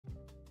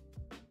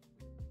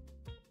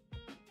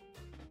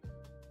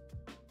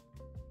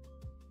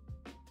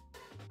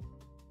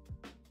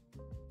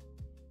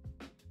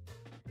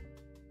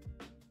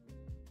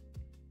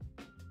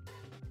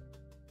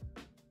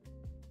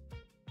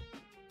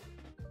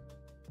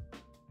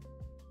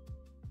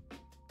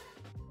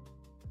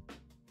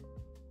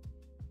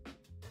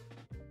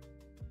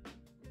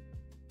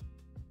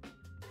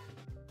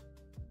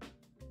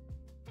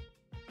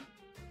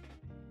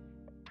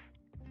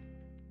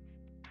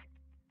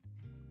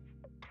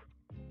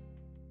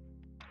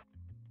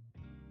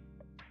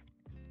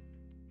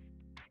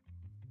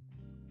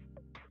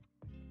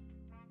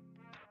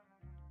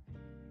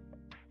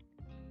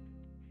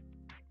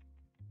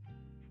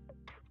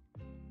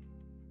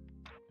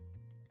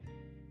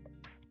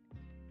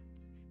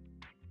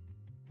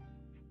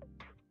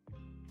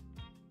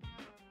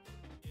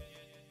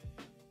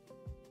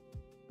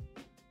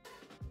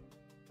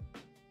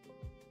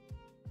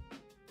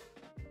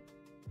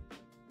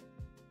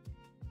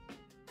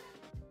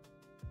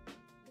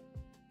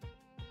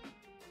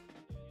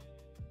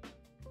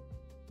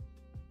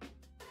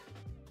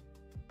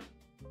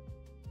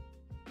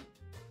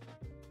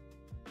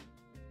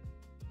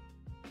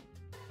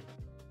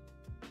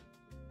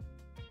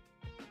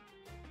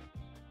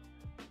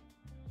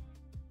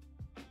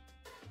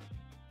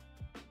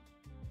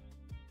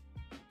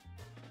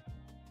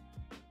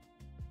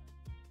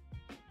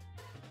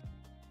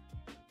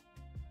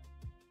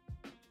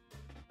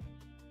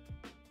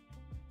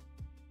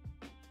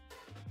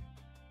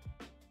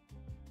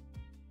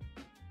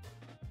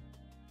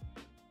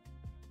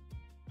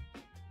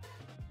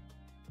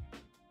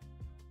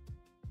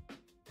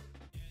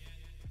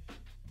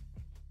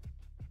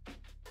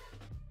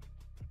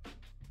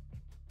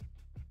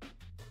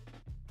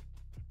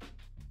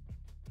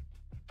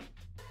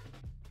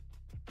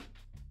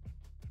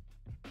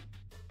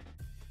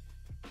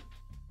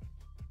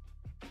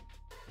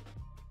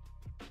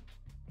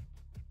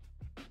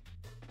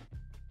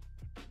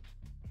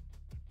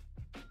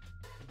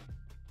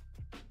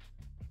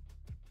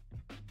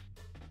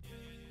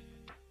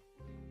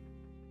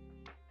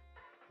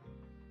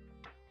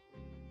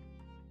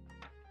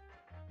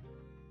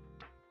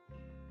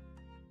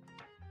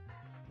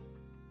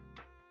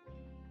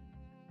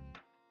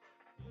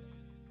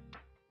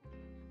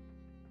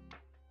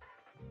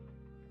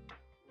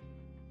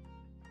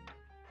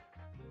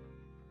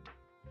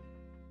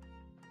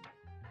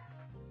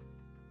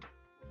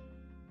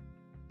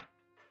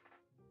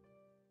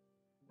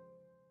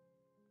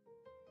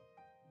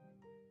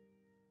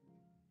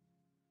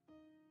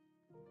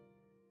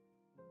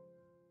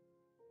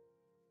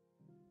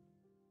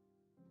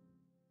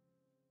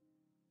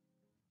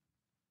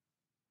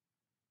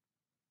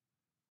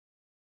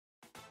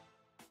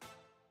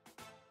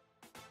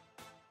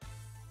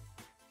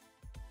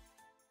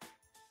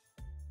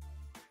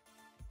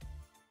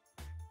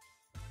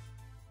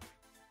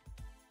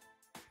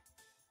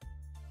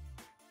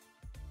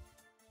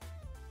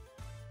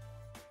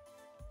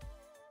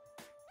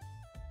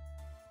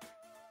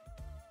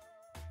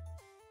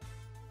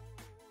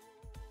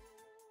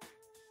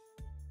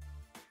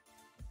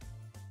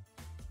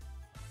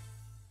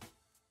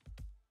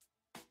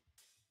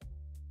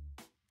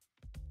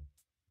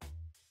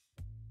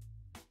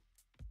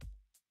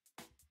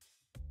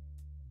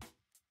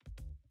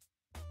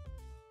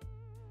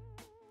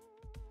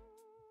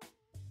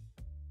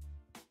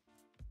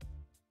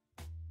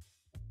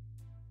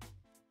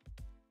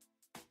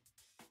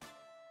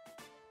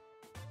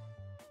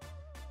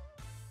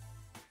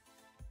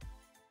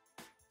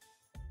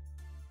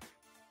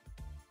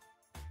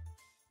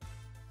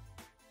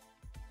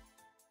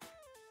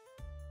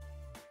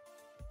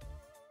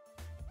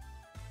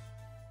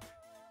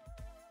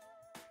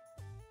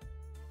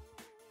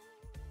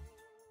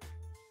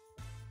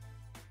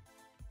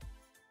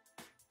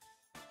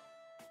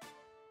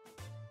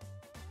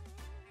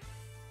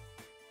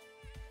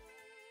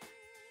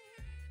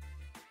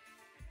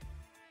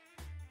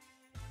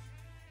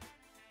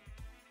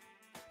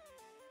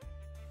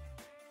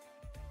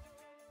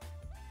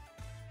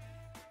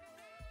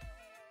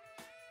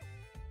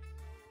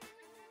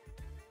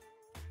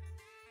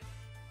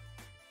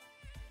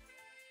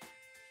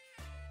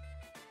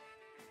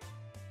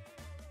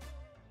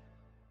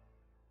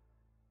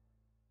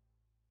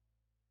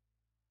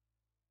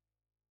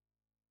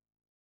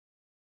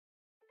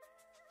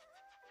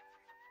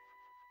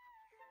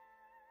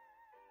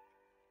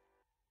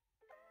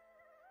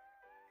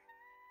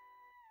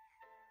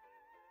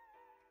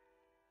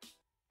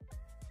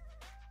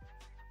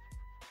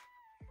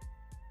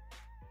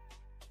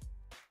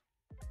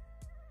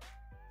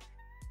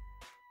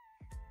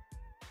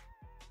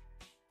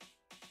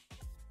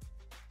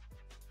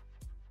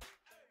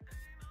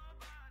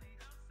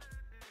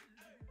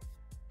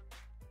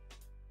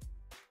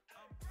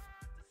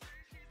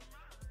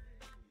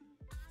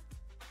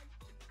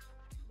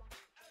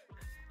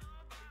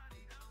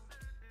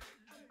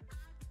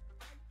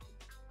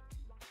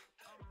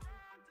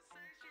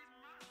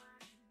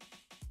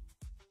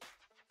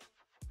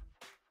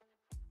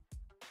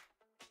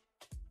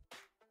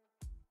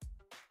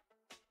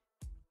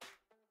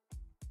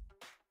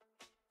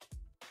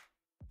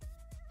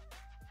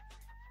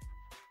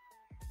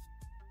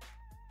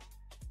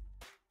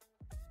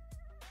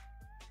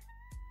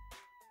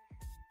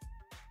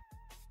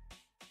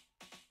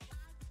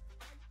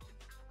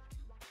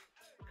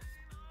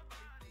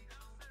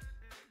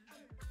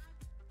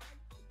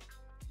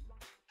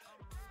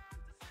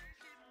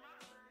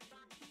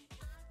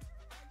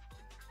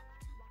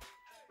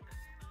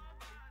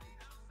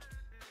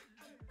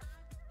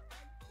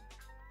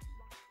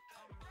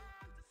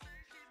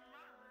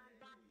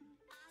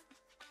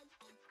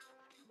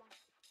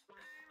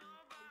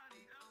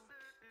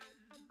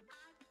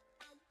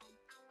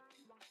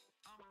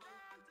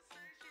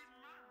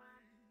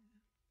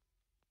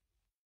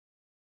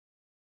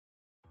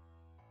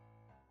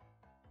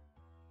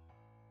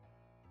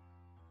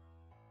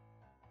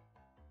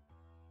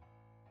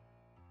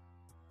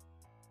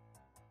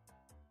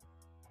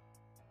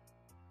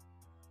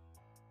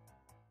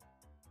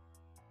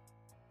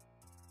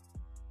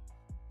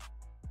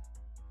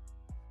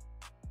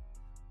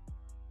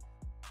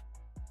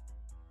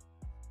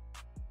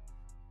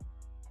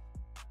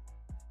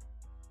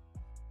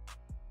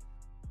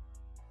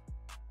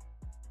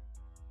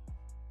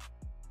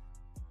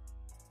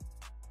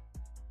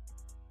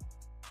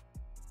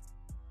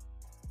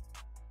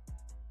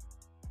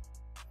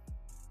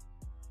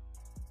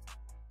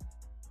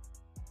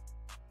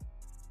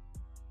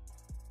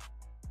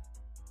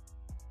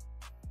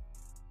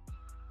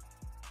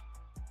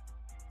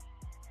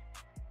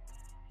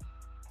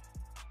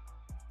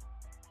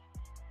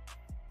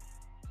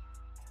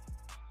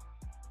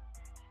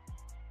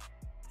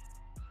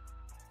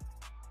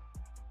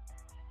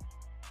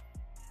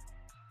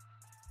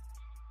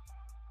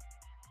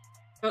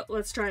Oh,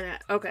 let's try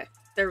that. Okay,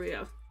 there we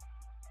go.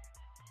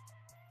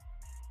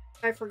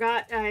 I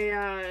forgot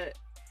I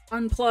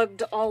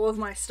unplugged all of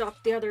my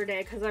stuff the other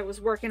day because I was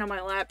working on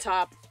my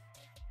laptop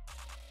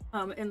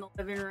in the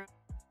living room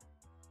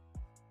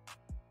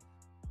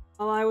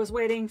while I was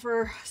waiting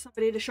for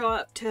somebody to show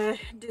up to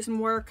do some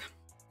work.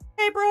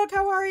 Hey Brooke,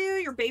 how are you?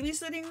 You're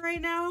babysitting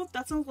right now?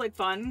 That sounds like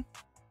fun.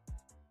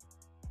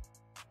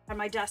 And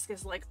my desk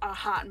is like a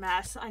hot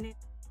mess. I need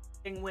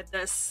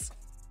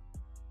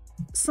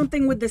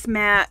something with this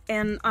mat,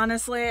 and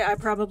honestly I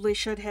probably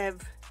should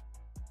have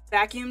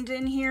vacuumed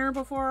in here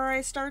before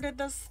I started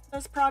this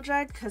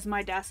project because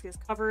my desk is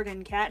covered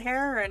in cat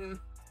hair, and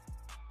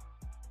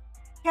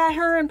cat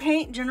hair and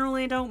paint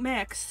generally don't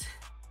mix.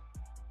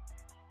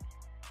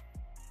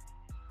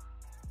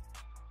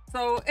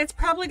 So it's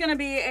probably gonna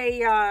be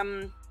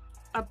a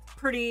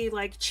pretty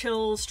like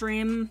chill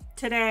stream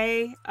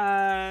today.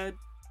 I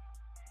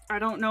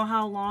don't know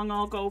how long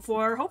I'll go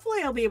for.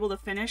 Hopefully I'll be able to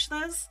finish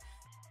this.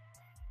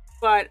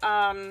 But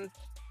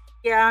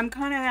yeah, I'm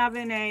kind of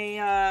having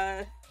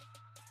a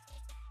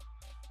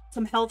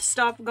some health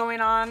stuff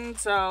going on,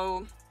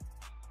 so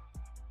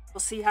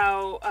we'll see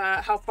how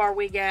far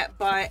we get.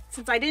 But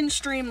since I didn't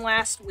stream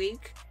last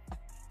week,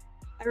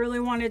 I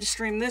really wanted to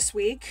stream this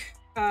week.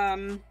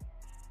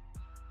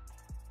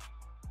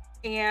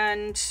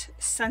 And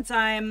since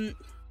I'm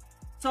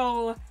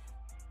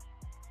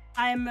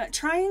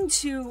trying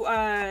to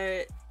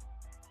a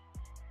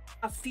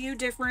few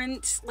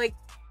different like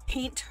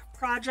paint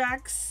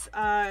projects.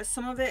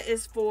 Some of it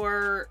is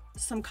for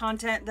some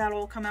content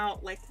that'll come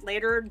out like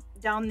later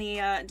down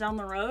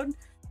the road.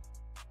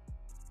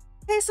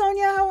 Hey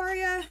Sonia, how are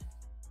ya?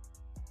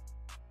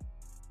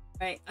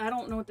 Right, I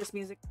don't know what this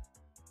music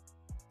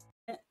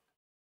is.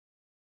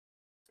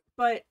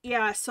 But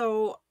yeah,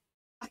 so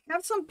I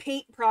have some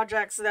paint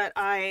projects that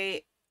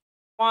I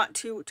want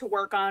to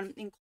work on.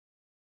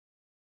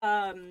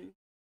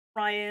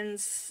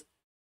 Ryan's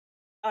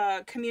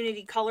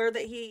community color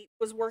that he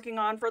was working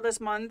on for this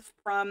month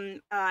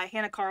from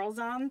Hannah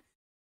Carlson.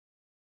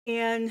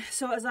 And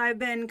so as I've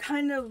been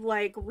kind of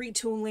like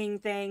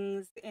retooling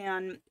things,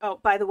 and oh,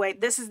 by the way,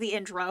 this is the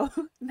intro.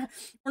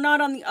 We're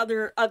not on the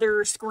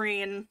other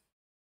screen.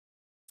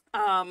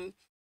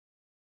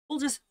 We'll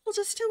just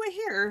do it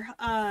here.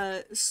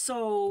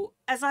 So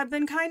as I've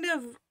been kind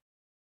of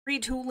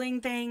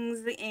retooling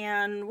things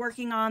and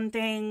working on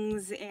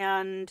things,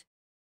 and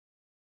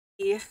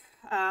the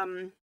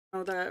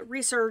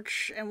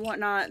research and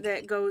whatnot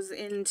that goes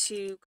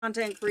into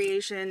content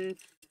creation,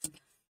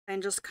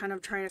 and just kind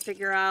of trying to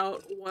figure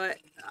out what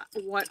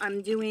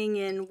I'm doing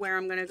and where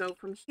I'm gonna go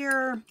from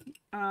here,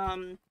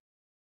 and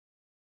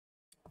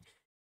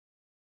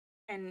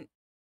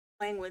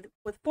playing with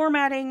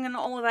formatting and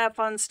all of that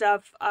fun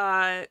stuff.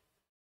 I'm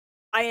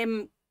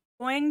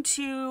going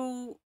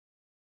to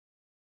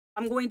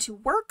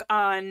work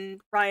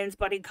on Ryan's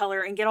Buddy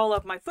Color and get all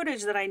of my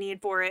footage that I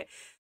need for it,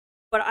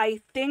 but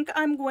I think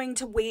I'm going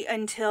to wait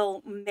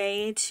until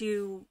May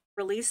to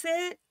release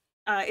it.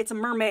 It's a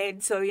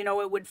mermaid, so you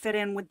know it would fit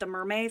in with the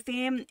mermaid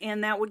theme,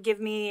 and that would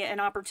give me an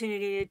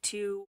opportunity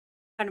to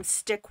kind of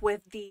stick with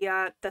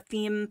the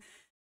theme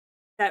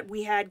that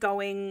we had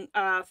going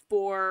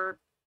for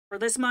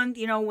this month,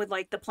 you know, with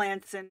like the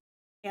plants and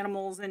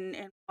animals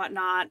and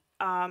whatnot.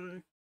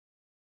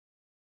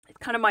 It's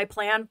kind of my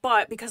plan,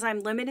 but because I'm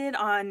limited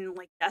on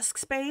like desk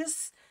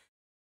space,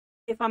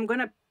 if I'm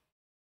gonna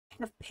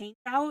kind of paint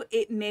out,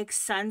 it makes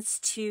sense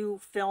to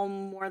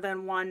film more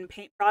than one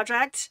paint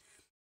project.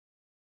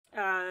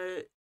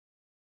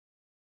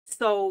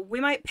 So we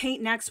might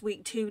paint next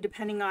week too,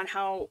 depending on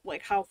how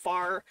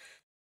far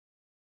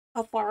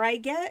I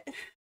get.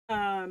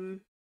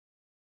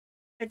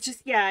 It's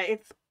just, yeah,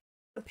 it's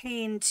a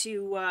pain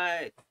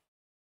to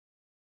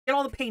get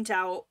all the paint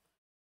out,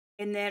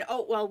 and then,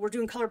 oh well, we're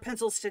doing color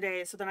pencils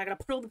today, so then I gotta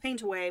put all the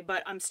paint away,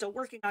 but I'm still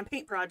working on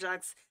paint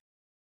projects.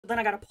 Then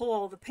I gotta pull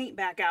all the paint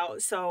back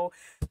out. So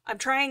I'm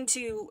trying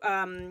to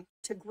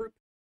group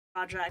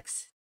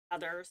projects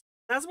together.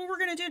 That's what we're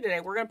gonna do today.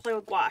 We're gonna play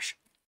with gouache.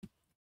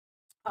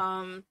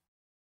 Let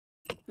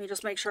me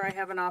just make sure I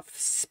have enough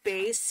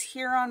space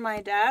here on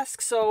my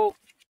desk. So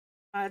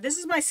this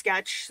is my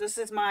sketch. This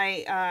is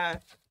my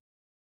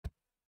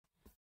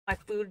my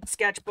food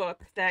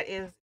sketchbook that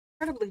is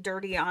incredibly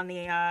dirty on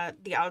the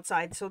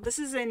outside. So this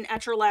is in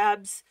Etcher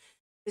Labs.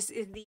 This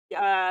is the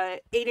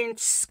 8-inch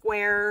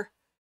square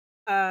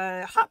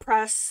hot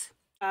press.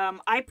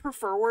 I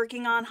prefer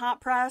working on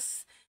hot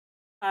press.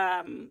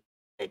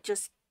 It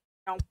just,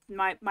 you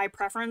know, my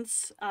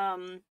preference.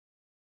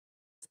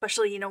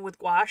 Especially, you know, with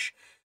gouache.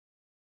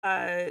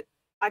 I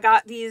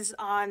got these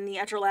on the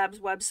Etcher Labs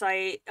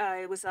website.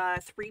 It was a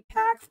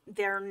 3-pack.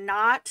 They're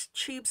not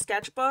cheap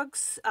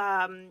sketchbooks,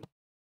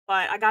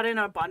 but I got in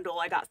a bundle.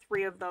 I got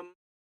 3 of them.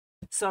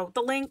 So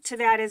the link to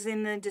that is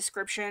in the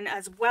description,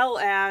 as well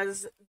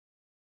as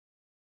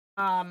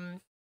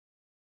I'm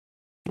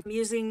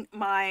using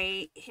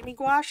my Himi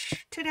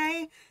gouache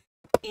today,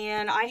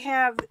 and I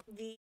have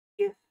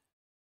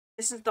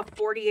this is the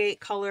 48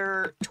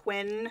 color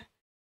twin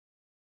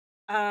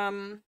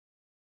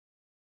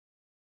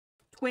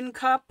twin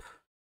cup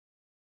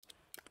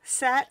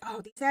set.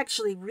 Oh, these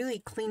actually really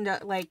cleaned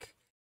up, like,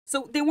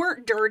 so they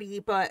weren't dirty,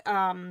 but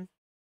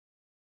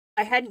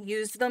I hadn't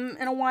used them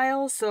in a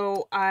while,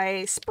 so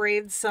I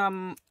sprayed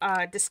some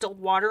distilled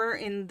water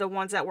in the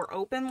ones that were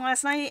open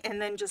last night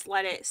and then just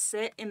let it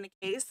sit in the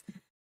case.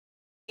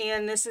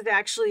 And this is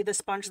actually the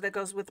sponge that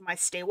goes with my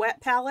Stay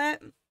Wet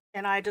palette.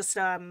 And I just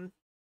wet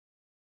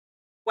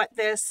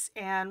this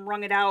and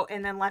wrung it out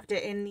and then left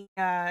it in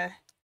the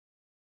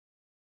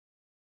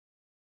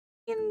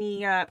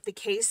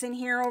case in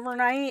here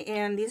overnight.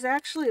 And these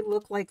actually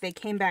look like they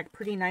came back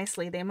pretty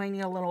nicely. They might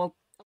need a little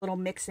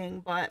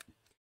mixing, but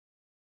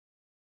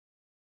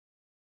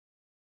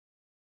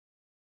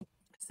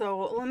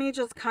so let me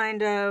just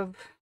kind of,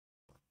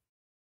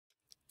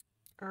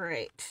 all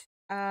right.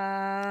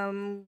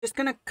 Just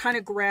gonna kind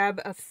of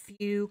grab a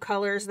few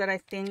colors that I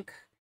think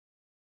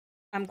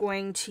I'm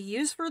going to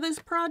use for this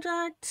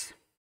project.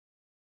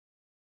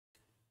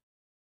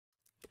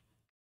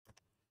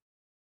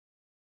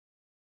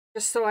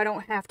 Just so I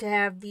don't have to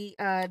have the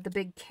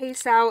big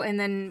case out, and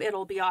then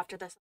it'll be off to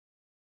this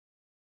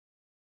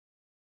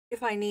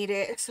if I need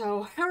it.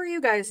 So how are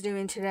you guys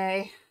doing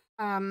today?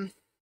 I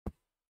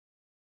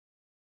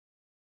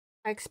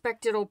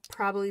expect it'll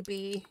probably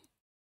be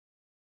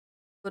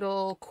a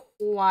little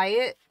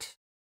quiet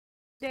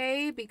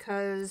day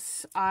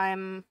because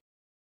I'm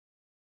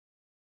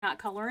not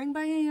coloring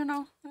by, you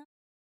know.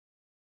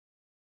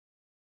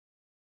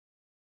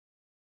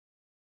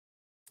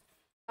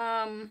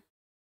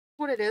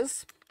 What it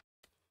is.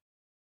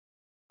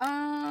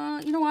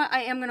 You know what?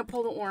 I am gonna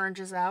pull the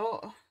oranges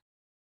out.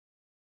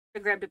 I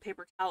grabbed a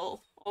paper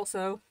towel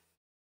also.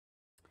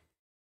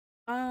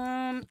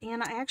 And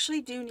I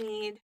actually do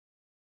need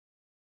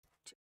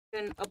to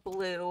open a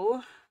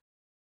blue.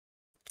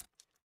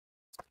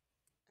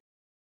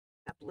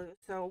 That blue.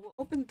 So we'll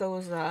open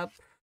those up.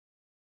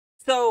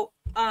 So,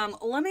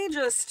 let me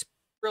just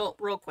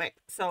real quick.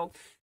 So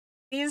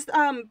these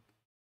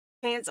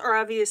paints are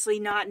obviously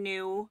not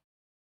new.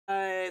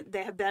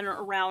 They have been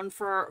around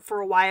for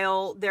a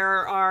while.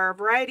 There are a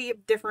variety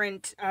of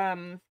different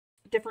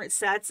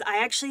sets.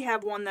 I actually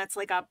have one that's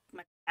like a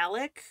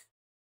metallic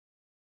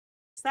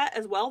set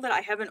as well that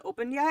I haven't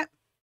opened yet.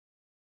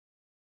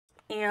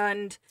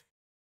 And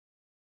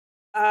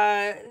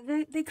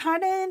they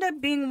kind of end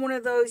up being one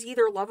of those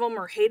either love them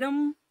or hate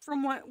them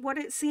from what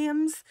it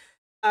seems.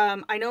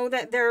 I know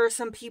that there are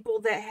some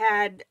people that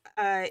had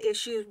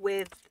issues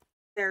with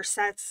their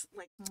sets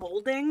like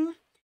molding.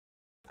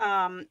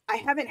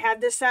 I haven't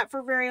had this set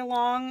for very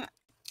long,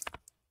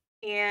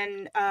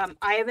 and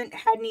I haven't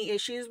had any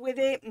issues with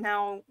it.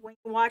 Now, when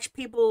you watch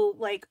people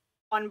like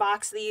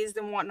unbox these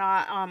and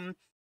whatnot,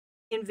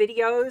 in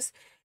videos,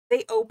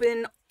 they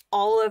open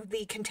all of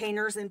the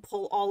containers and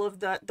pull all of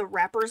the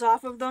wrappers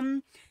off of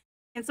them.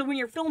 And so when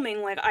you're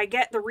filming, like, I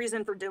get the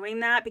reason for doing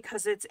that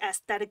because it's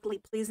aesthetically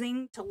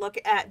pleasing to look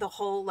at the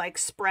whole like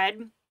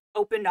spread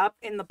opened up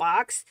in the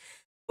box.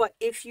 But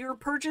if you're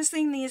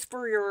purchasing these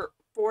for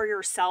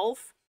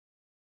yourself,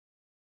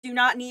 do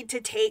not need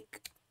to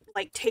take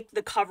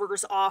the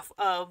covers off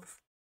of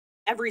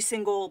every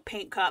single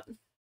paint cup.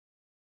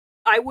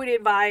 I would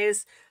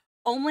advise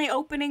only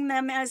opening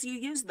them as you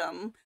use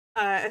them,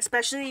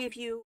 especially if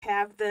you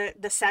have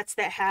the sets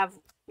that have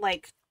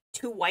like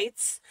two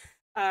whites.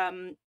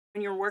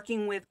 When you're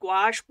working with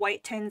gouache,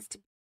 white tends to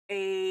be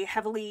a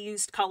heavily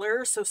used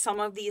color, so some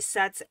of these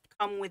sets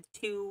come with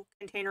two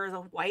containers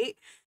of white.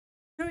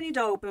 You don't need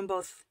to open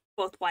both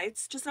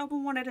whites, just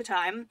open one at a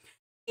time.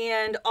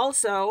 And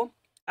also,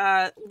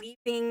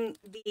 leaving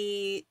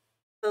the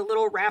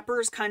little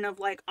wrappers kind of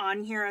like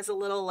on here as a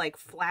little like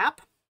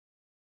flap.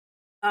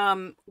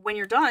 When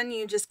you're done,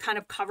 you just kind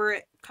of cover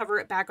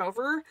it back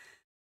over.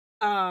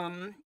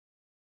 And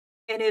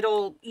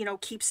it'll, you know,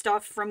 keep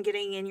stuff from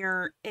getting in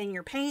your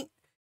paint.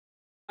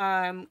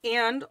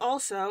 And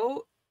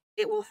also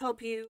it will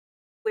help you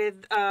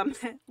with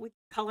with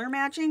color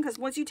matching, because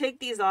once you take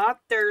these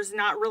off, there's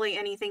not really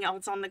anything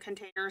else on the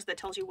containers that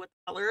tells you what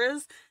the color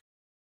is.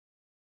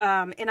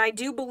 And I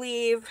do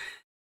believe,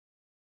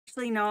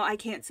 actually no, I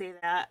can't say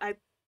that. I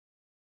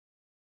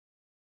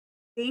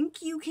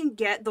think you can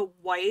get the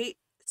white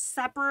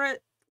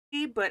separately,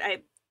 but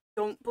I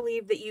don't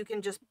believe that you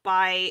can just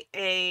buy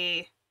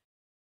can't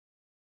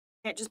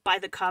just buy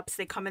the cups.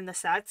 They come in the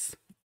sets.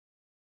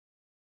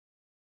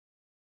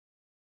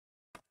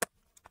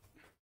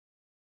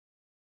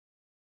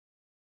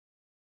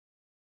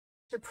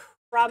 Should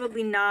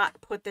probably not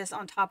put this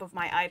on top of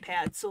my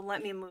iPad, so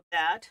let me move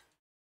that.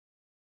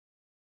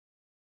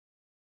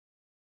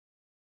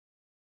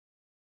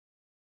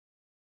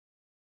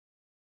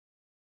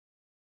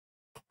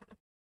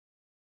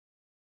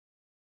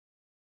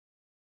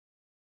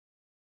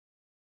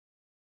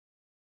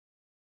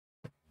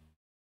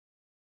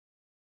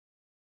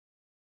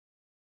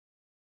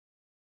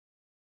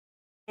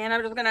 And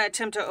I'm just going to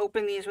attempt to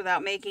open these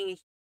without making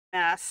a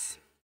mess.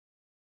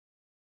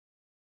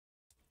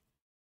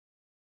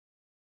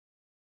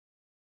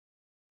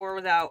 Or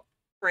without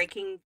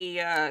breaking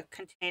the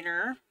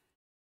container.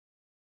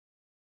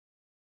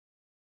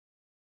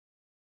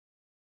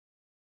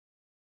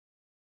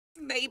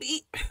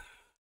 Maybe.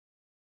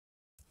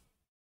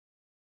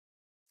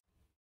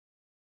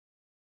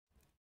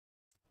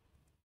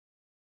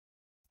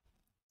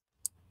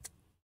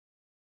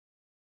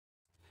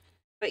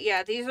 But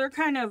yeah, these are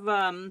kind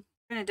of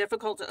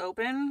difficult to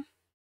open.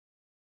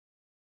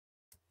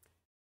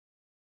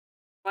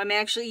 I'm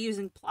actually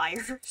using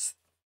pliers.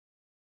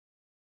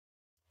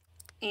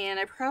 And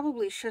I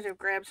probably should have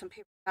grabbed some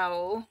paper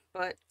towel,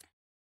 but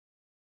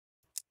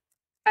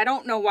I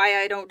don't know why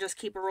I don't just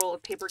keep a roll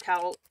of paper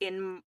towel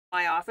in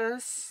my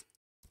office.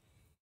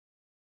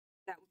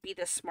 That would be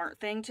the smart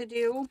thing to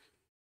do.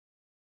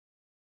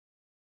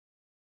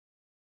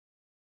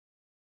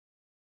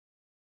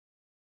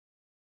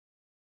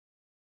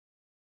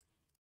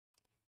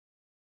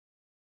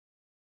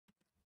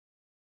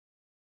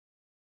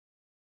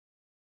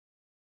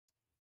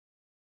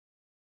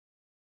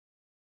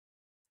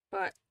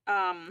 But,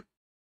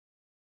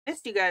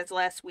 missed you guys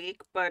last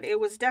week, but it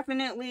was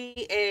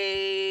definitely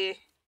a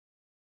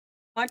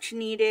much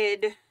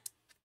needed,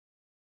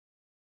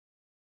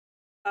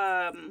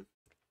 I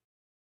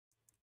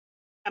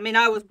mean,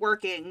 I was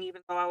working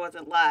even though I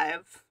wasn't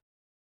live.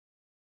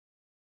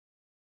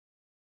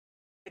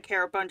 Took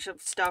care of a bunch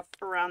of stuff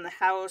around the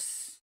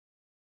house.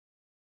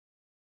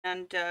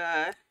 And,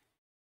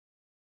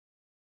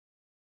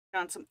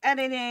 done some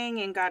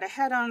editing and got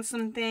ahead on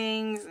some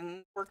things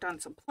and worked on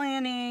some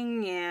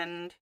planning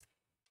and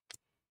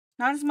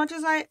not as much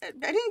as I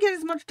didn't get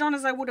as much done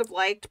as I would have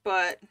liked,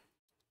 but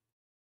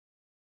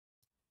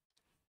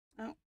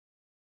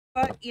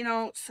you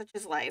know, such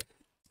is life.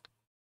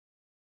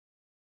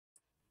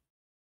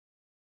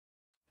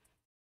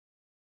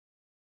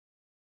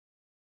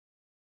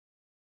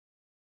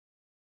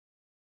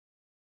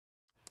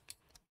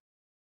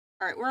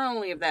 All right, we're gonna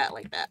leave that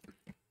like that.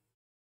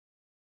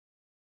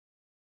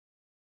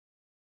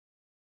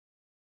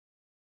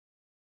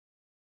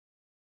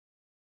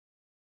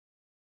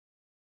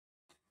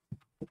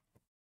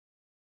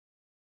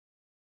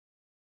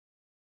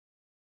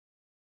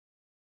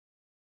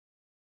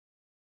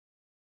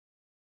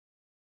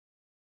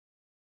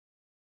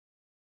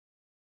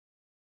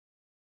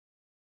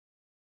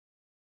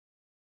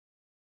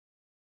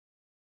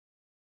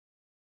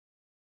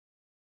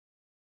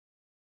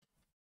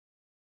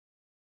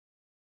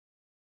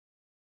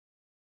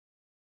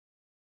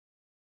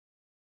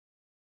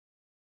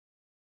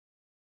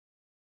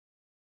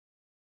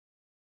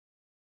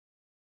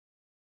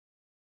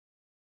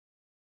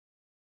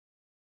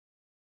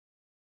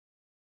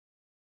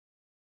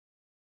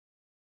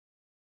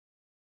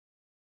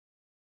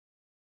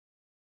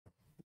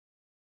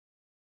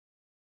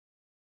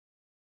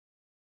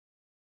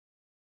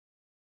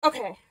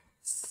 Okay,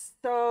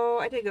 so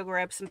I did go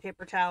grab some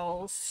paper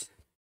towels.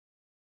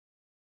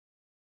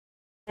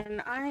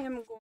 And I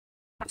am going...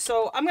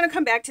 So I'm going to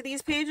come back to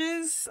these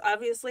pages.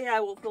 Obviously, I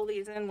will fill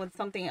these in with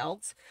something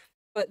else.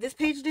 But this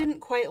page didn't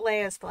quite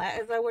lay as flat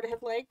as I would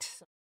have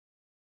liked.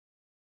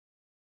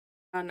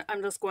 And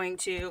I'm just going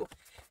to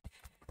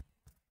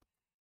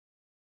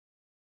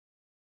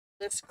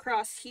this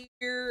across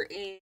here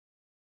and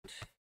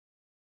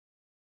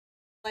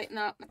lighten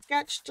up my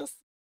sketch just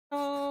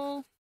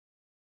so.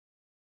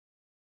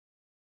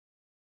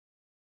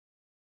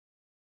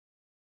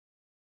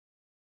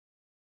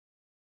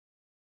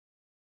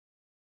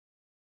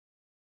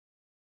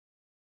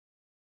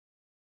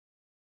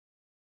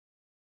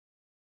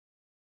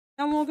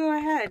 Then we'll go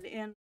ahead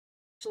and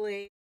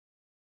actually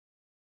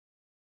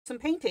some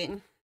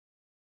painting.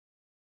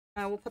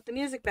 We'll put the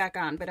music back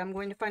on, but I'm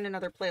going to find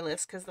another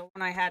playlist because the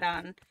one I had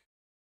on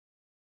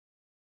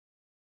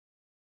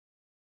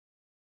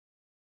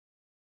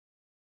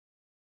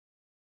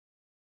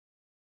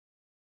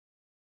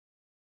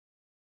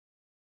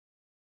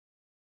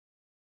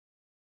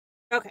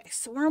okay,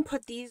 so we're gonna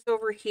put these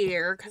over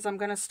here because I'm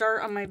gonna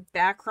start on my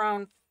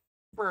background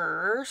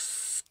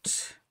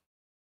first.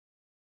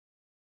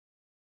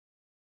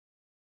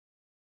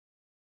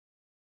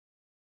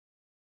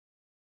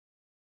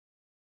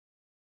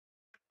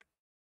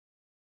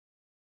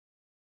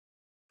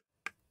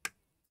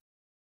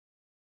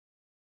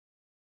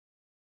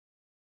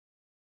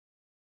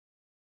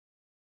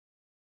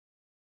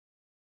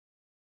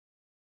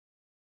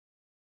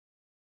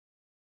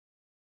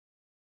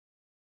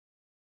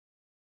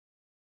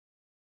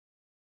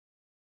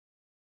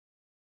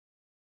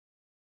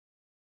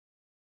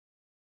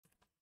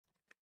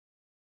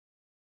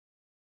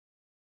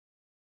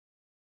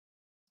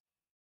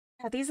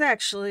 Yeah, these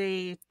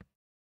actually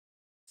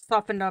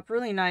softened up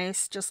really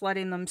nice, just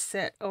letting them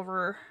sit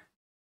overnight.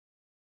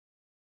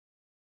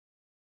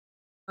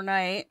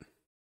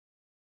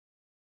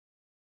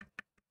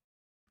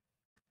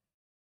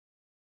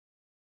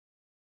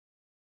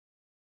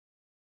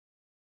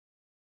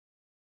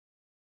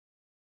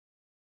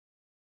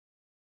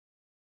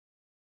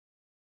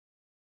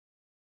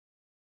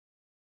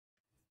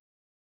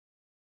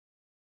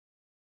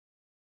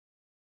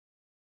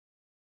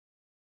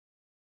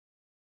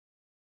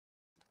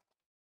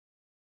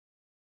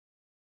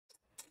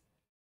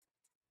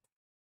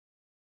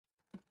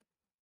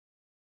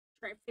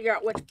 Trying to figure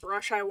out which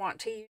brush I want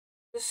to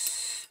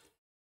use.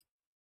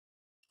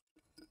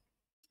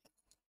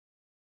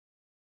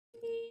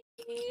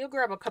 you'll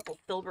grab a couple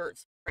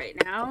filberts right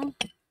now.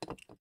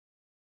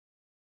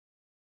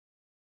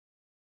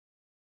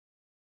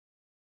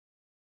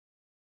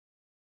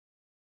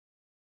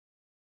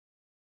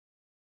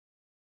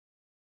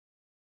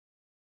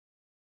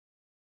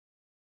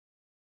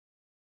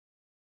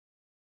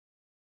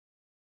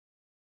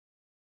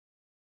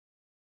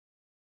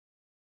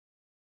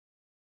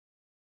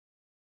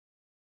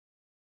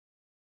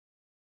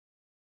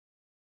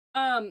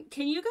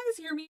 Can you guys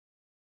hear me?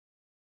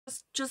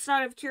 Just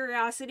out of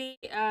curiosity,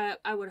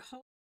 I would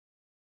hope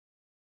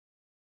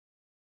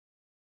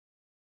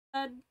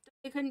that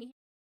they couldn't hear.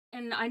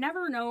 And I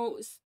never know,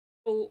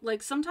 so,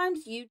 like,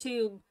 sometimes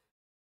YouTube,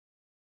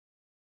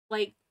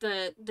 like,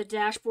 the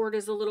dashboard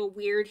is a little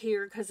weird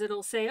here because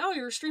it'll say, oh,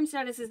 your stream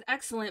status is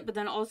excellent, but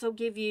then also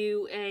give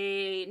you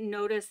a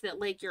notice that,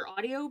 like, your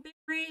audio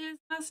bitrate is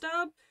messed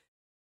up.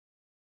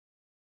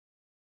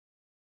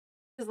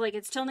 Because, like,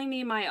 it's telling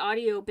me my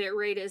audio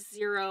bitrate is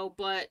 0,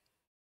 but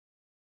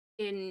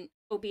in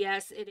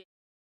OBS it is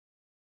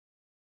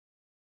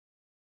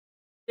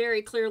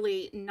very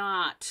clearly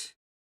not.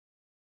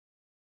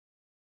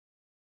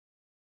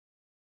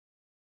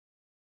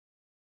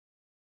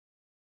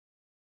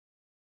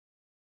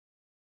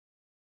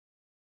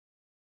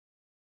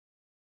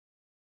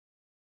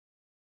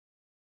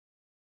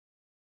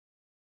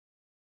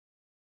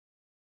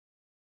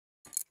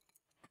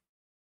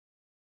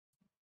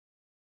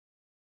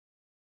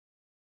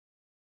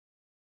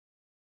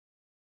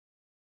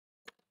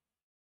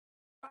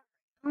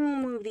 I'll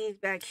move these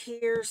back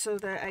here so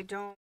that I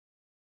don't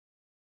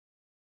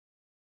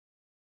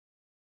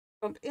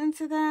bump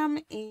into them,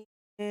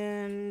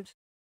 and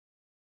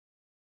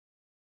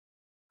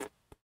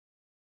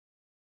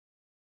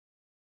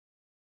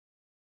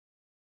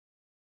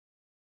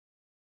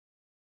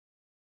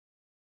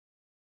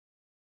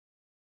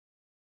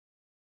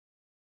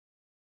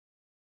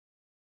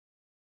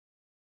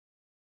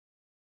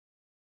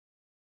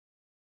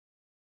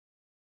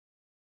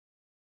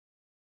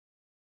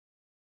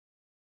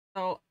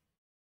so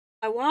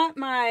I want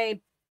my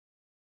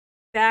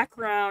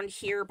background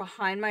here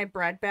behind my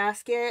bread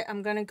basket.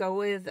 I'm gonna go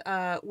with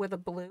a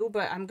blue,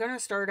 but I'm gonna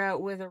start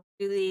out with a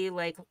really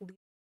like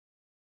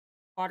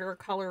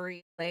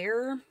watercolory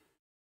layer.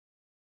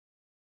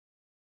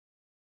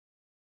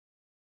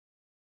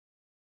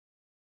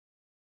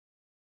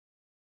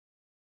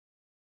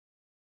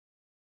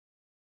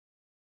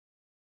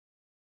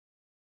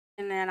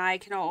 And then I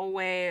can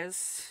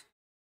always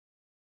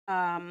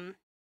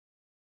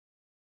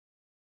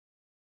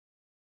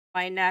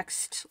my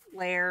next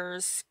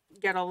layers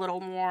get a little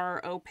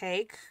more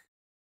opaque.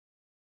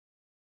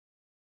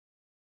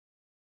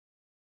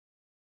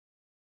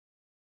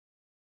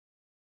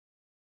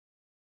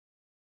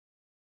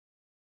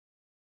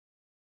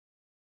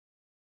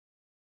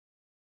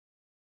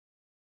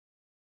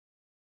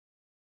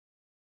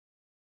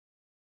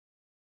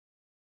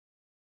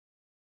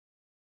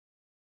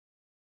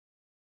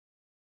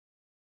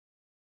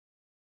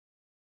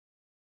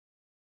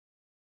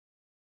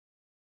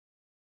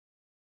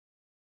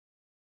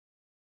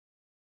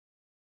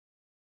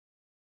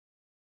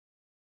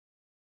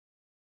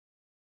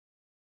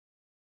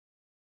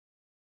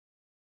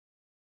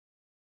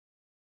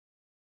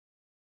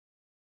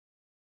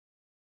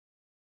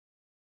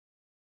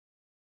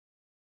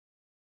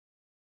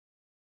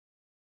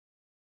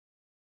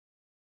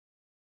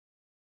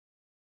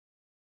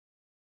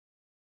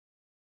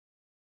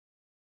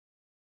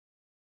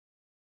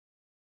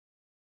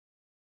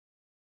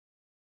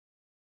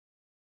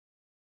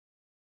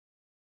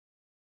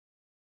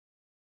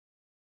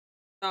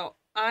 So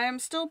I'm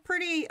still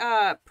pretty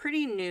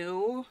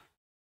new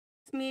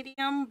to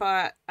medium,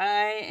 but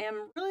I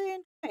am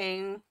really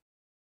enjoying.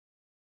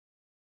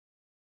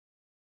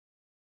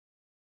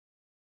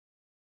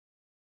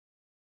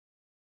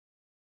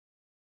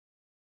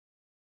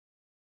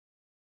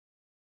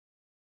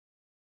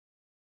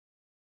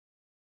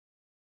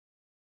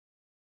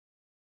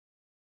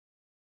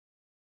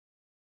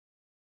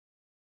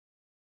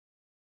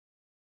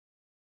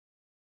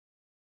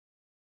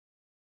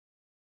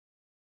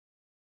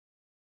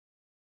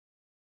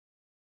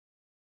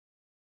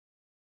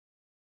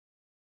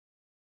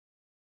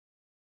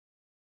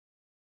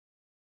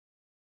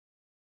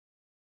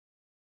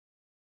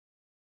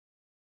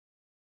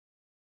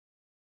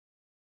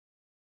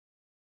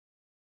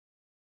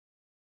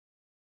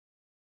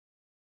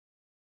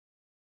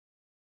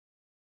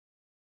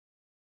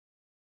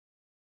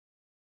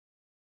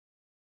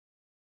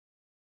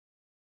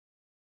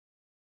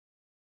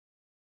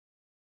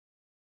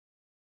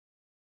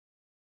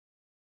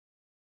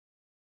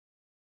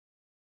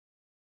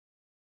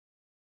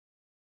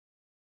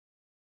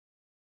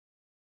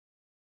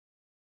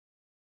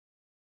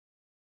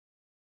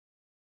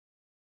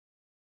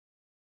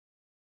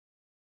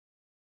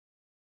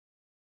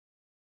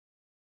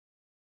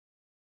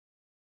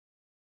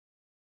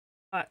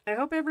 But I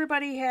hope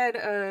everybody had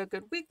a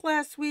good week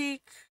last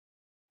week,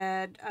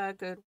 had a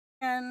good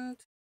weekend.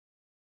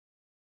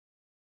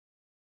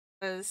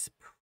 It was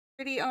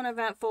pretty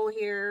uneventful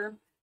here.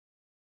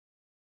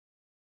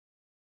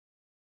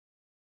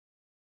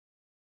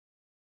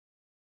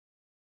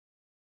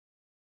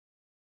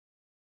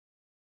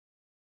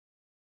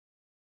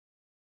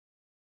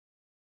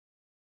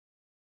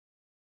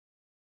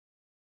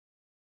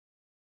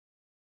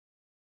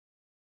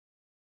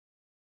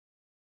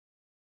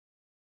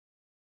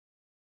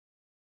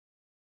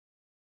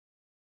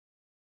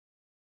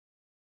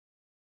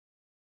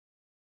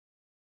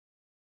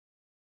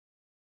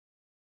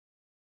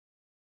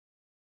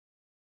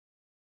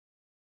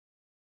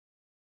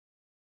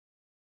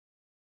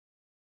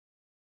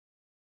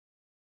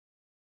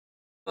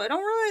 So I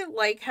don't really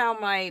like how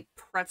my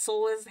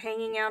pretzel is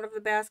hanging out of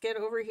the basket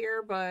over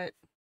here, but if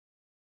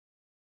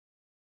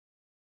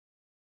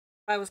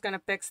I was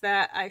gonna fix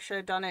that, I should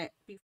have done it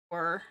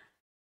before.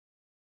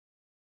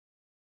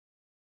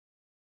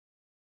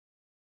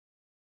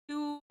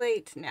 Too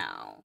late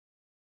now.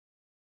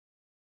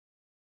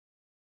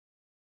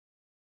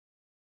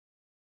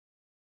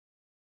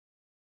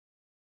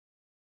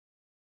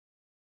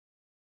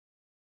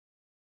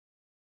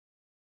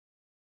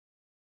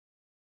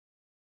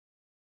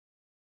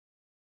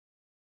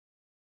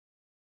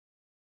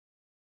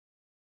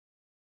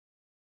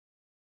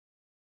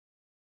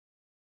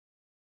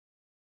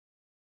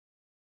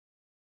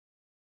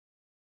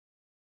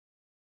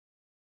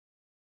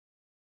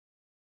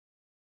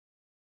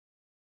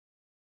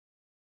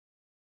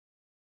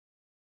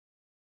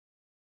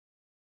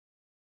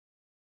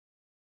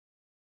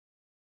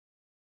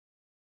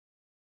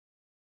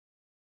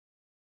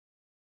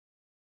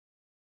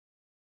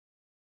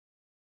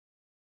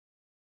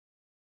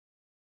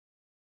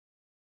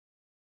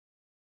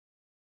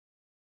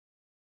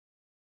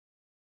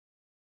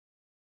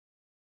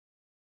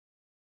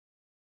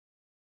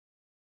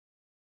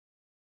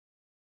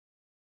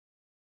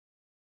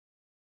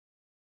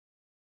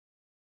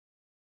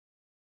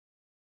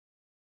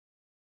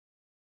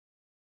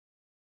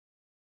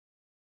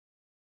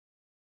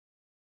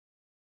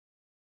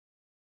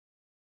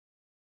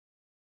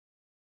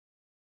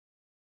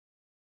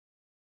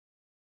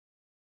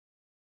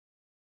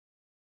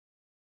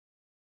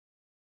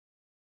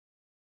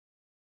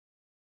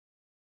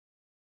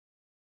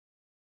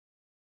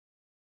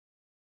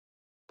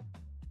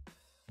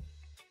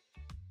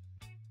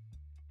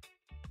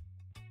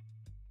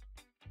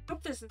 I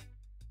hope this is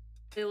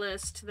a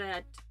list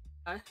that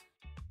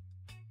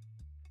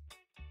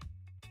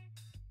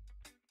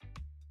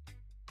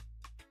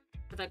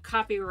the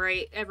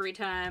copyright every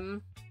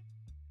time.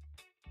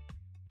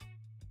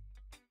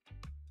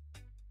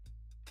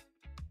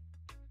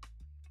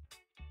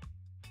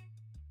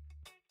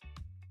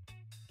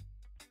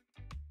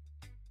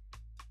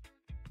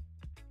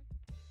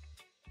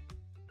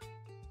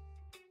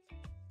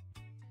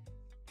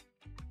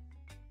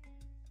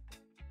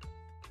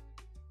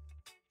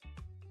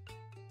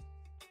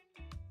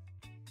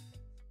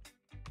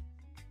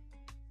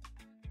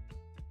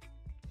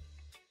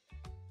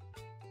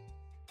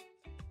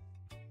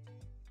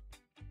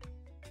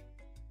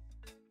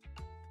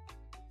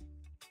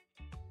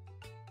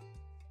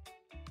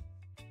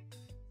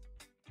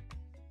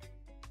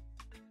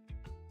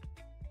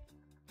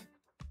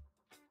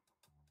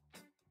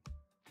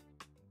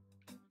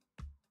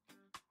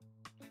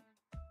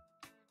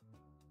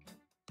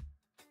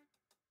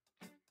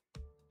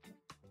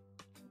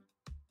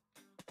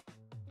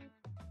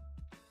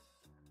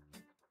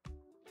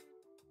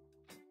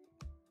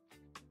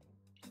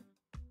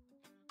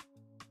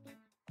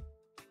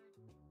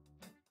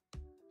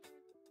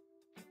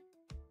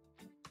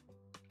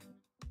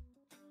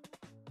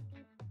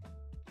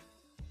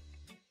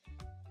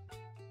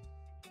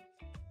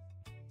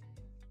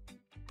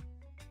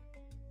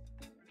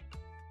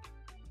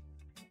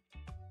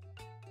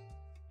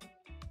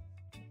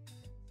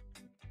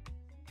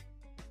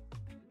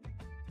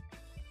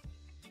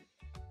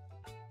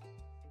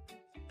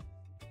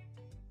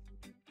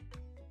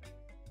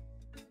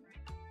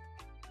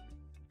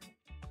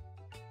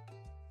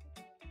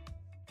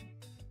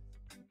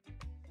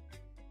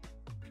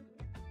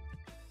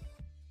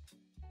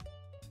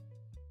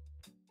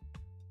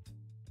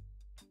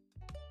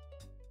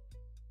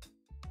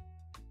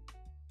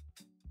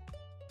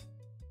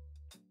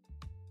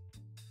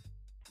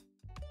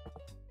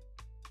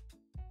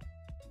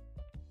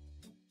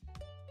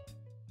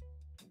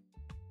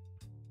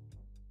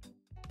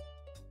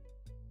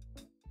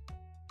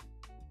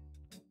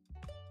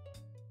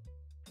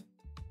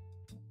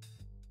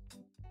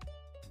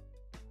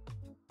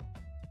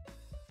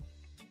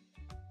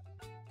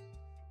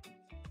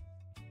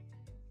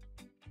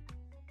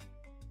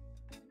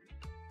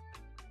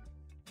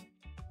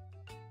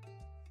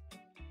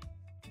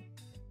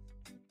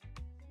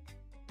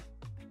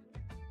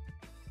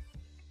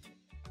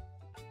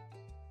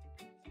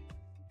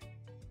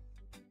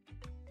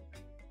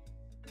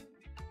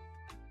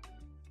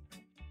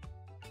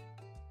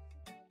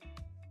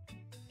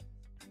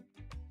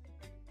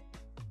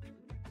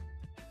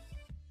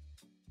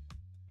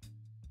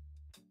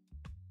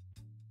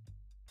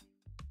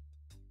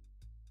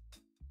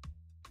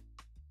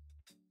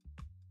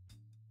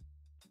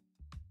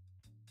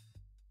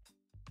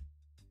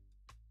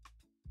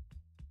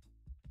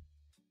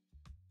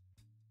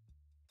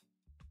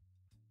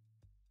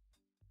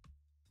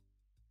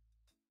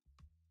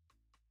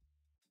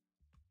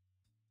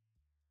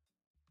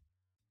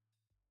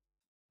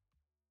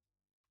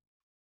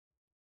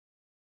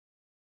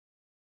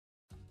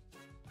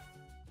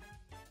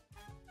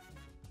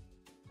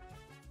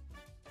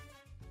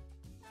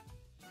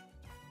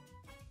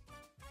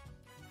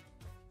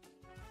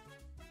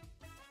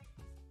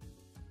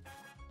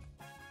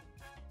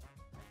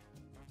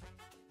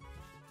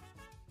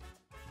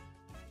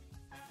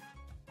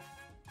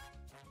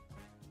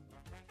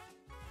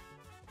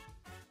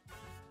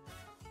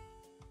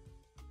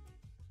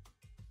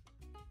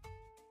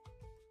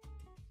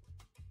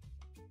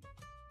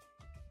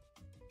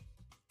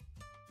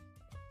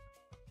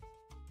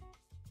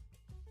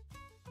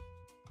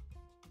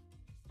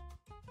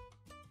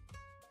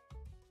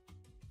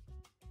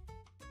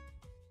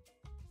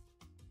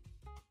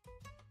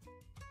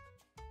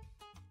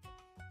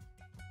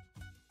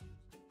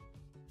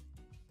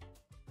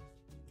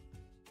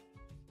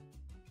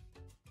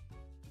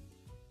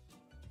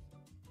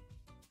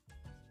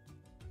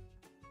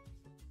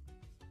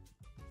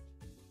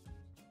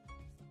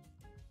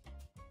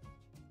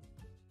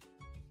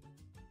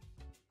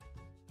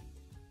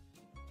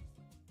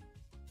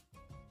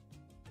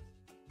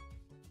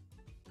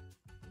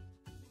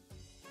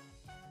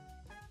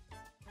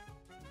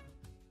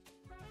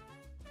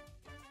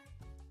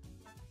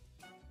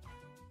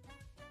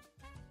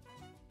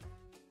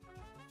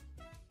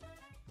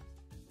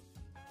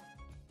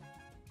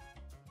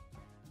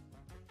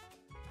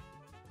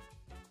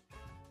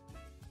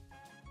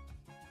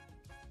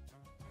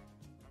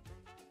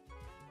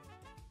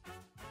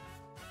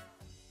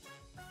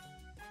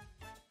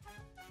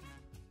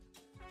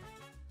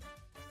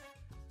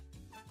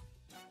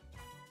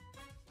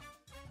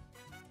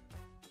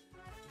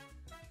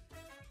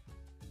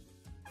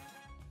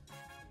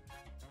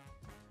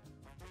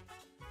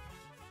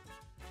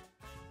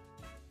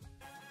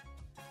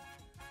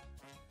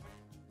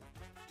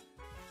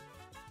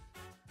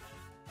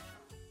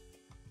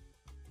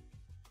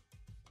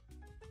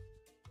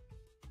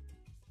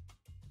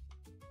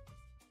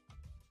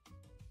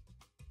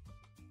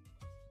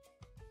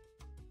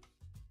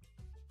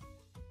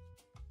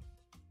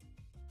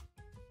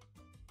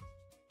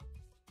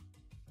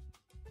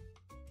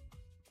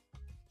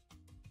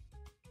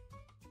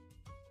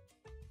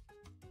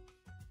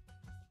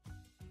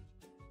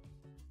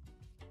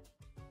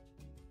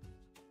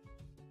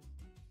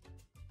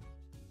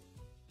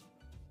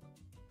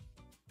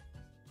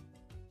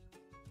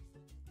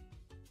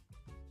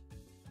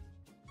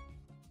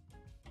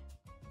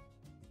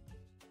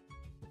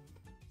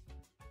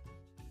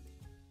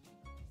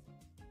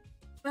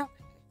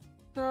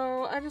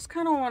 So I just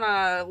kind of want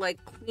to like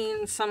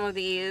clean some of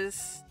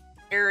these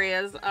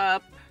areas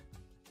up.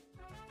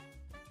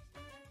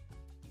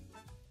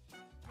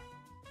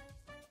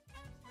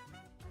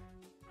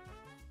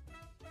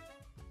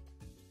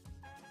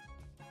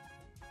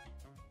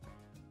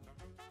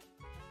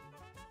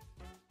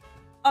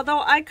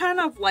 Although I kind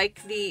of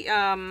like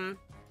the,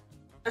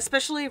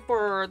 especially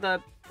for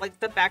the, like,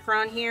 the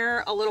background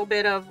here, a little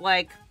bit of,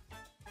 like,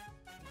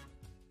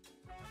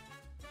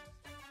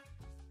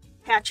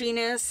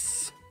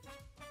 patchiness.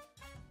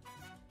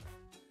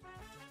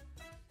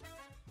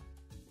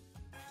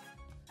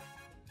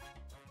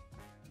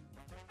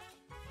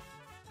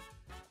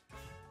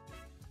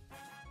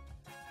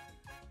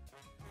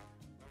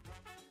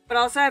 But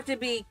I also have to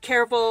be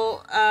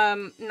careful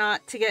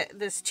not to get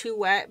this too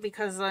wet,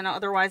 because then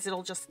otherwise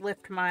it'll just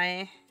lift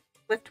my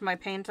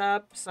paint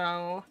up,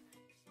 so...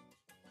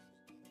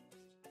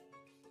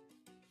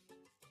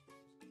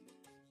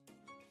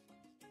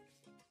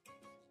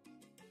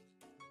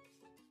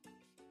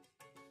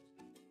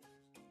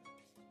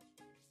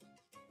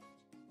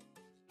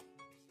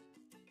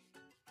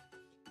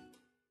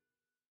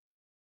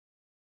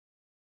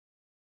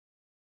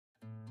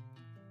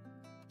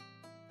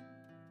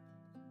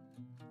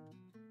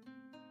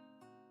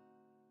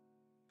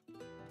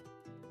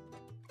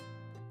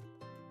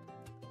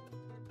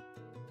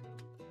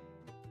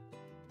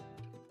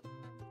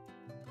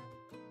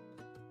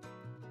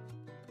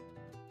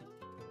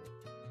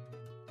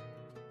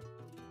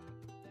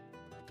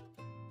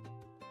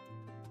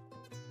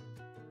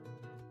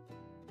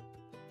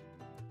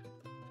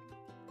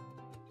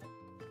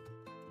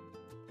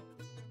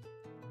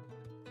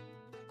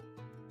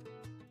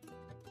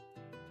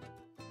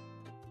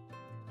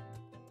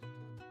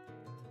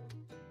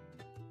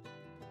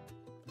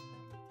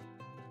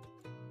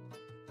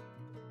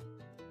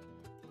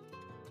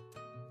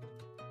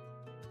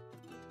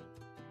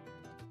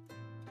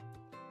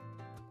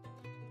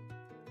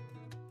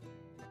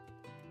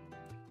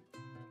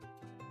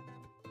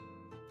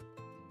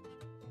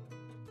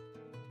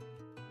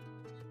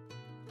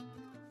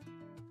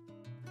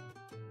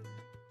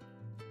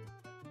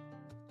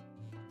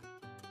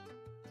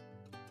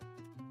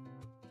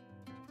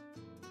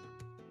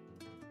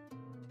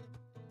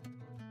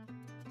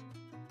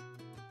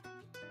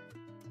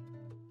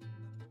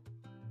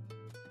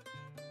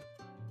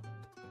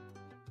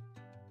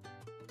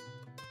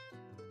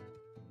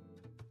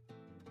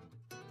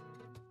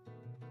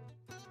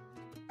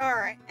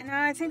 Alright, and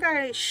I think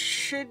I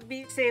should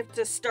be safe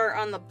to start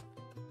on the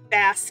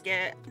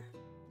basket.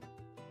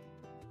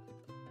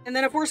 And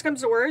then if worse comes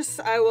to worse,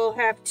 I will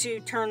have to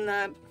turn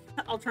the...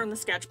 I'll turn the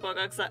sketchbook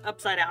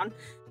upside down.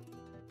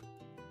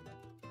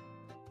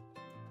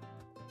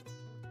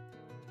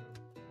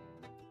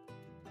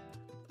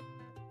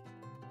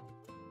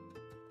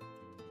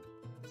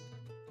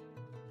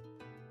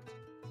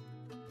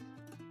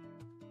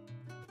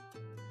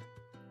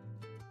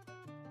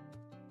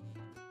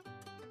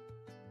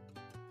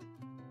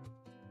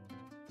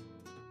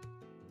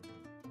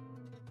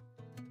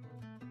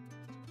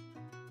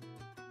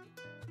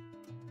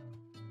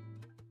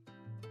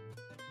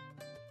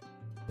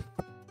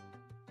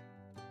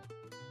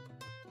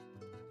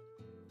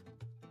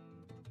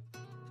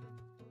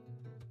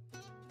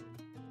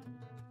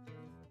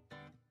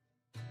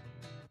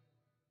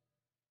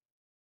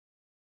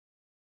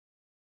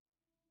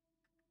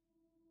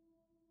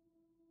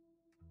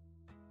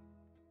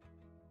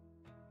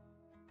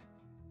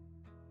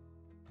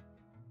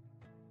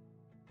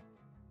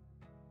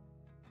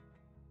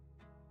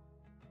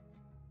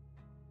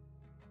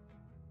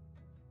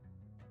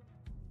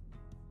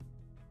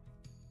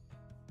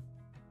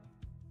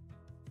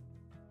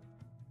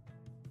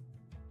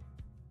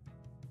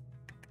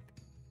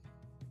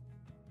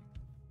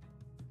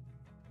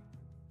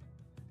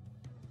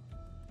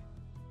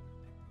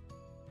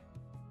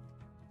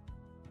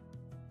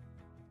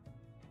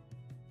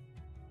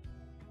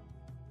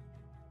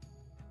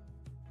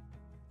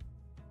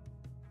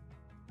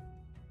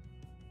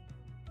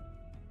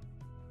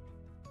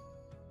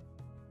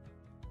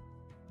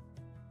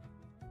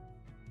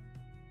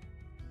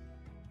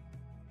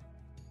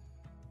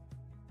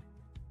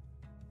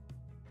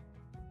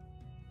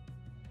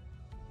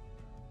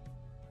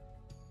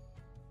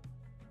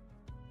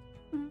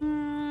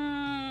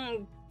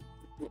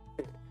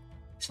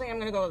 Actually, I'm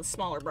gonna go with a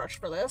smaller brush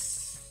for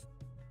this.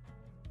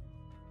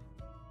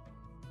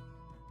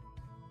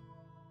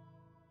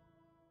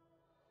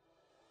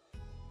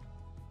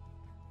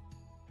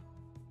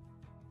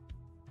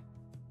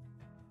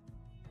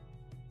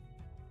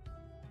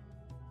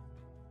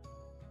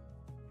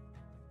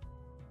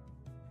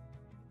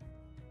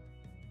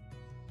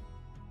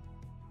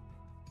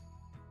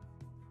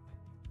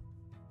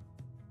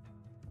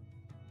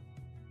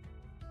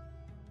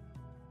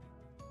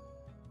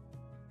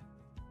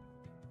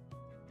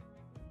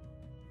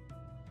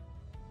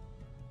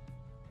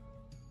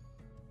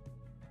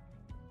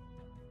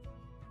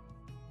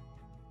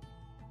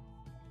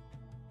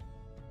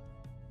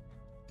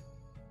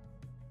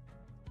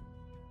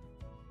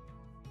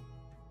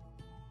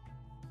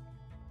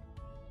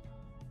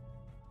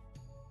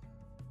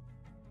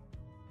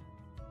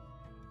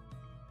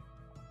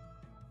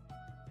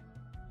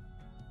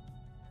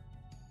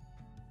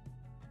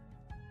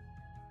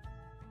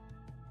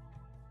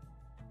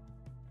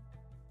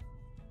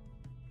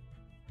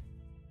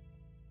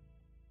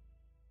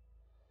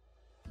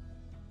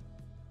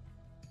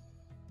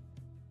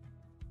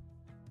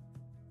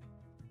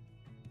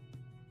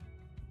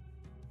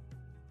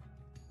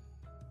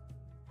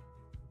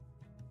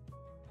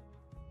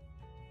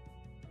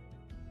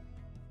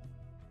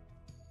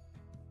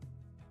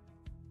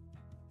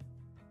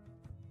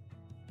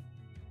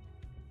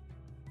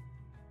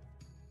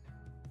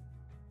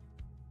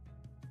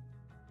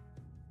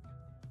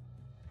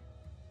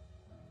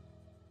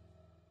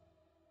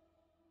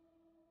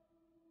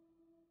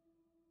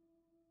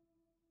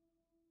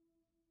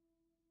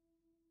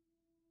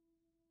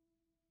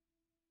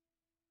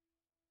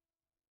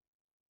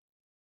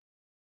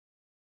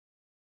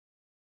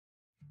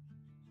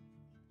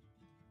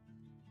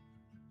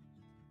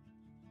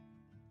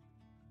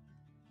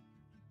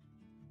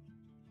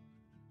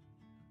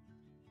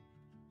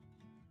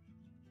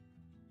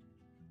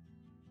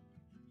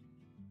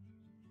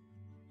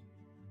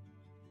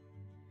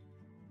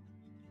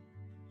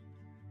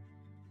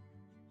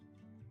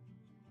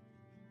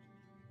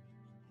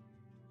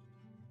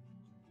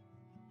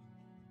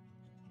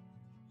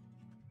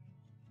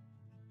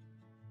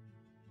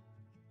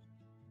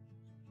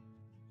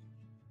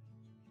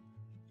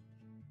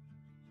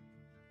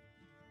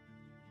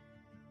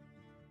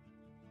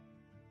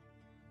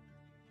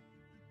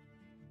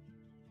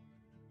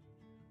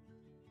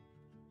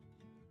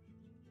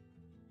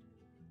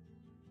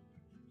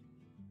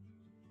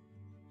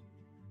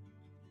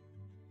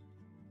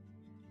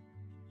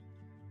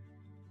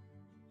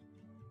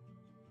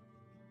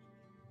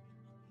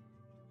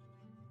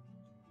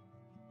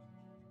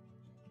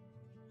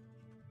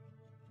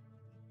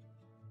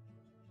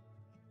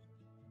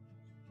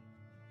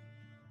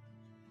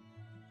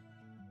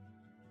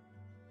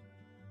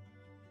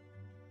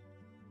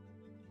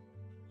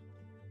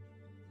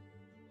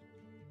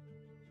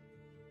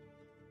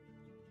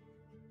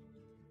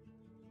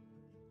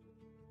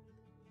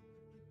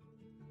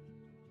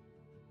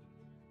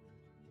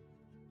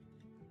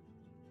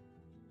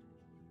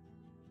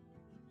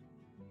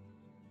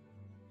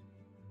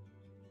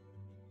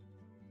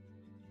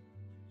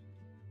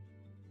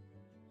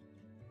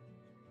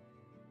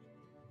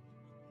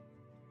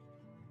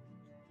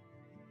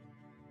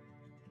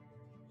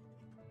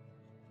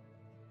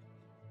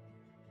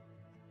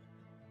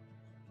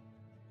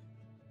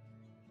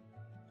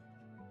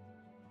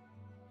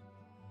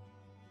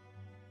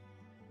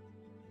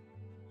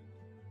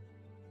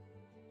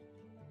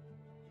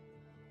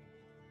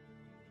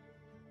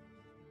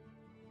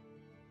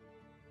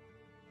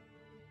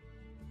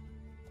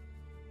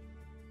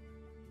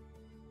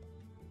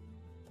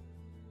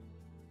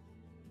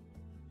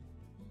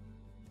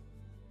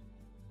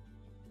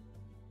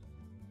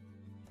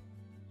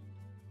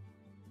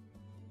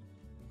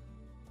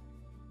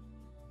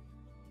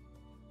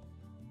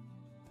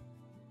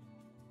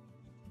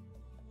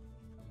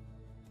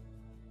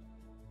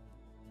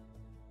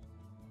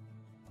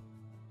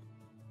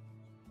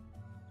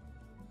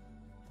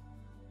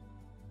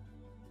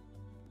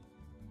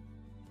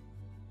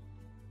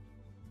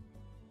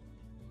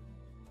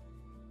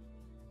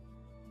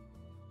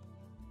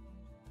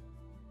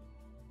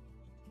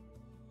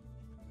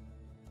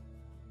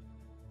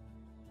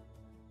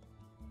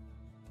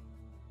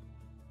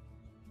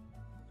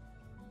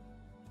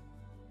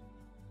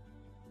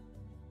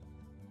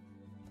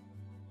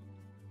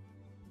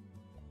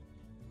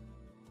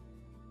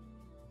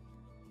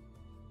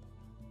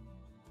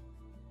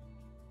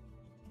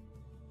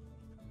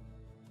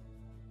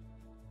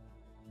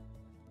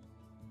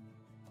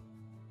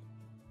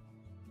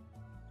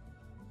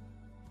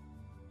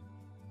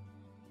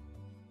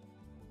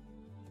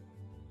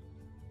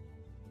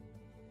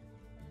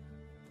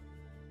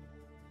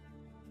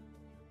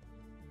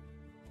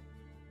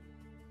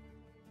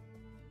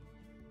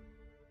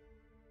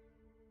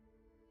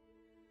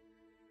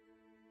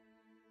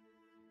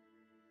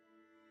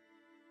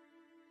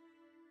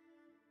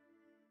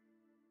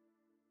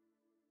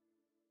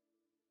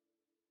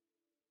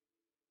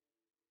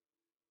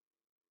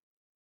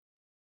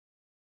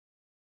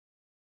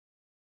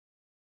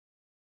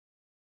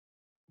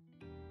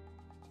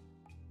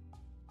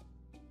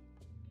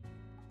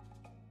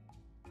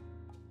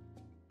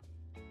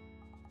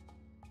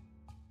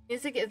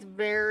 Music is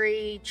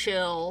very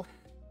chill.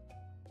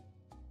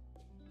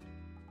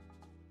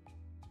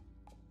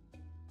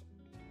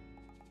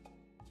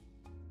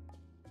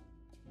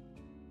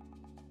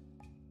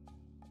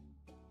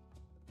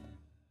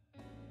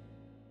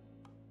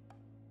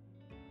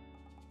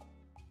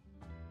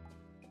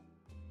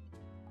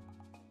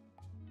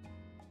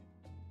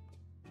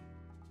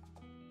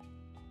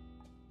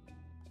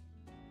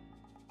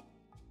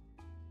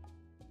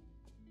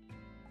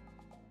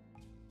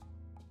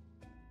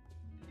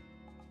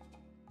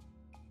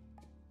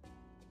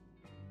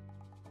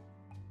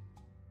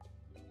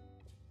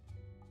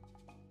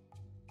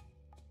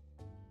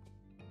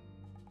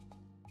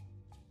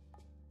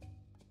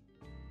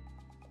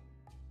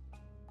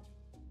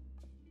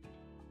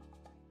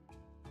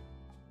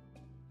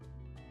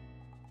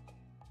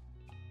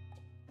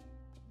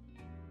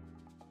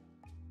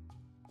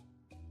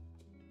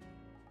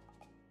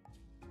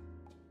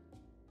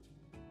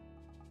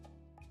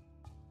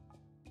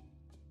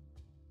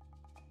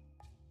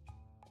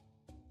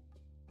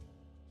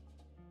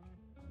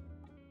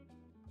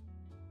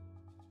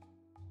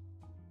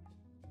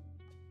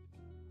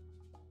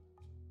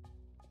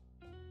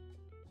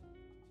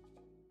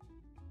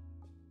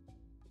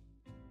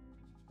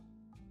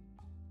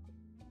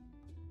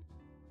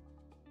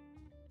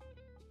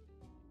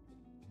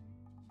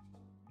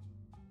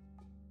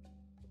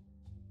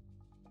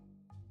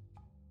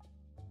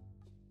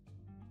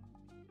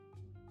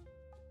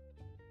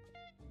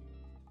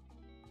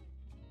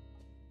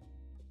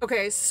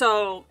 Okay,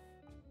 so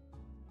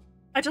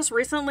I just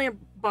recently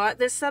bought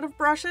this set of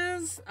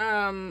brushes.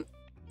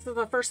 This is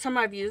the first time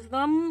I've used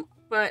them,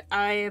 but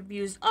I have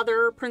used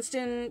other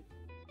Princeton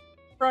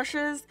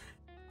brushes.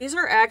 These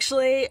are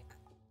actually,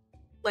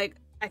 like,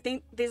 I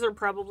think these are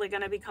probably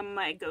going to become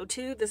my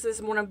go-to. This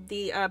is one of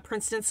the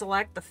Princeton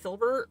Select, the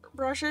Filbert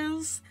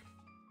brushes.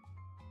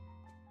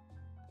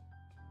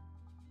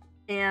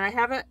 And I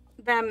have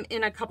them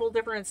in a couple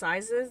different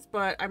sizes,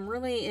 but I'm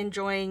really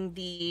enjoying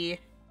the...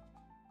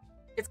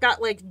 It's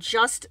got, like,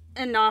 just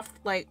enough,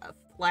 like,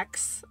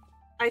 flex,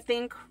 I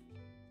think,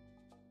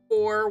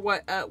 for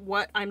what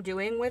I'm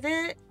doing with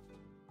it.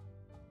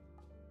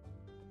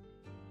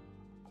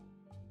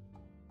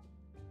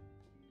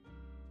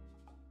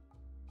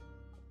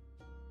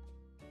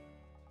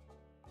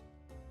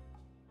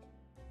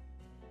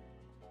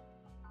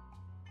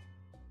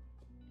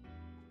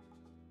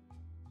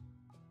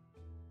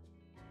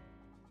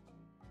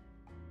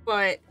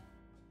 But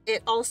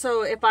it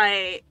also, if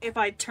I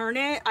turn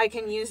it, I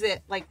can use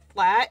it like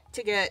flat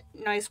to get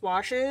nice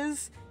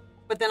washes,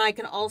 but then I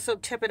can also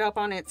tip it up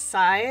on its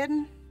side.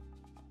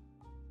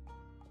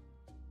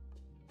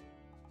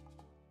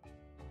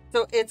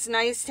 So it's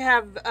nice to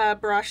have a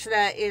brush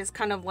that is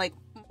kind of like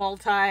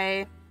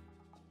multifunctional,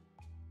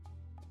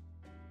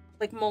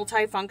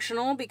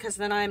 because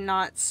then I'm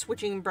not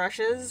switching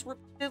brushes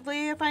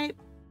repeatedly if I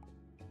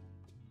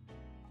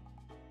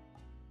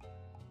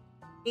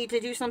need to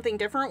do something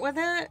different with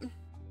it.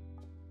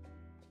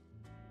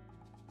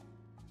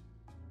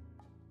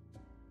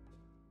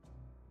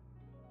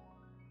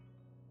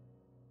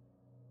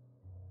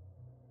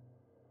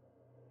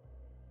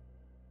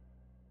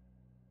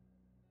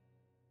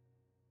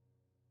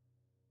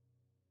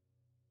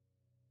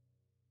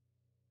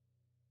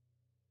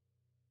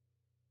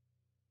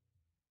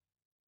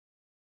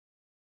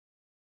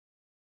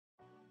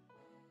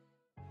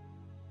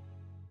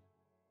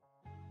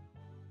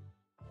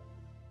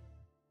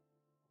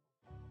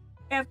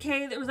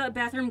 AFK, there was a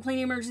bathroom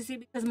cleaning emergency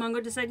because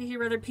Mungo decided he'd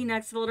rather pee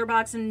next to the litter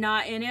box and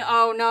not in it.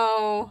 Oh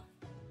no.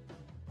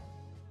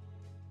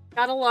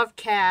 Gotta love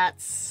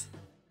cats.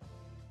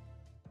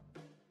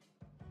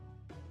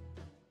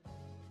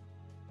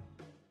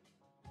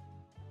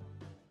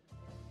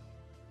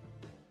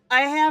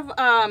 I have,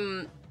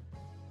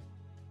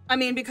 I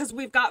mean, because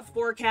we've got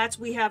 4 cats,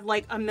 we have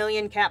like a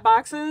million cat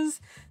boxes.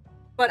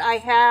 But I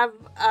have,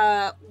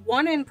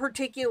 one in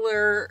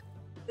particular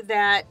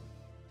that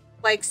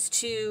likes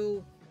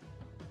to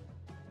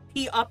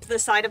pee up the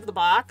side of the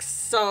box,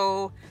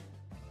 so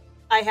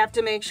I have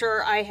to make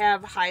sure I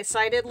have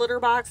high-sided litter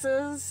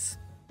boxes.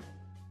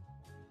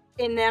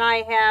 And then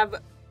I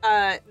have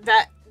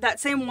that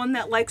same one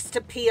that likes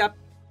to pee up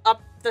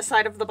the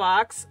side of the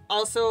box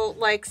also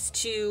likes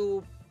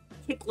to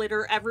kick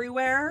litter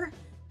everywhere.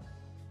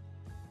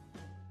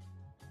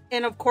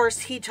 And of course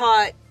he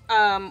taught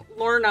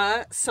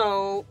Lorna,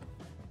 so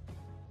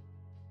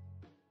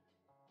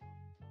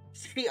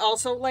she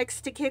also likes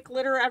to kick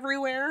litter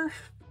everywhere.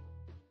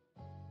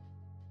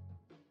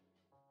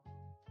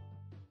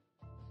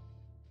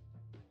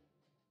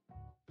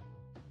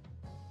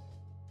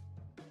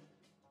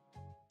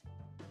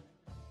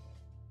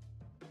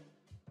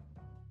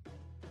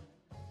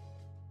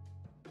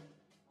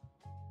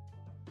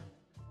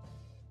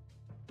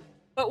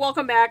 But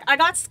welcome back. I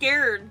got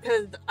scared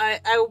because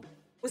I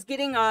was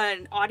getting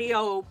an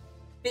audio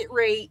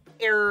bitrate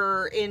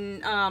error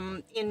in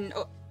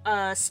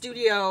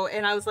Studio,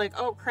 and I was like,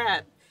 oh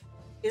crap,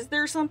 is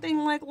there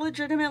something like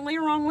legitimately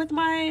wrong with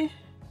my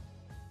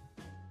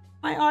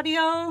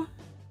audio?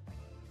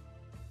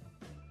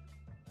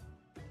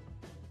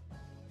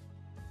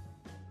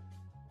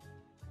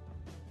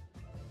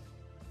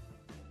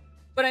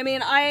 But I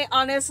mean, I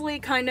honestly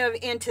kind of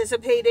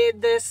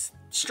anticipated this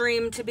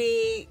stream to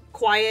be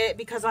quiet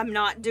because I'm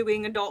not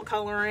doing adult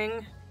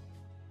coloring.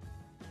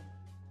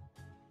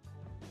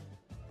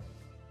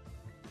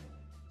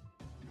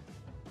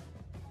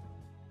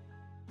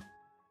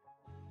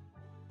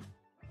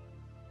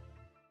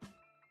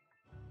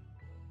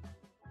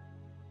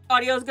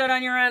 Audio's good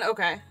on your end?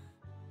 Okay.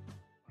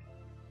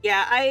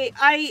 Yeah,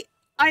 I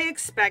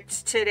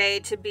expect today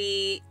to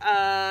be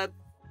a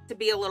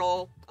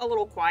little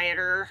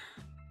quieter.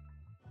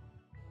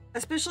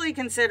 Especially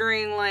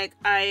considering like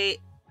I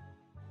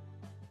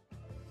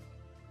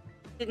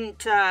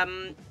didn't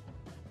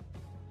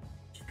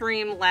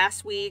stream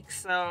last week,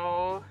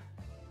 so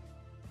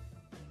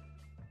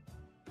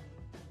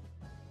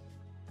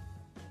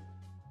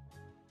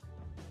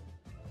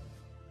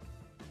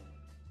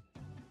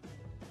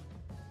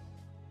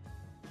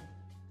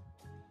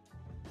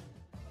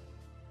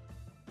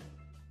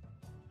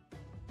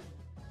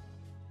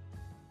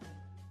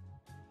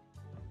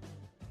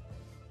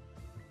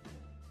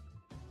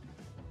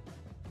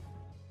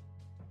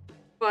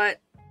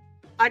but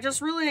I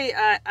just really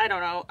I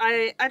don't know.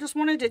 I just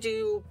wanted to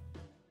do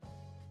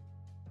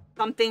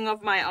something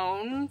of my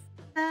own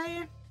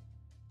today.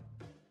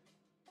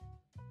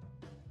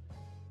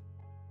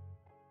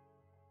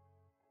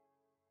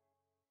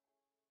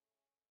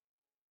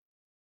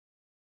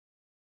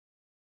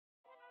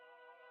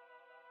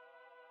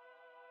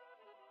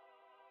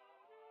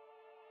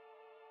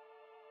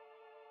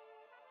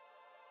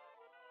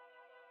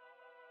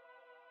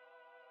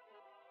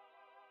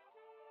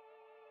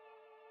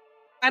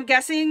 I'm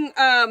guessing,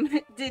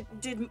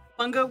 did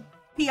Bungo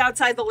pee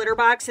outside the litter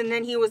box and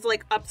then he was,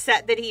 like,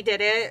 upset that he did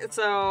it,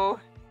 so...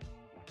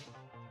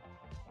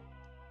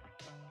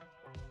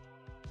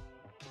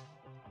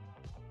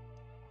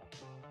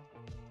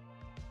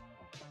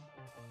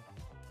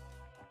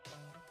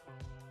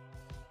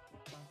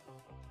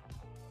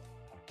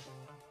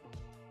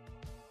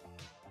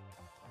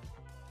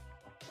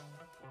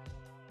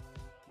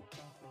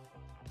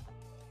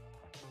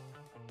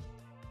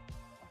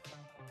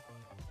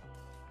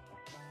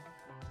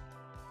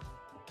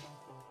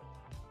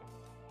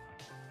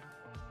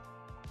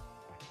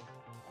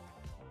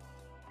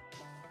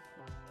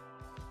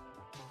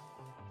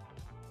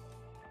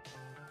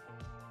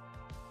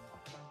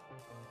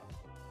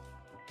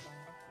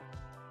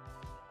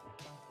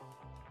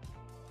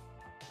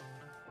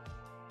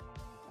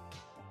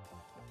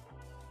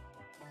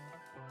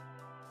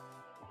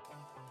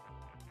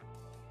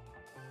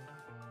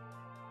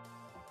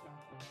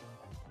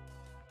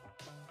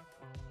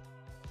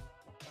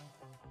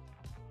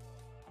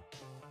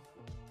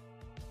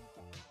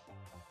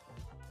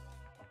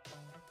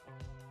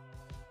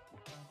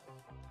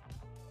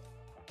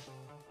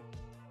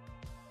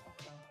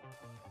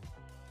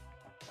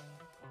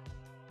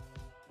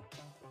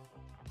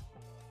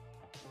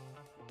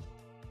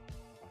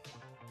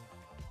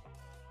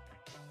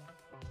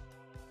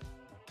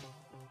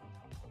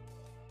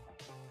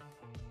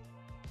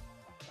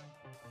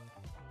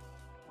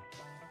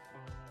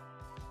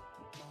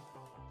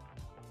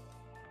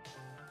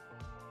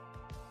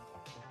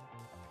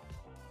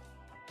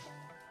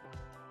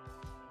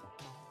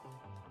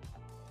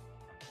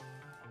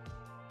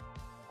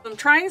 I'm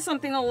trying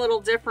something a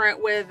little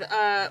different with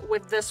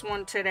this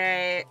one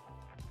today.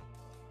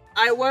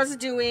 I was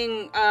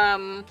doing,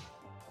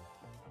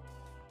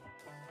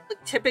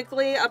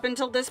 typically up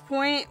until this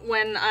point,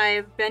 when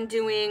I've been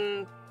doing,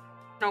 you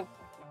know,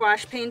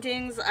 gouache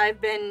paintings,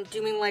 I've been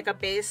doing like a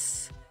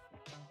base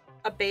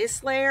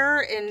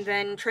layer and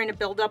then trying to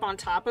build up on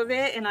top of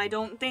it, and I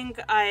don't think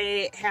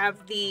I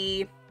have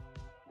the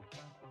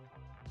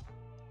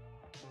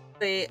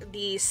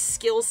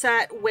skill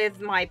set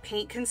with my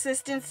paint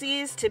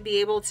consistencies to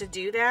be able to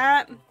do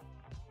that.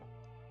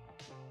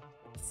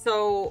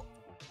 So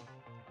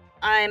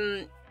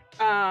I'm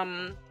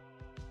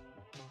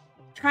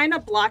trying to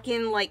block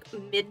in like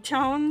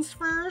mid-tones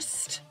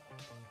first,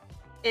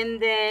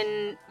 and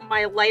then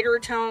my lighter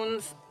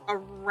tones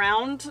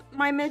around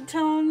my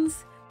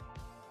mid-tones,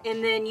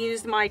 and then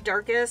use my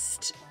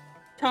darkest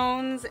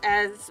tones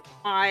as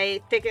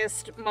my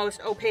thickest,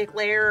 most opaque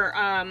layer.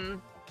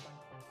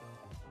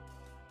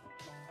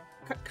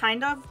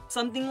 Kind of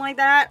something like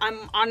that.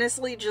 I'm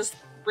honestly just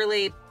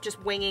really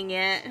just winging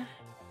it.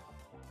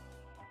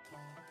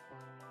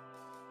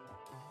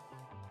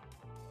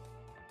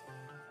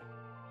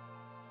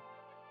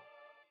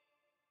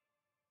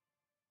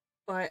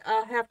 But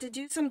I'll have to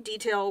do some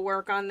detail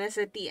work on this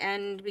at the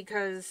end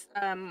because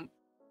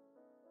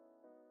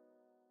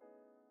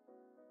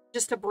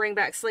just to bring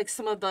back like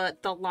some of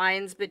the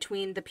lines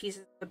between the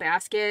pieces of the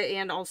basket,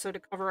 and also to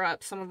cover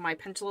up some of my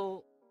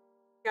pencil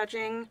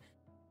sketching.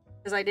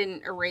 Because I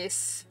didn't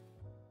erase,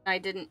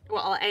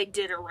 well, I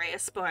did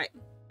erase, but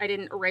I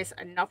didn't erase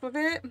enough of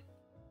it.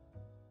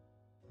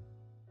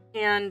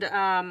 And,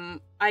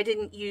 I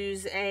didn't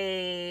use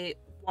a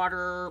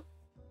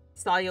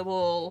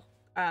water-soluble,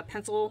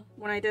 pencil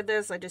when I did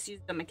this. I just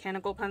used a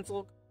mechanical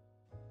pencil.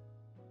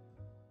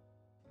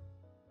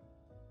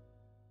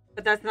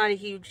 But that's not a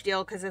huge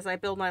deal because as I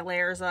build my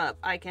layers up,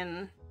 I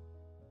can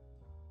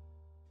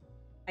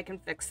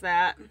fix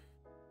that.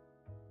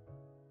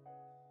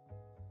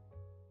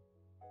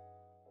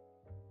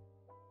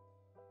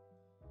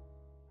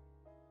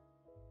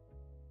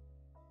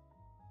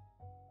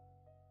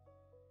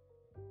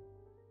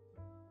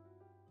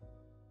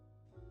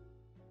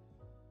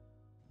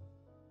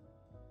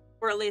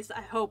 Or at least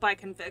I hope I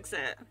can fix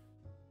it.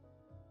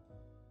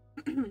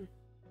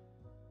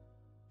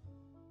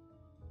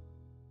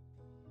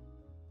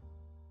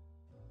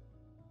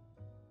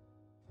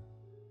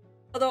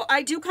 Although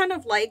I do kind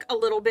of like a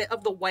little bit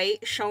of the white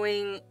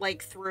showing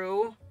like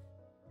through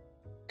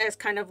as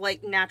kind of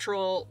like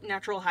natural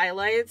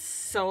highlights.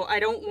 So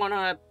I don't want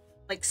to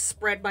like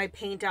spread my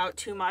paint out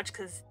too much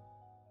because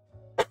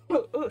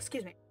oh,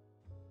 excuse me.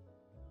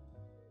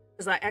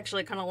 Because I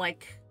actually kind of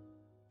like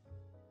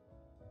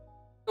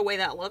the way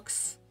that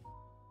looks.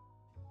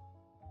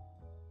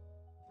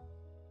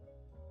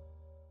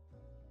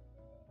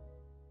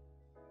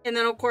 And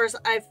then of course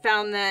I've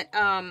found that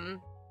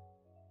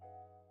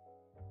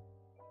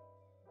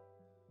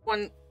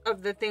one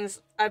of the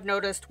things I've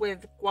noticed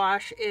with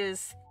gouache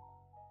is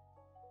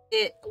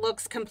it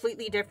looks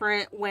completely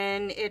different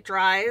when it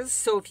dries.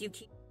 So if you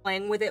keep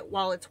playing with it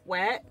while it's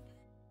wet,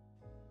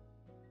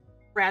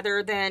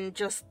 rather than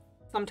just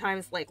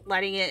sometimes like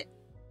letting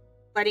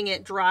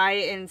it dry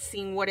and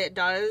seeing what it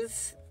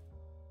does,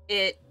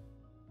 it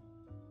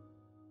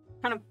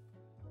kind of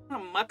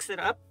mucks it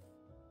up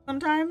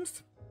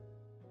sometimes.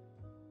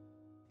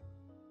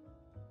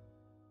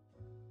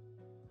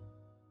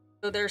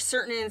 So there's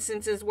certain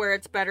instances where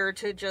it's better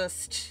to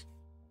just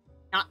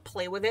not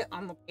play with it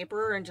on the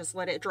paper and just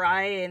let it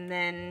dry and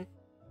then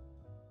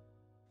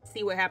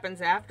see what happens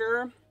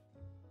after.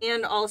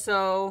 And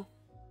also,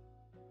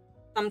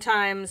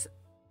 sometimes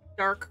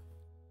dark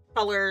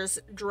colors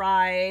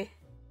dry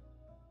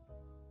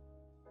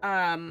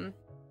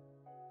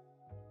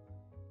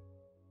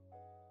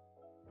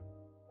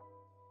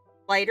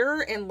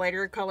lighter and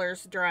lighter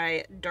colors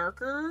dry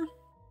darker.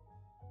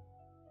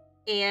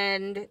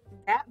 And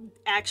that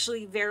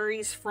actually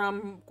varies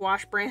from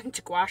gouache brand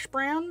to gouache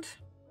brand.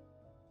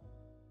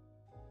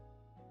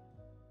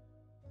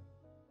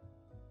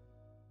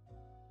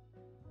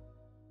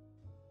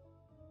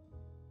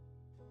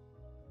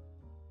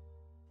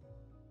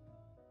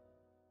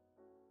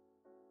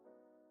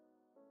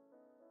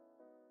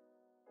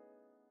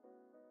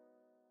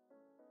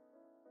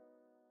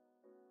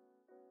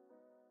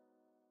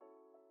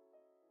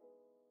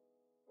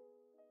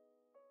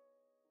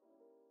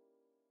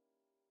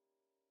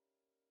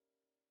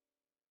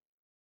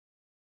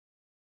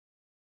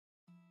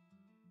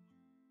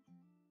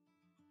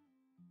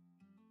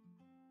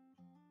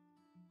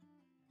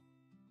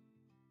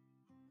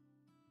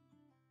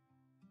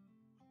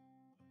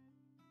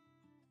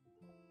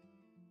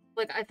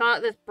 Like, I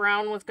thought this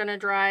brown was gonna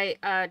dry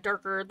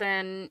darker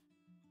than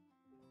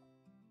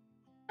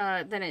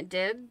it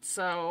did,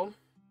 so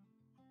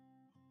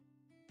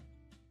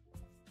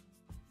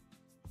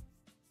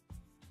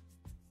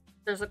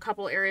there's a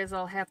couple areas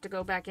I'll have to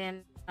go back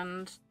in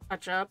and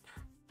touch up.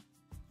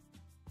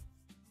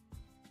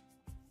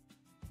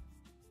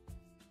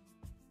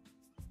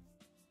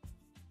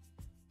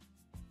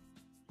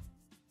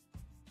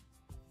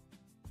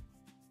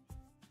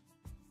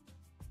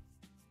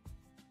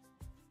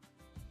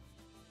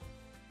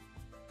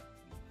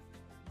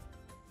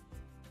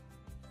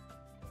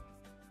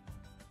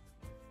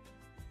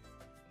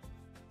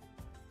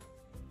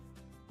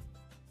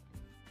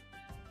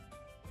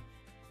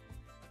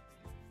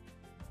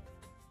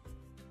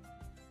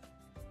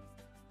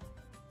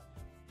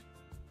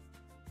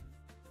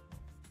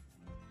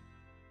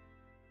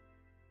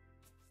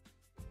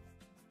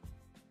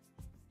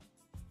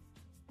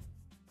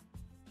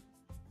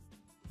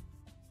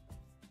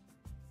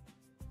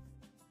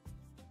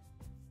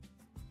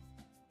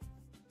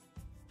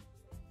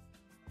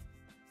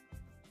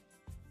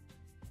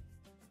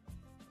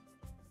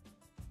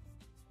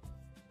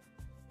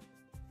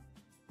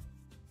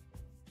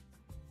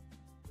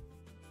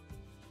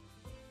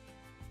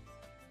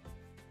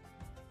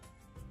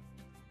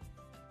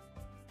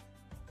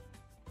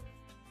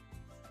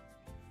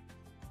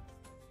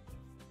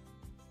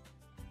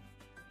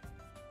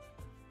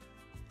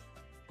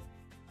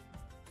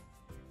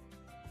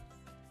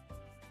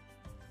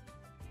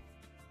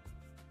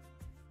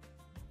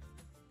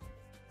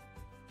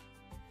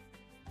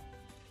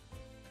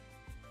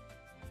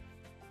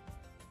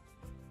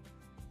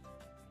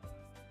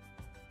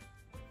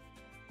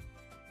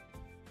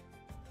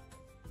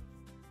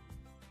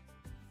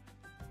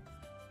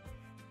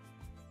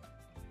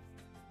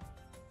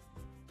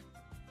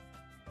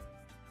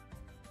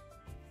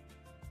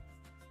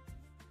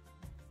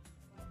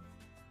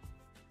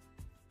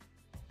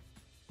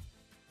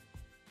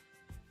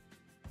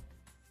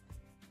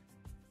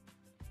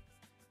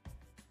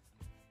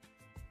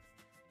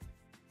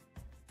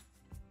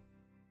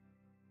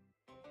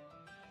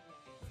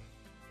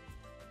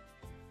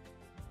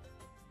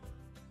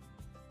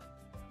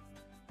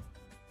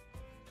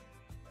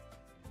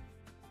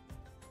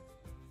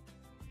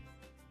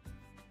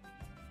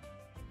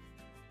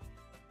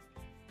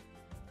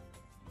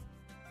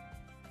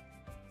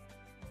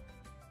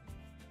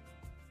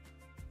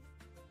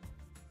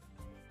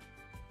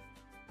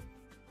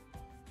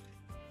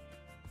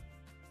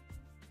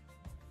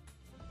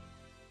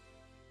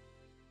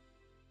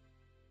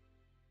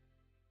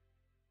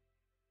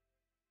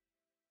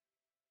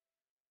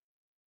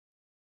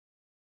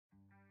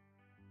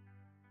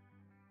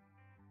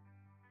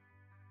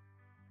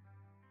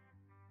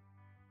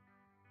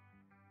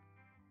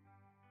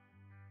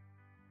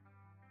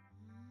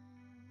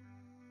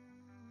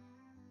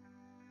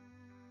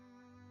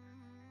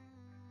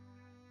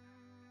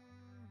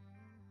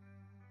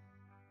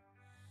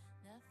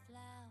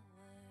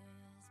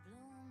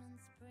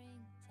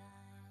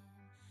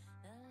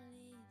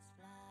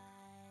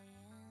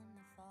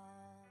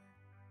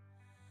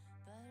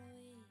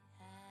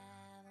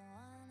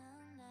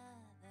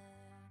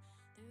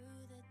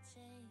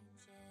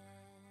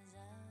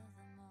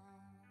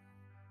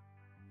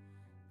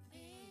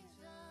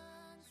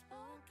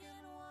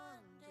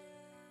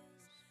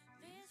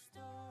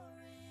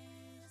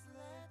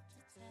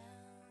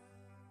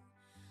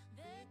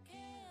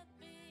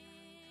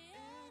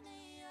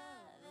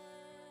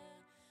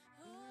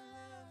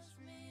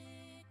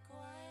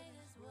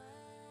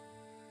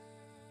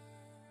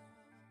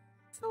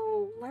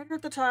 lighter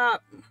at the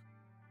top.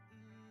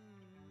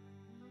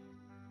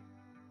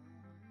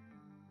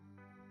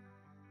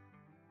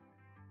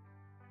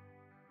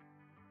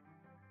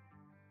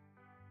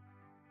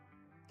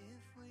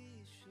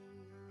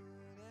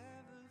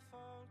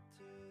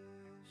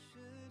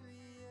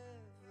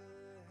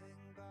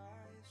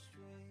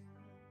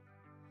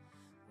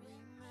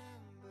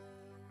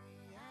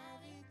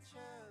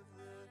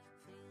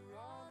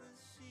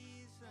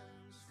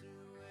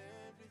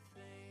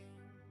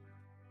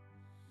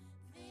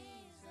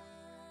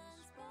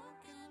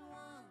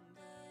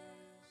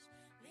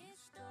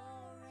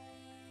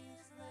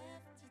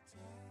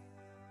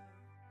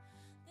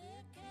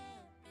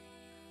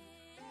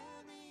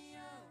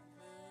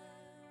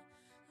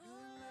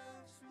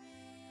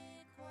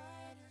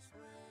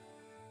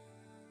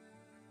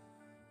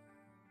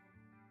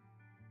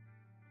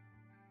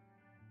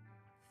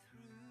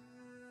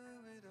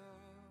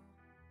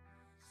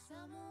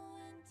 Summer,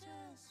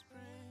 winter,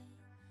 spring,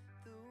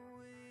 the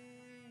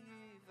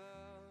wave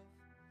of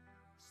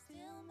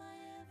still my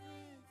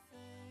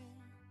everything.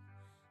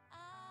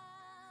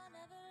 I'll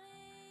never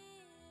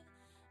leave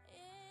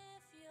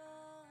if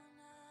you're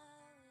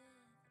not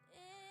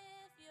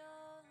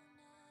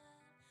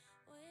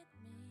with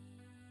me.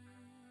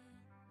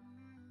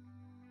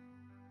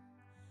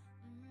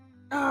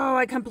 Oh,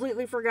 I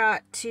completely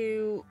forgot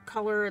to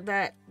color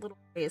that little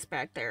face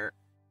back there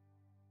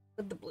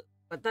with the blue.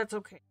 But that's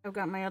okay. I've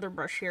got my other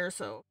brush here,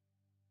 so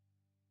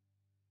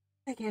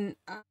I can...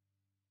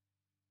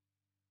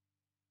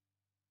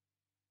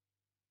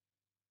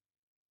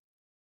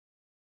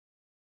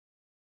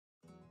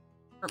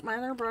 my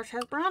other brush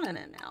has brown in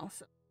it now,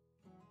 so...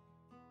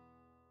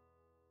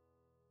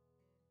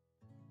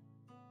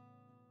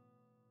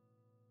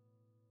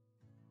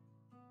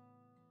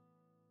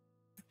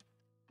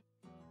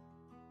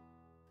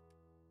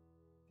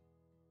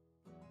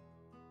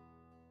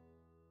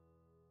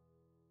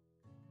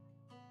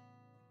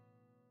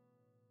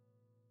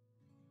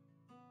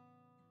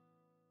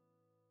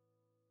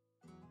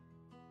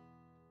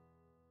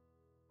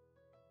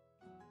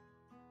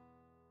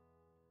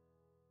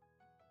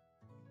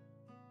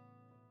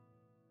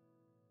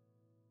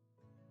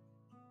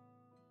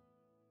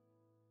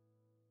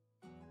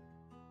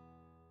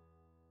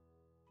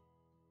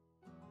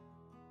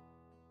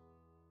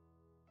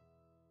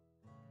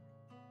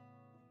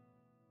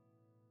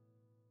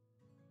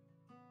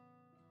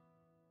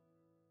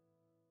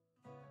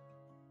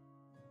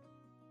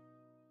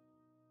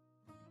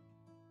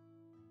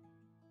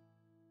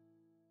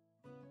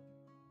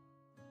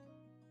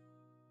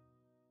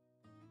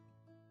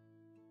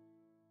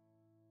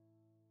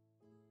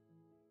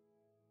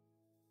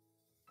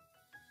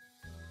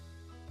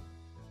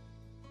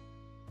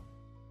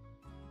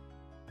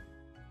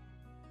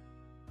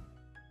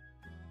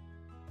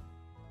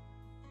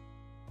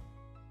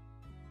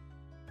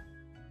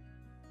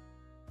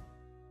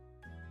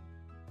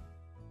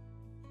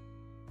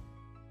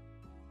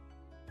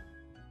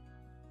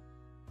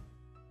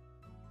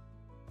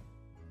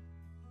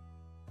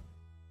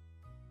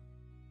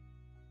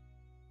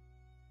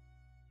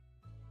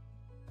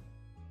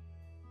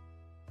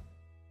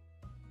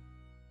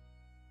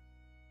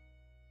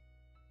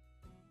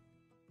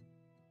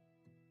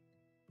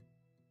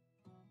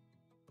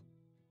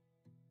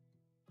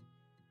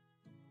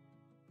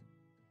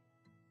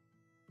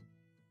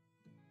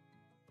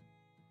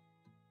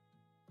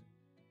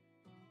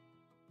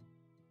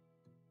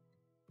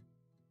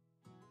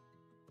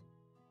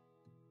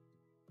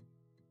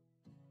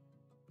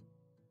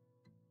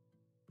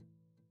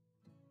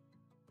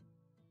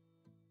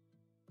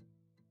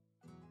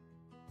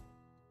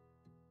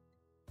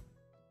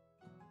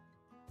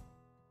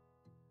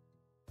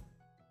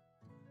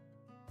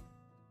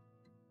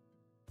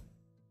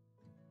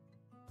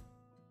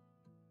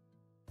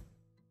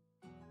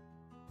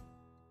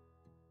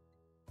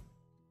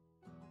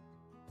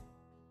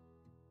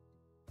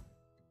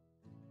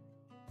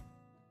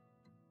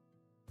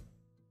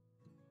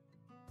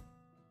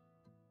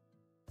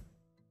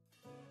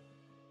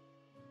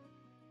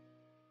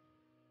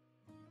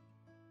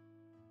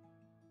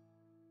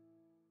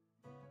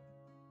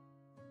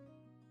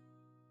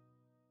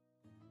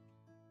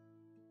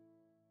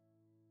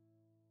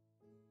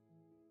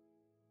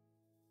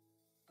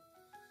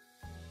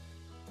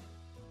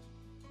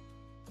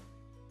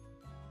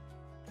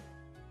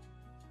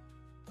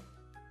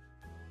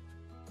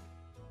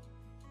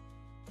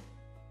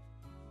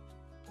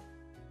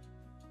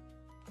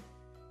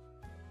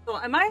 So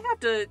I might have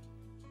to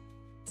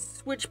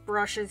switch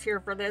brushes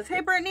here for this.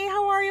 Hey Brittany,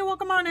 how are you?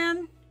 Welcome on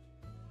in.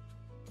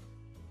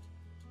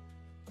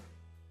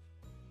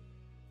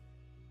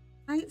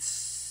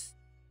 Nice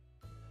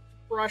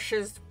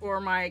brushes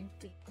for my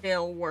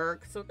detail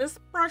work. So this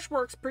brush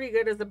works pretty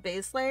good as a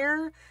base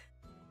layer,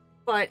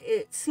 but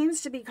it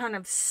seems to be kind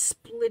of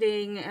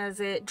splitting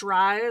as it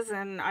dries,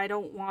 and I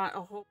don't want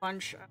a whole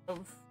bunch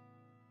of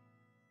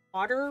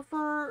water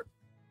for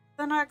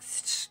the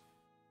next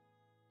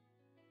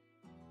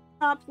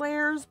top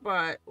layers,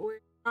 but we're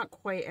not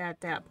quite at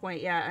that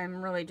point yet.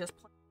 I'm really just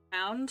playing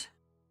around.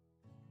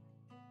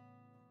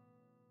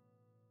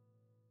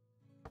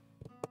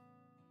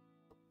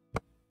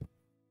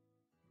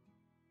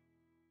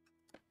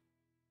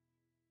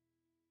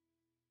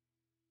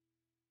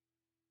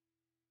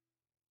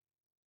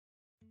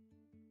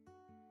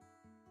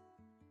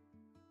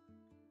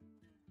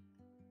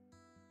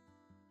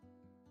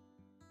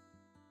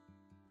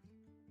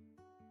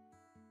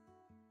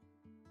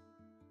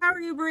 How are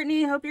you,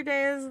 Brittany? Hope your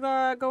day is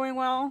going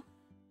well.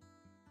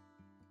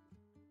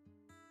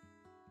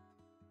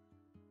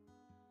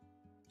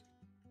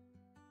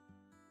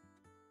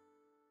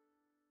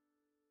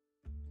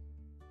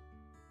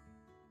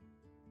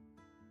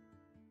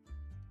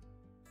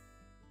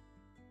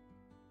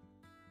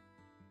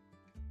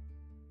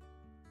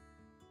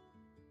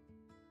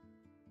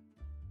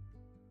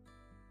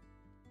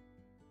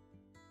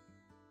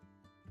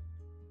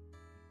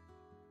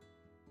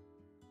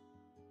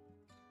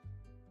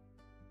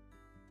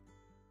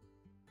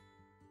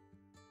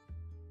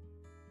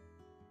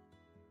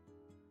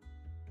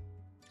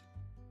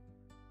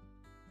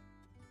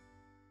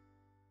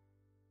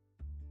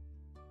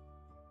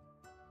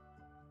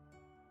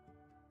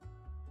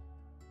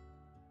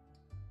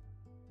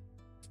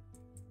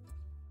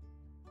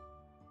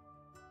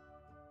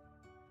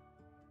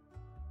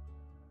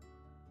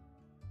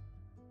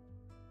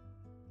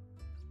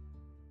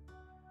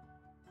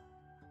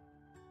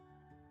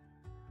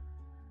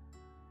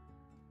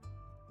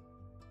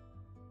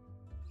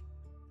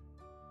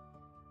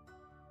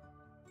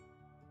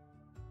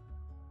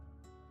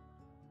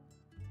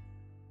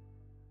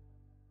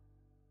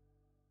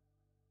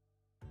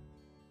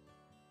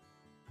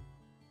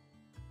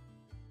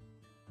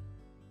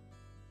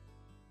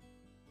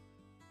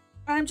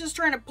 I'm just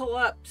trying to pull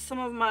up some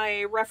of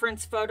my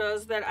reference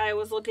photos that I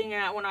was looking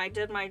at when I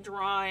did my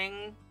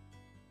drawing.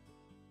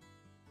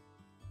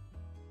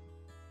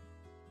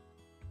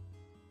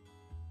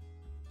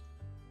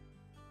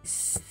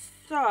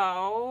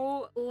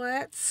 So,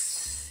 let's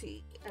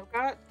see. I've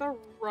got the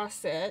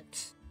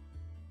russet.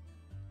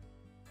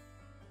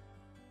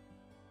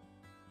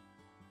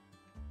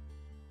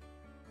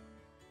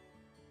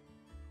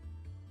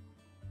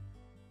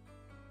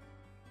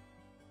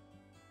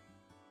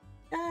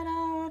 That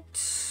out.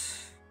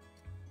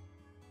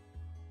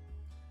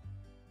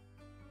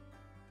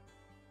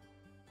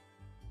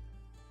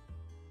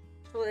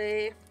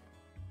 Actually,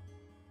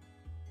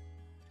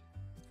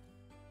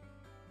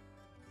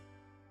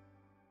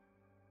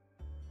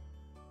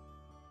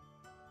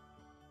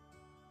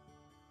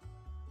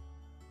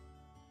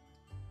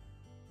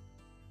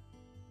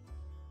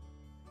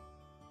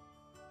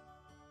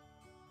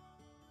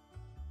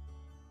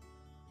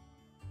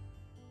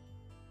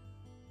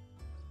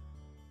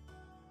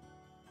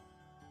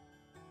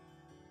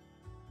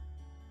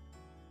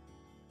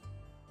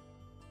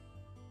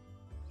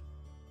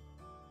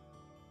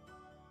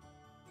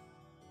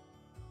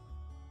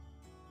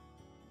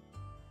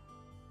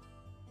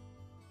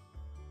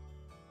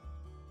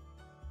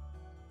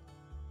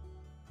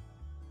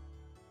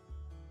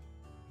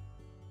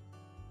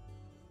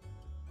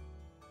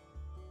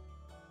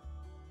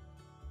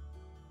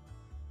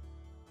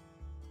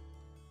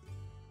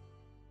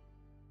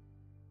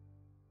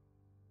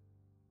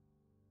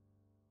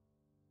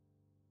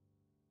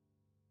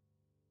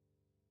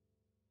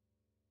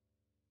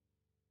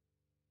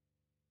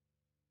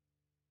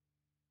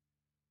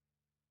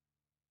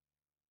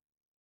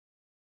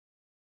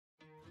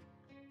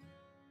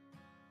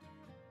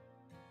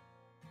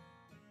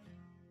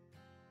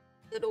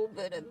 little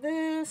bit of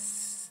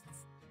this.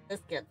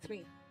 Let's get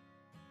 3.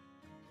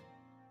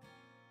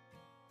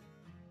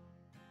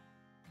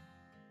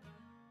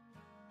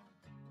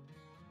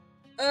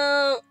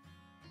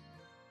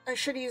 I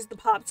should use the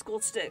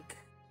popsicle stick.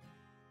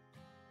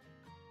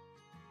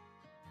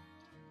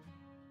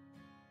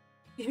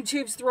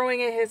 YouTube's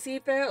throwing a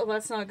hissy fit? Oh,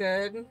 that's not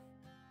good.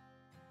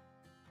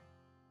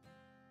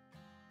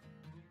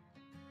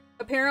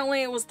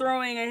 Apparently it was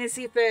throwing a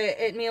hissy fit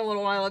at me a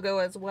little while ago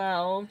as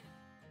well.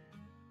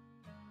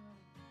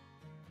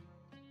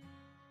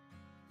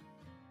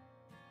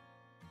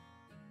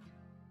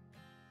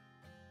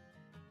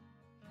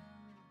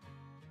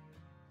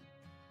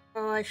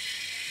 Oh, I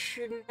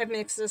shouldn't have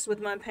mixed this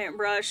with my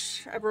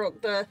paintbrush. I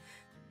broke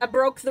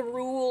the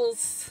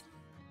rules.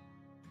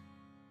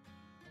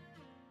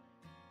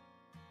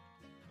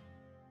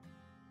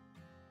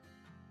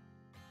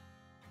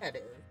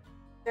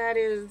 That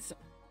is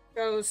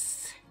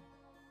ghost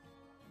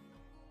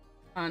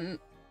on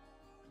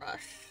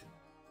brush.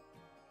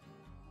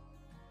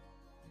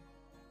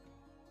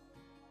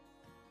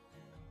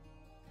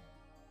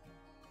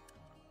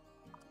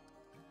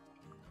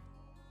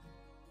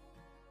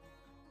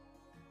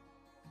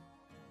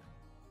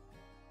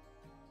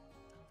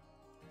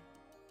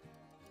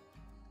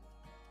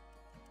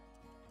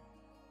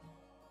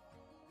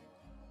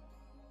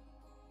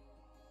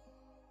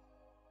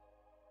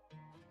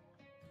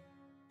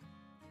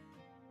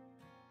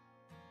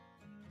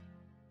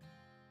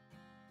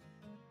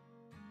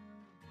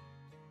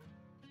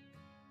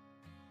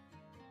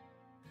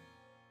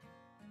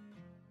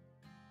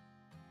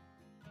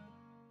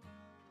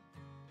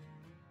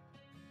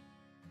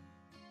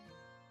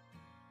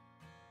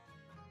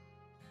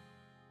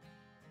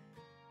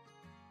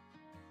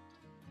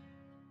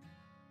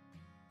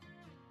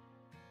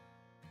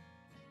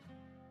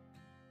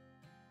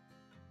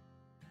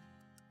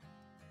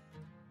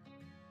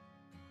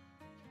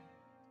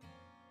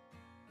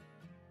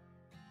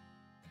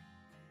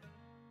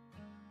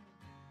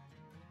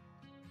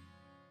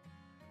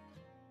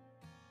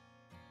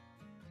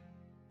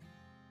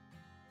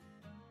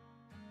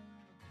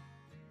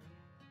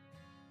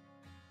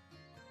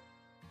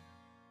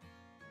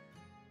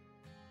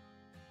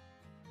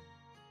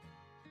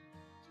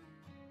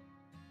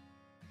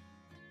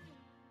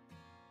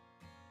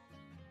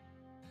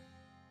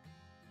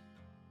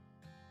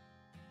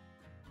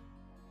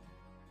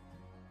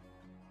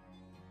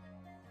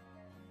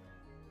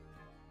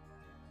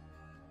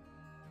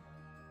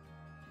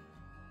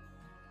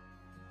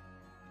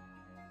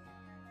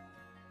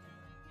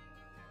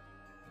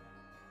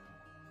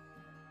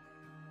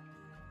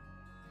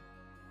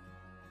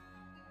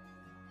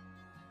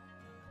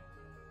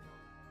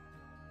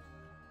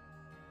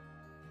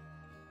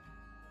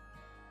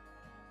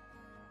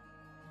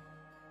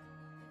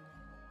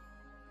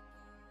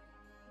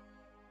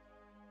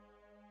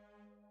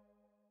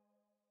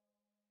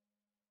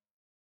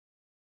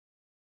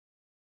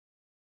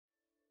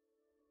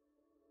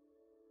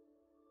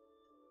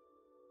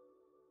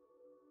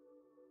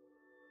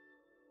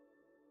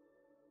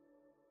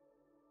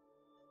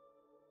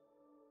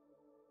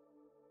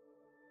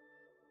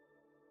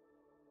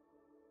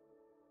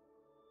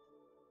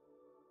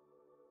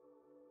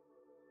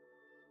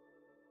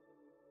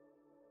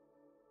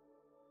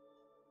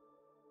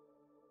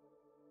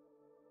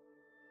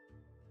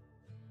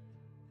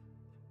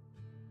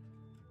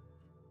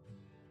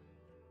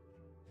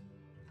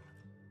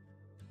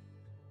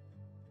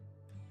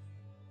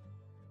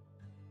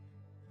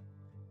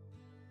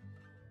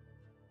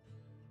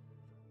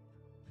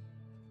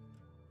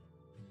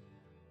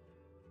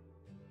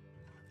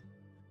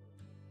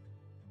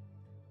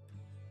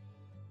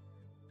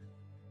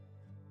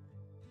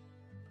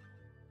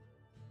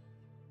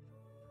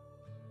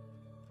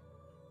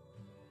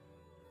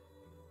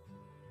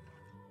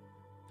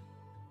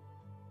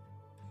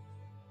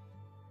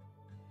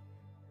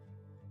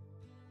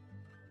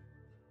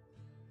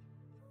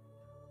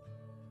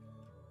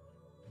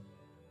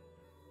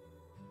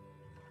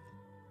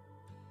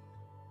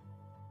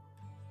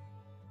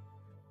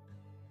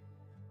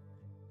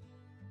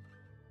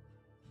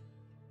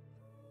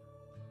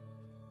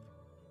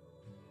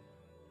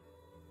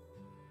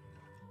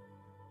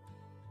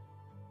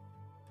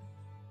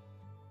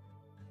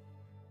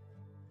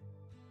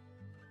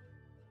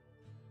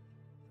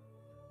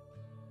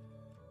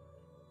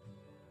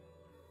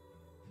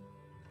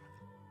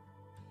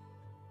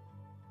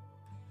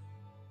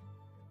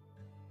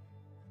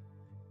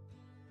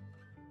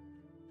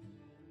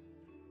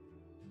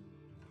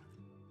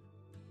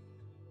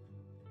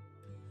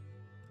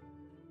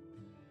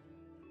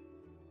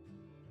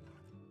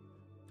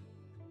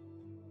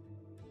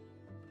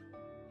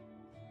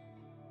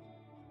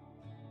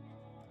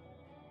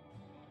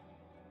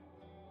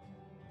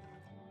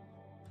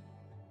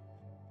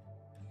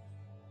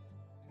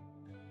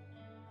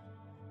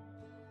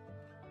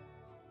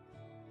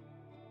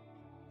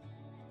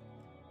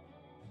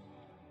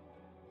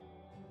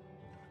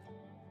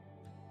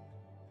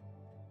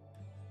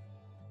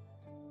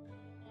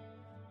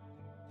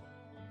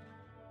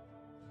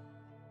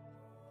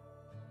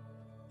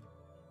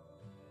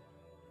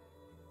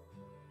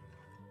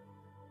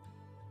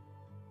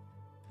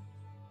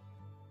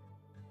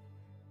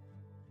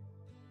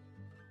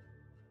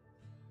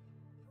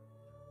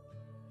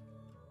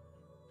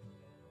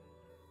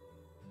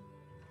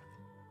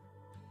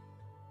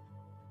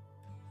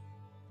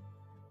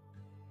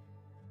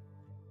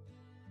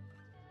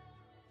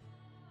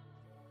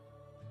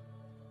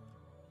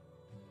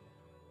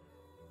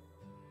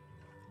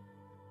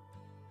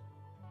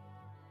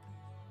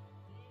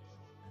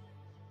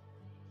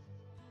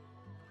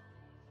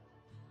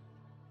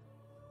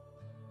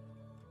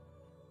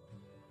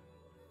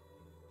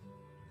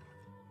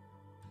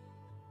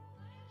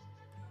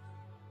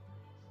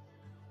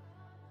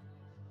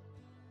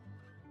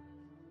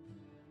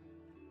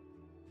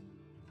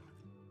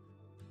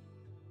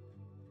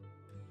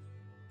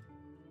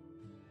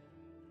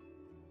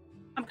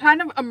 kind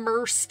of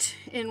immersed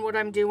in what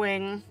I'm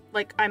doing.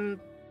 Like,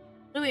 I'm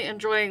really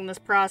enjoying this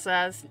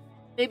process.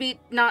 Maybe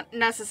not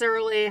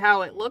necessarily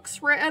how it looks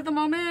right at the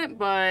moment,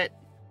 but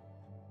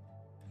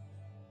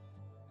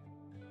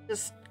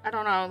just, I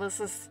don't know,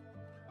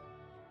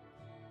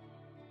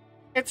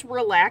 it's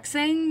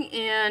relaxing,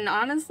 and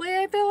honestly,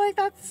 I feel like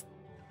that's,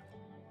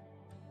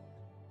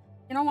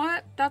 you know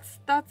what, that's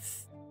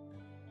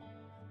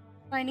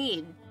what I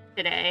need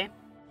today.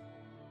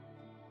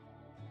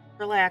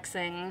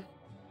 Relaxing.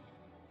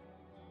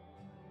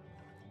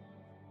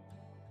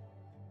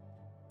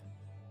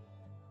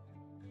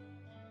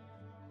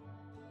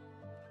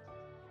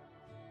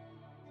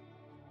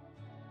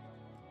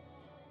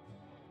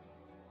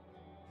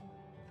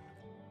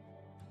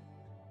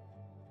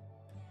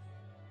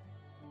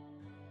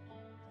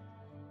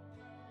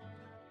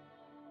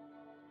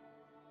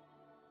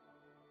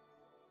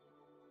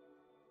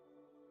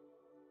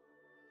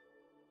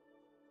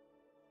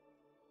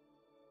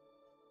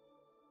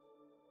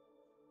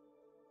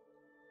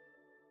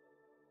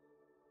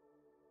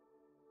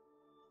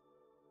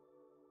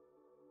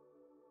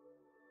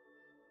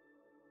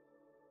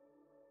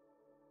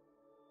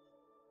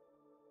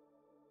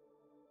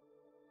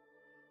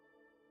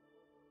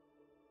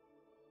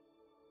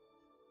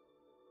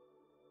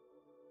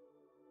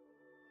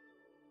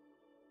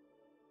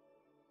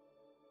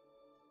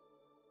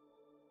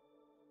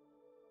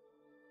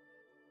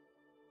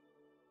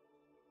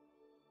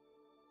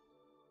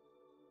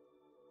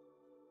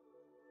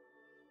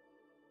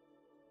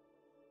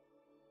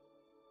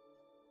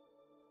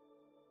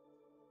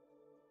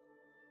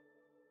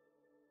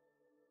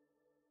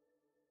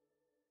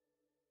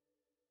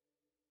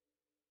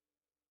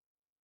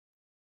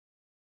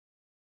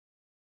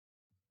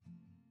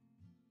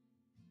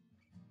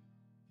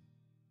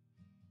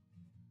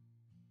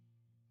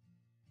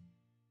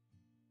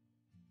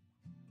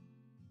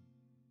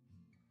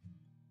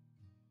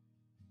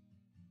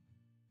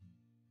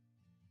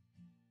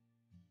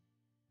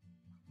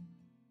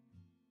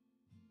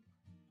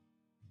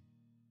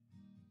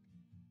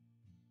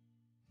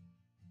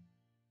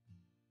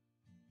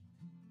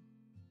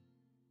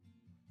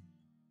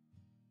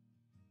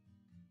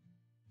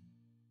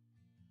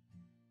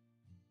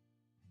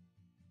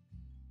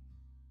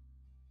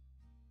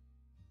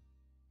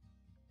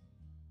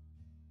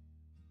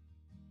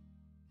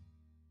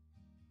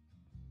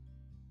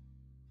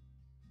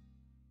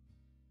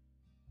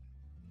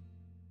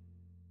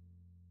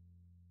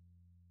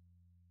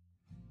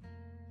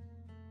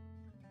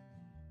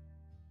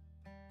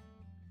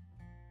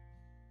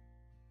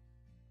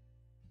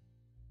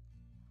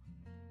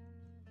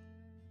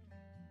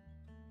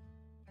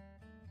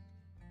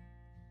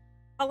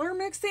 Color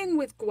mixing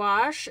with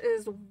gouache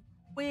is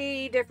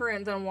way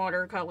different than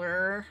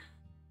watercolor.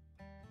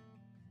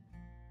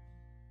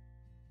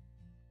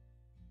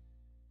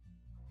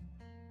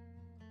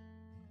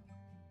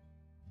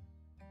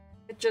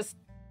 It just,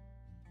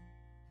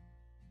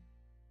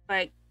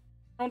 like,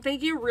 I don't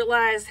think you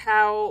realize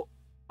how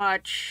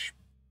much,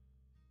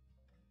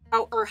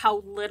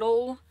 how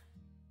little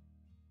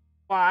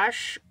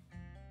gouache,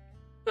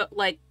 but,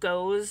 like,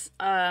 goes,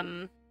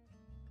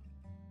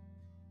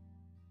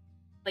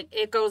 like,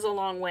 it goes a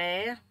long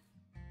way.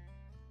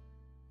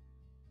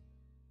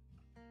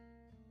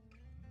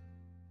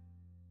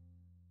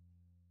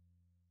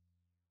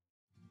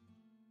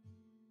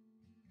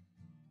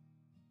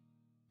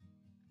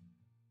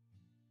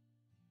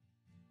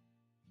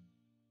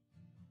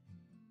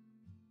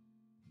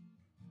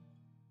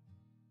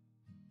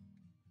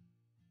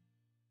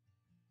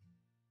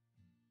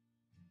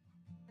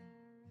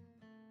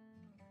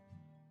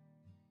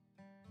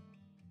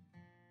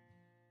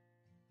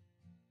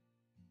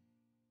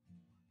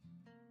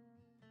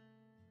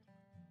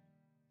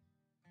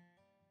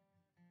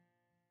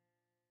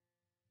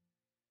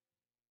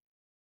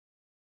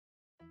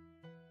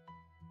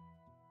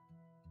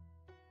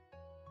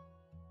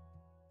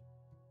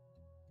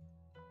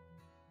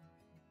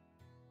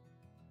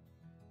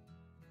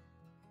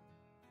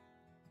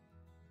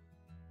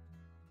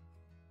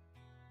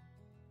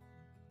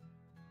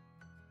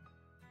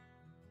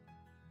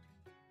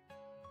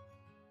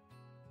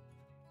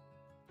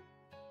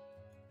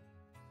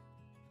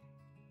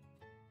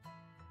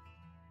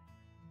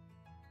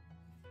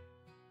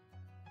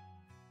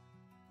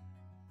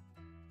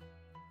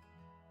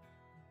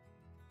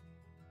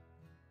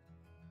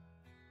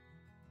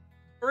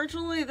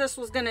 Originally, this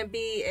was gonna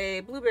be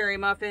a blueberry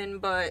muffin,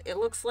 but it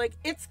looks like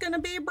it's gonna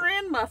be a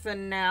bran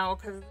muffin now,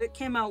 because it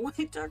came out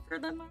way darker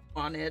than I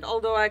wanted,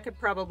 although I could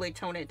probably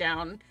tone it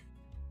down.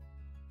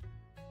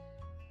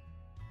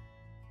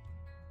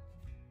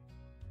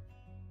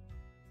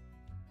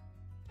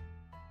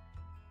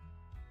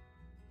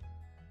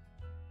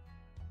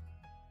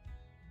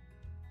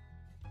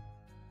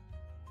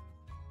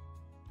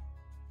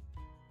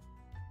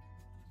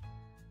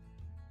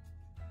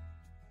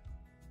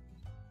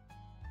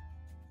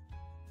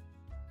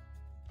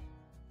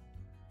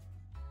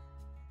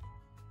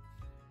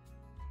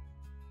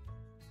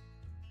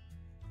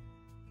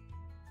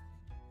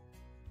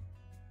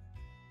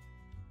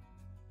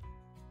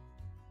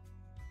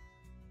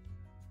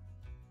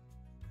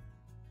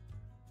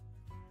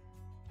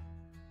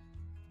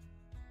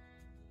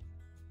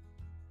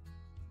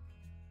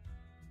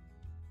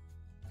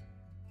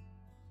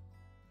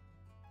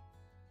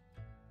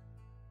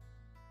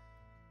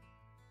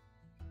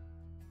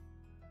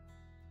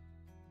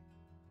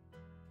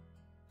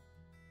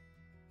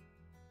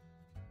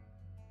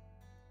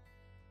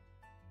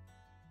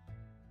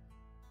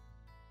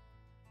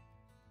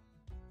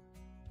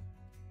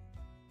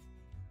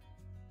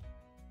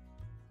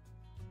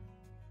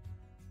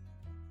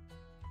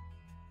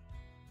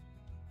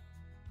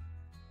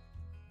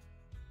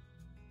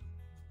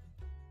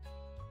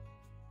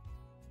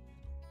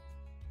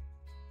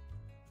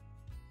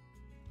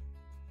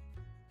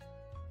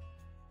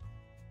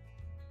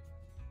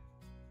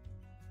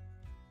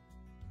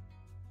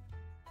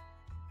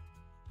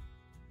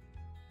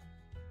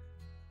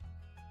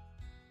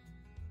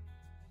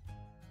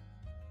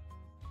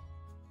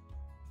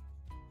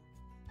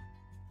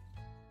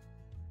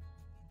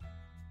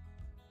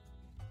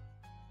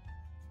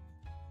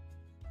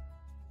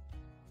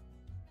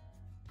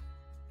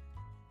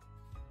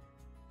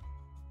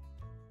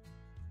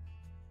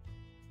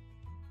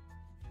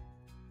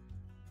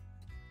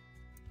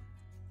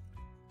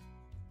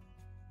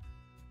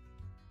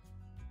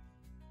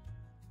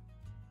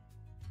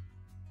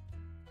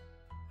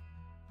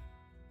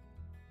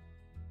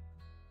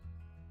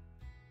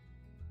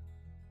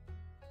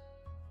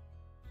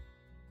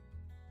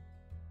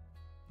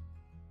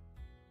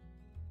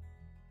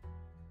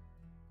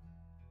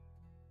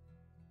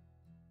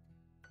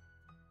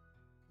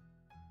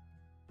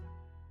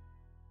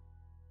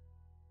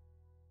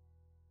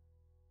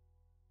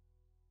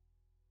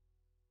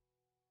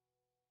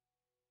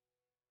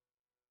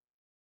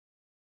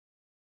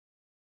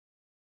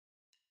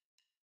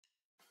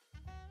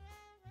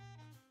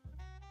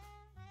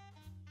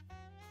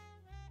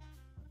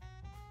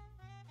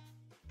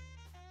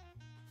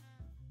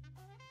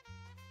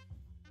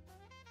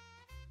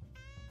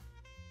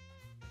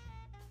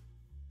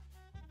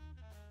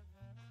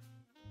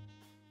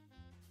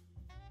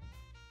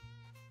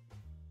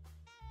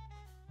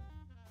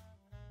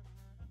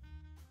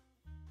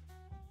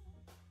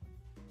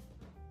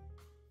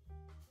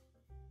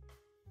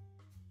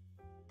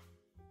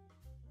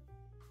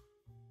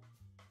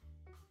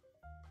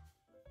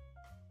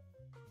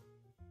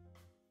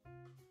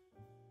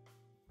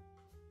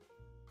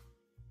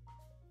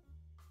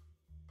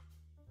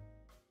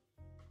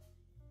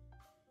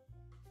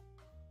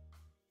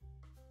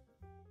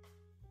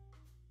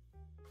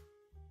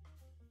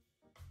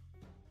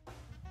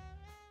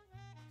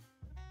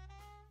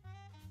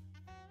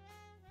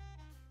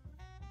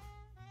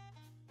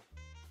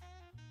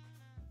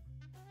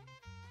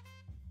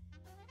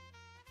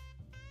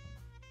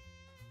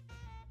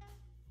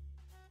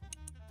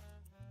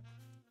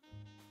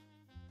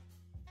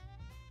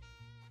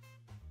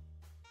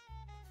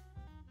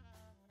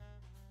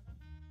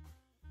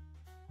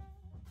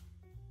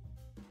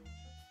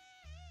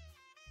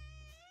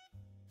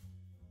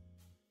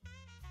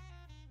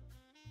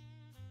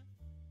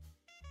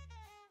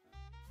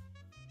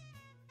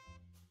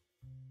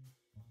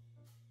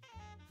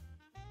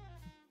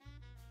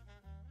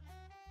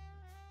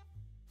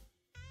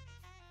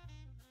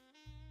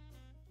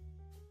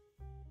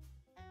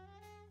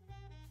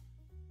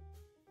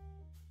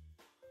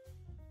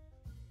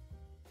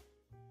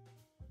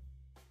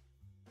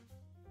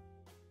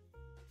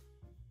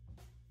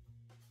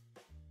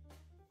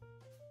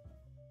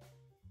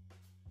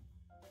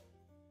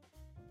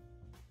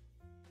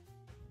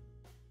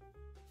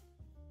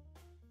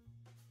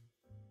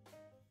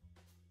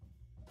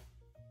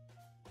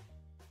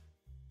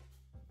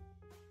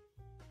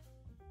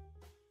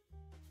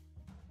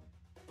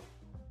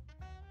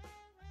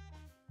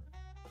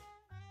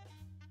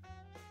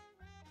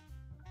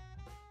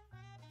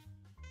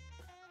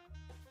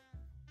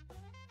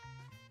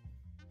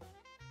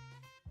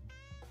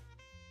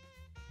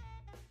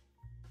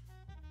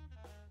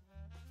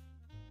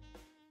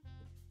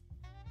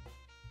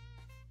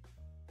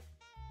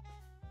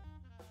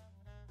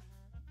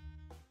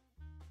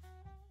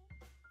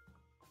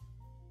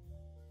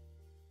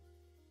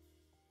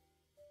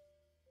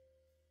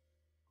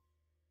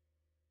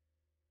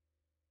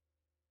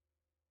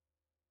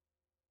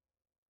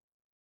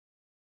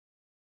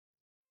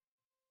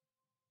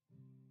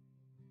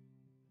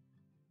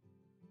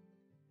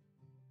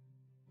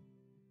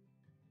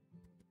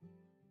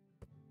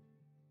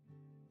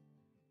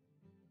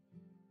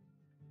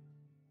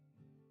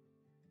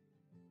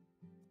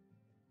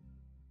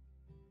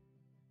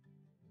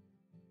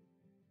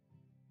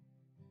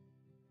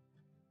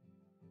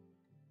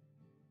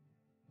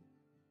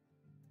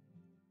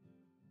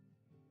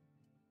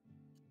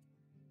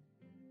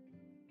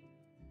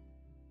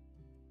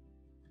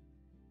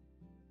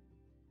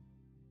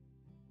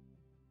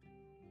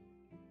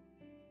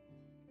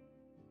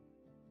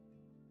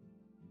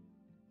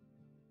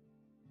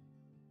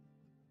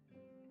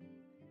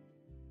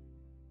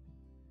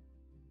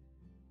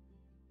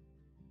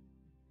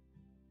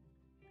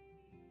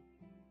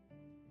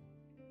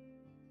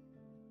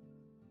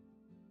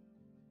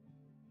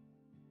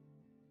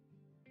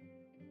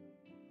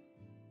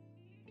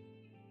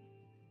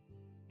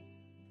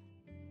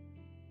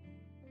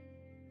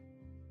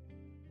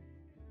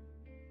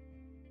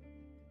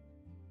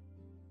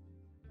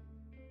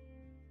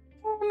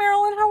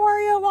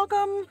 Victoria,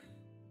 welcome.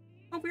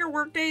 Hope your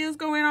workday is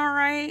going all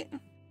right.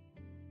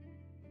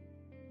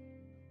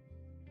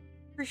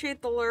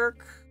 Appreciate the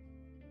lurk.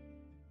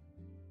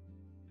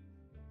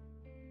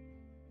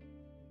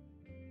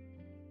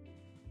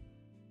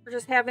 We're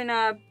just having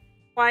a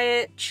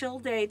quiet, chill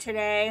day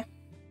today.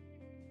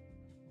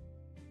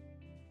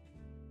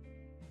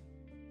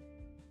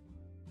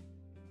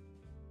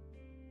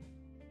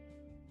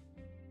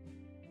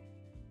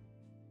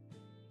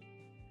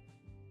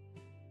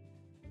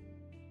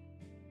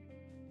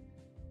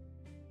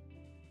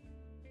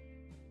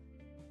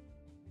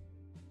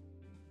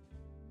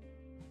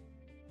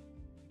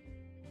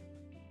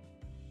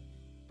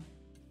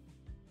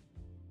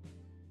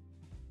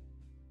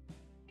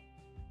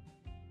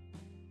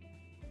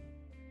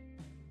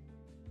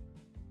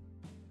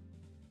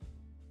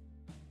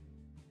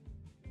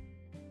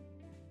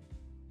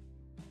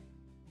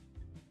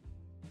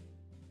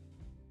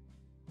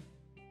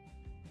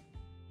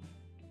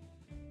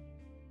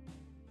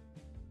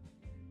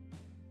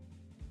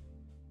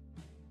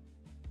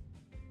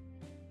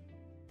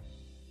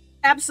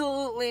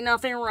 Absolutely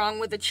nothing wrong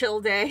with a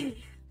chill day.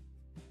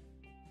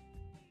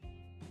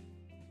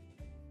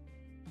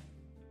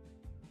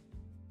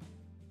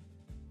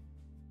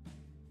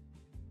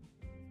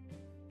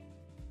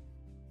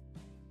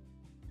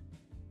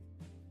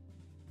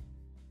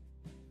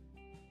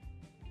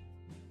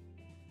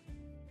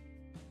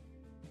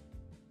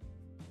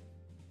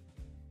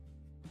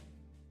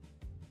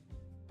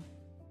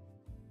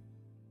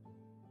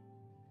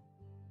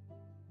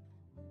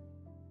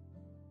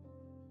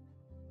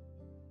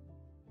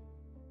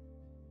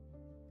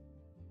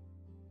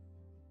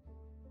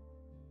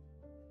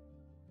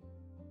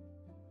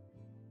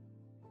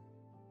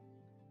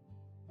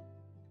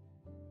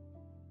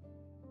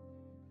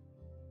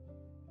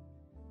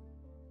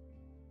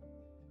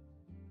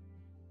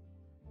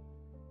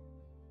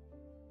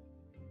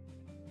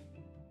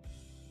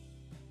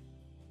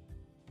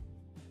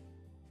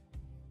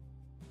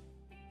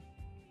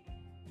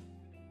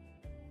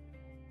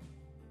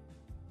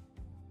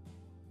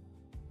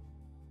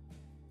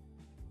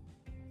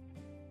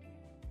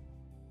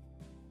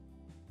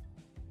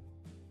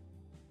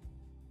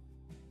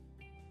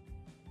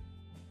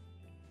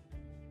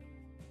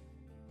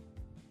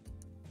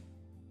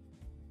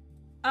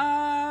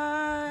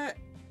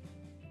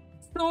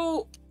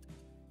 So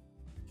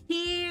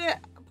he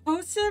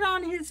posted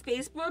on his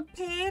Facebook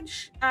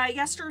page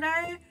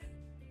yesterday.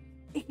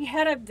 He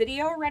had a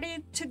video ready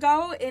to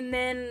go, and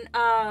then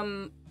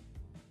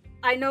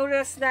I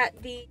noticed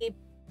that the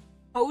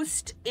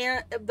post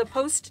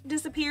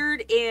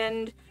disappeared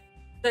and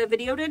the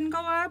video didn't go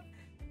up.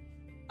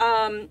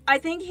 I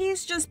think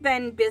he's just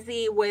been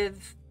busy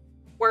with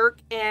work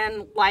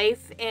and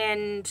life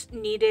and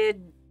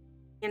needed,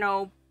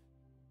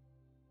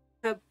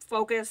 to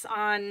focus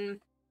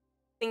on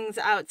things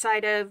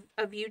outside of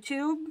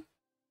YouTube.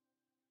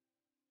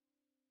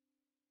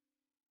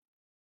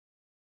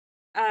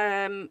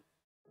 I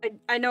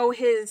know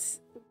his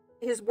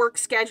work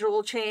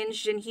schedule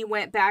changed and he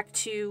went back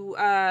to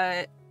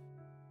a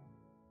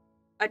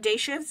day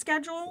shift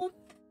schedule.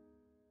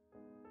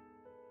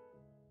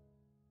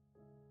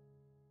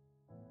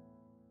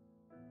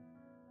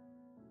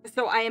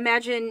 So I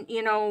imagine,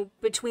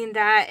 between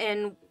that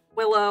and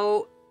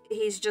Willow,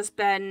 he's just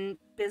been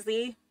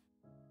busy.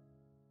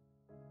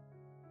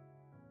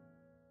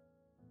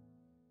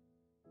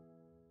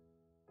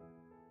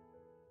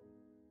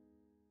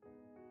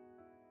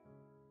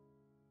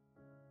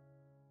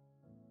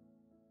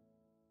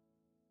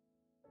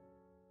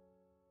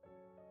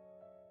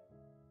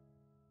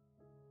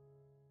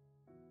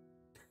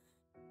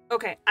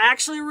 Okay, I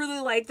actually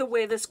really like the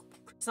way this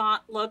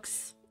croissant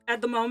looks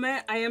at the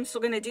moment. I am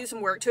still going to do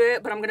some work to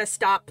it, but I'm going to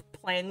stop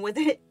playing with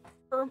it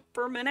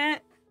for a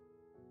minute.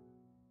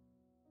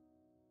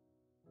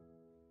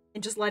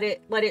 And just let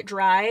it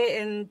dry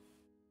and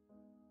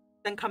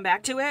then come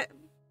back to it.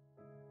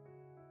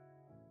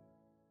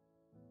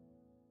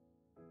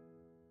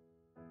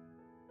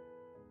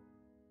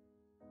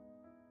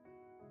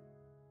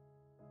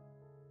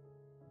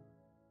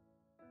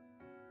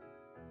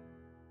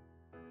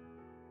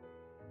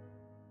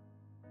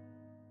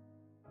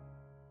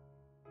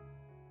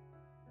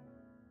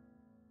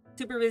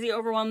 Super busy,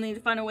 overwhelmed, need to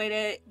find a way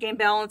to gain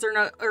balance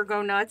or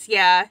go nuts.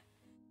 Yeah.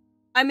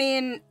 I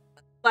mean,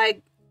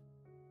 like,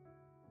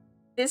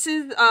 this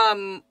is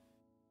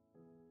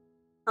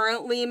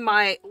currently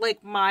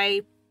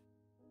my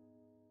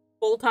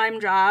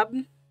full-time job,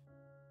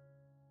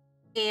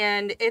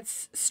 and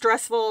it's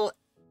stressful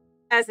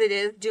as it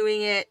is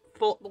doing it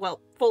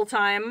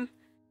full-time,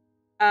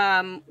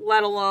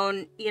 let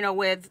alone,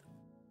 with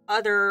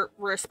other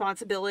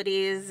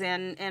responsibilities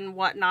and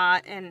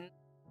whatnot. And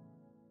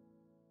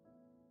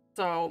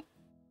so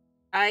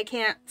I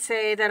can't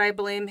say that I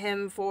blame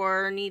him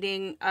for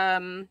needing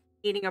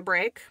a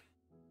break.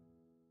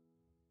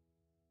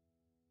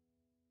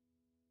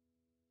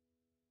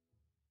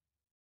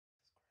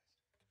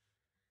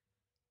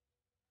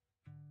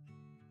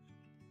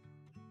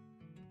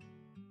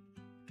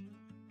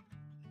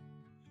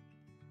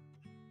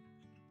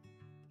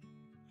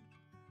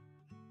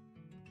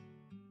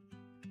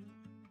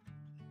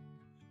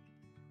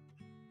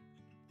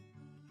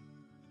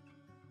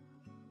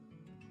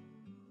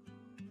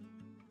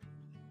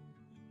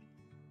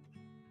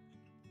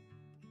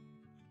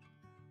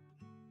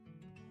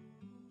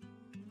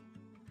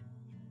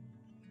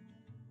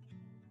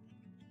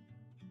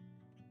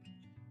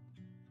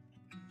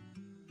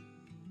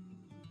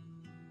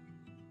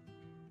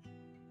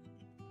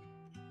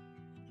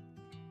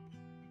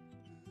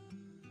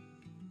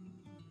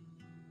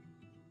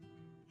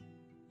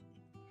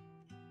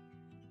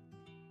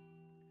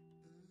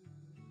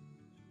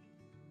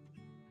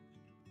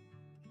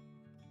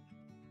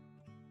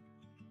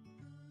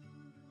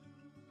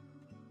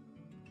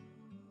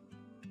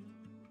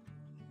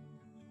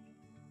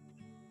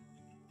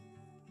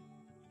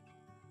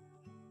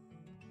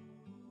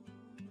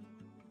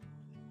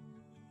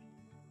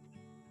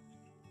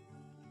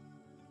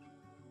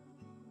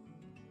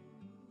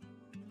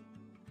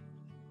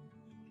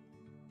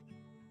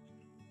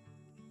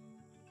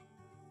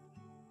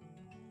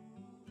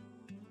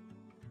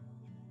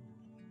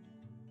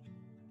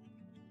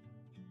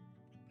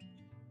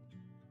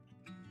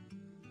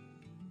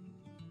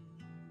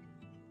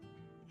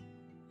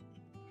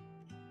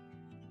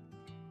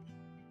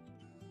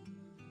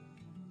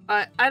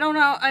 I don't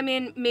know. I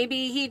mean,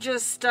 maybe he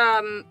just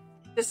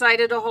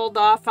decided to hold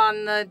off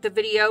on the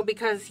video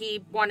because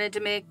he wanted to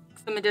make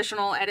some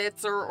additional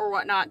edits or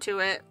whatnot to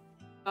it.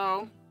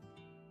 So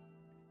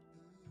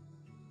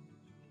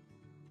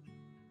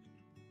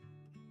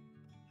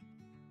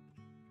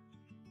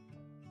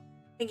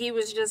I think he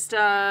was just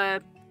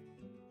kind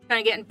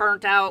of getting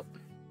burnt out.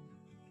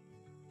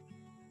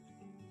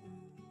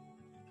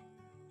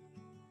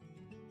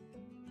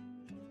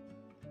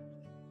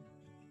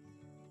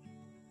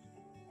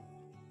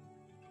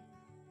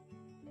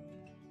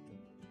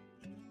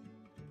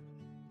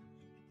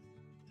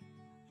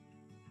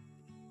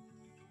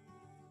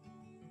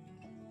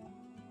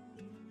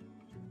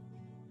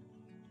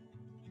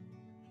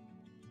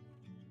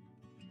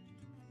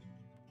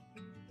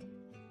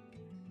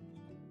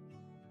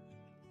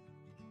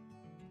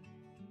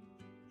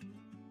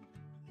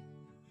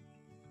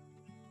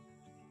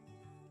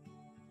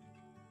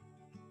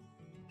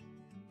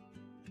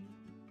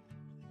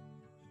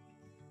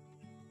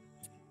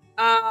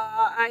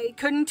 I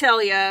couldn't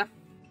tell ya.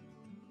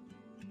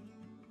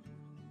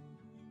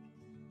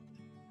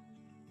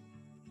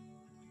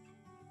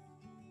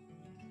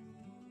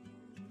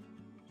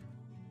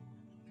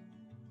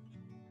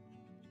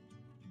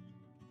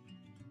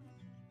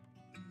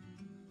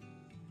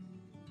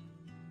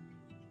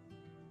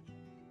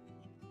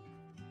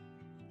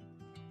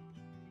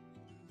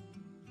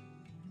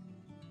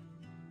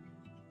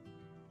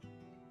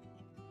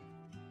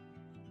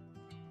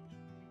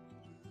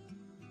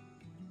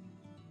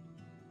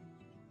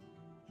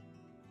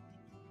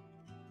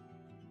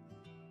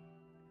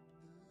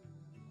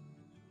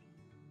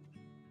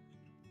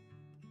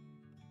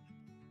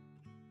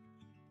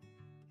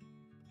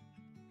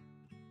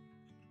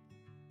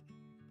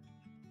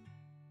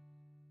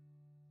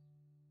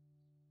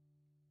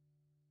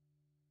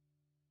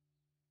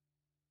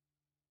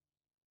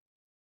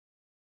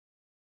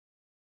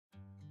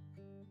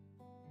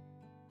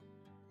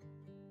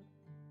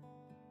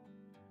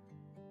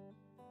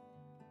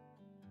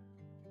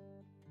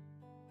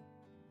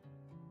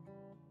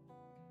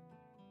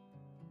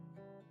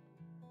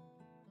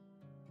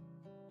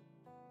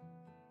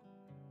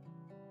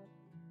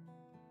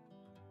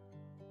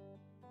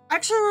 I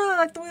actually really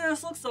like the way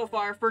this looks so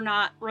far for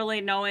not really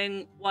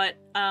knowing what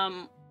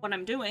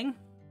I'm doing.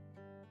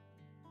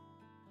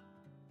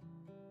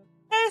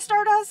 Hey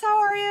Stardust, how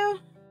are you?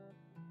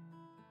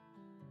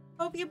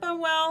 Hope you've been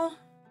well.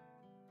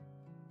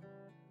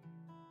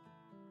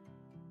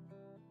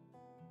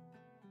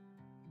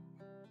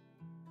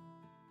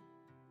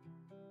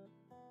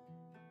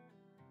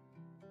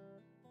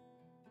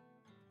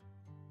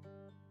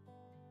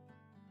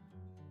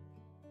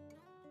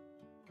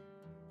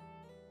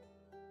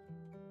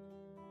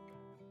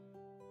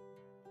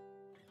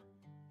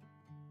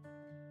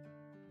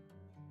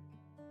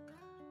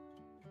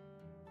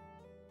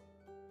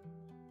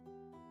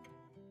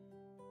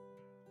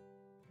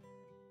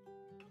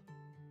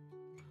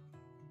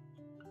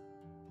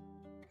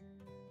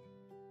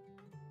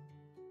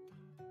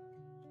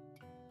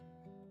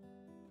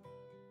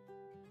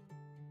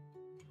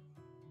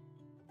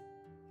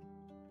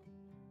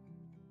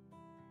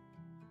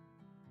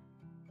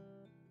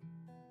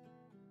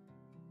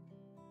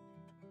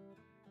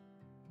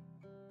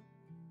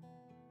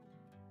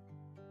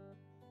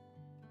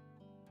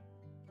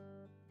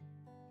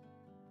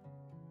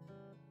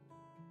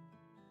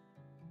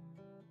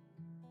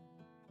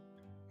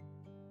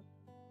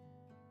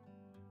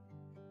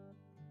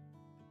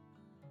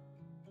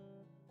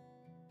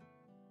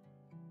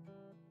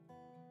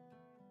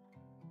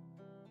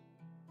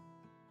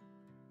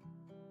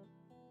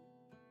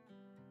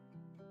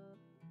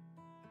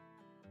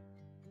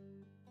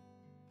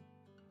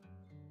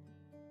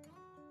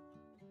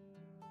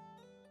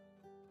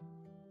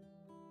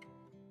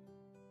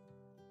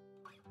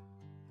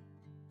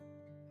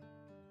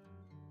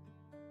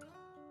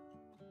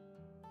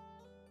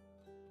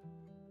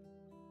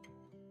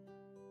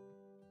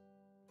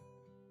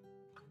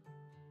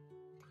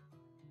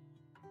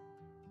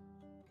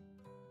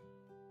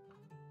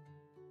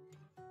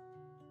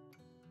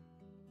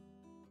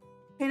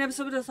 Paint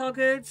episode is all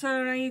good,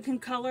 so now you can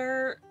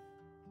color.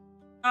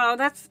 Oh,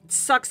 that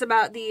sucks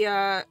about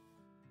the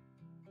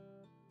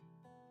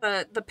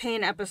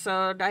paint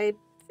episode. I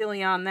feel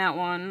you on that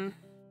one.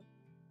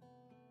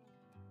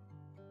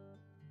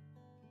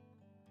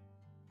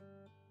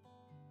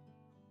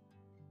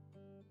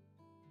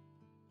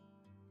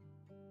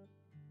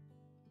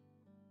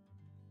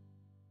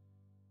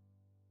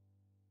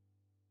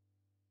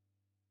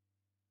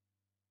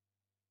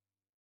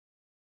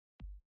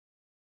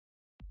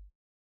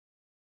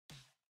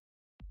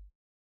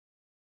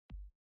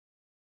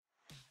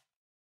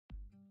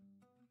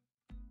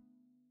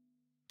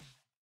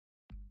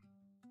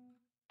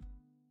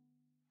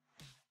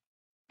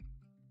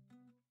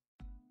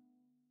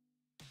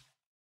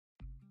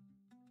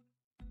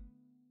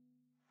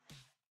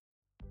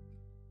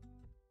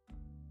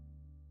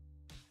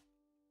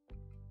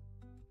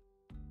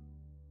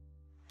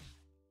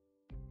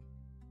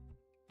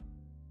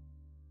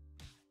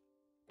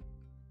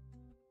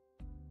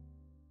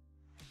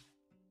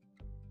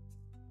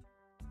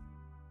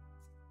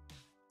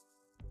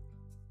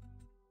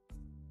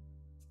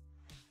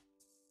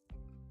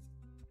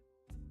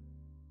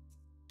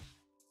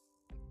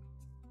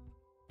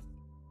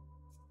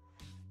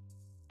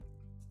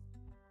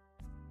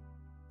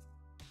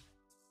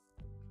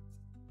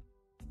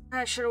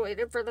 I should have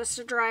waited for this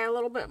to dry a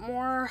little bit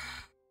more.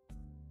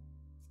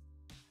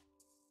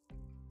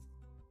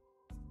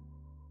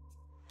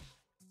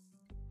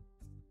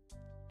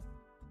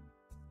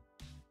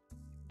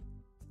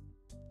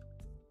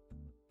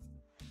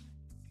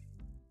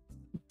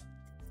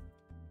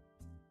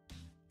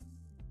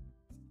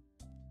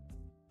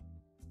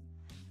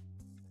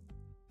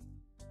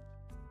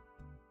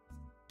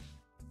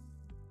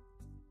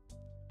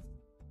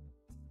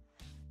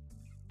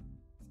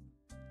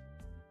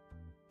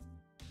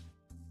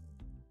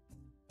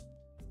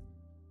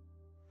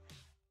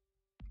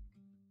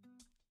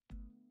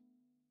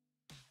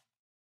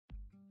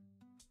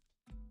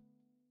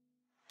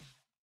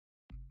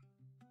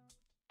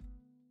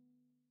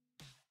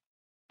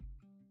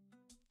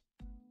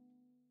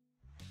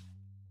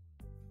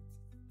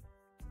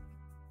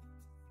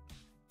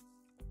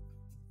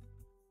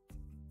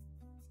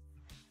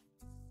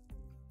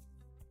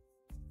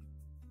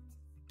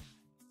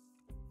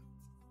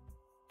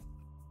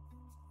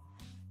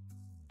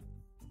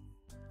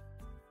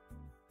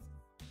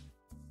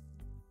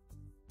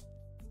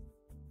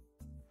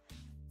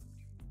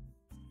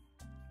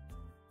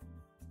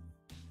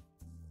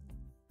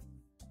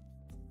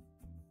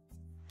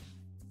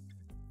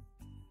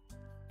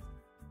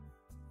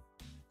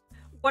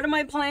 What am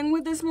I playing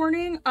with this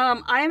morning?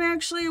 I'm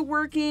actually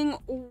working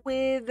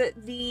with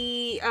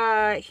the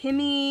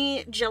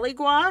Himi jelly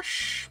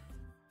gouache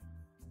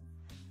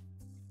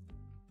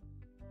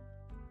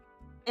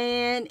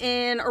and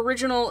an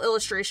original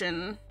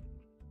illustration.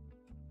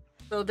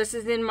 So this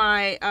is in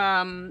my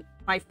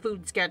my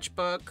food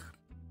sketchbook.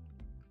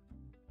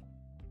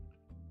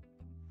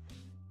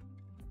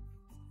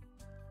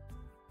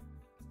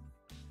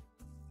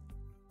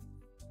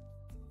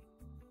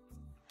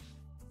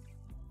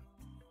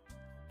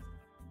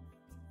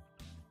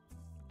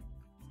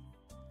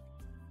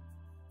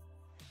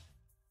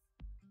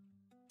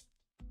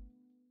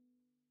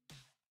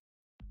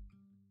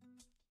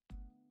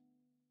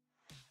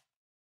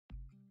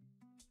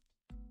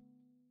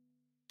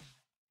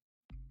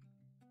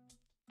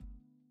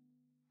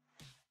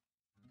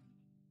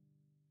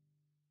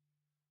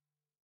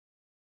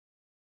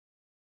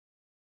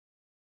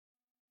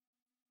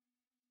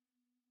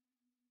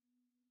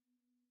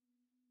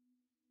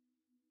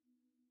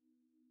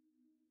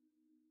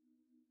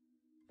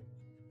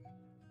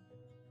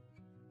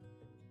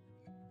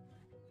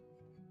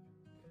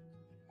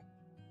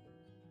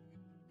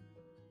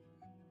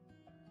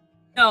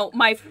 No,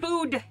 my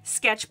food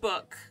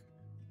sketchbook.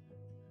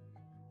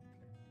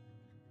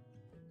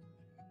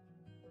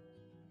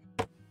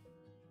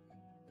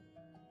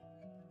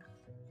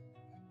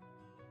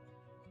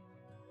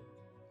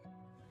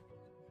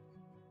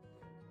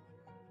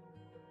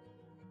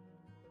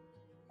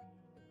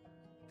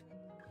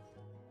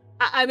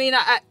 I mean,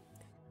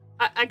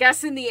 I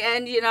guess in the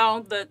end, you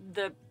know,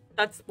 the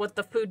that's what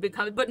the food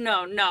becomes. But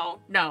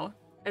no,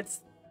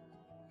 it's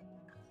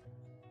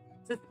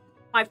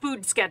my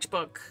food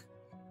sketchbook.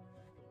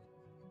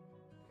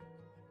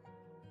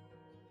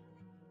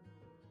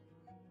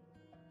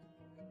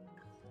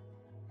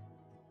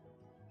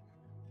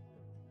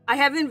 I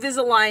have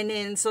Invisalign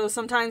in, so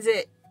sometimes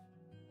it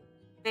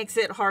makes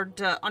it hard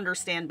to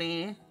understand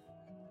me.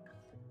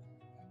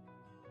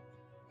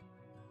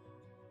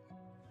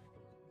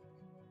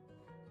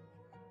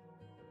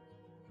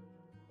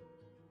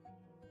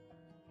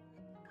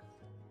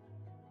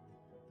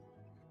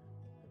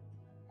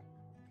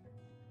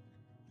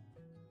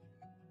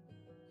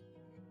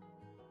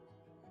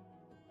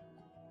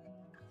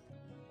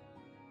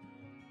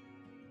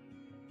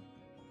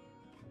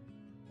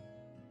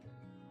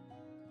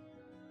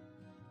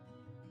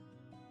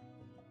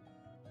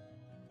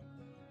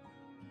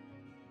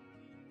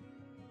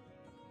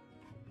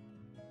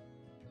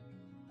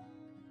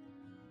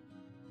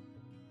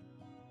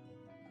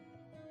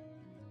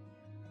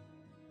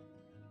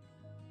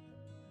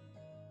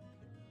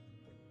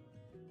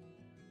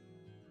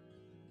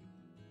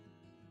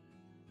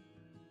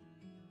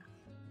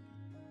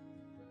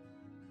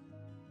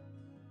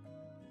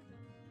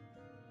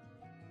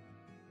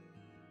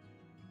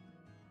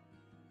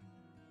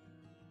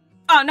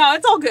 Oh, no,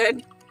 it's all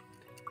good.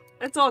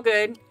 It's all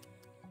good.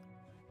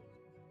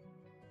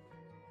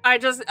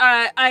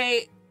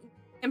 I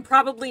am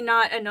probably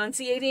not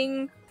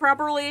enunciating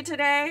properly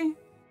today.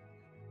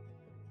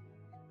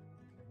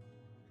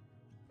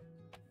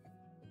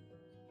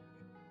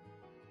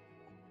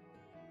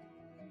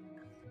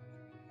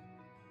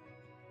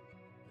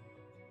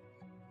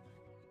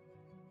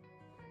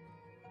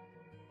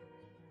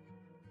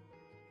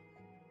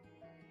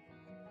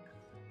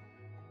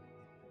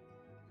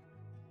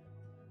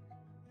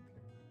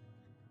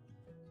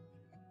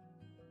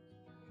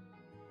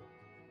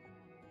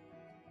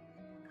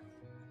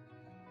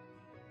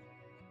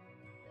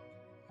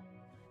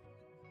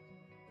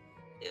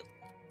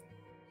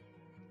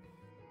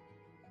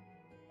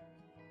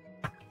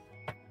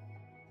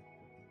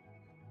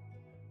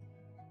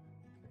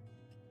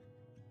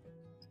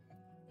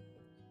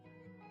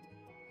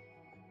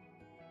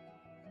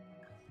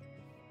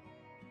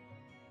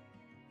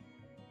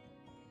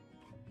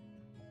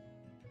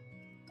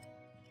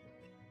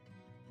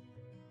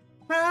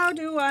 How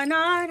do I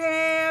not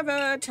have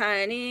a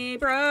tiny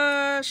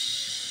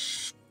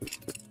brush?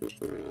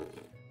 You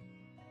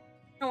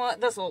know what?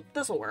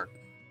 This'll work.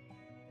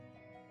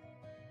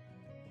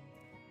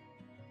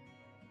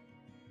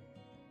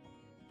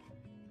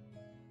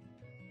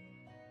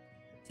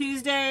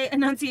 Tuesday,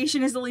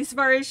 enunciation is the least of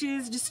our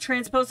issues. Just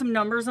transpose some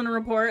numbers on a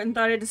report and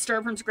thought I'd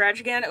start from scratch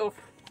again. Oof.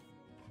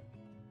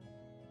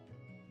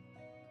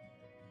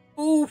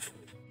 Oof.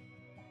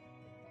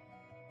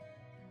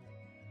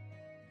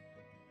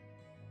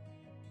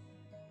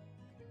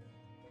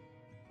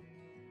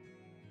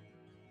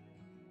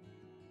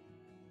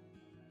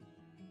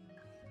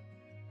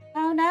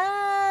 Oh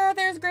no,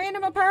 there's green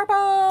in my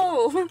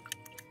purple.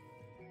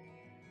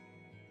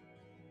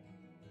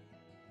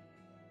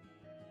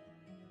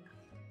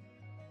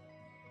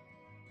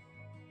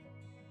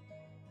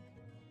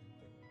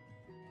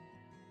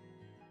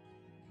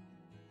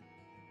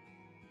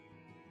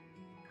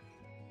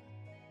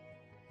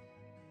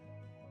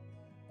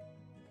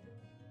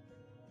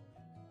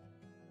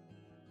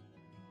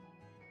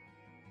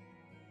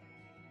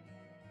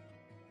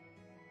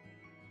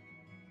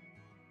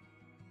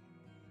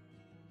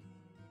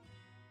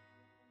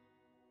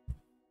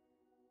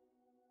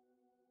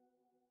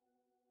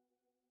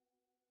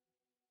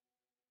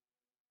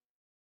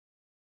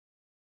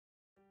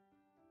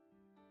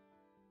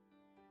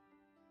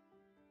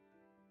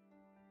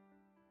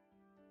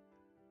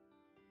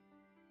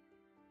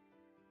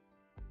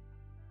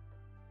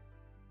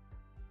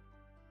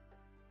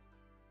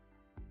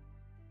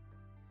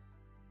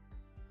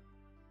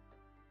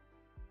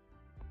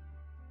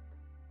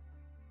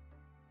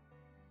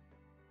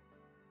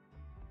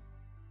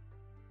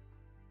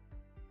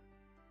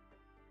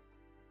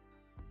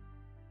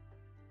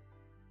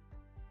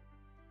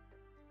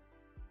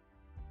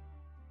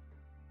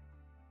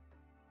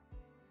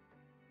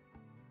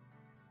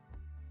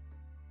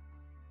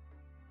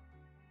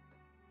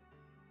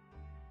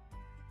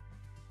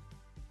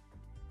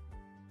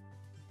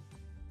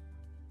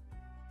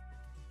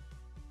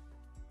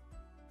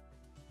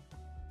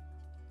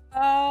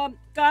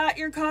 Got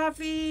your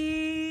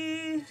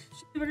coffee.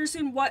 Should be better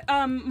soon. What?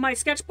 My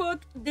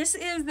sketchbook. This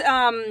is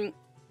an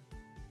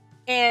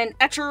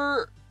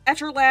Etcher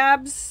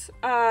Labs.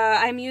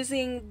 I'm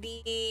using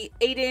the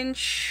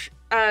 8-inch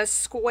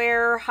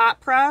square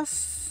hot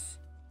press.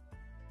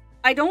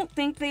 I don't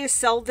think they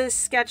sell this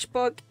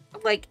sketchbook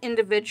like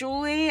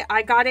individually.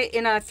 I got it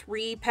in a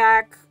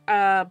 3-pack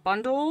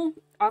bundle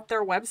off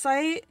their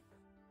website.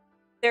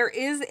 There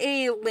is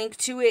a link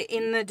to it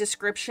in the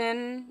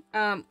description,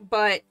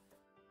 but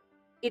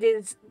it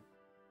is.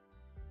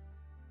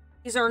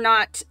 These are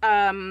not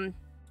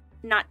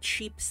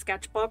cheap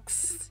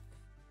sketchbooks.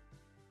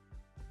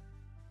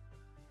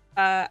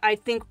 I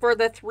think for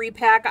the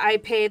 3-pack I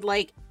paid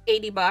like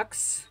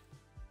 $80.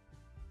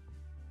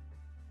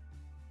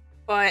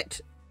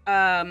 But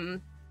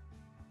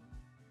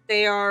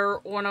they are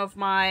one of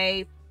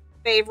my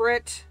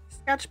favorite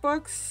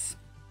sketchbooks.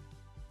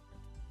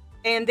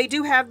 And they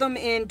do have them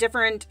in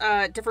different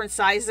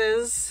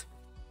sizes.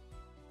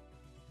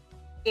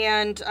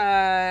 And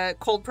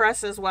cold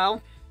press as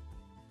well.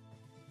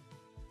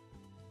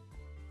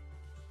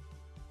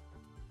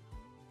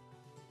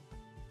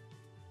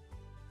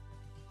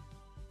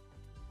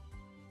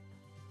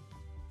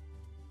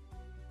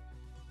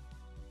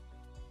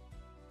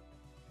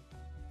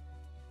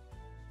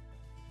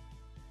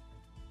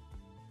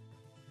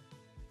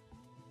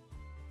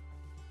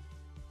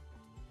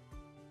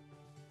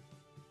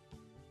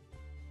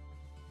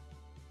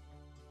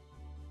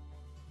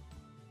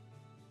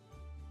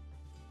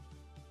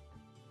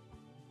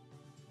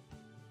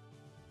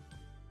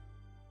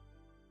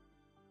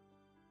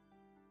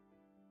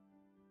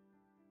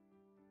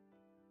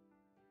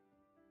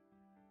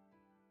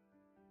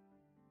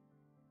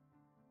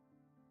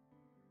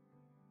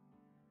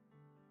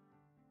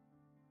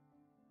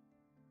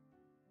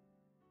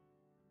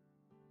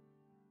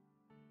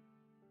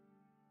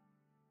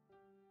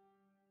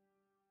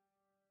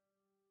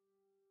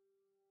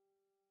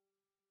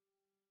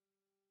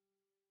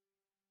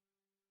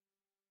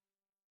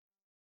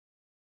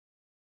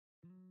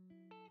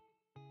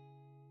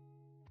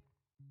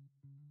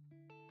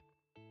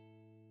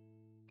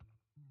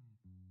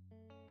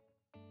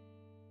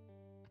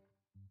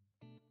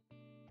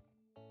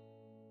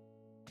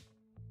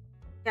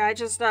 Yeah, I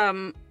just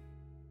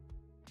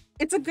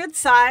it's a good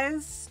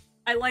size.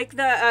 I like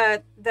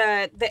the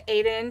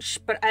 8-inch,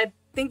 but I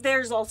think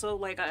there's also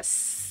like a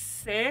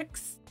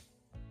 6.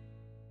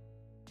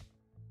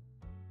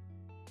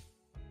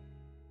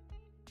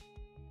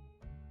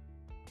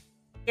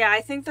 Yeah,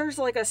 I think there's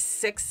like a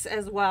 6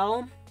 as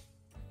well.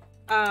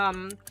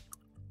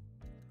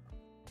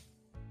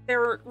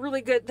 They're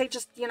really good. They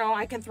just, you know,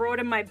 I can throw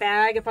it in my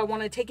bag if I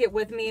want to take it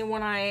with me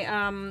when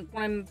I'm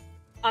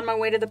on my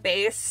way to the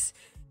base.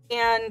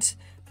 And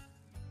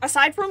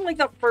aside from like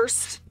the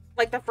first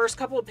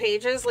couple of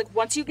pages, like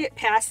once you get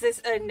past this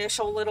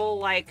initial little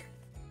like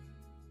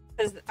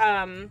this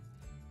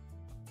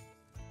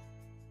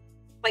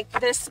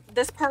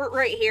part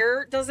right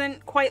here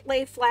doesn't quite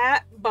lay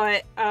flat,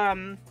 but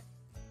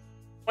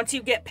Once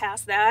you get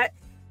past that,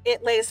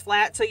 it lays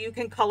flat, so you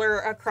can color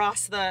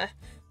across the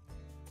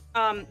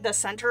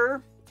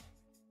center.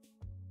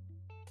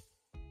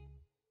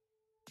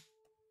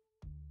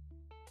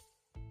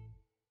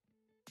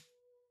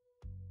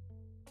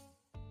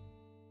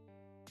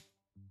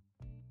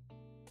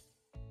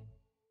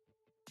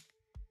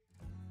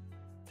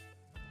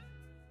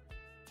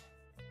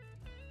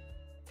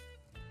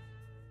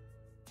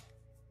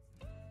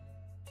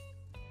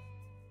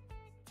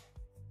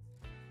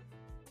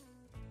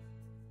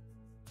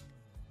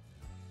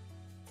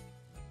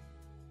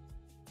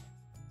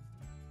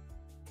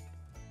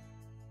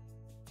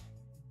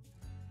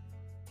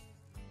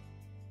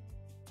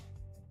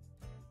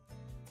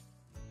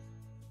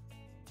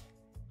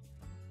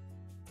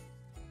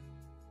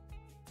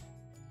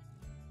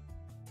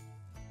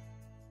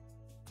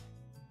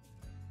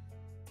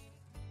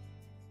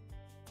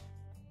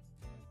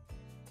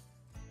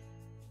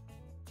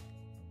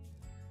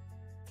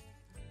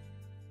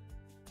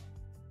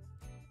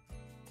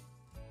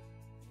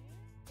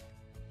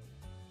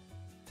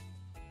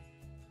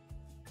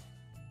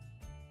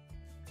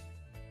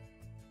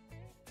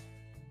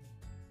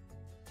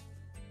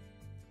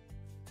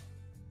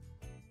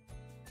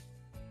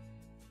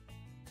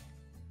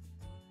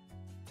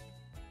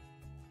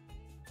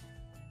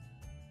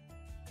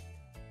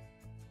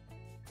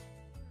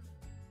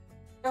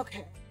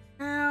 Okay,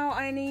 now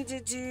I need to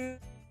do...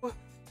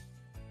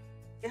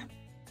 Yeah.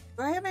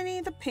 Do I have any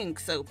of the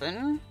pinks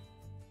open?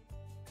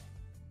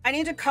 I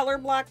need to color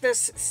block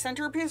this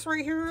centerpiece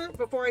right here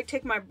before I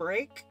take my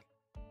break.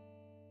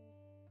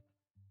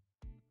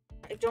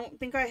 I don't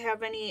think I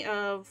have any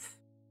of...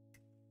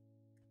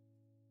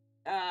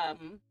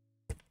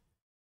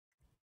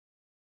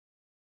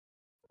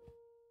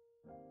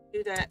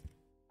 do that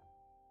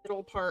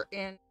middle part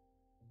in.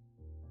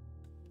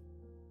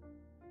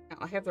 Now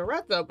I have the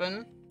reds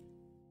open.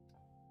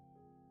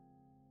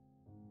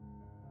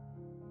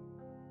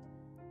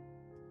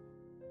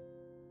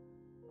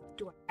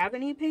 Do I have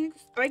any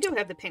pinks? Oh, I do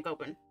have the pink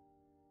open.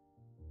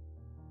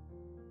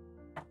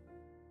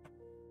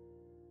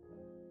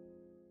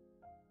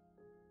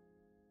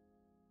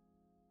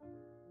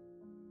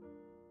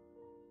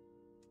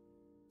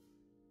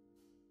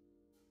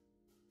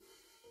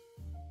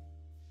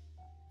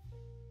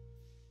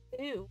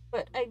 Ew,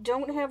 but I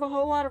don't have a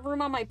whole lot of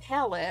room on my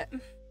palette.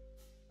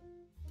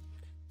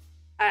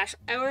 Gosh,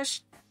 I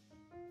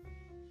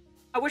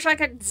wish I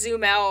could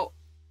zoom out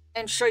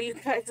and show you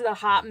guys the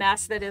hot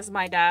mess that is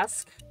my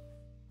desk.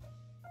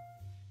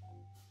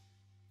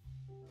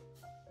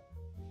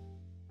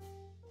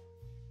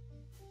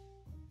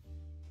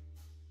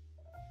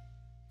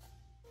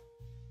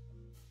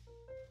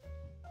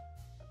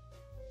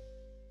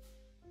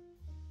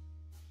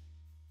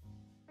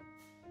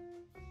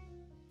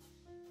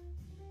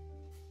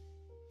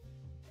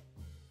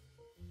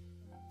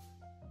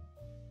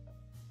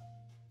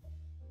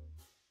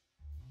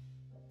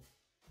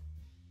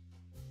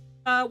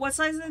 What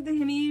size of the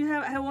Himi you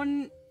have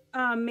one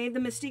made the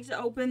mistake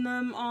to open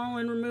them all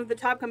and remove the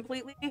top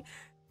completely?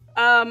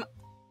 I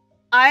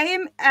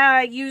am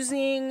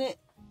using,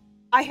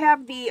 I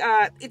have the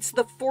it's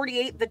the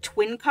 48, the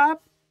twin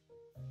cup.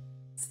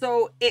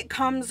 So it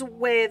comes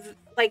with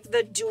like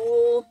the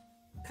dual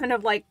kind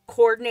of like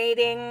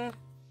coordinating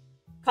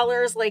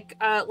colors like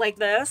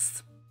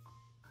this.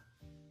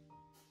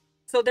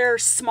 So they're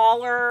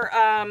smaller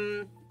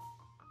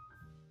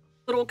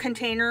little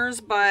containers,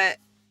 but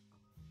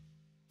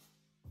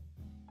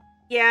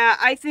yeah,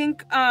 I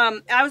think,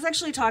 I was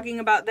actually talking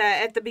about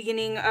that at the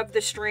beginning of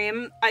the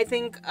stream. I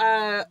think,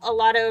 a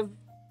lot of,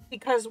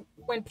 because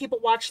when people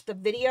watch the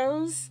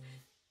videos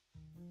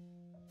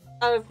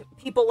of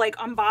people, like,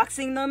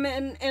 unboxing them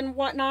and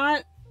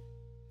whatnot,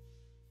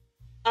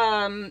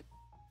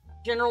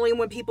 generally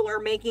when people are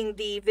making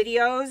the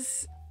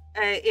videos,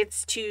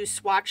 it's to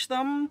swatch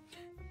them,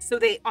 so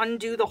they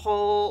undo the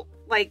whole,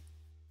 like,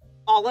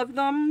 all of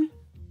them.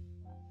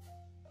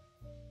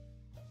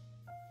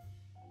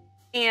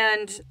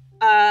 And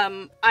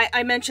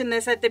I mentioned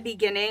this at the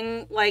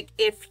beginning, like,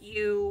 if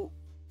you're,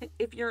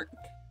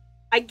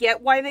 I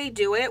get why they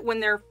do it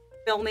when they're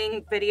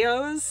filming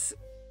videos,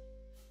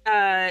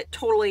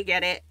 totally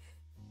get it,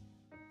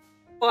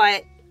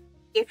 but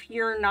if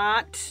you're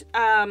not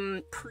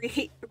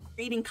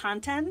creating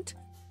content,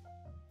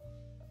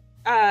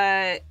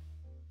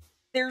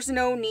 there's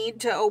no need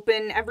to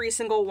open every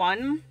single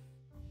one.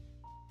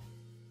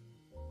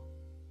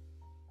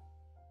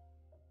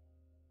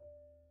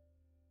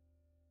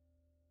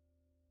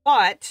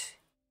 But,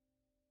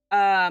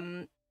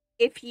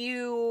 if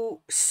you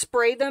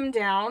spray them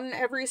down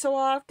every so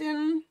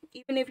often,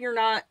 even if you're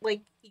not,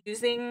 like,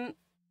 using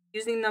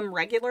them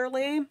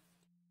regularly,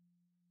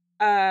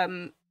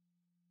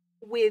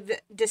 with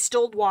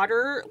distilled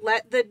water,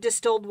 let the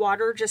distilled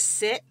water just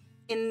sit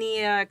in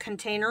the,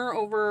 container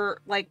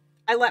over, like,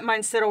 I let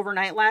mine sit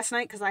overnight last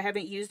night because I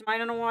haven't used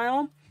mine in a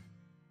while.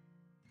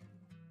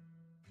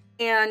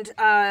 And,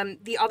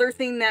 the other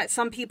thing that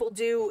some people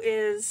do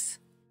is,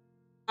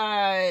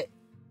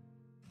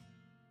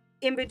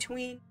 in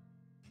between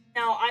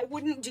Now, I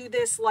wouldn't do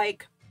this,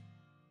 like,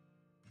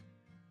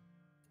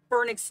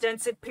 for an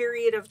extensive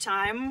period of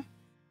time.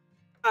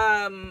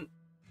 Um,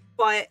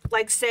 but,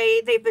 like,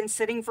 say they've been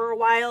sitting for a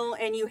while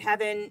and you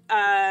haven't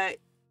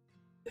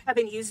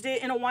used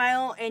it in a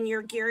while and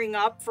you're gearing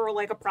up for,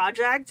 like, a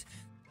project.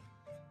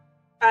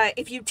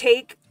 If you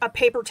take a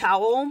paper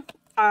towel,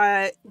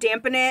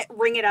 dampen it,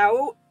 wring it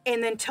out,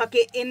 and then tuck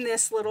it in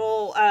this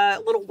little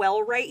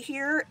well right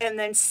here, and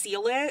then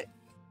seal it.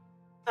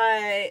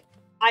 I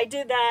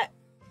did that.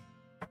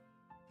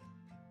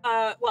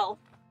 Well,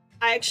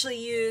 I actually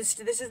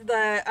used, this is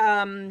the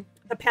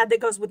pad that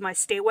goes with my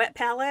Stay Wet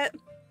palette.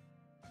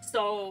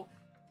 So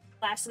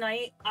last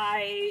night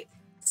I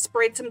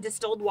sprayed some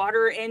distilled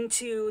water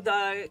into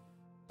the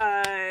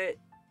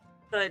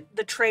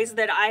trays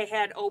that I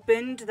had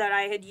opened, that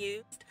I had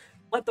used,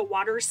 let the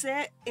water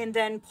sit, and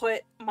then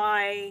put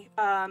my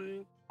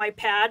my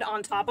pad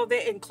on top of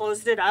it and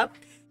closed it up.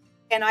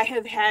 And I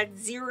have had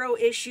zero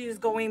issues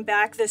going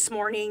back this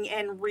morning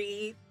and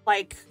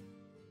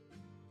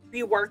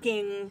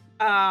reworking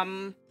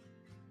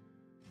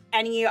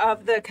any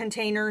of the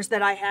containers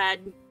that I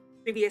had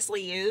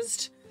previously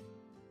used.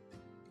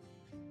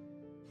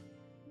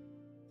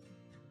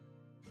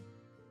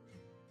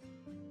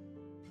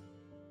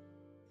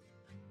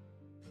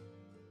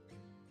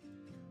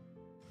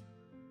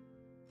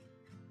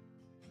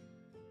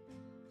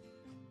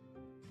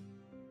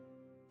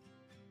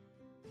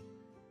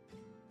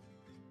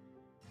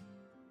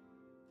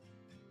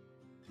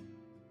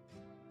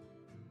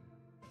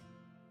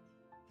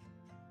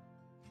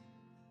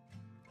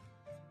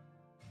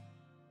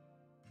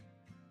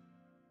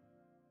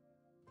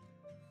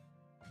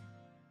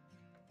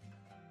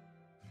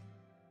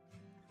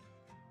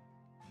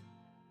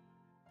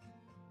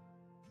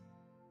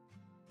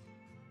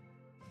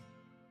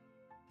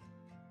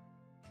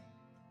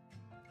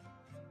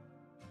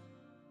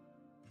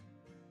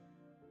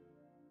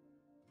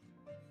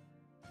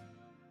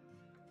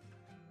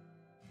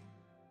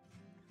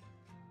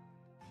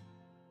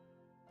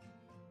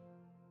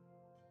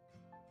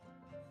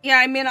 Yeah,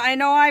 I mean, I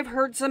know I've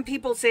heard some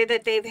people say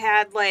that they've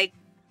had, like,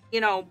 you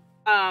know,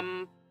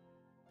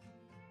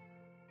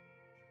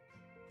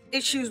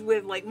 issues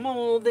with, like,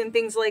 mold and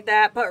things like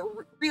that, but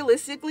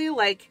realistically,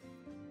 like,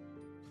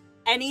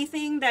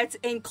 anything that's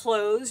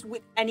enclosed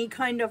with any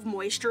kind of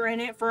moisture in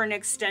it for an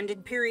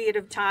extended period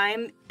of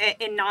time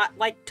and not,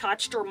 like,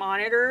 touched or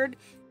monitored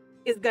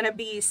is gonna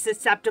be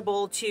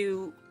susceptible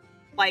to,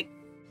 like,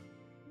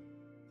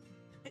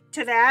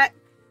 to that.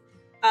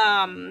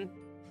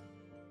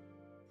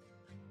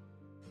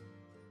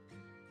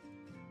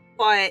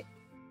 But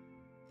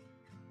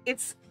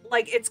it's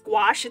like, it's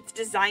gouache, it's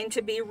designed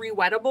to be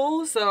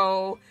rewettable,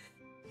 so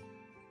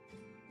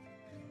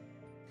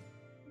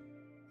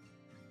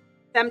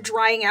them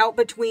drying out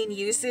between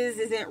uses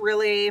isn't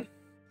really,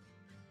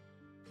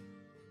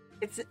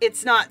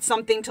 it's not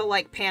something to,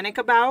 like, panic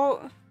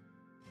about.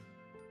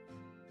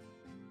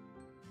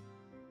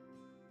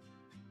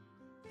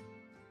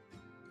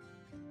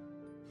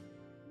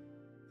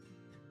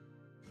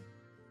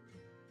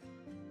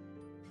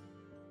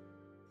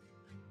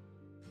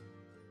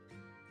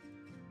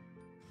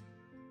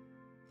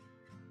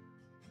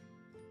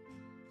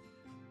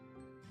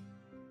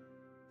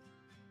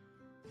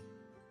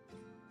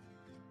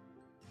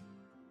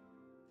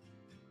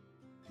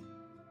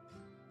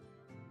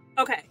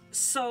 Okay,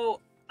 so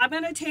I'm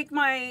gonna take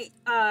my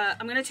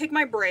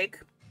break.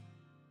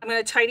 I'm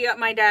gonna tidy up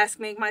my desk,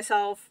 make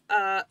myself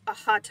a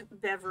hot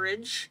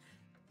beverage,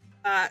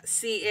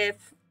 see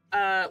if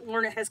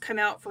Lorna has come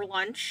out for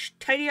lunch,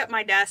 tidy up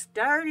my desk.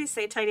 Did I already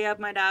say tidy up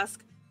my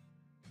desk?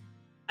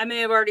 I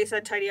may have already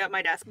said tidy up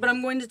my desk, but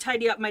I'm going to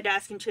tidy up my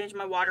desk and change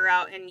my water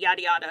out and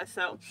yada yada.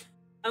 So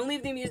I'll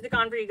leave the music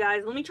on for you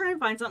guys. Let me try and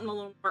find something a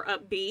little more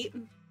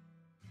upbeat.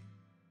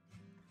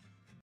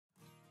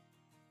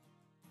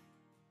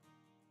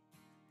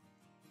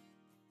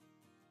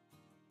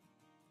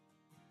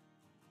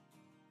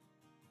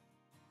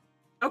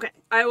 Okay,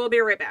 I will be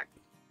right back.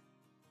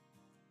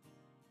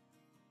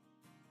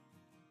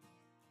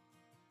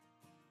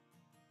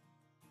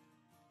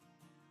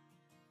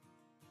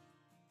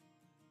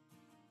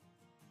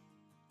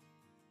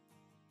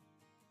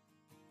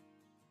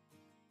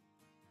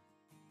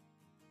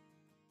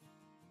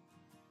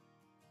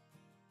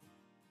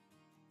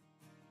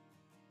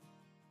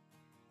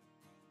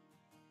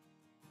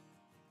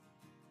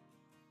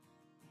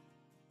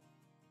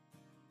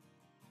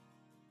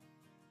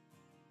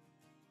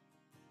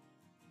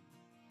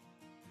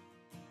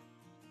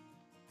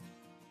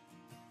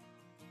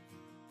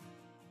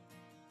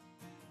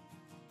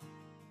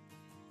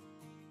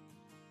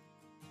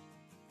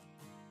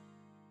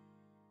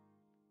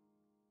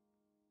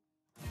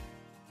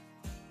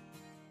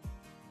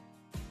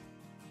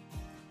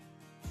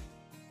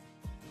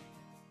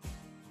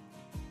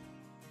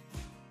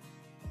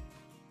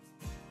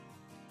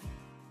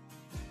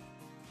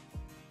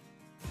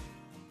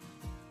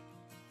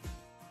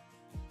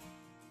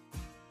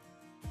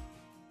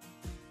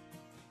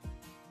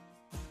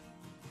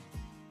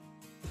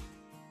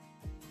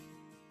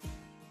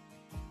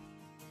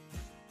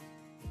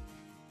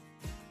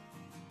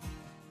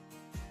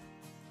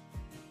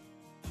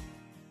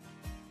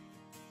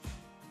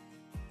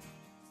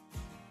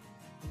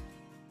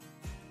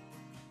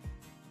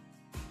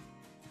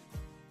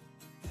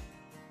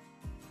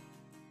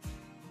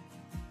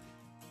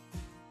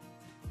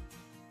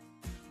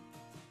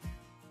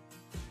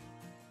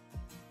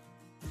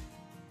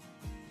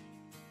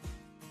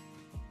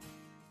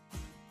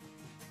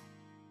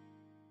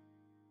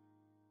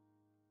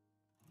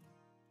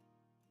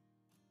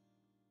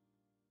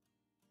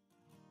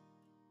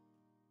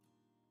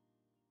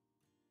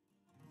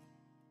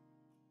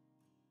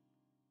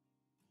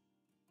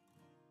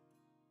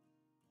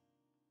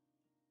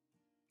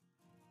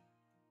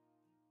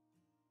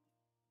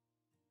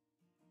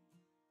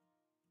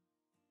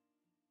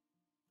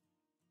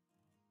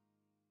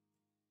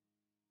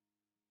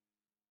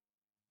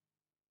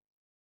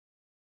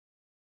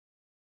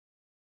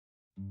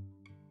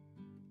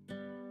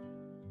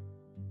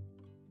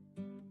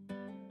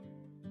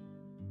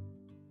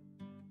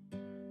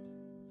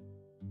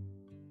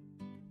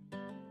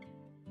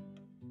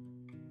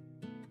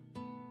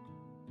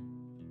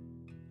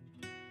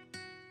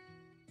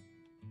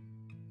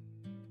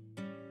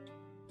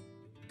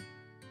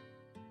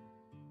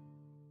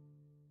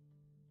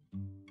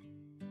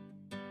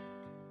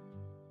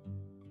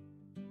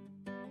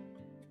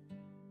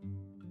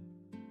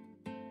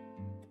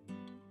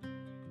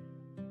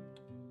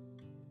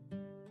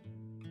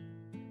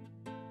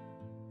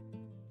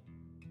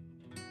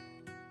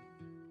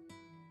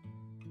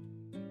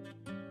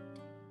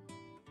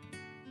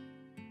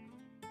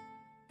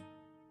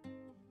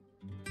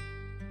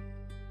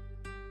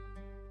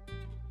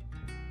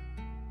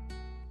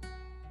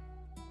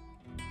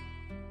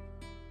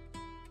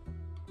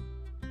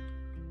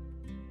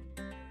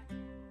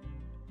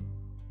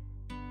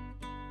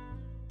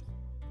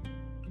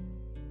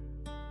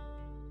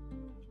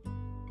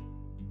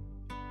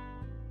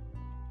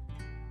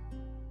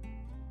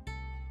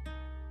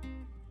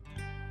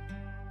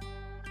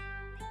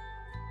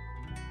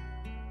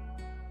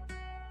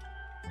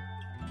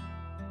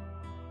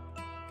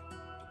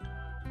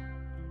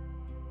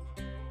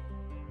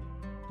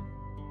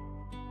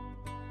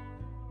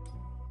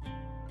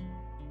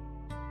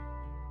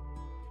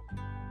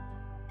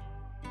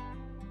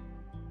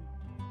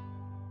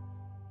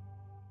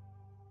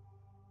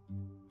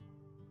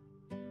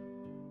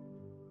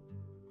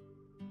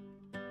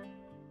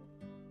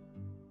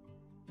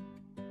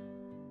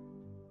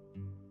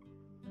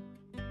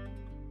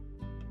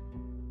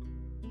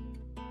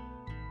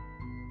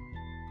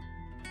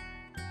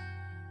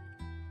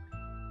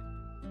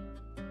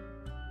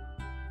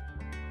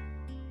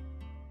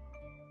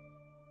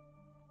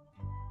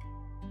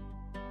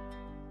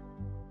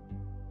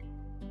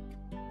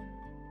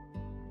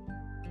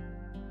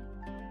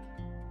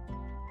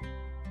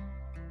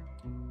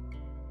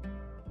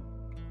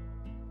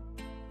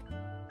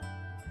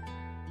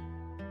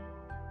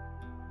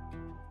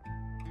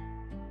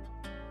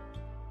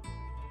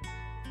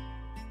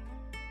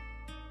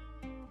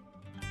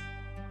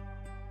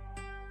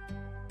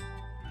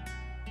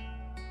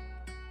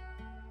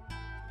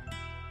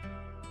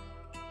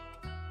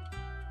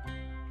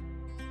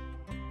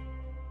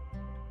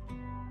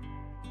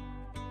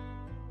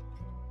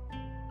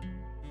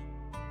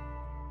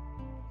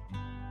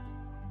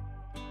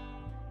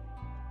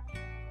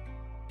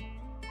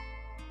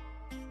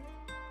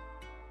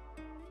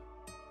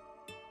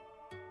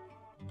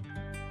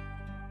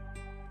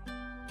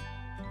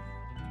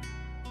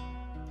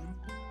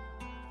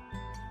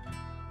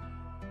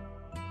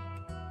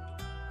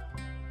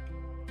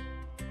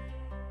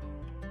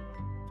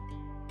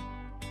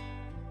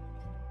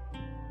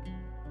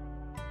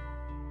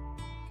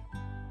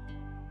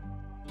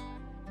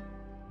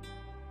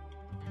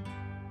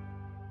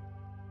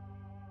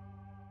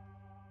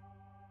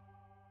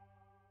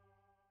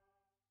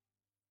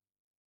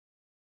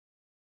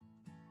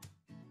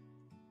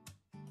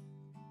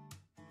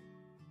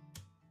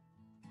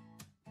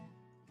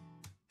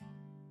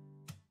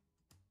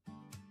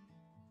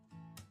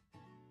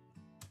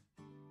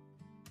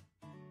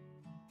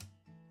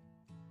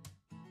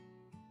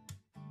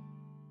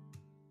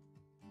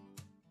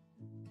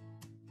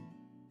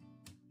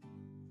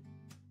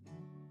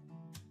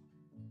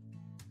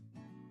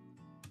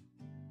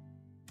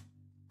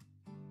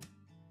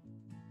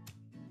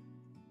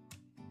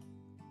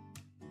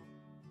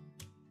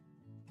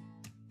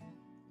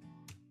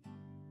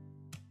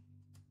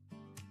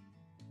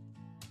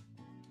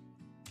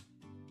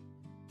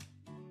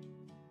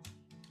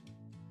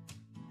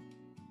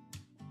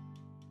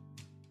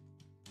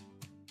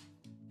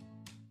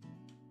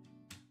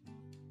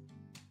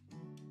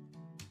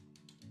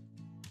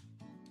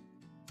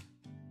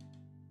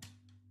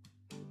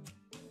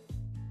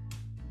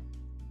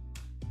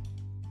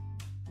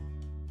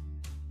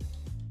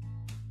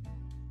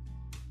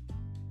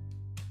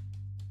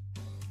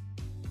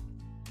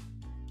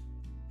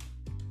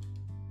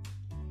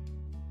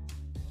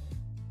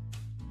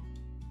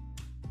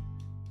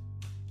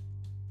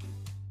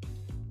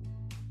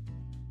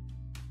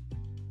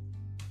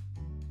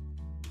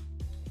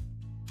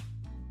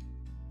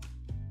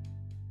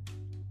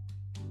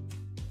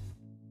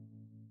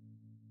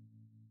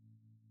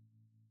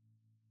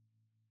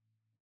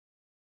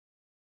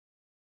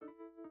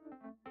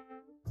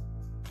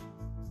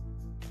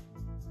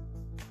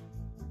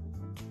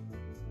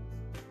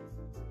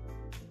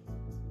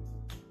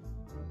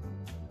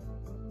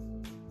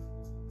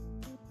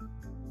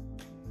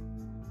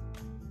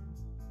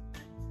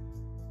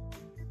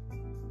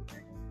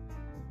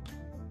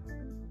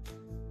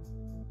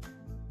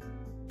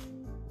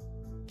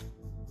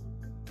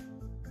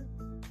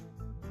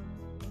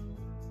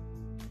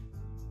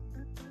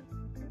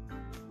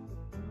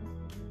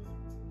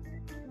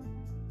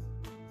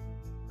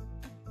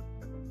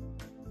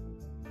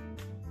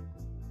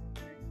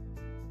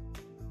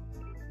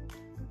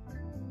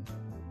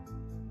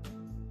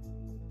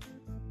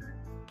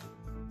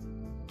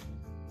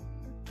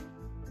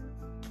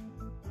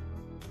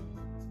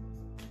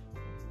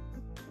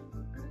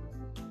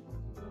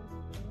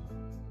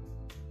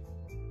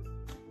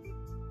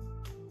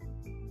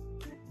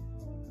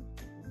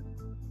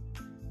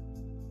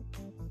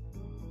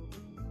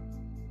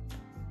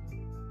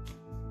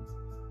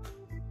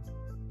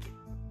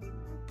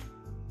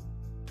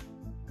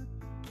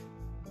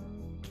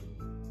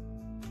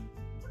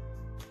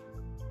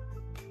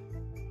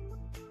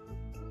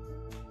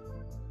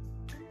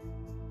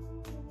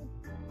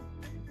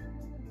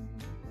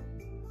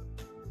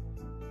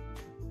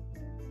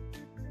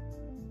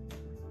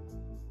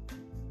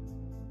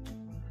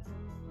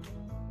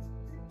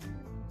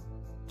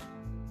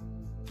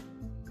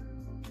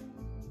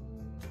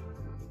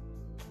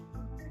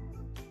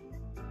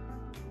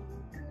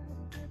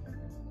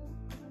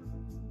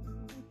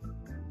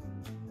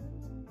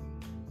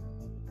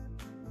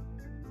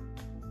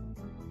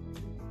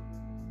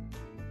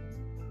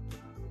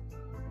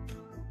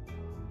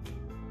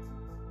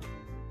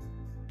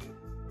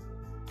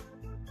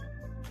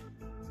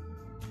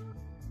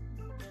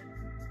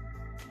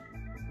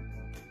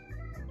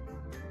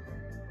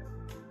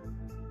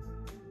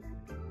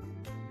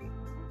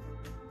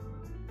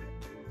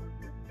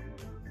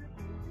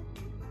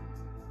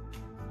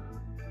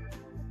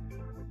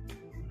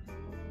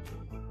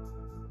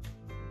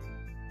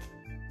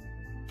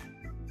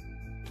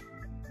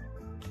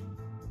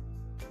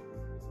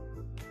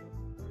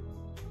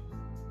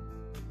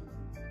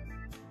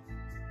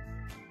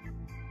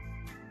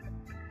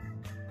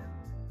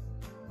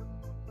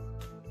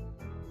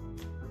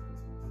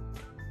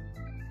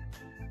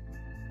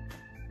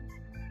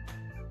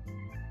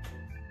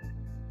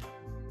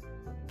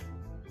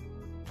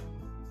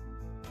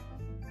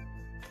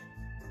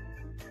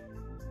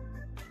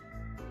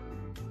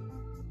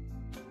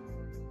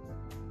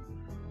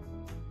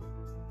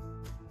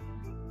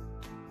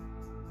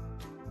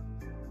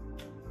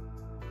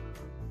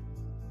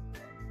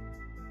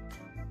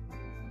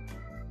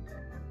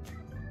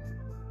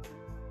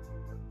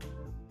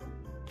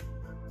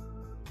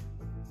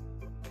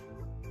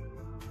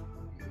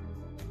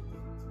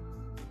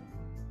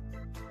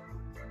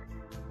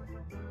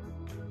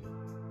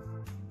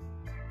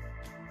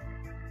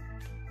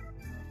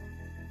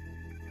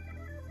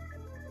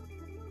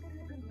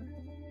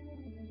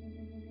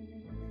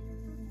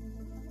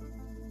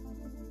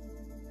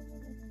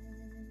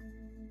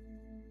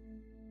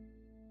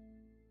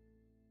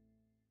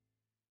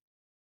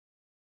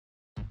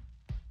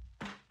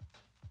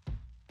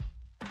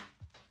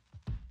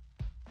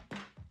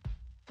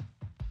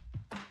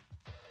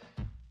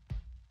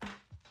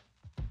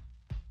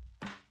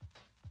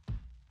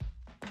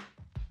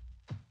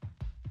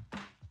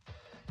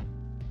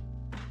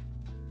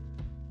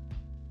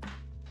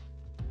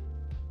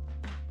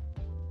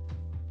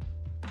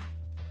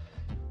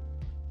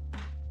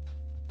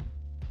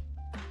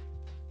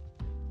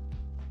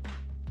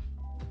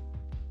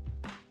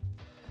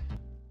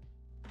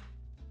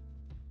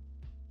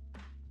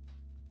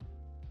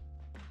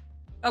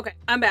 Okay,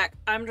 I'm back.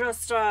 I'm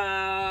just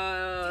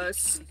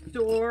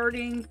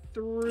sorting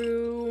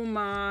through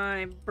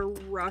my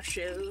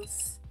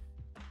brushes.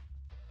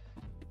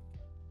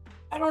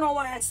 I don't know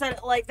why I said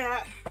it like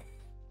that.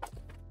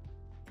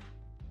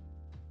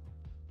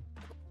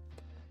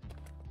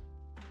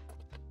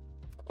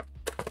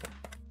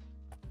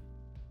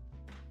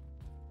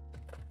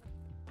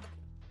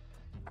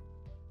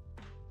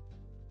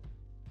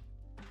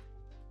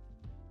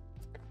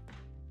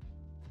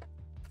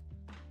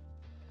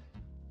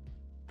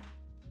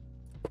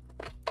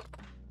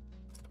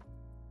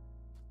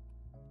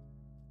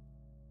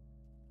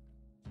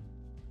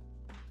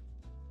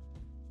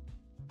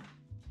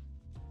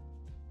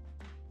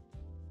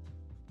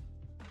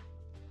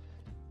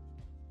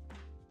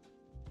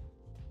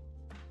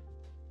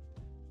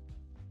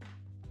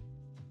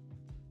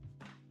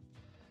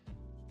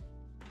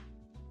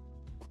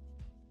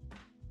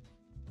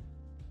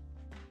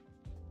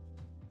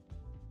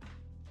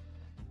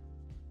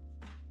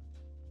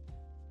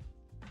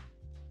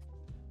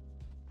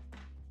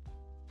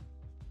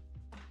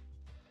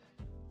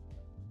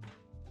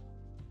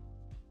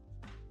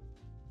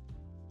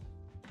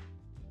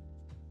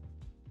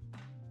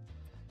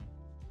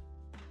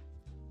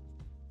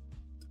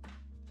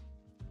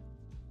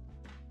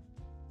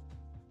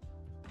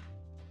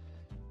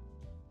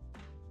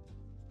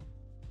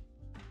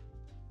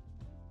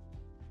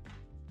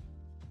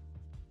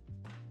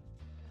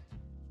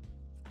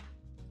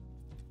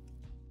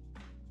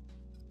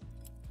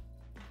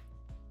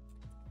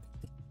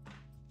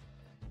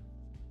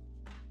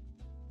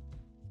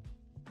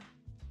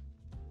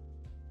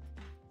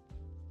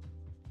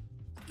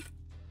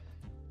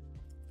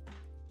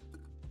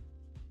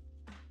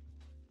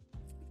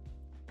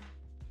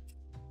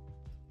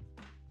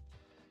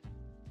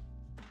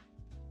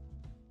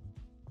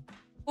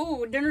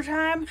 Ooh, dinner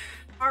time?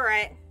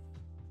 Alright.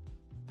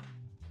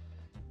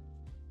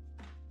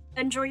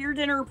 Enjoy your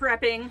dinner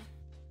prepping.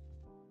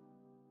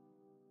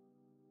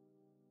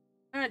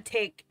 I'm gonna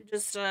take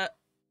just a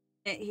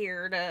minute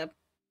here to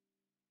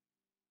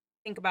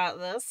think about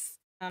this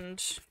and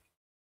sip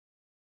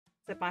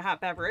my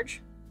hot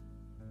beverage.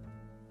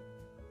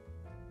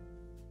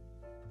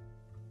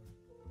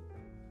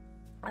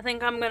 I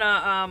think I'm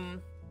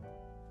gonna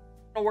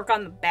work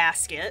on the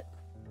basket.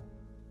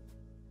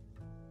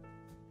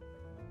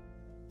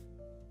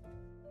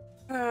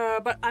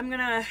 But I'm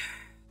gonna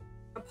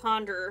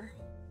ponder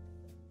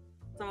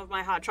some of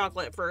my hot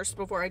chocolate first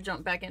before I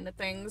jump back into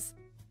things.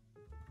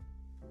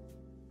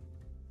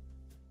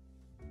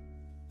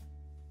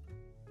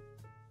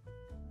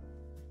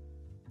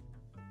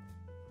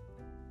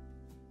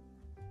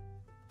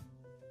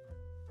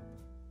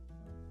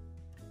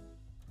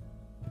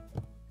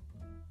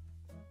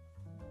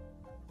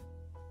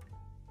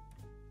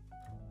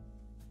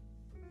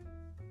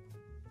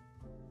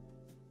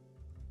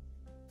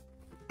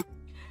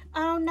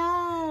 Oh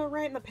no,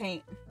 right in the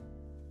paint.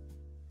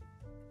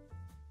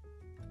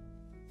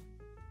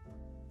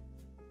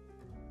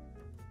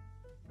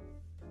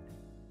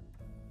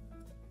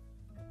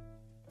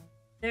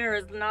 There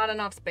is not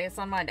enough space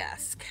on my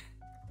desk.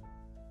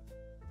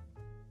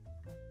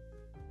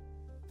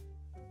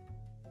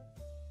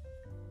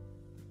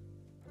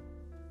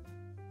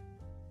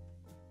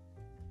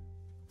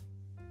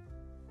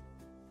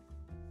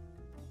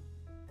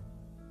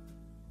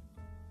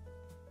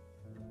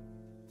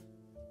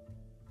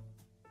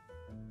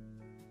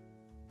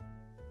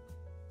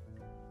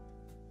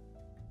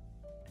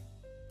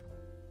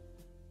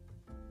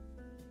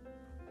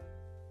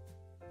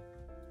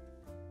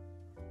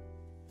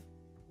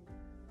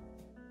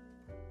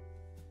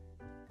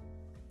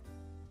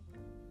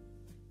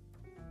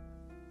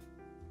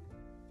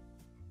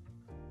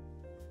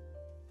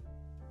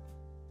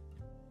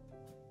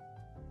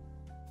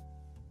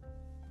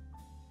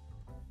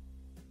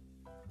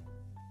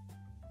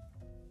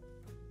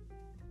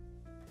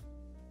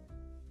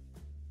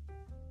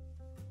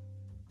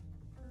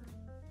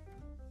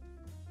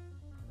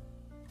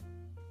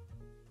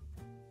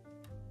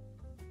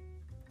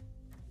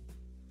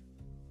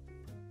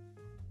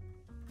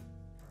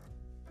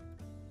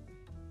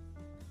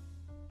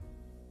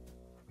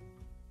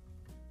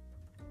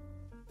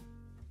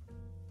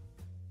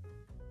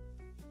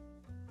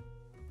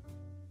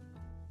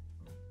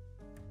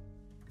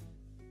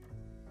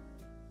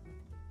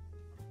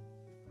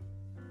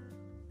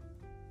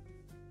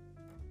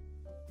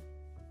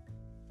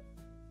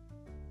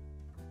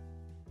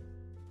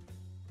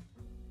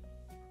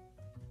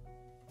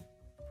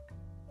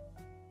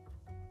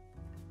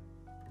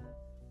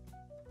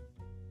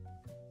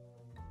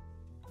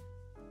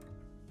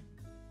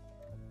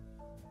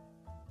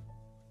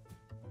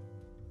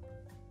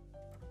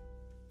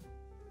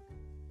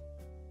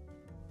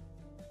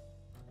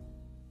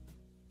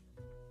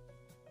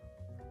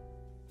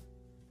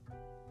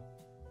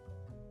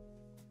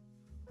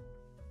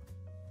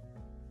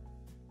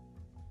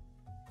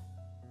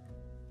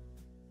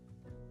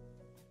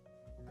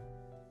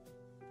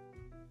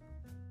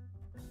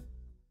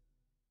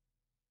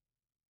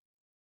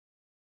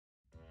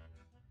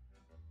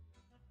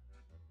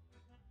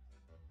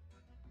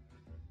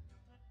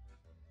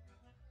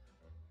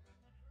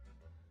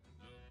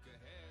 Look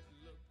ahead,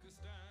 look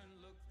astern,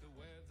 look the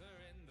weather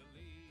in the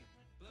lee.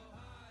 Blow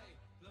high,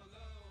 blow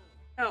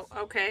low.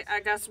 Oh, okay. I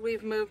guess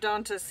we've moved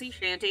on to sea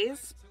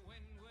shanties. To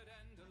windward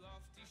and a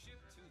lofty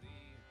ship to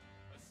thee,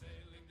 a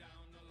sailing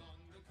down along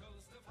the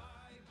coast of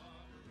High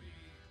Barbary.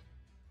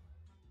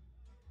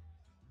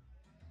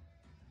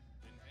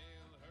 Then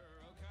hail her,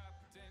 O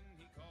captain,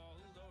 he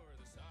called o'er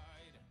the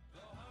side.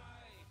 Blow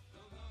high,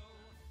 blow low,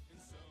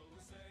 and so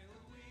sail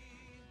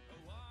we.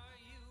 Oh, are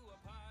you a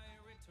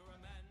pirate or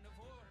a man of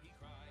war? He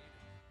cried,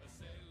 a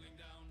sailing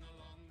down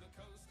along the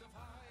coast of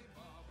High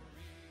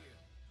Barbary.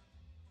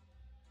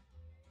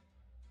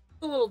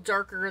 A little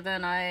darker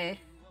than I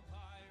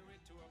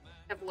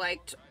have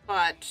liked,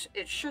 but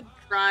it should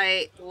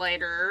dry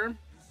lighter.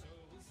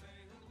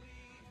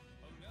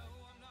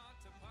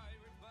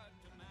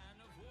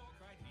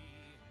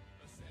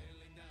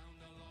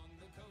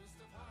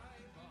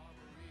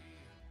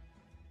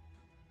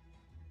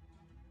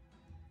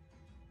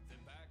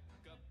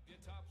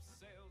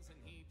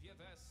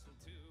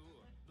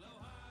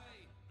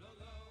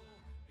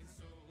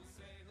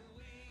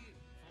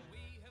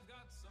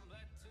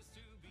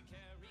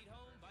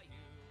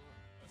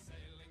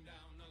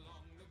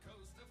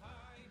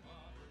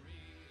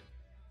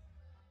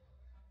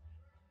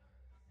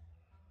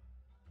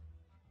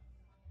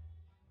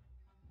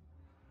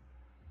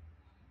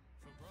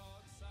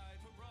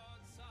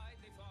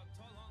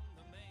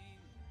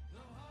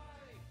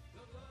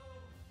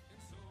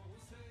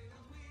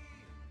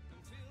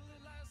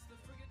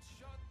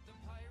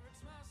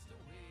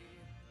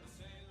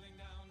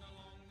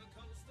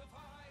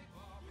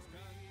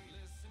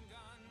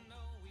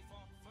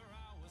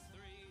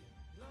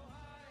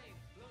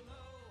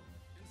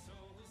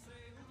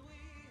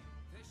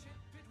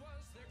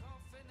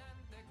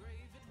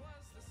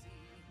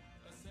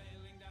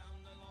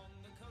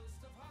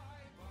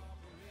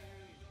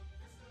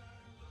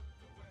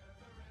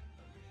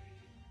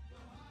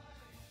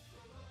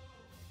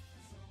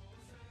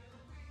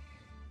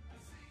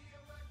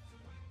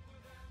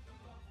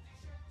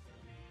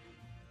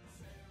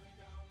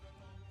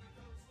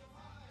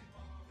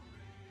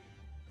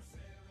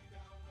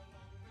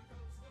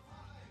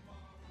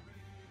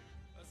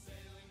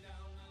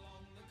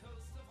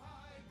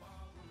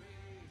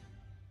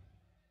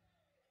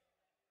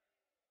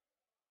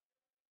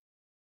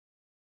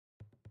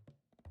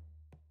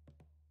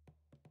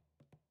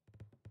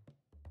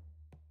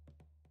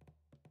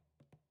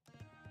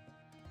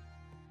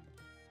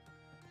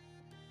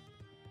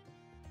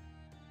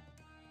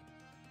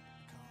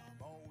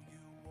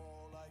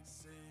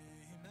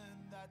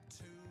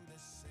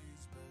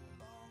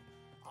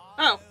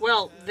 Oh,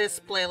 well, this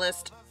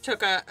playlist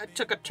took a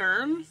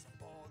turn.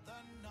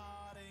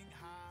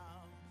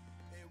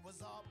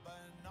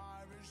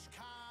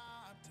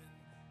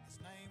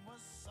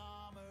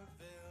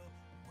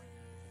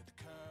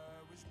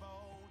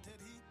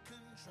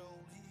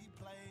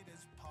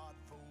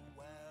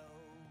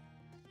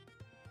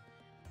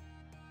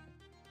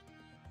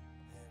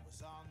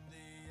 On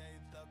the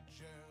 8th of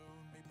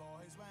June, me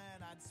boys,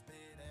 when I'd spit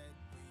it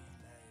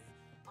relay.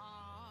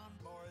 On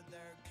board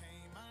there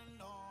came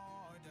an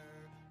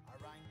order, our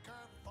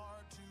anchor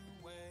for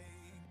two-way,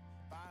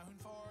 bound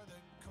for the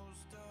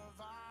coast of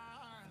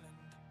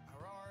Ireland.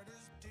 Our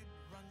orders did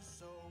run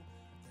so,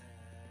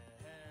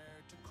 there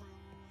to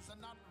cruise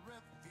and not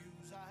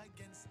refuse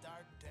against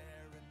our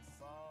daring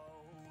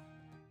foe.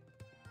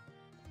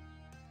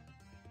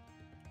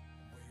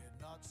 We had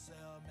not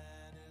sailed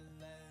many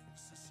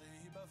lengths to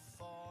sea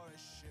before a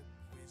ship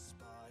we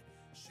spied.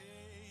 She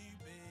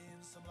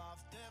being some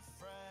lofty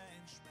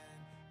Frenchman,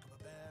 come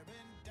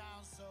a-bearing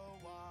down so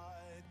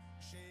wide.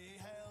 She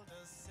hailed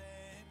us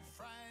in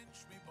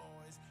French, me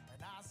boys,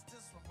 and asked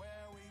us from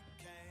where we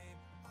came.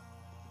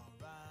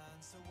 Our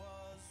answer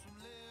was from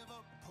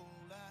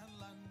Liverpool, and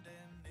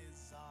London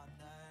is our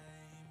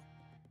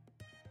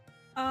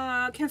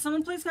name. Can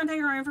someone please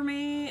contact Ryan for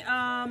me?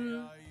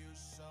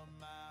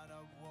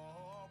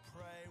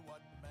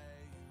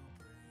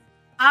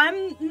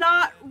 I'm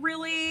not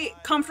really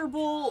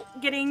comfortable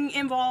getting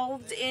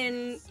involved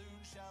in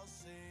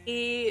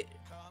the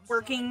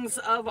workings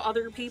of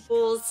other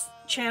people's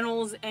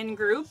channels and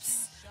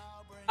groups.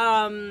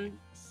 Have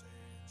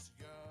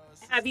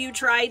you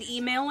tried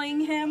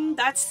emailing him?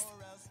 That's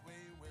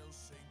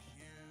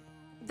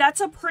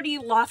a pretty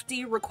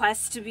lofty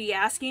request to be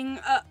asking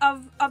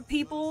of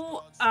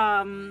people.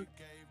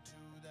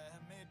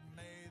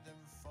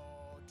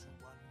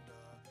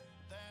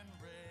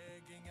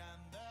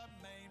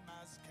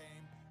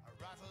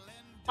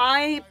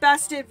 My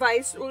best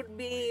advice would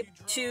be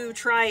to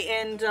try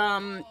and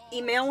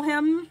email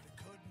him.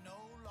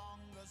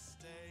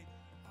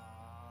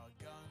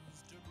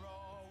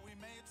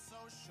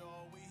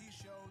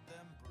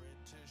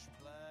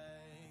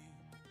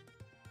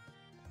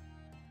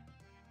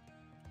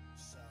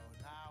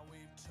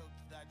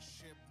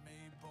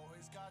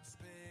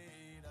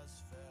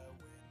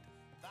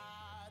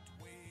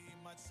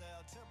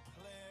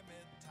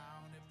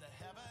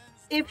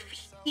 If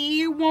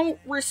he won't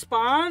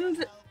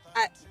respond,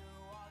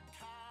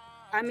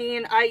 I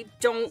mean, I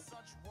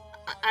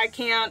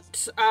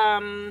can't,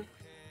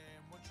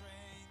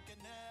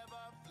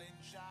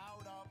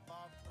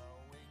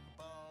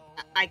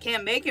 I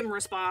can't make him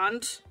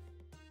respond.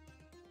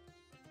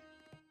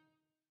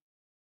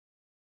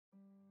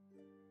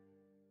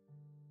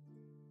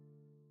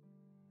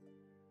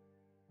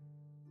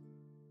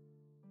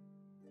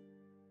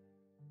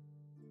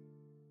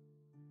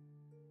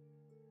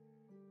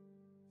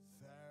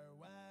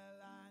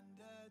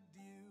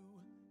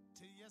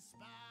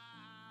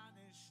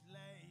 Spanish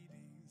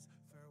ladies,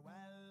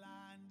 farewell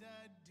and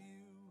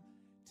adieu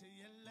to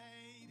you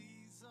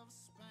ladies of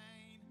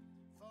Spain,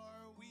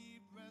 for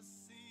we've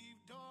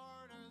received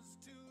orders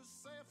to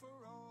sail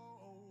for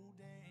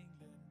old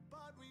England,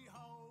 but we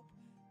hope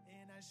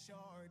in a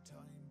short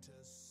time to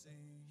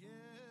see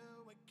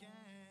you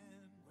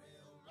again.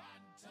 We'll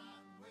rant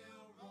and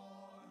we'll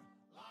roar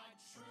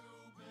like true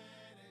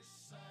British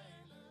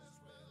sailors.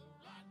 We'll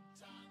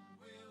rant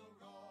and we'll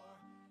roar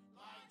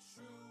like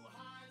true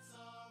hearts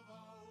of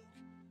oak,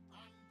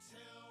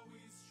 until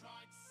we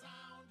strike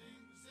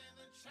soundings in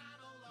the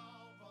channel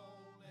of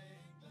old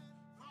England.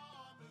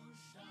 From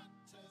Ushan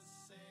to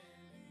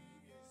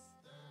Scilly is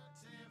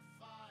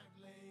 35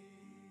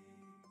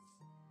 leagues.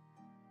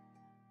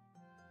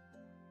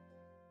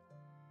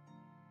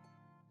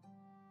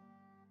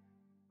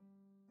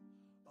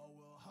 Oh,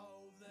 we'll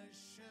hove the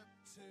ship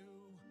to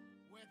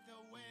with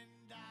the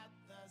wind at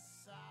the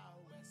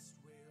southwest.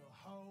 We'll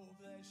hove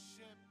the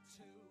ship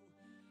to,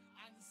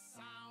 and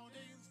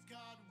soundings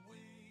God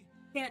we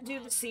Can't do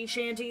the sea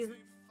shanties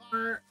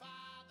anymore.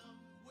 fathom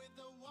with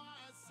the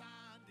wire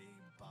sandy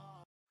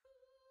bar.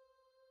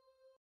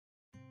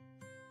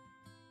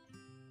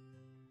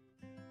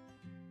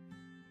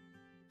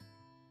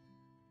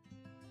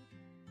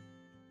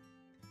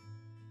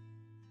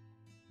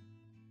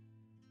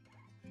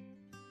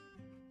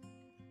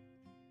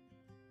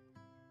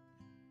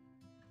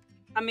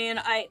 I mean,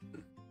 I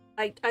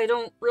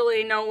don't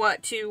really know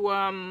what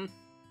to,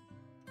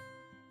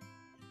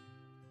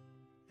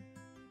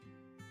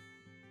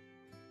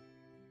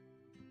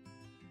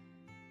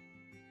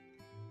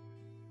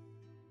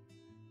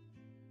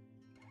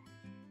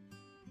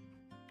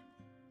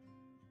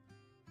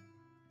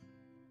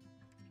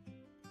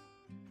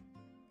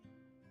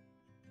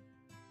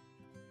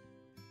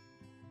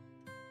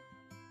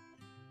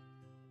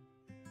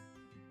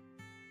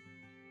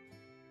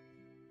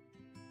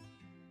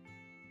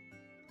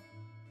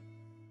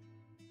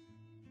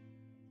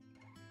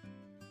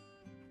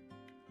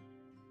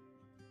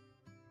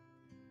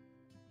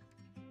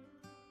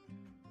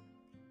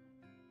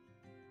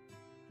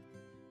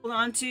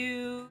 on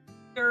to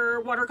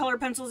your watercolor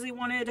pencils you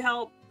wanted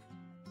help.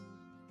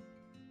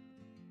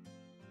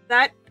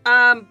 That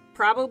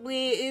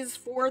probably is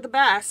for the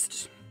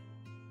best.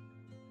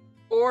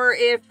 Or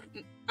if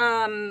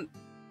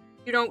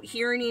you don't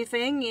hear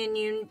anything and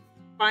you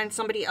find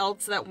somebody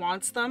else that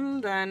wants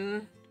them,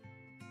 then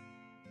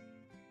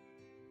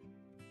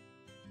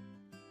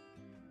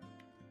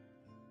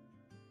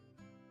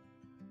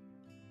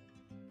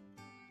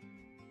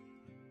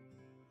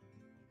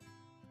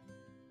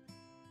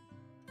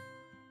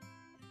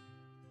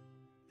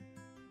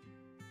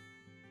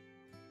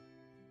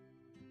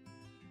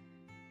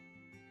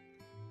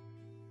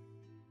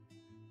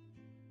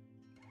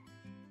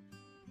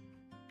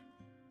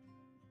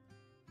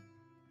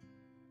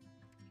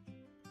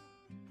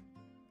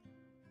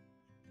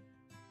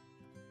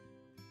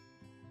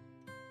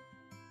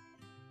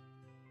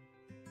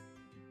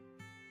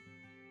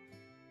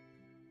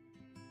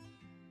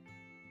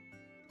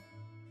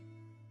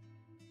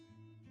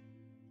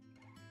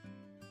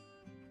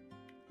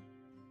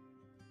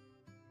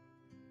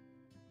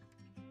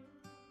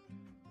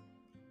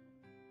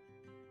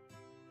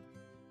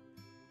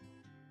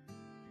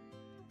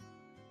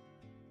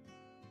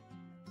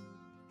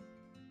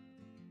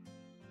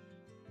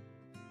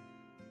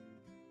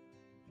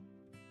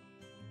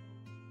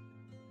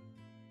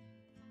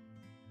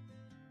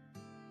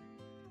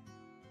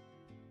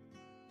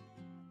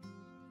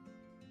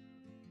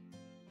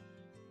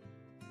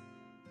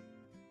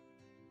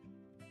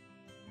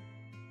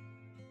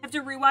I have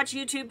to rewatch.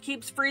 YouTube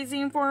keeps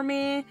freezing for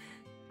me.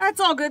 That's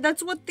all good.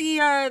 That's what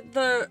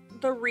the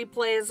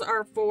replays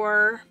are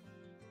for.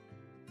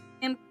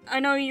 And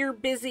I know you're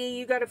busy.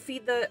 You gotta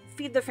feed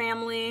the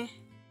family.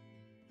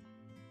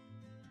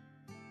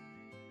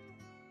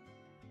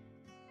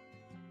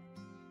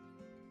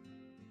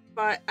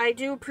 But I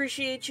do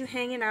appreciate you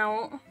hanging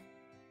out.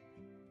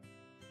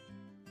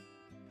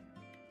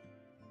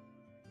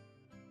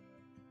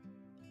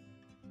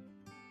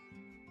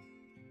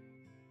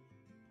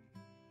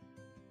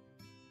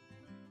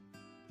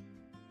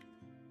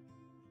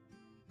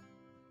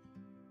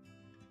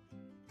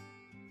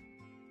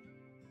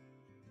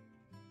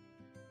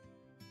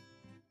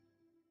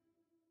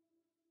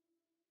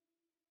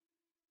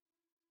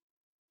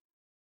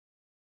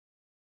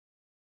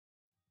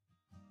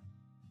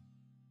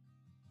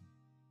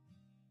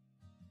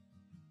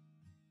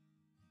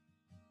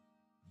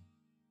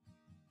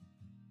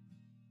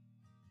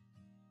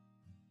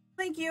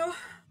 Thank you.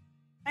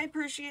 I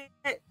appreciate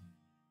it.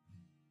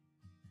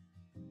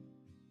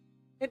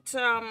 It's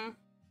see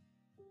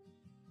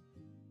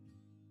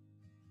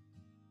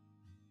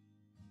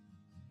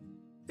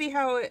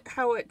how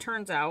it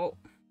turns out.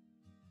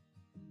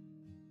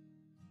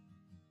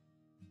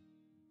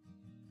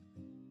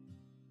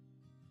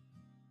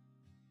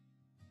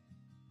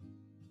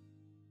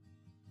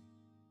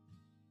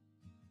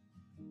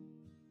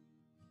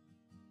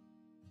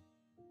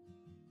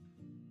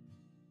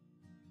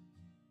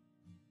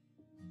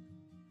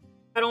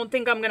 I don't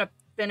think I'm gonna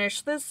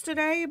finish this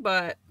today,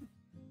 but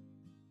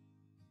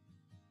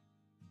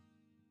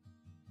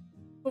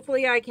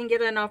hopefully I can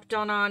get enough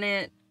done on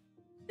it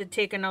to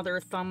take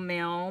another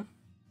thumbnail.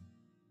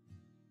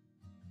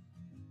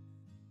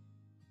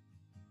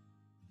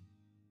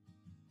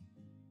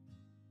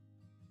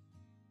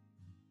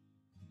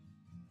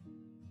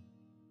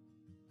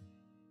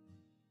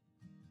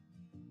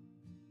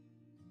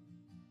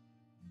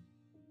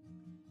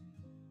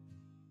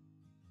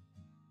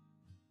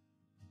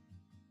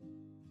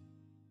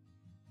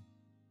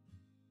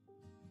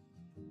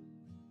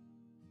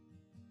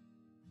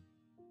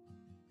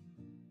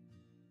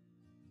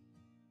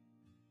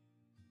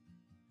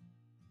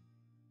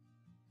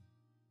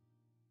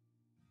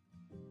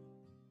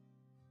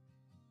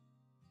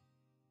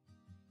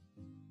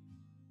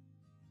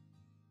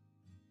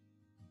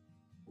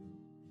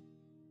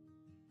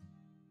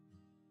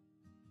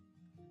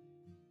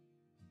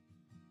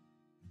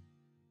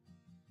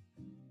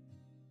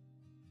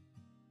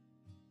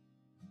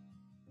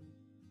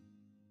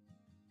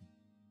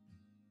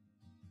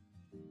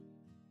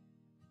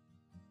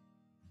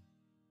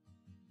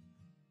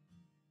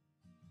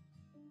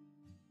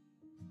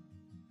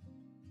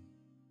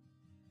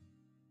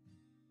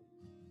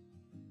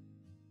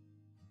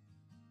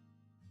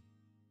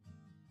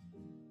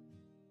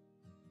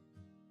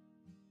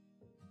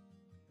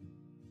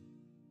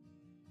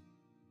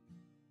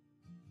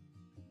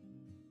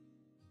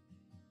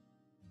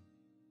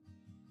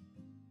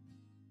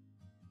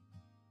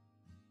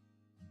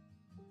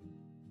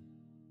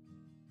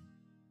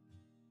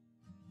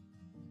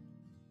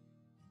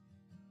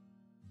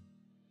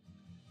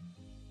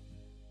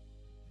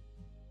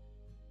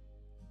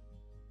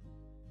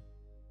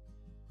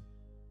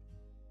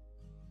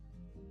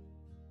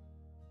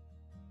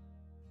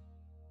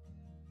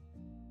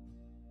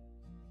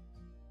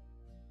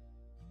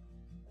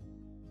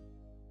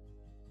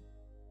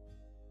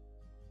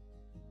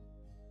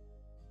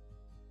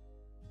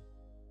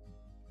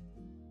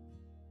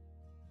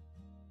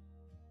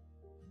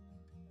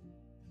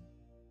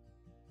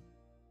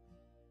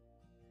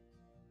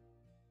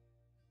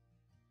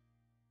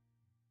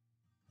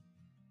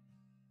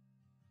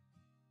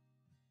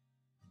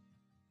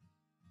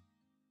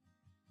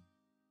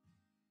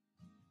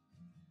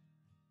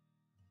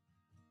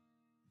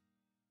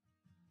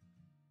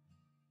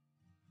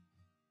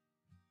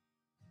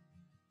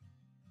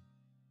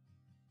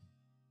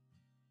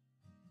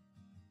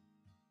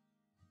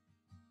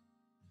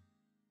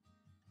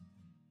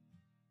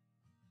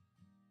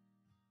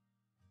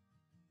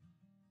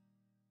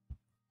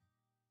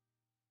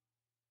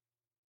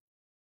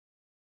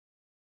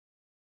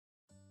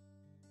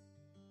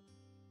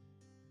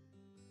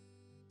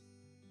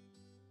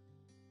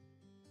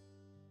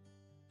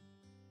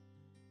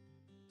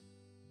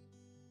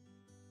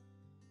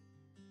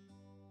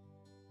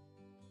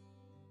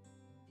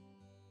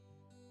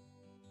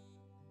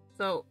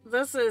 So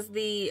this is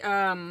the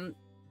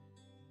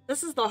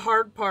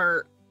hard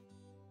part,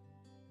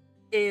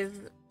 is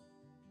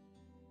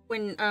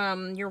when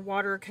your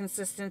water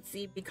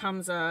consistency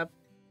becomes a,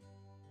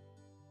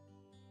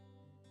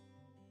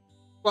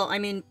 well, I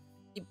mean,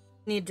 you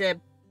need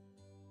to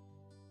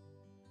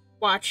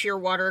watch your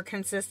water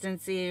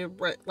consistency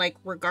like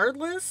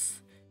regardless.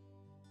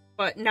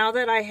 But now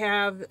that I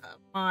have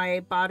my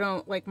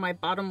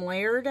bottom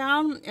layer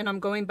down and I'm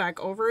going back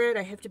over it,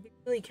 I have to be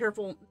really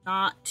careful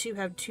not to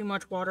have too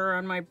much water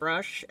on my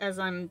brush as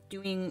I'm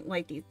doing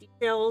like these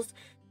details.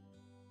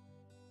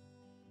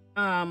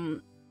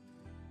 Because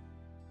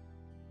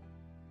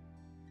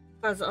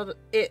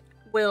it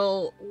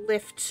will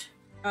lift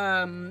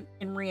and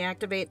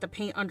reactivate the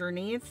paint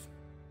underneath.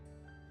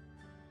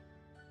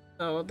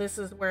 So this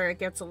is where it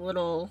gets a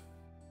little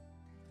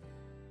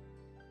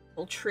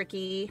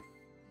tricky.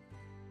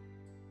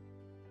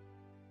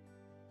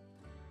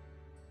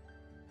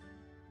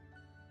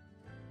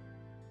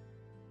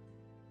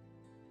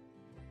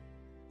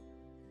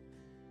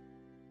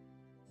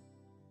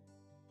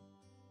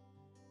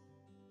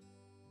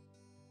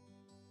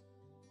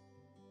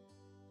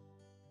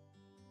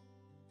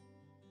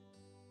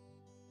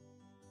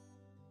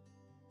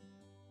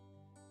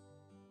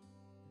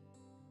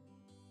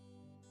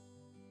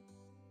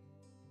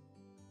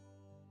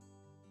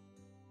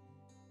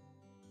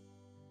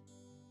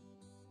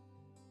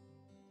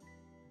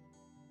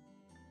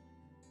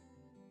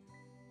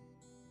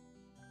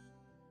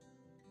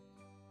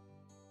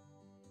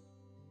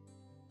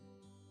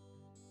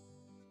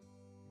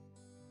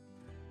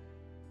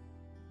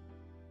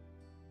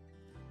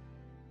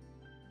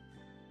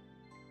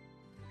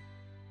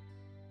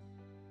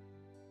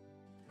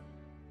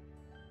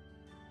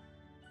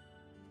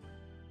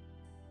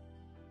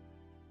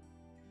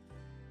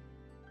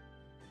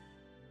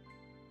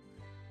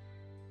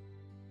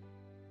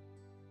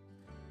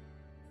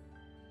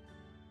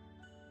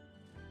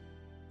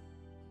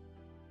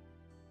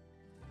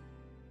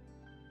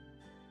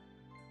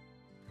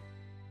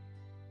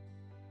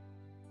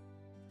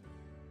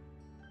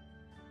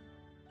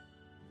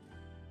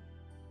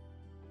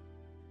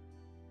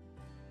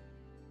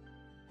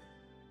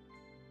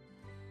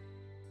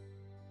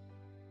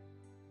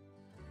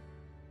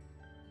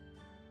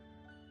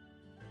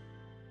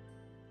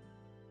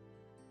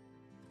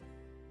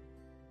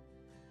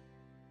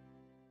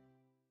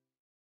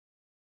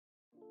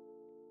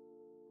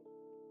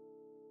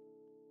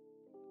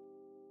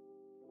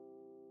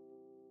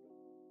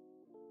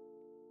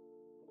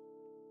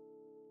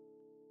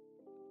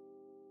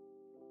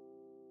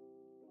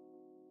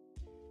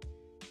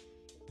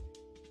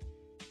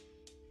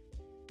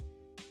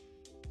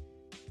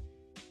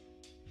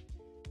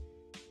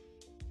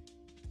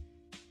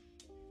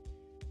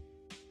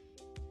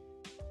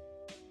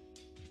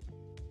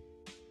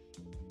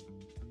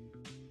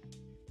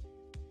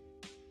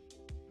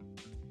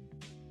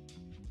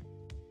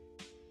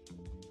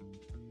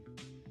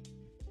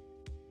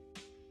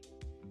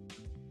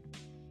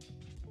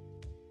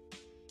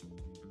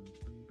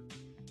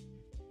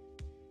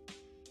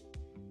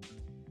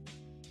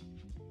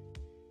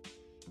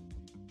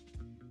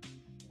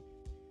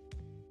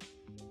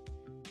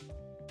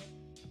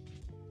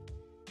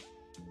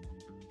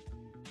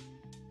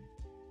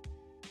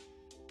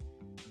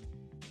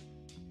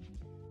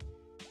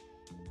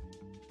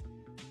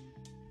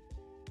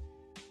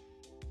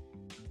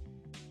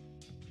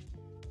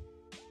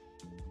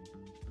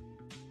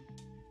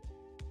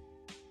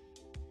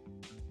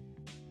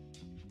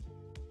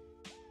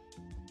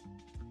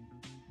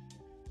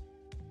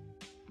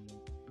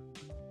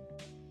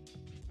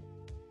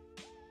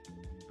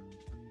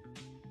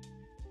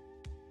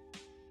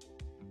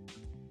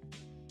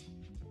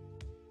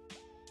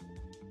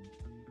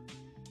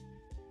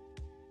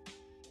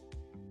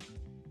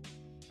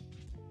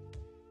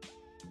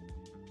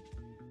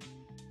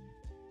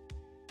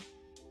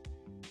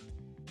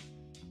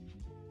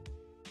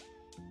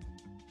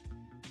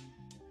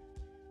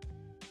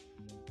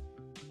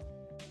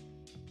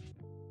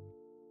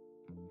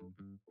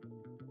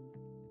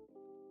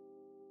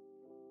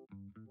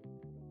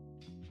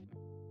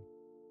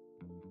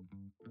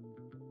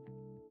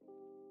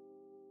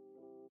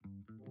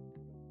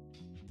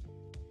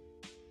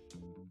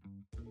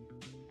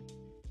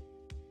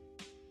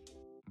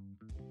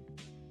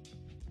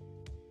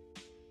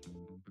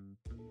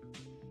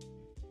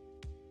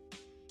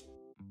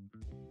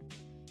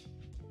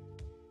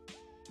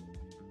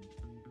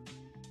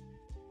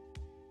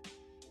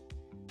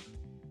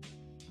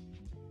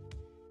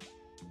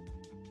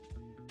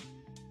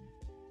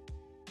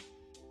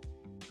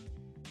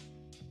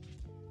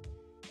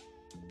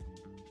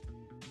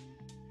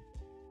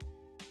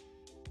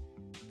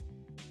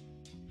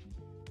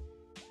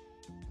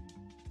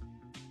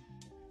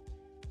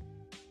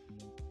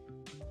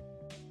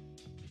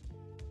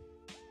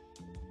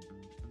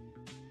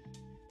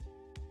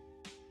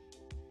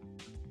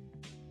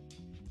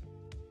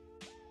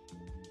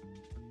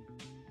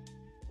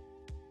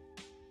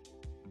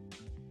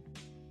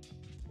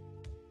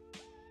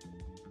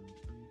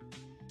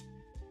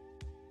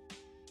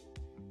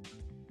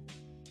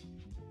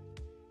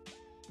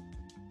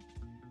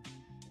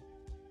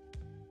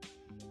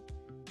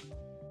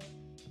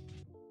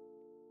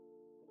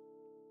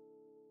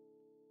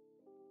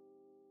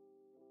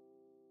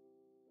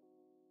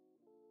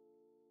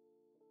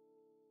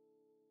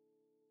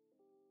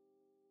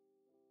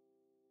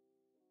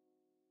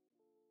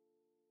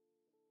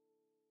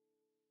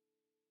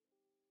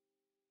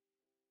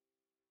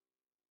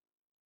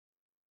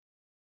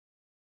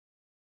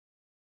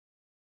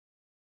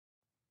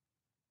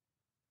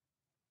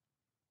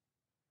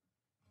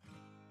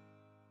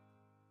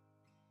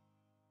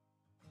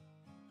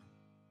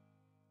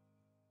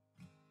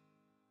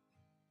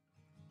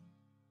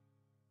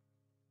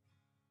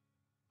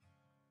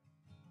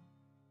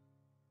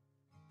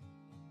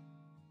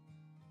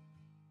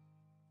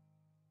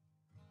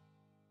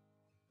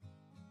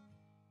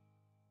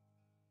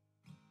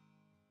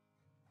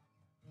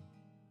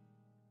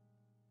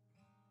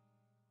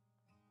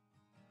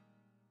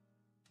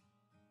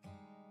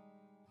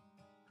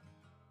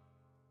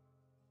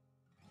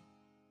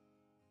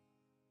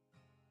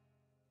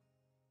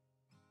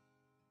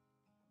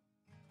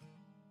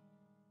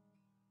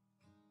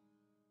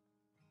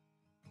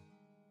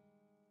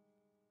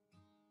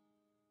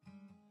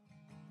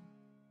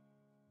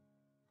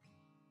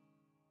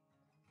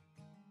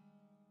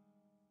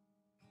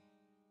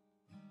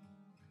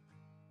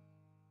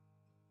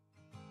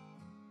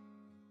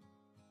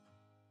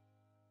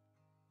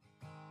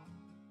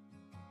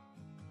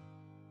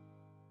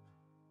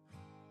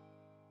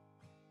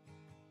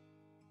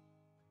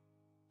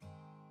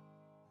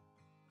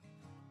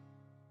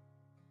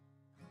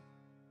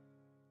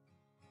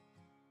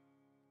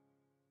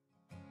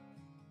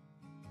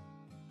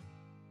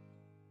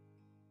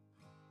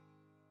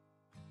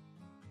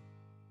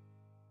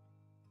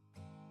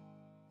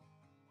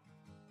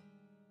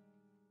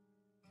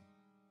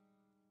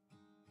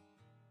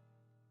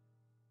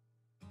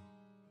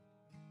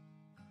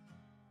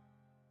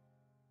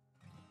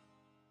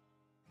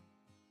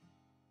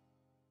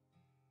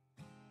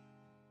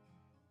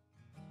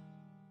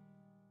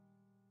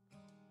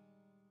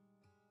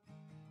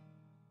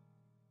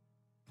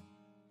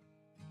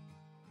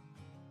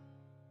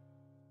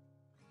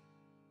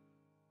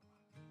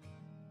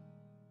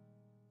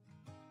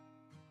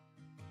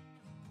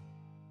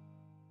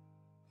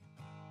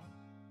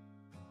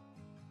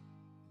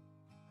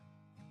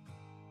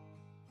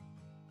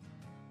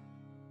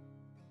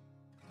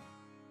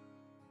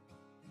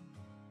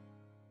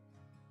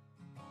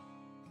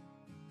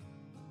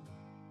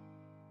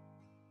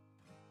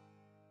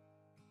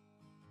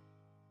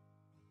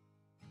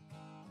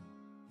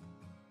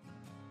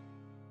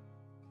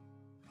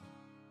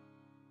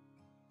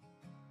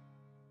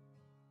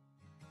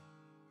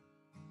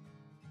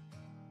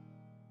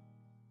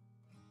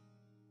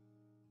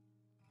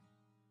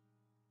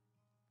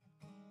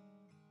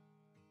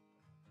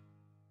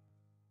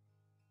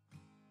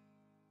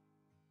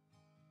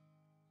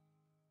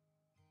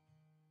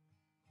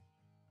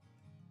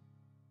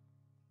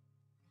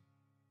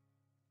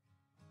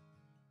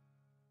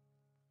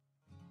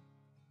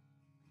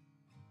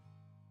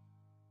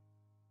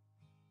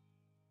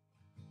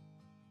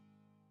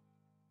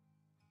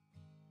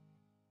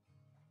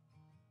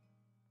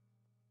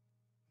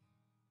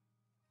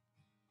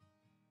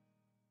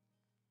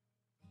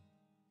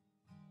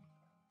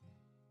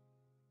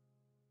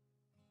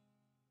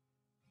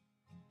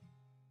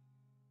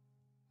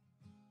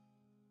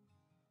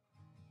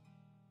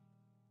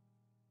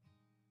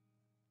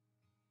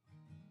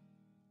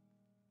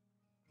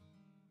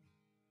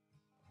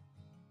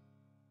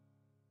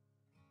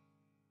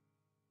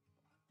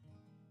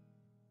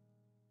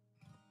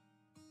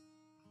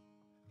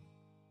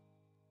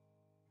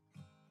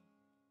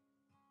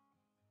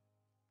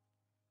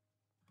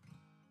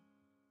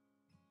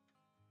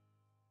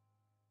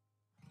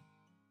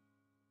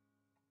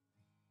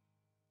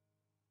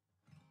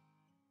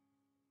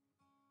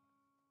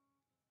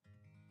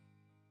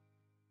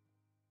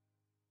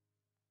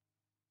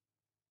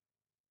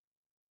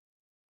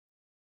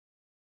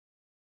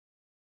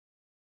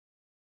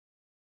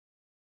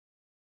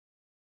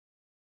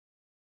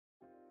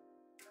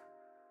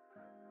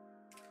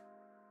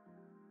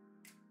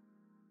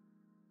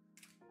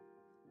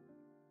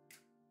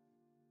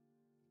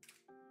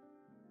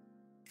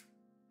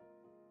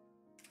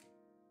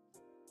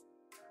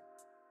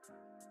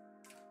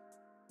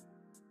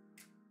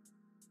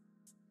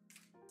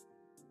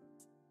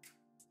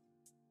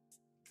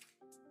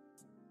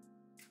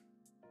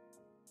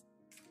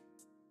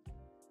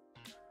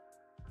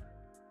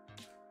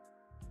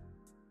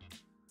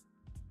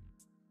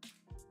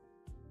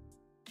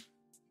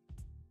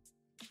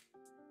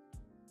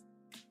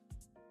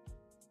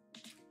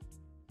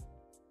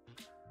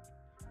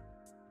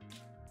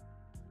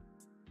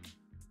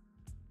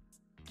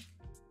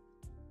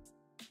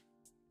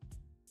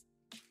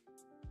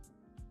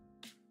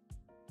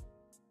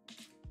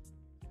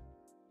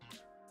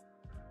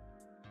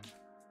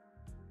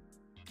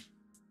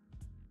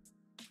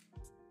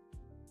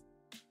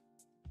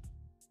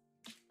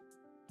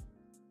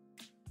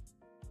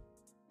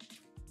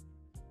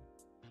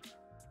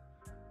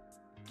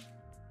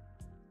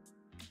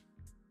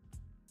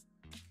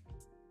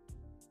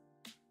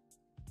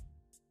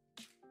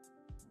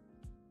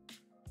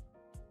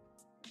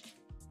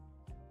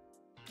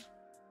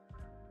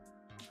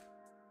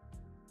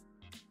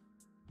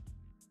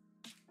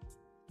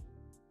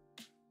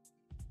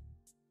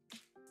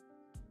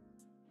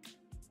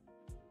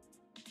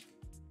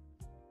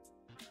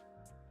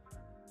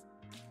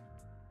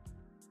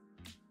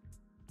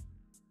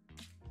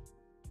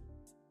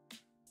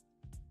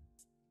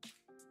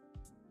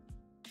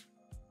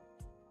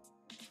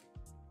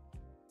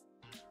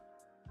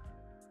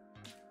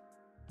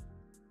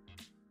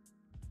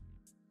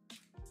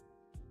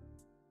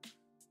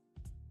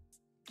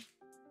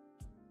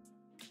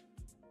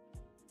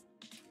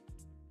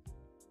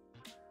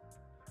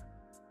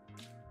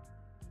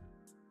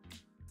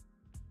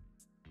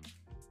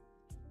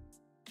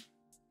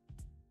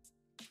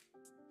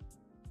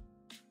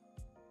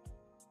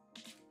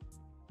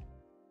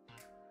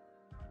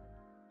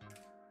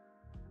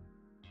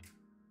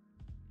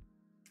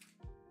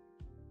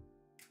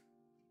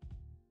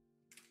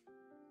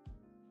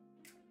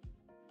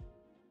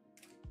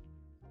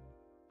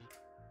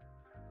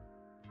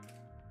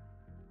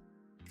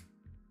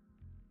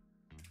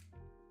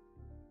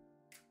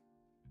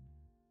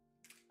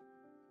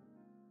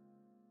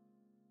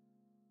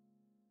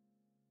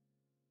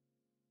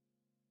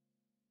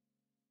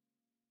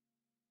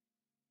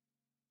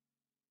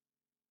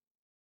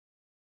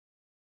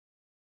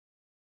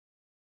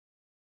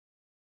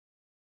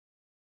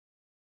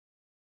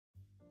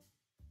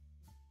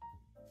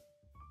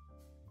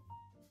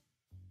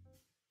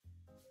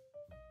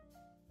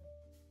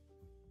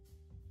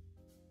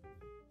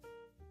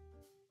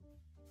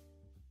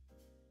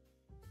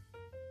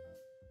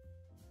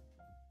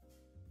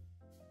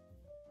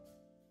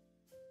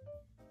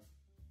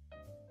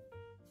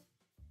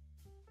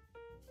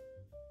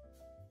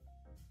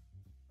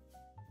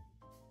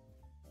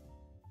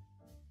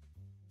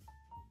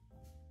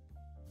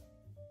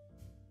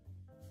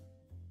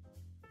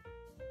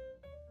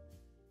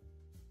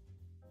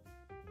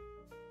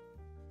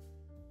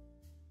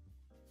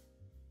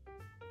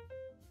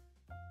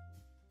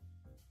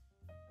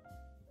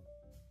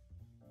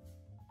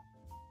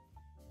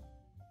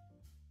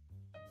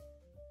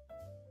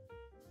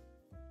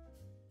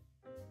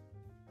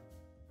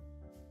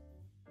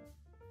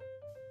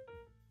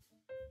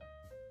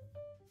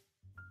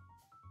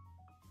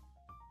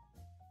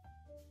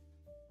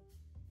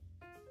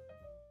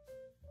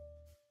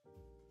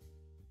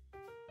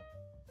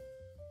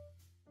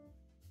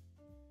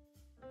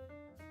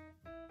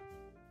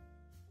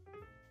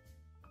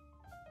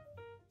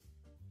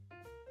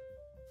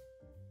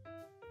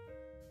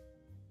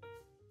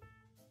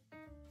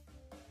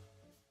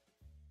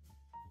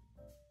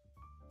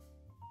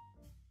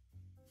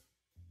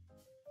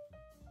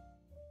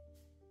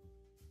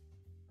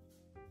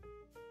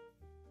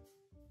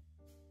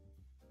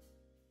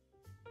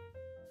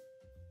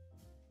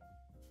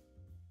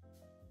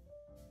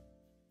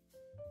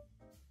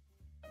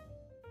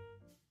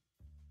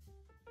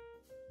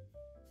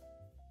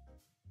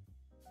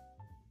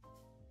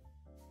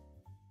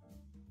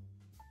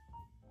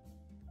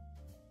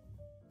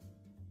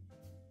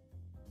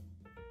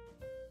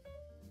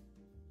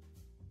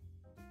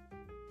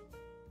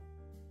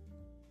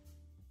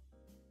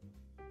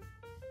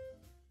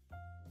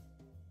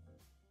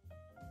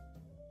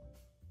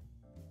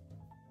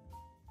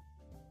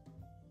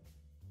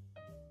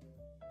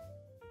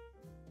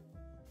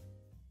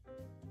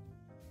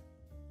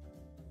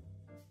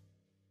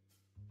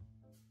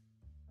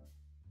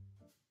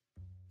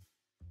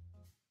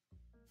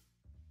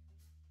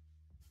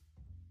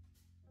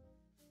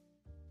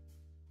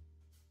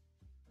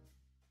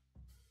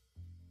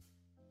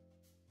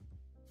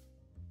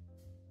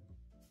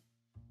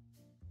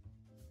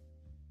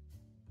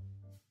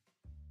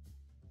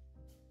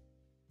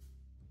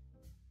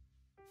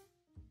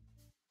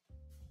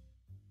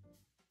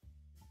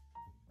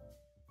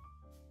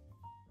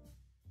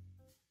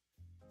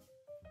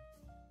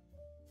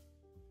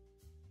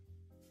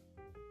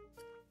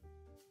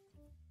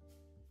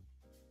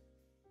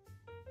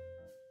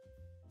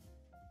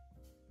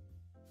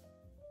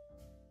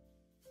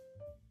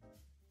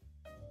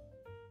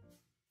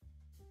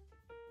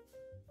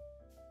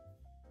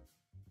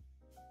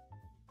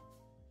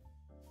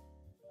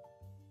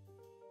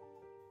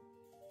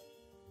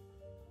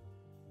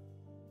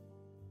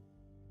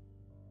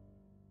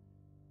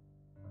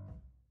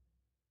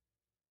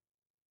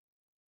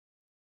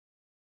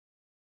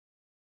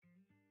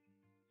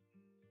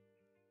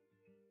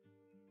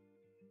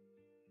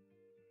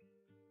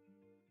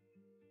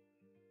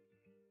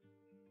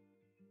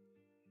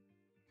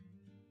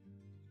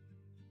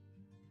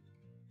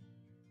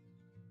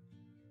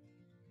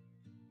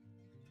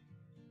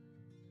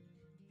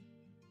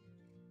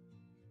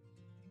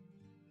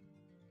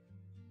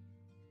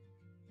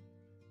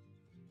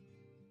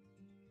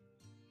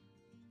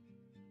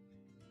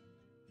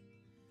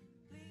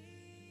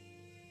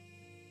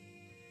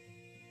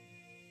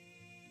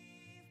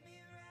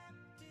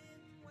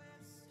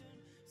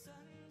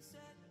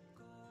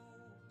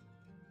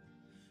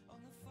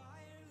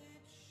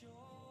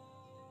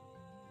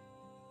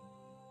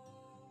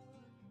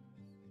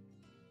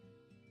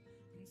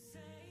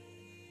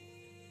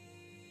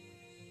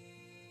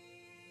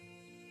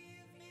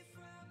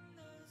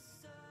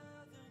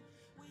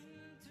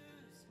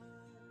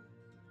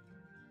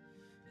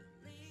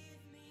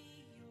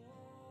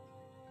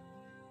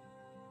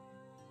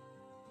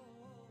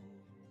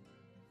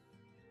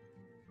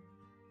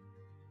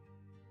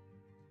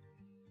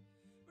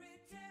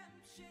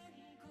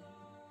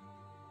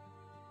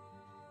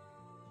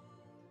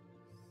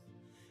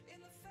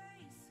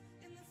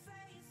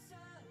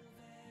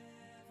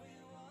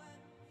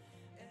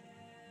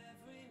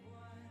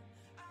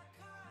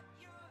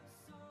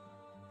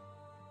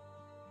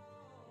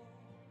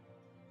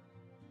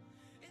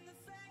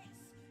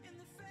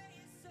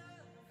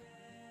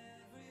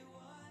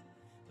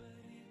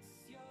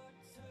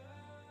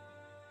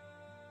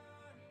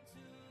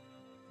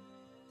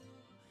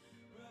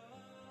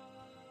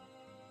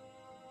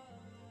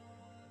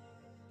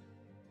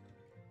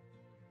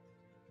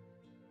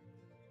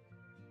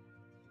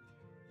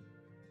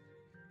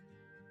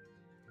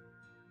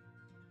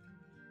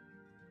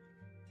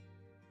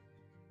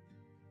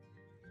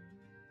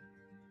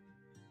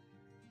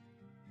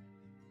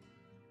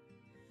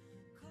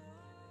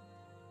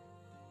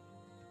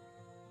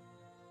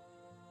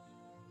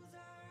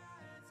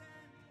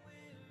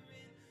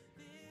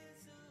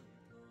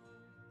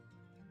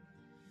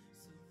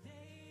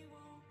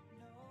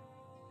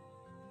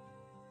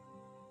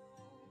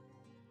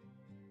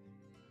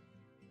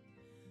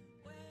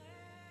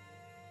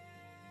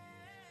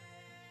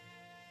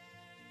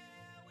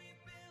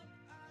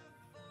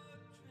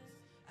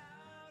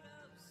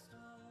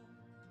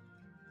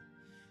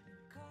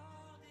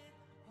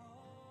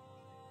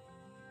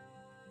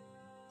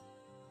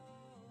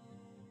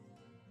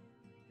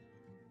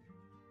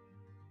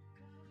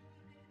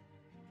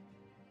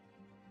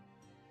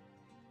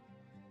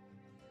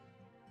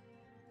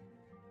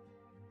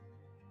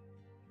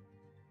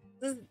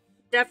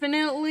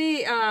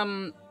 definitely,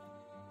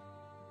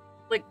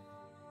 like,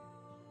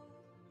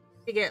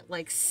 to get,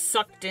 like,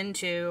 sucked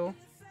into.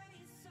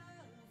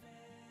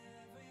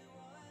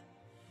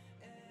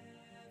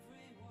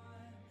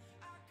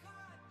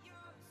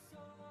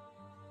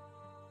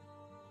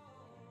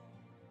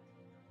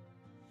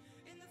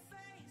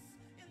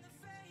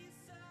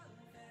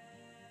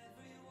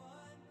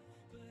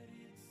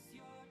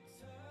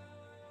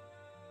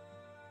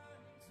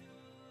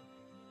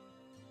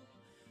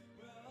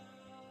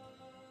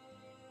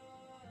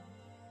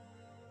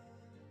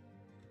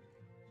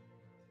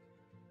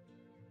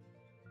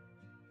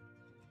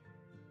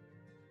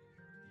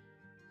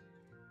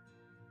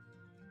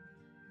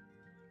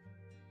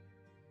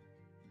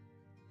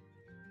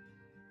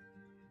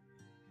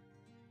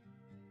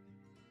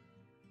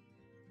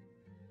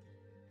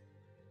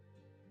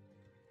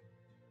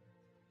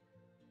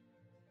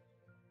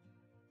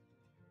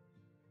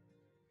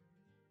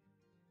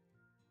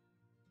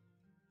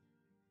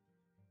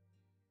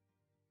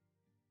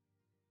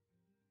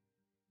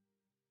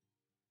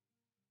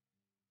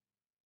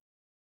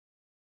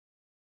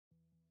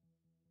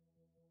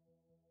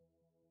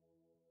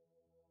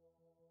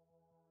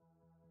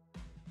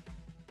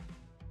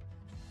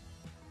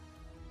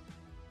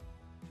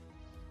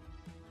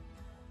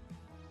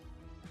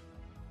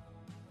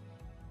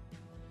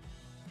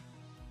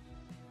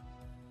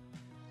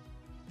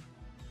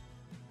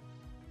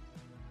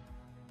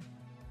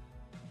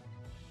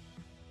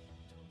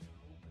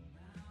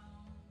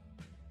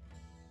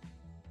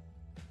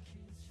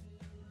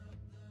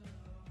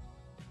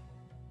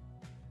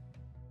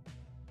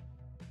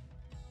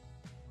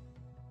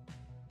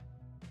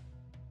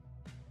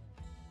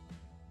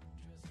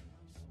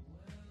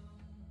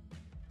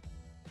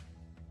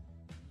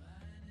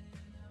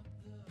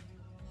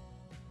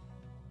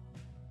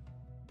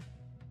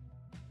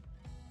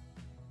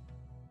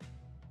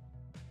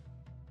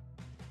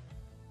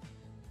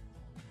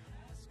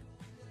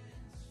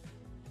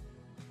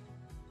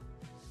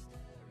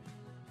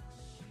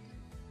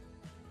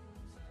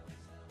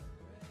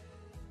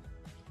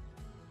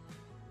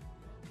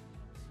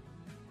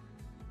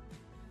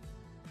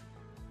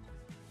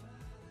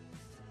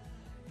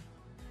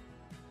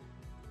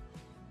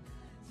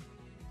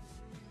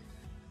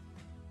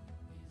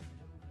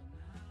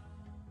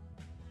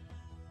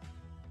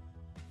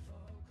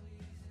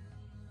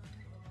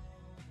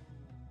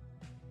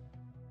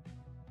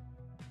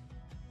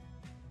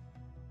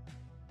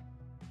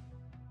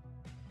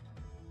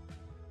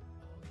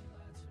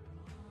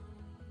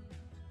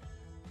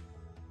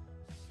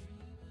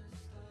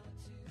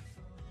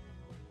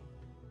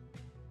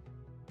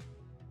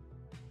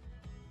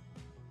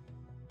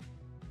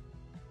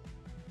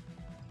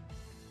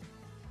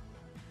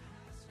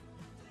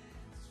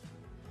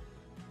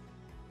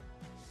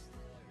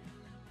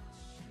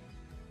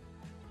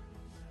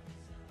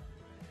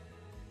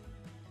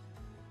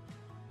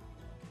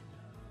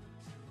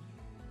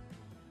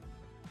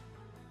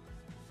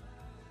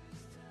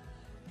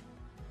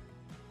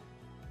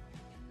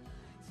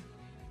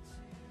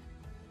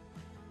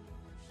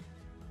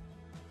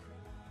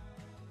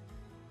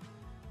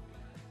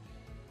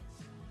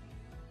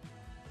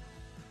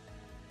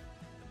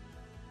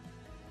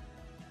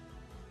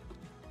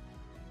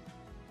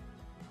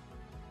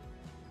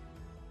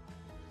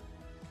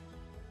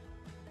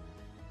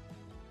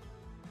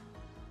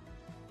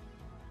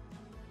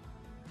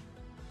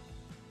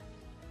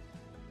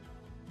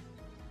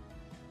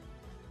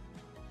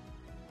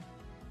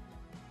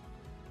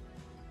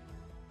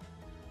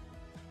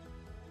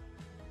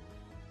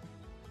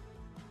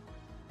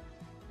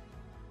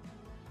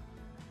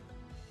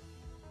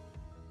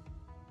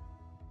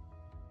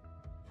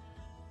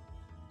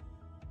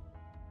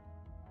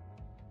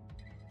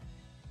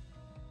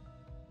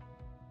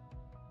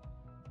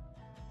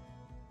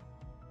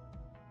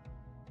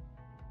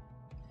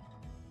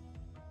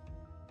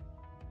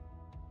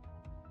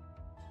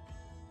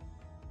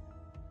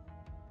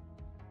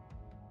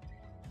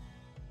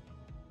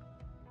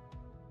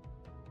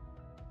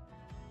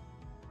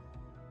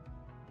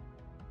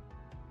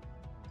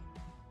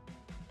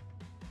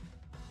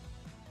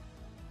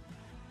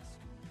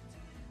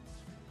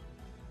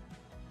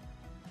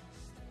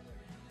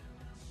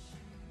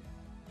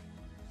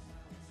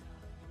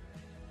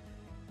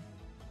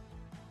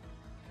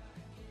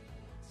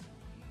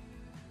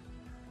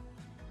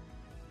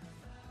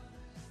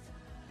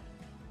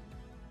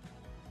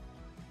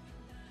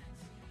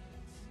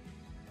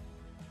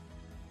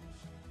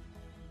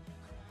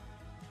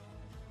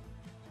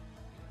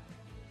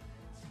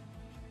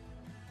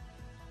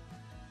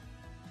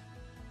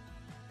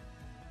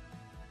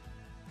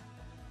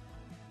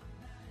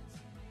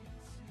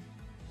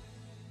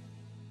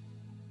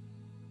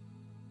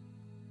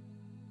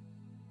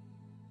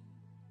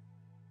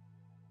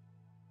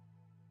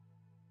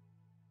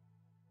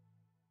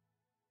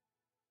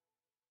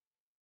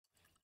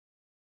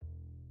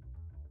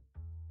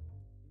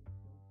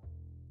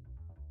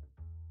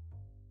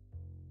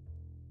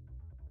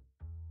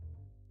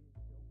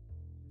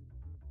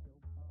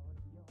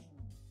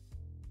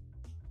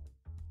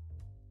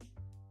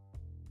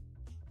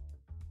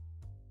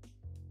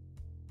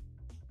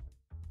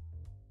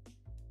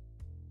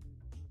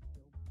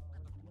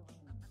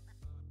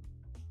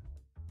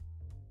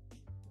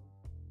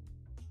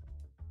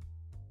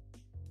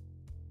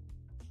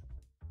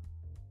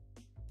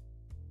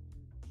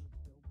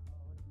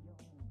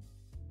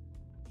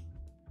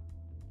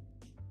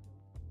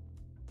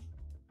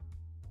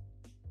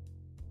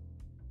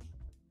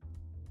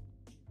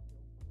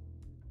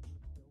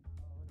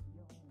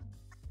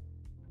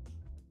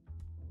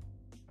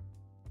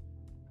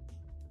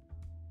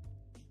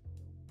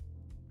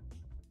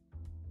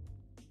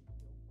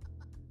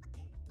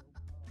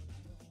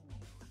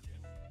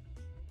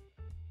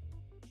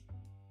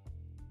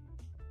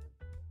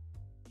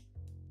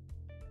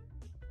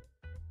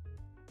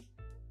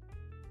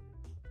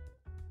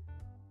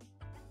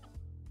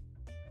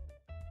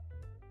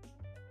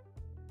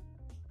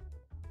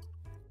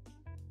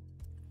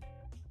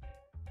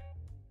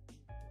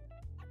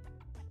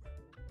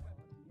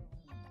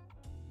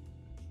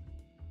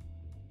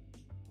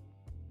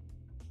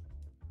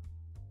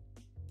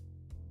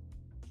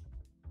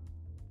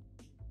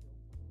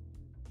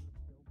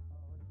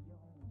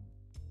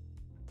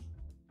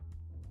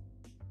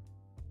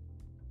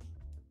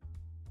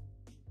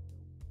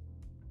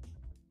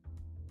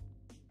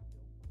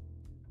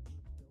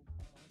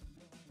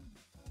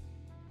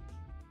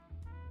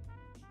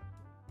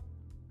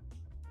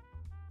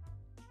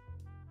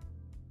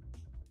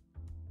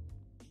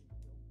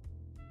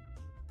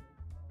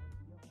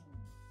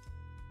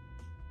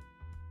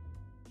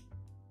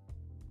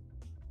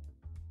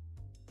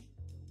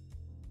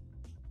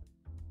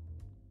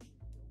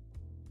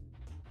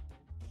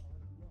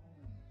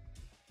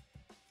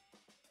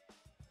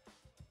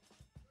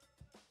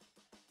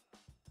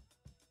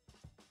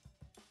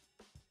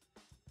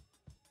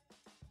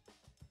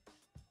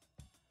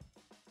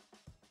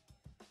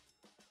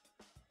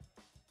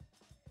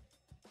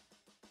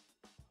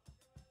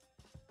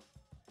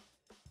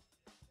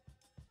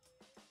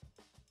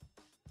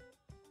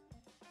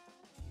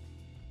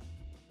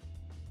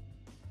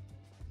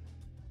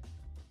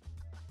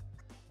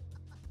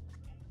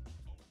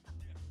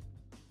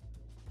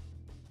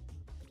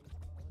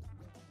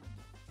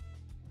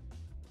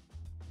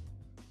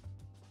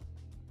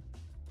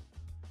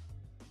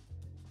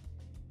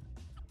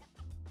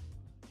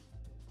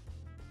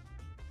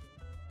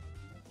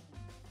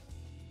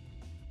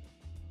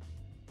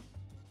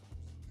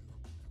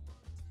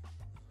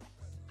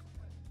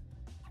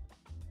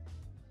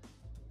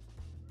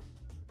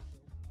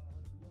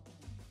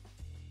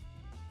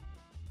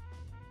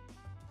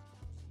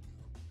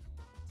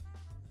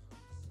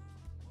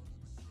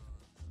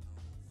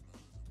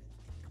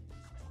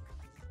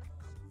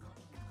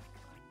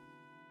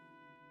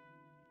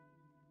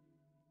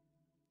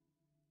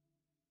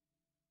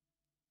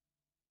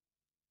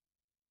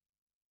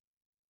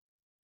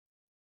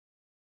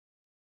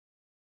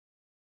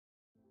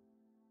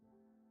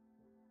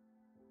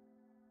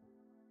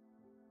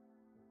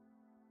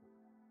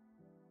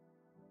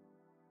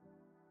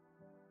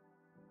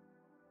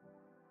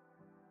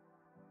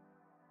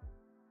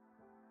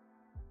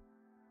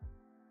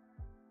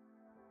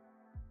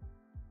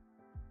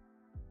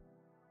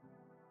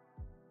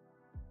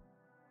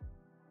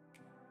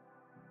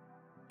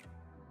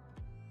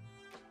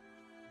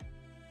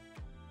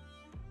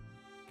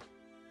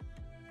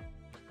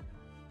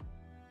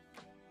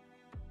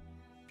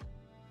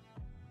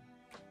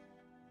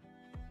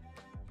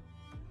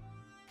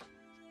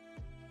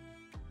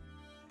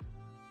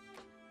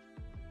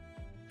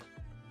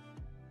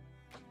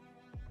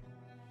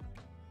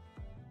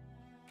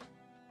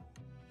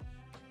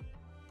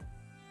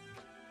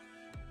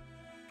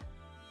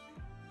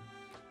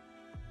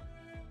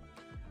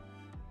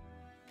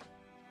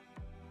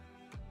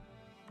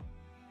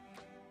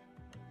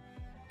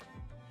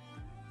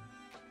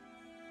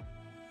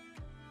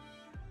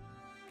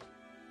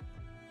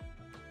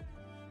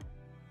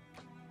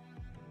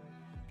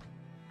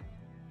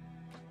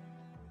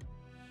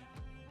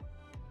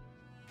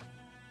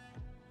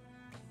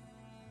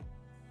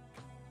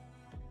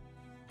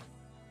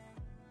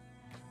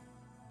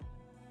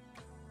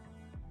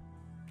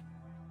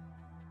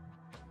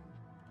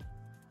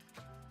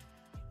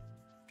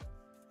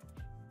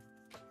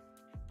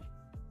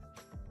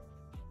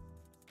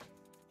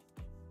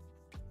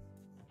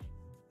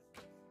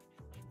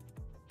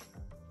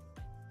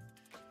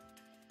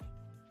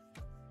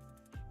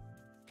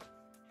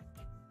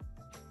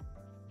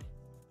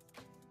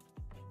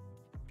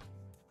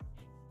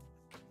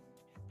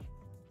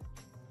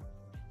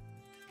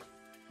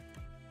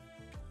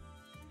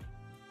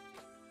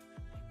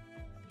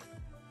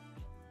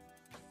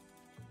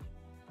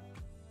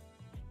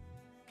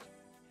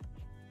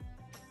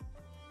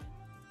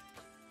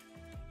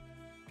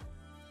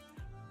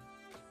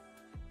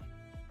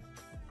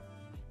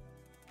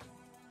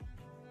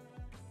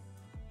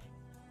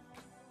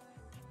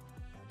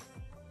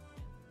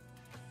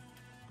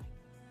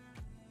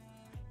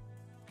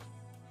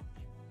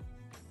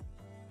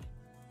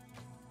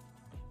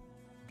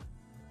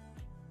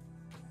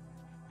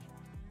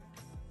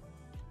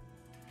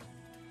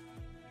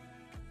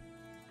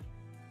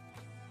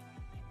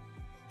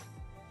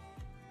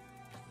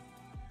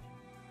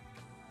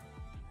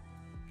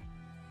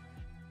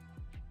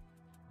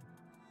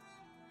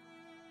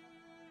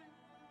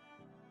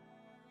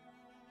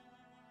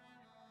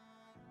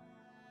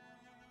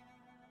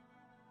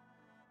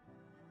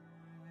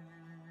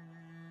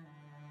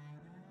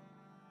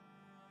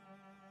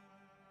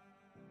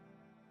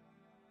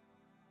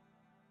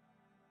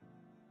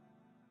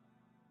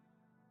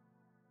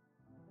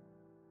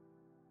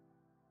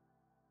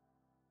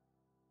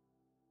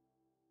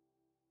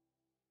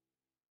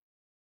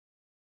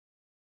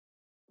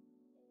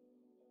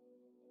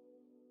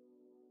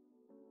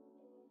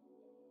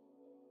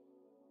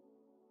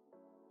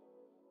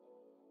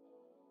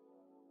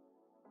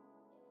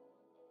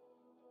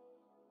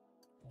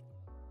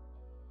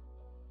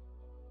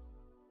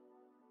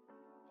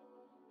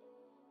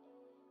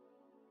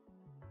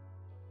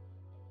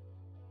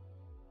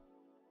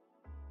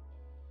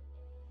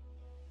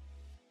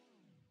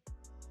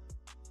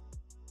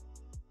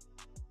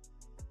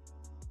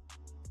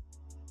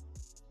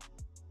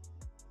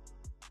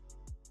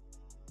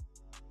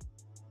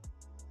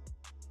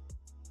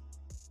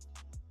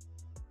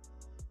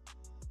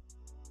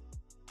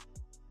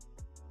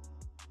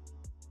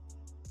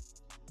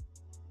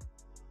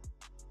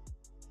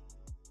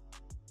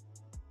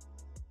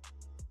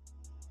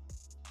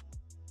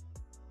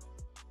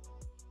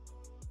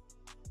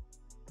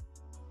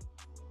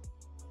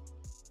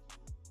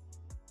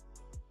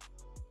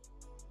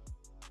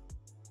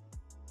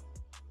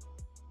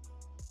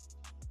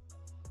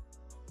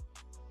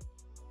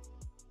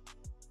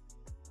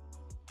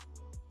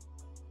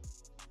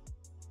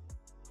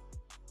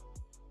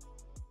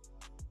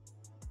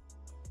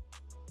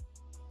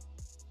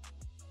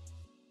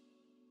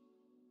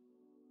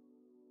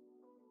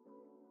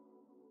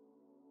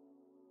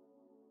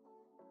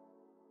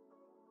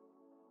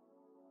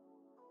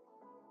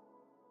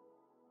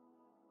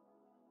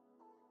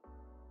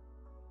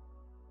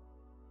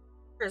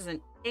 There's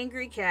an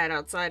angry cat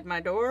outside my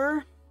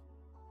door.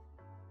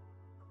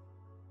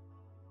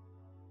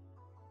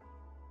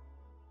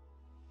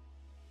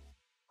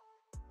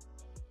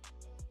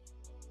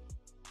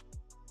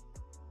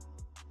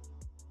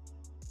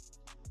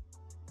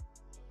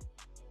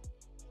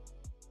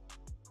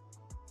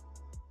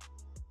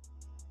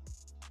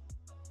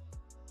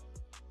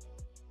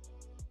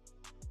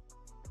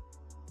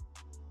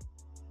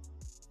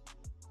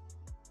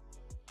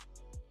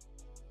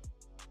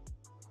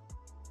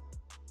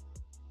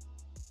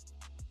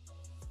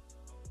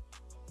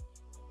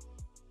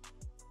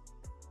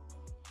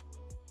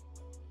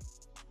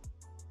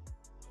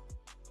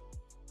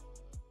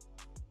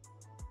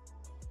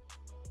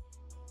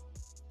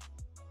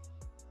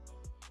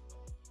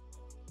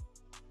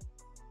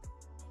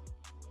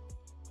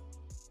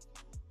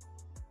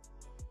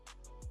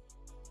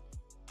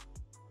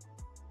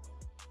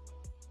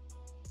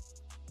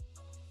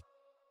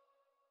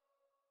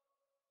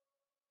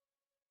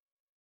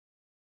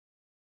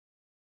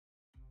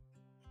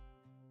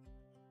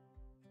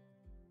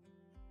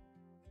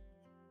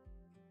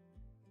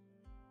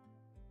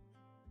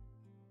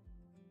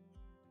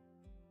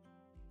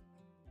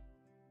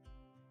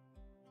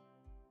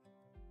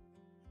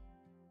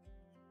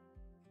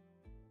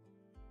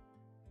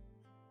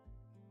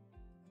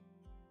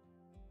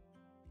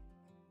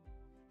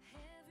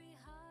 Every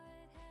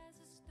heart has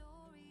a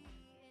story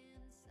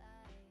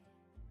inside.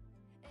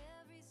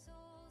 Every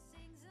soul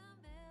sings a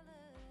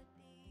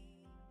melody.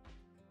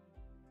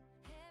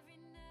 Every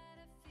night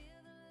I feel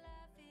the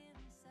life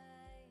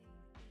inside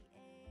the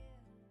air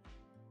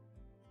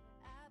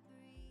I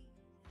breathe.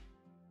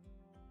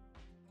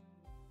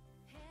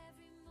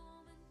 Every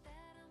moment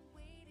that I'm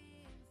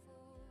waiting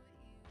for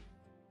you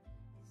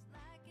is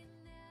like an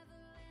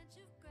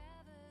avalanche of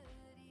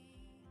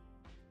gravity.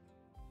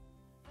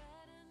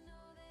 But I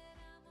know that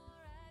I'm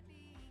alright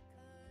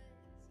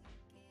because you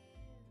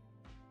give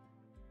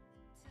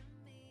to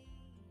me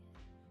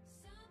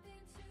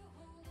something to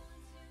hold on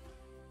to.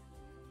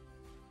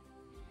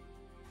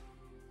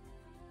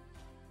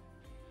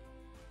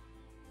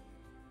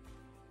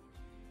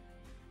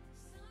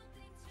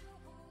 Something to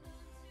hold on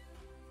to.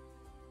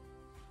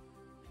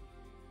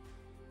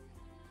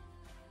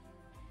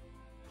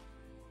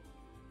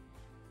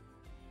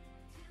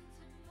 Till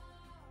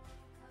tomorrow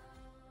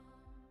comes.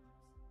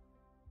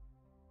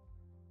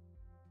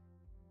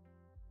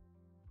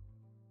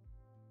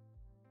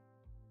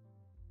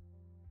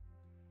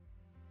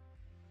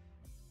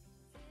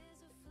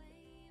 There's a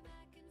flame,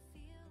 I can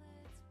feel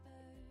it's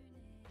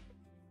burning.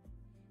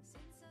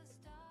 Since our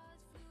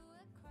stars flew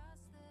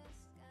across the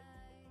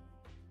sky,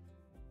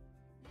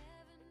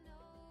 never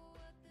know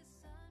what the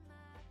sun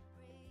might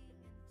bring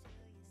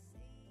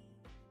until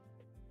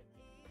you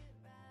see it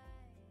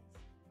rise.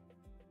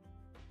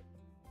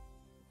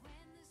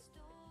 When the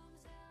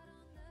storm's out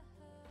on the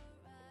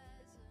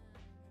horizon,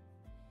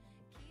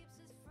 keeps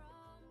us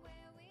from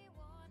where we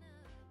wanna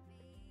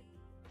be.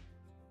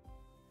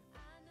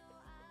 I know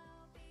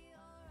I'll be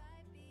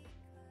alright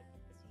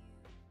because you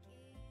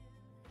give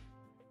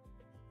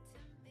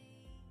to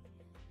me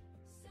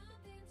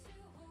something to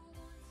hold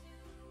on to.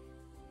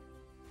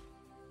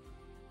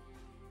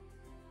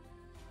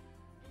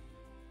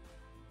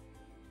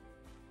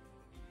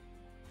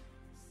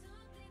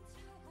 Something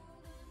to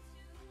hold on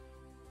to.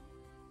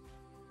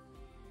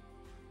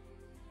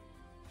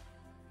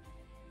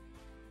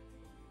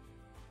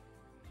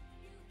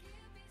 You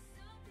give me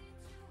something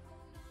to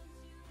hold on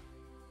to.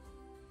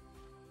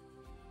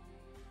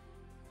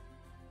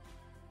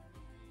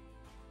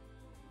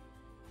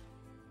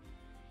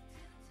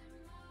 Till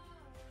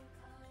tomorrow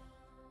comes.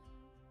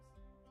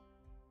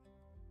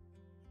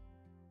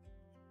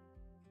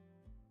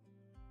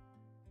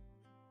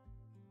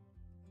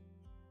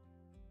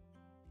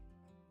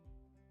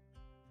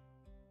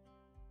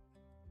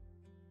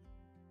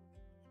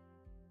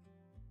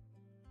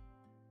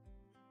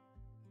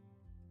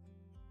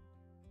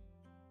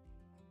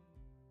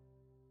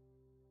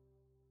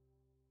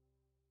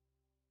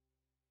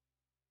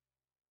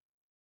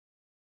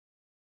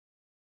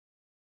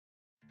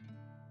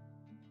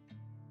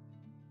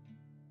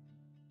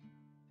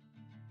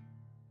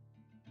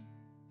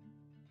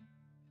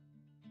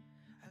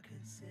 I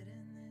could sit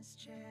in this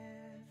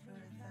chair for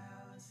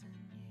 1,000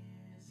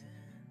 years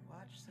and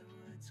watch the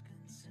woods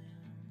consume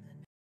the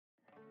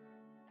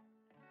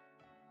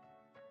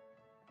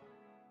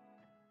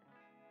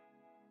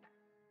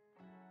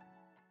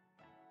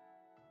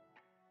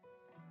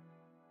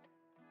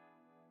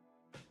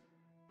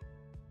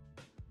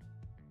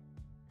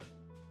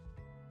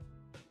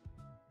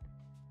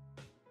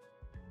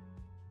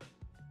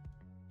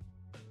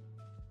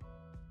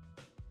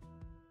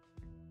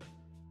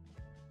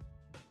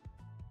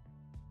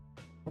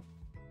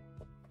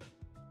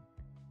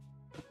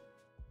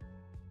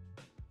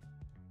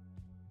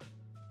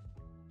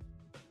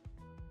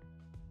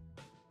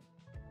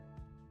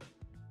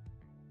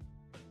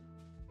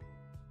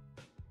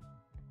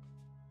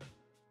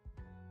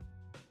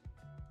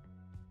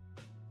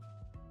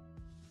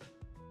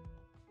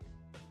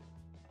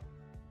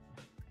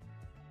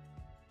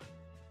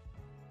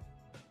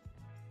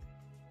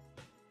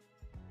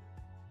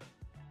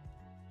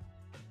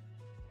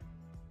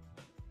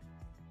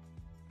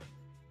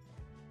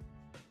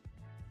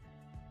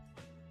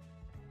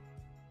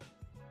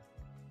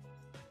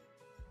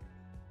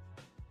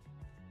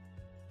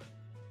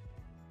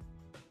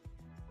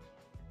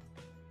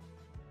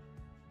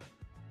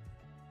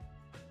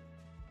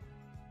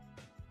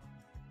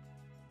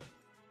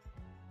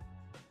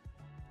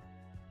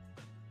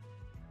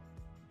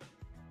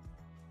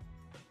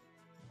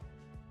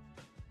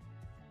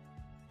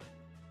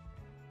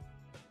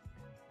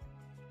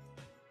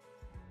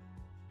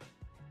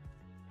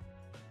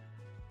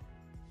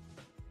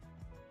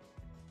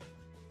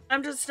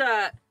I'm just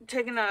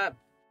taking a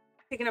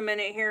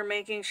minute here,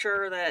 making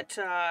sure that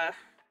I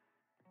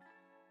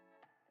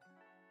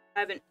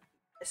haven't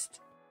missed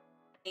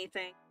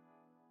anything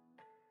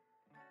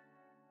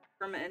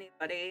from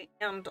anybody,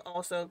 and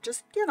also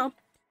just, you know,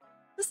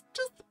 just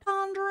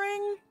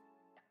pondering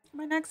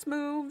my next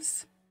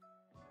moves.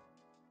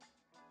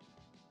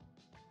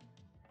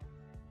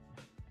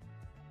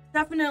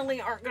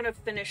 Definitely aren't gonna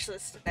finish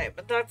this today,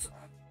 but that's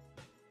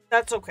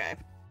okay.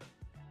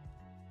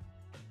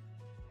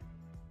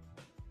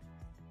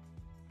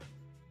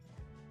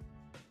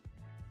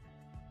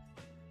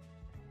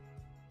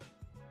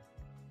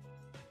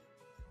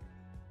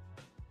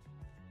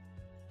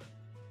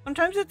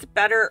 Sometimes it's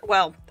better,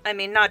 well, I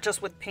mean, not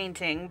just with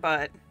painting,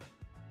 but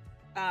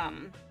I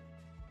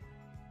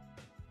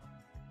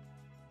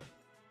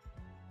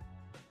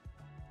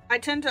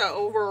tend to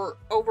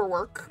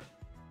overwork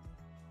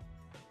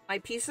my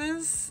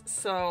pieces,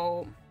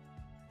 so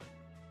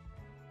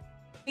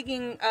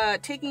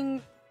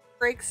taking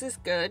breaks is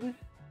good.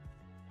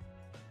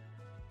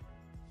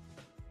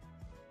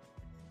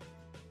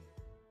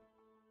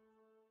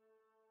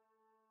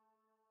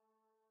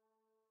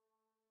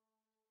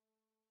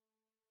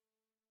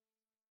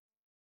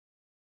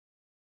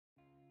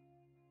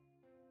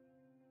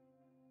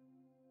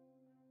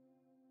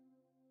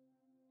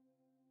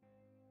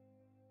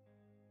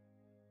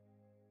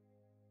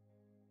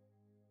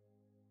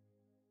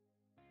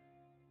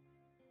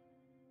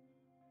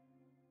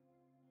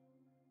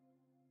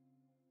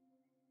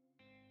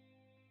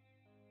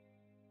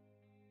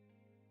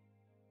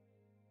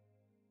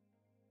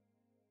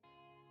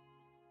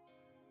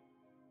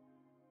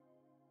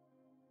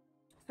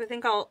 So I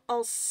think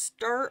I'll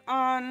start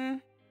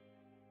on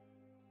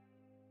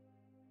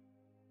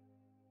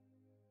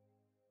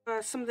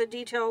some of the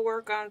detail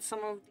work on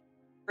some of the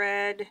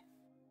red,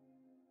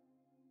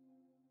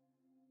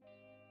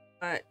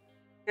 but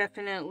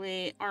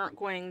definitely aren't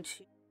going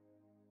to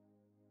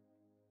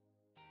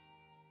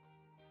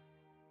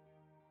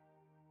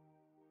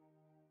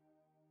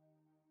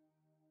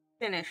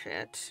finish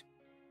it.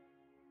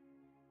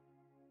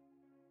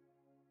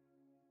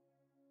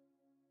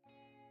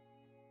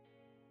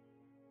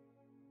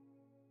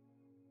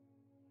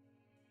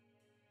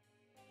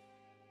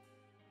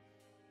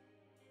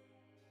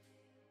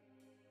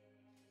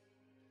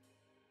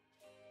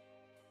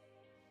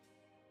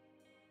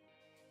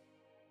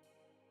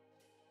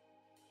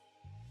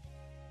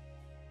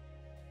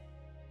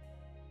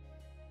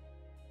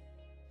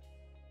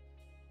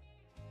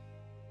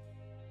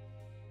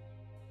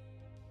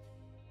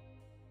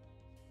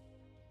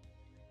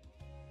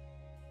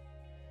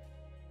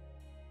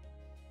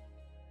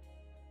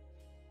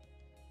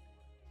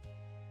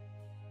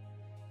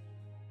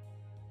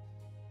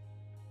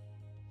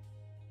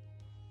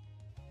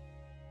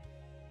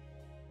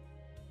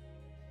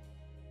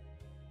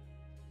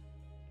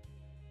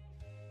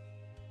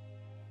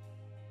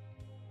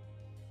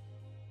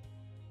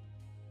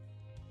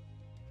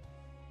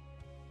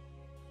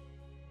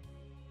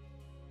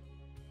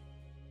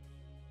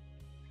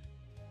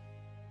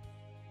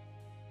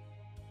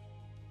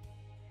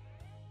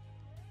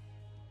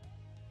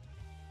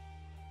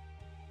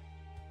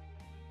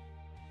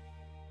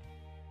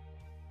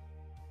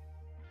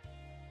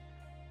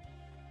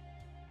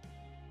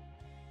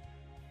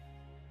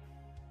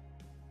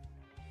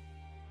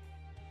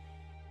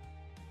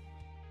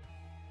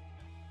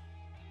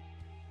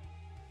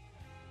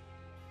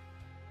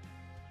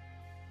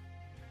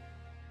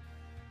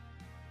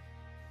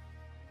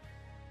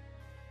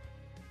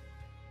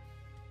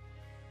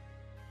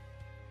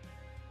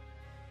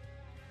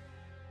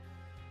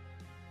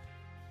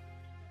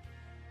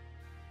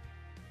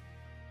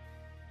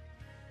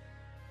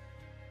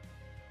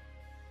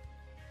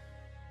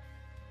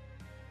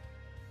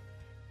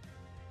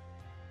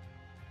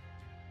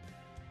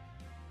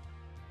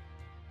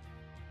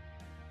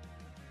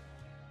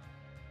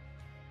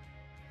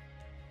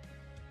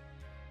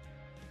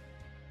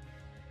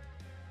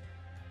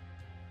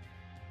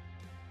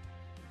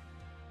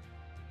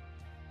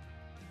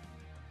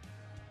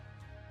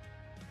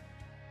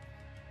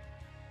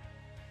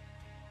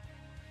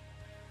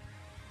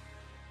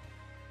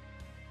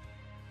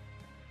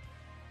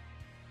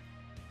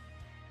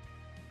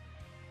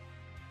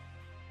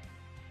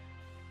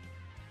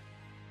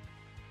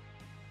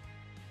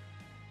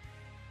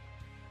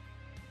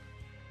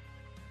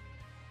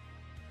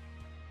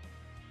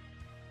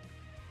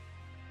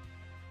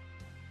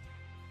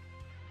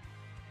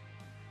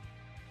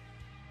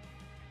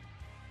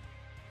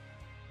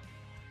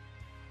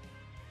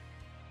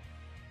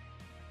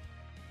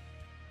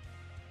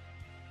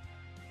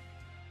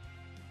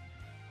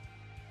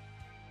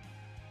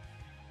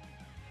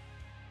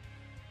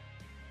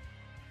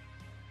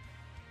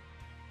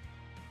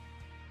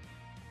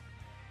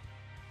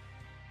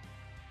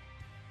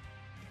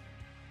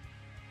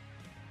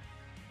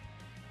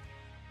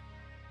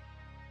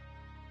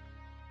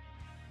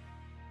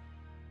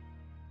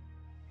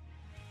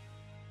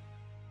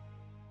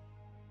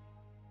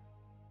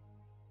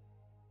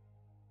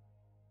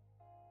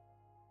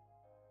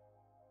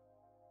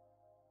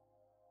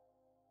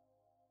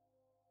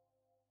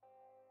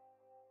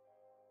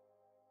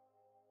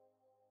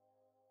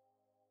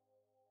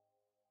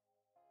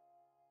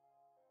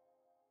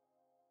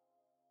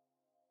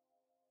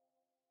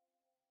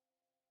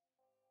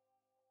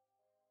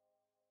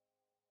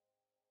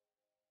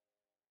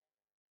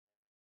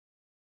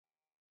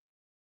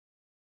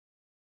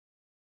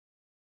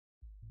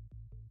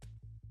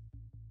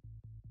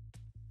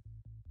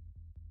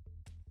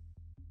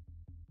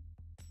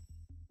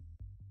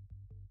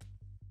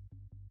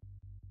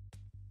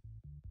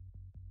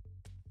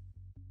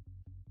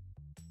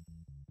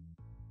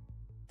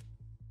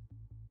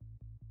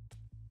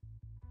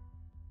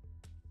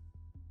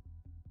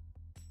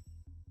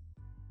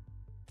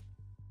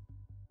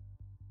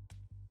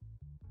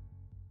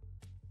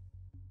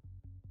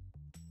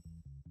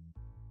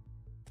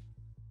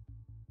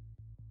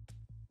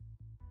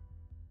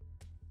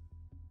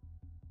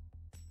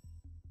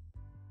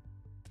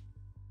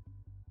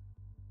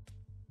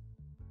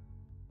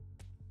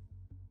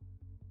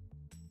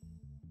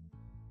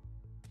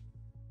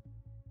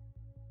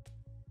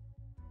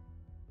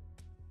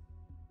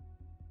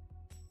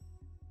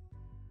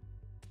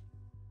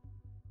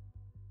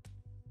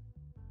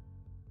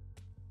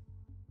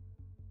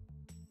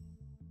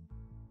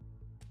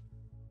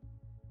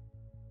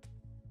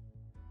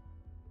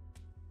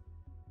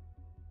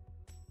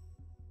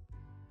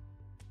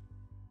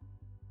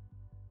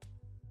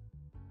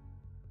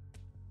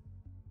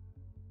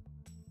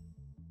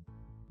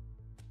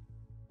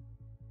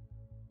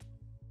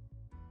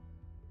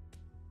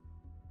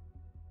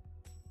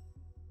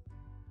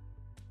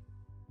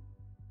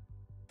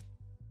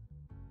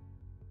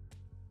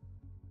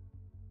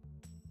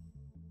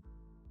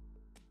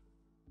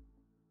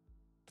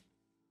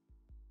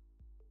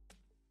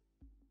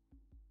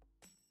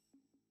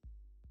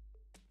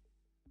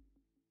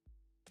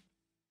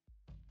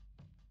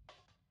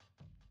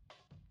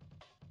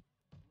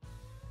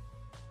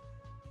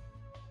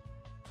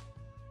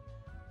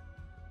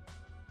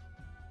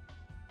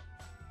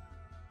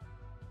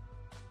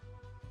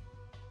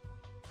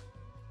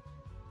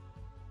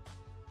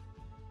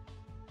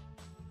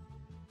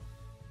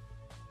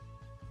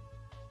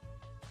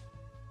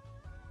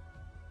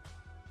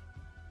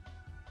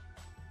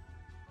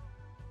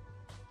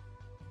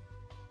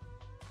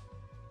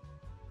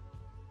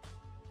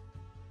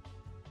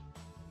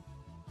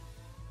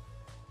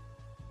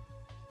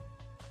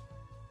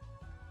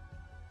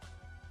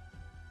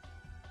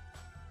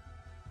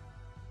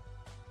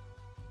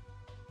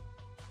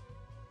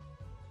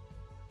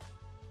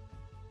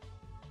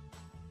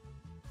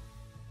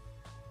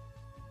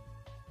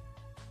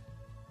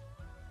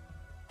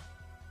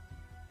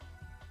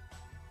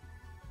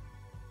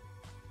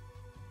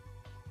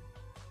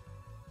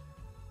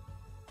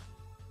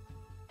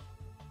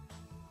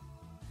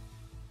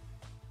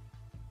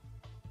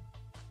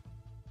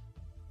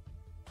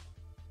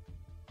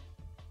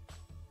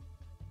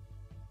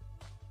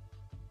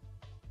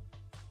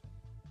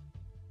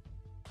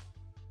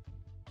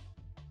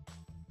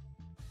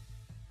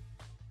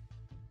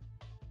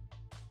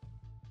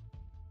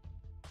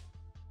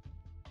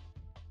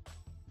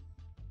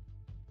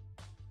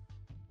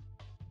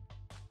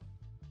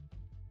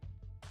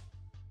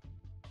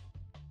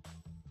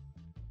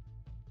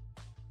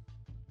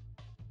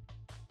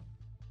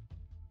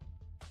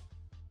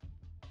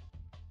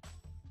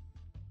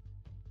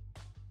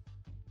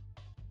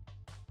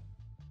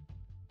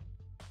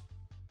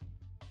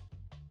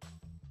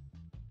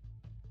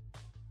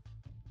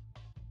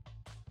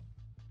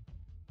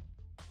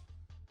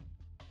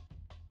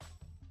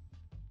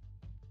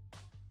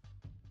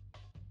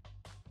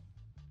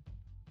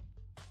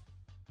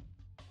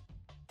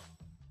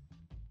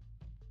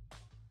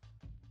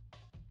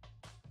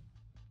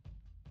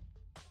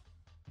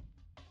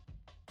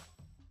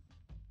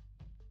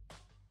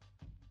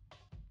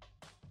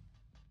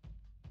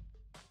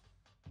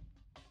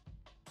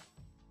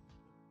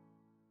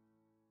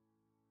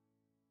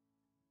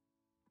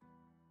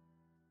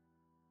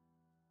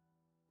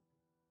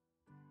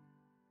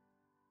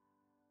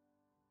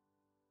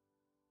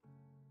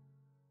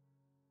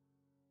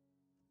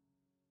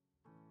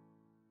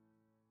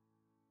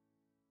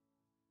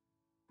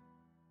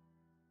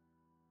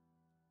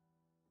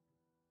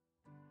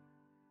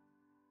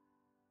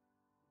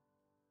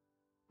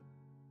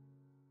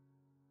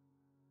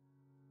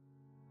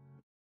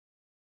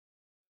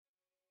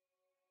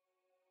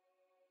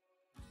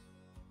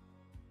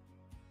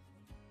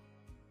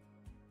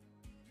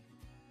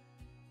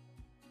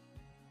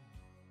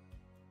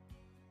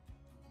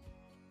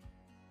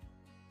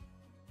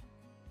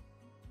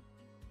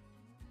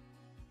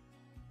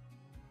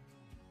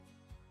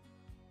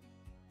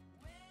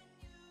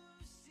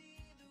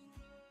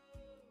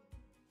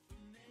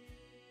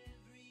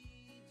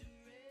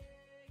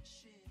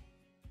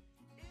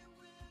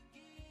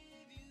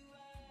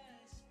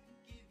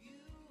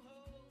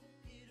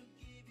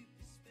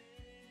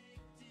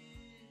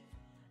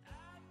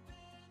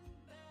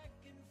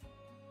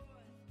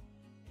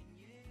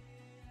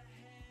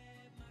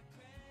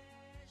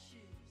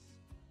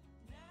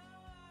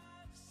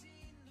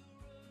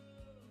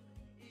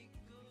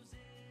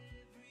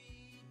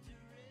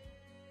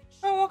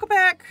 welcome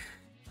back.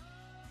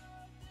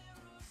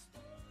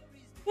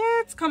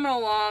 Yeah, it's coming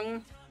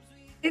along.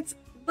 It's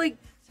like,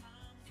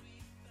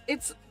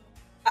 it's,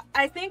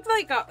 I think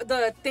like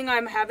the thing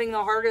I'm having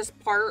the hardest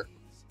part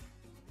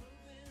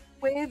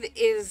with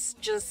is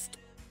just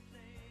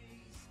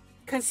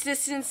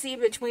consistency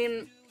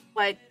between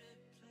like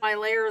my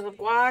layers of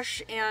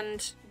gouache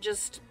and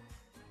just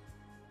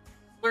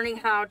learning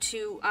how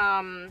to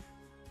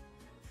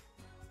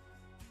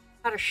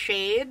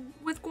shade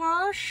with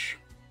gouache.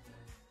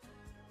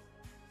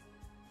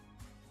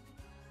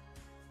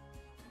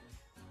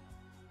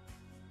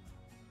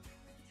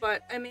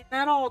 But I mean,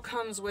 that all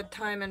comes with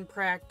time and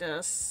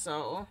practice,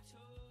 so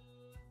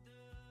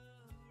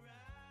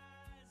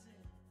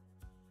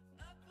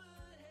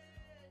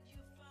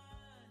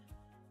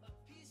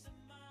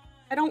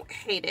I don't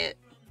hate it.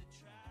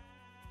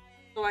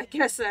 So I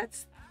guess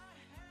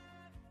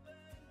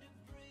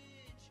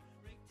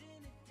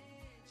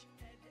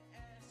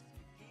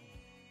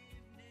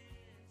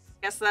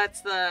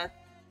that's the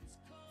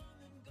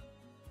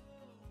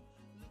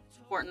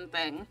important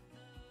thing.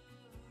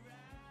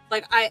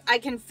 Like, I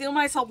can feel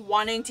myself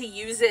wanting to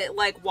use it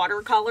like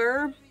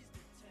watercolor.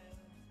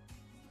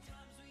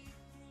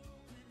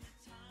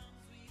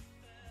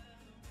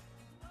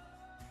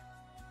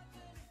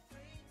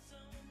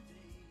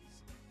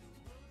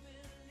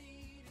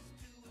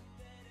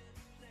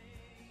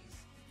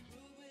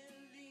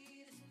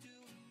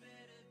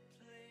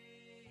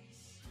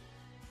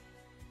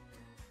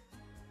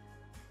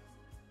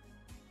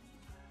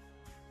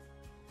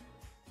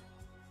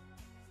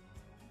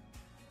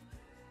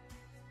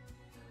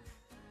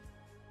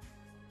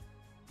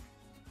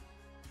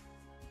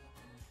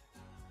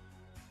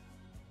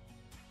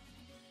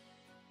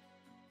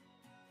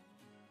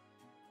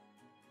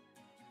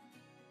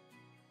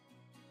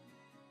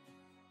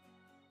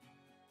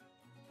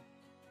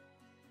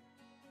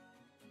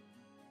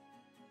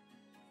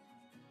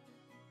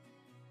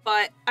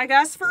 But I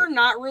guess for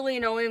not really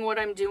knowing what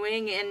I'm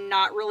doing and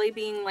not really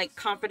being like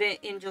confident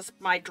in just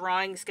my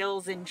drawing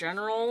skills in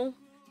general,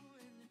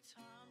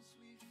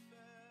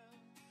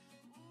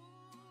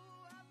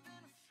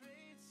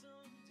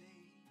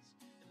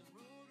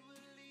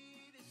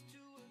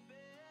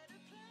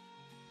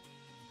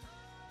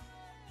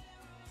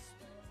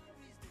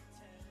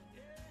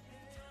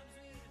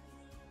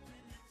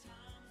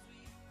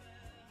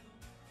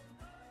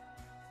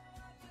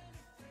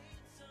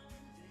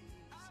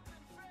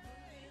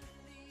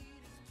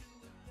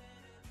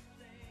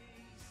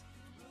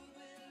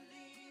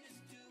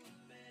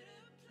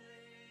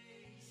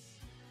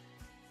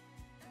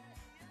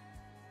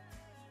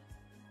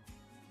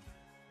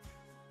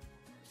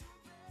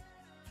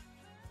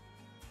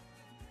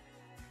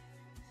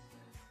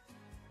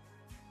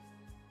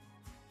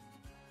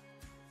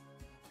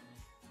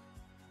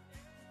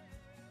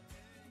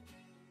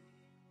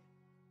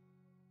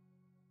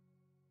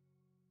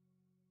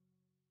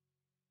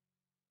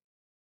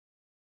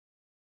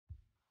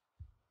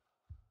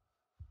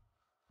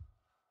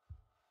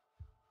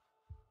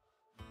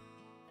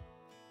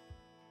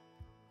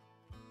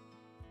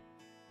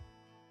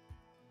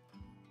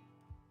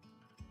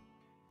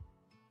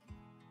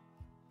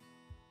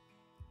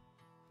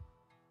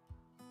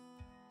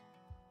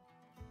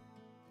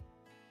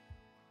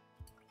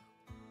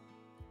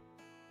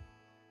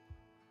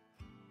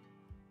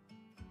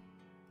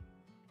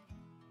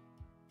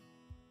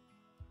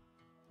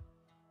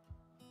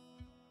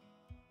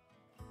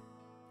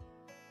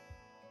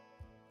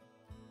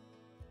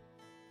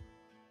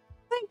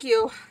 thank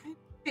you. I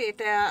appreciate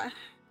that.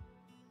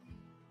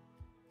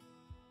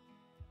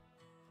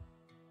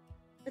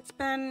 It's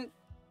been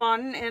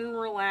fun and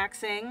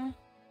relaxing.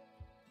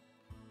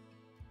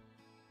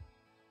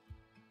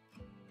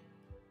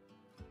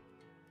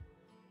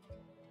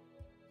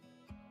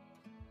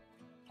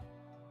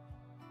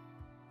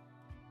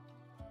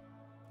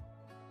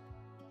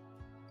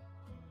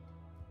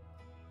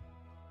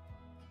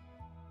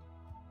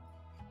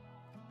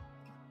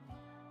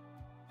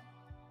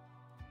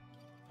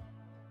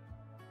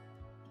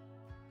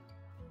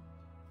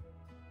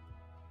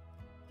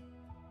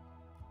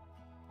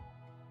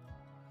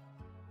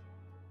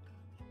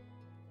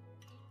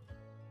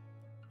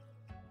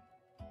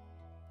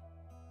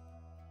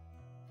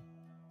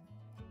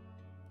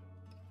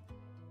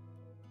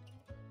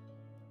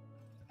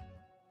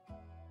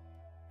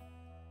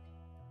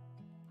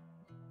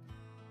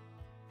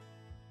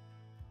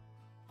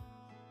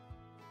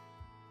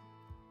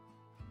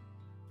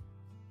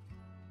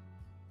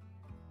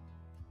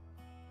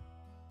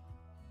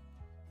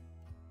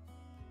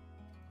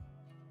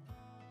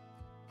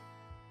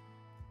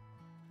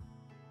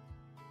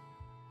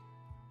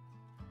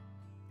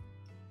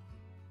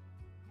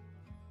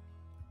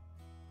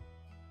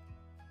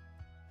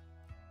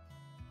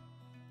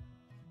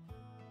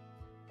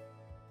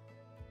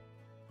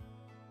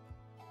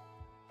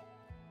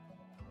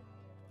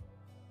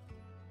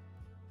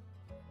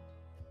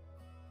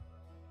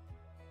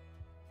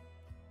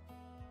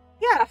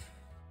 Yeah.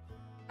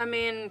 I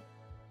mean,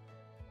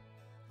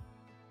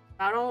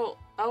 that's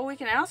all we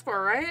can ask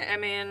for, right? I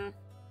mean,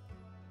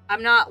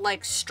 I'm not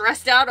like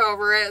stressed out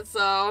over it,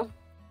 so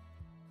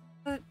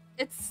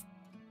it's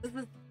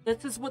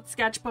this is what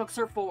sketchbooks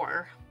are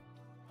for.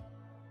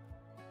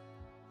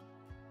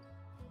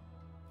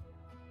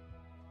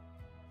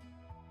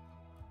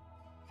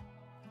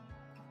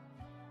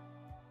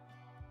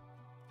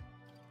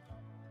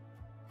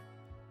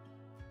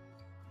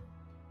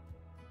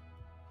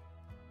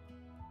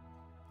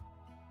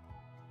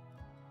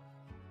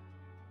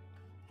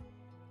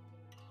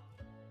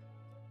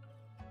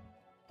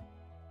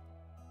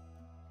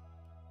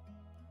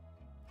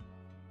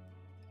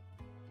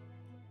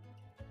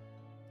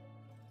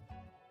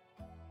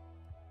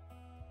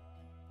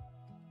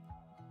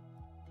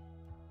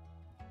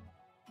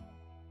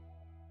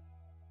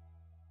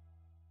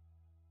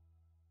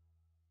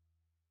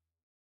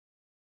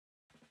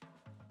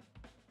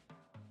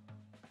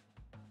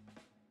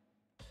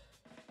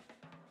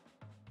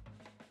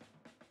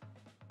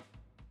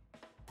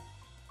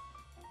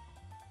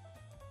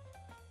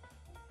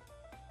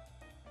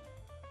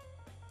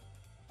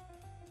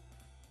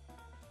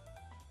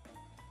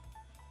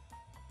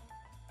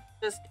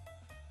 Just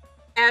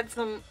add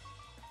some,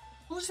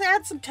 we'll just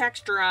add some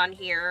texture on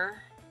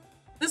here.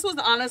 This was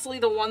honestly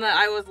the one that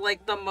I was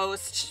like the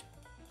most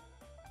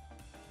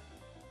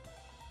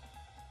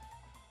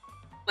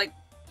like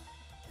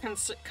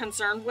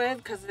concerned with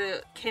because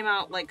it came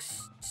out like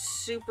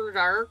super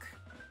dark.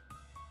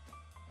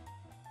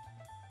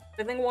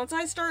 I think once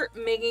I start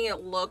making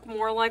it look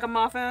more like a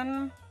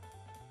muffin,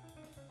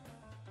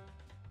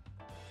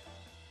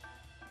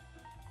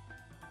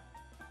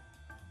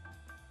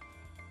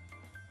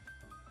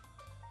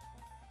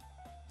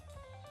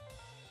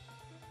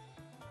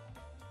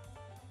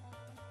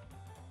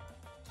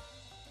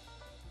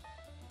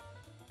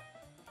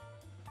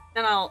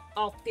 then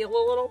I'll feel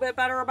a little bit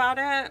better about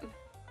it.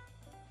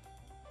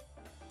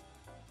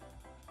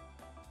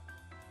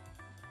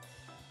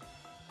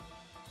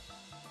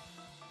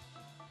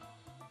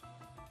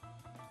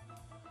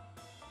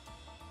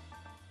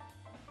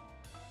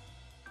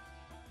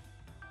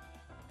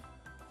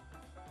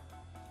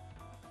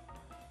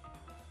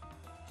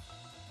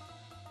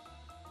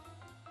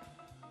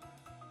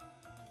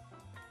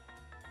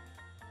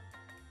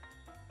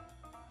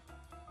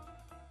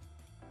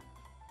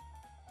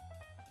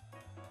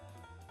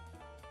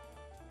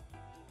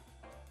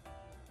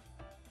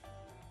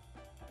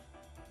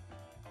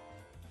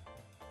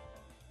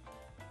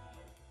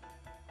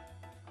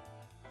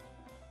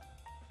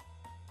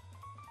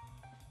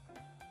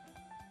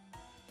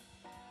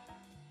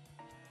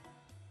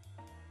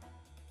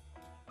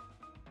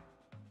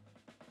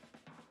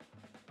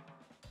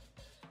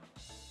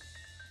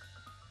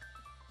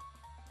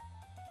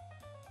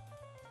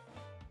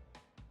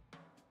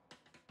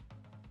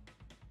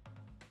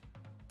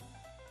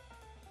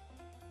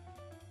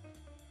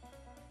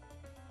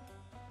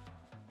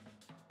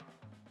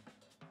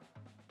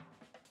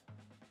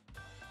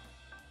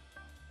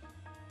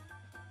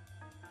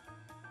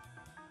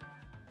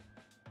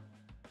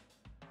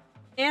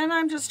 And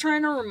I'm just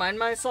trying to remind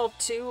myself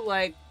too,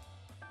 like,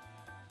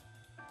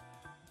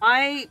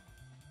 my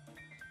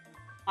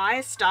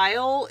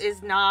style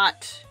is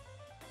not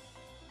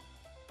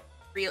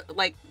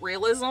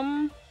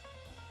realism.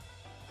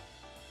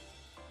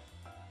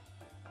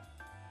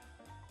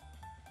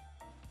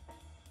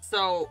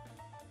 So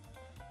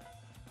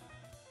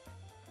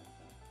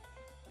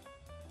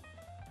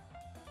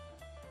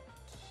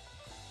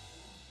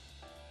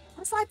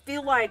plus I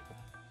feel like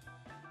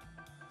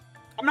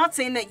I'm not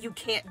saying that you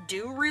can't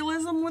do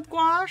realism with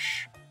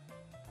gouache,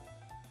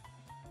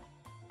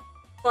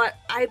 but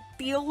I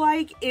feel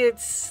like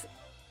it's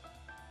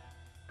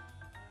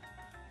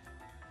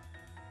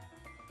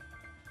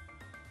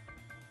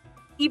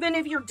even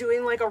if you're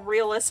doing like a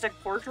realistic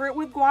portrait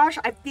with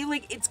gouache, I feel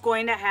like it's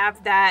going to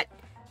have that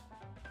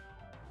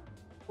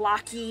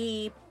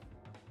blocky,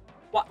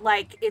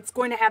 it's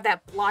going to have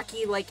that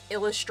blocky, like,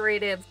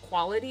 illustrative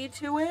quality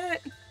to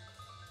it.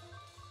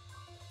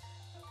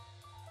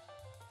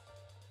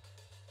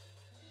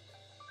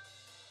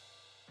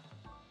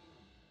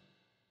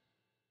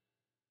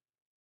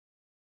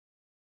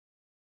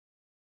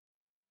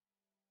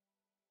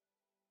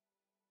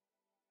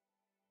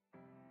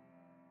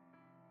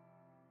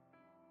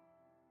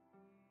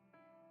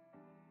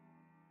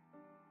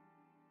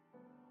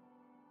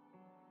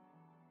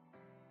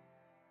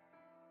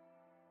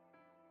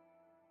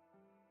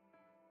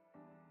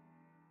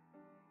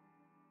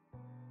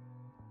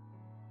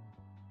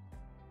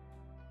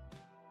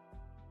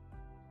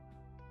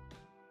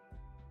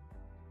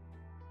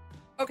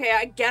 Okay,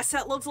 I guess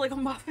that looks like a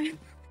muffin.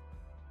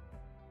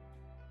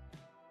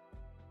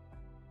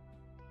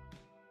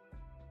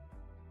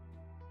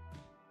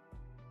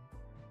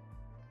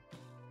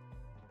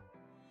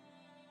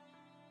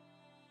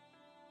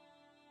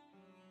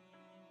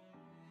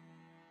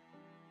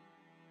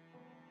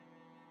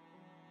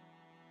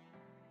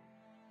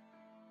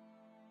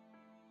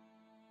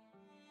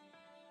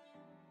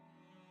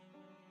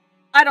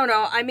 I don't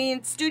know. I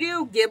mean,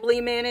 Studio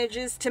Ghibli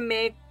manages to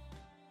make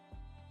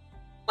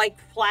like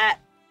flat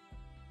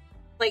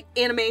like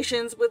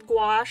animations with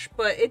gouache,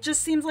 but it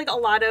just seems like a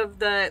lot of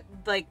the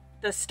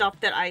stuff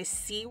that I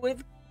see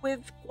with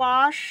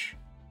gouache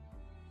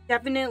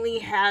definitely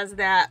has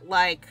that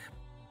like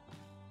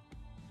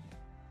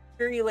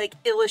very like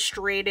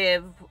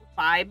illustrative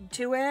vibe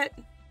to it.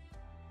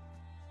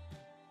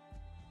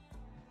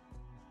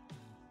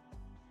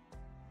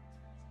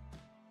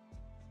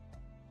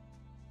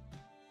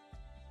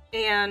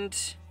 And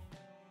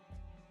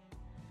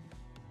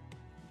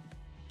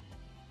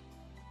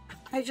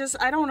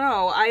I don't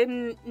know.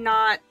 I'm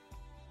not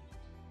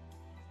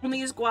gonna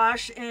use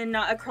gouache and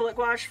acrylic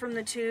gouache from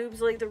the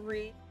tubes, like the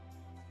Reed.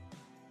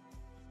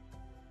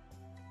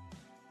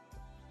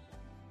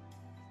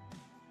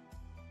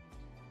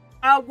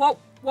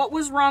 What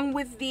was wrong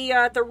with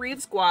the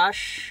Reeves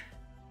gouache?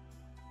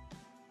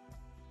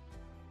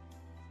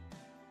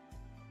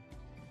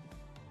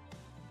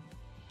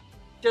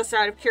 Just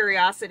out of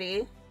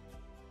curiosity.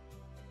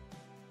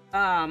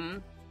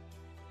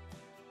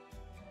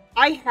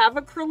 I have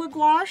acrylic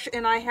gouache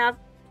and I have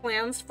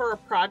plans for a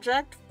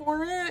project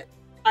for it.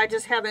 I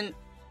just haven't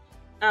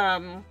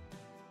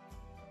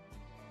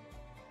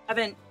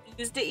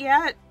used it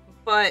yet,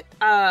 but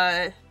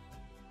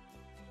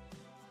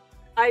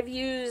I've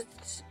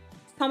used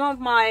some of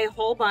my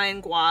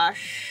Holbein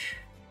gouache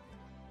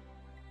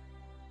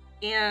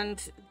and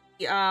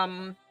the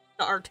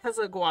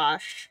Arteza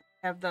gouache.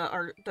 I have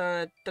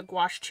the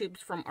gouache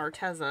tubes from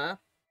Arteza.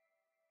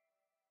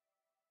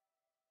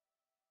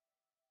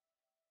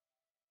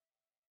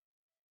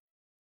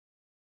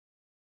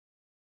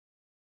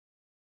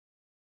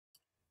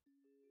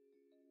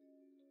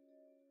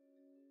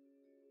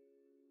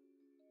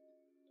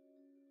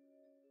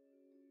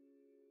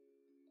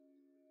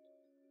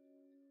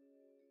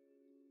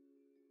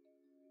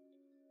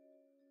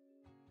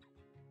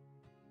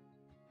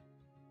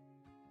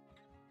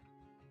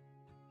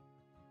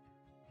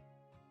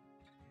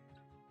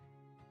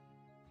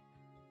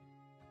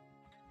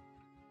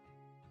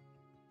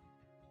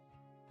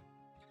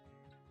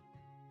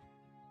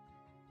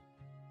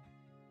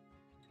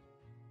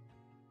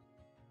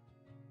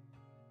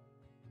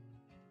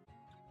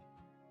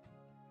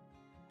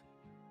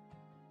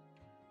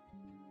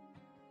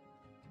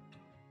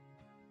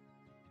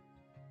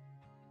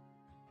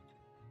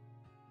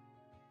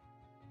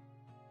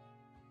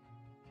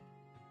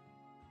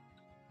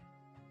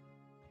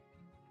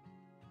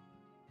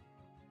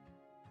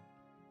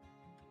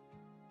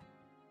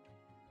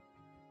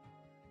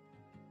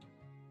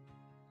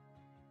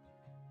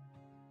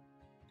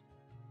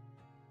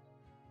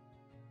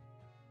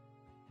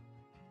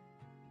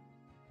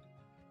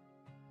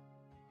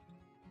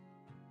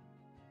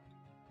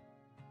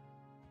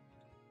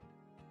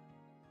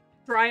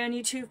 Dry on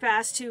you too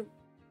fast to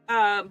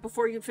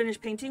before you finish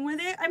painting with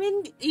it? I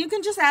mean, you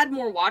can just add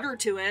more water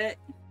to it.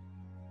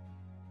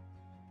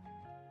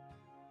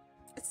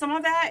 Some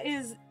of that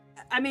is,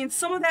 I mean,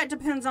 some of that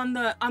depends on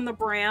the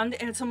brand,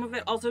 and some of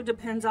it also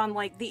depends on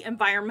like the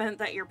environment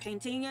that you're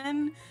painting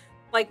in.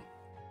 Like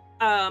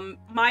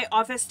my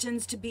office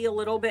tends to be a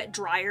little bit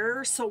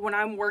drier, so when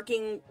I'm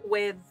working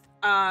with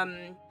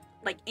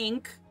like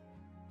ink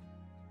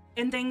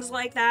and things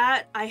like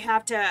that, I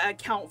have to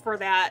account for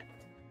that.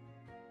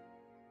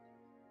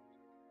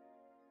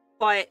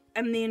 But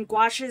I mean,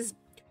 gouaches,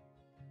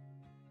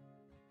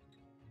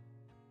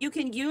 you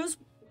can use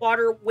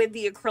water with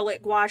the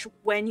acrylic gouache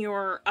when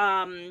you're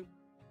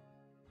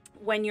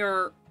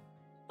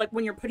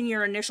putting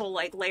your initial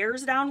like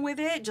layers down with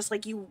it, just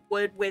like you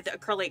would with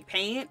acrylic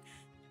paint.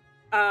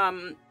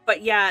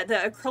 But yeah,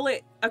 the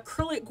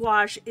acrylic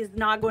gouache is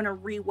not going to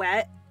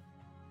re-wet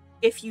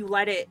if you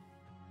let it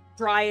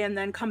dry and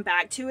then come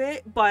back to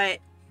it. But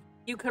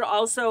you could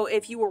also,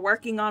 if you were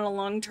working on a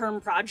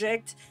long-term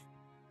project,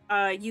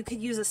 you could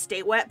use a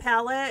stay wet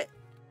palette.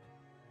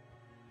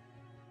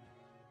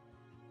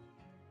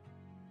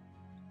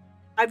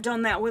 I've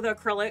done that with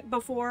acrylic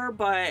before,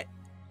 but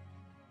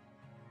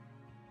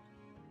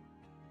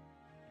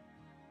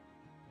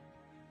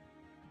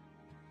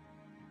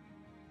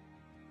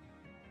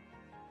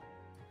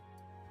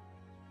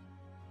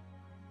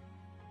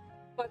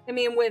I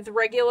mean, with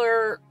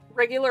regular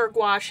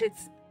gouache,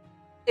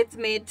 it's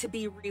made to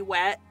be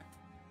re-wet.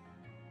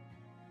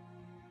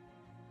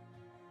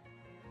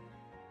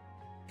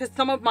 Because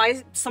some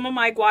of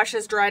my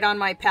gouaches dried on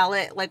my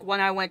palette, like when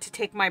I went to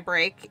take my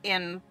break,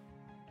 and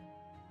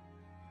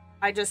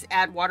I just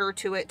add water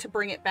to it to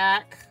bring it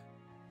back.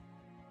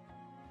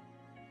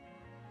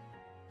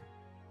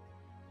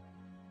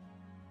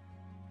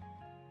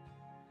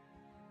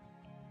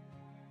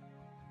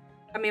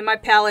 I mean, my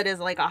palette is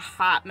like a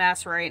hot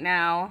mess right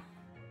now.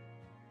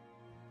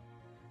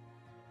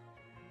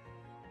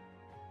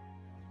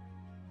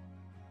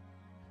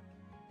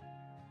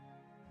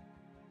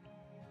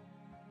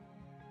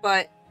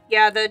 But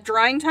yeah, the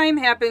drying time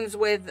happens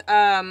with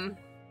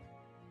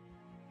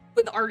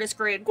artist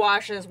grade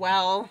gouache as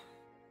well.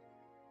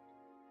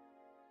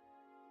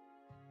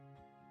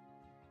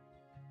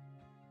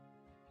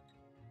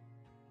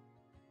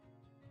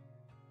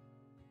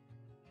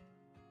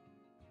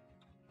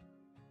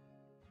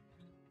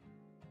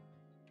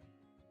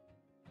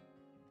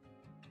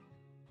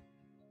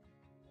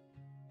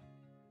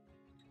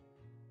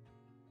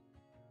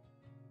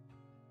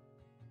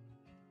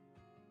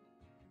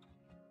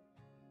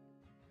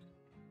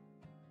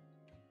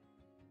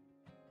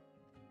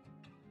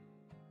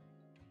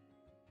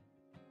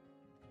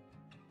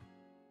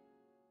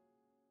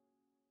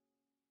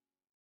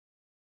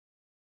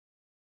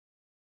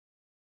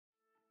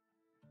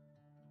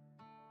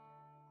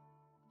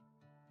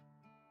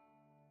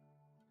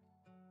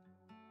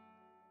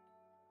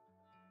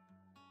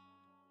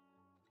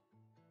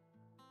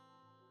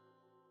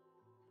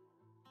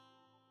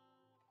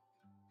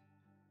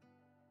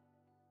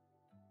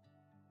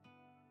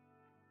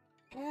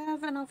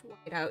 have enough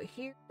white out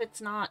here.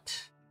 It's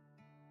not.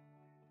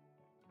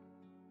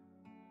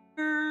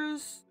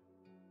 Here's.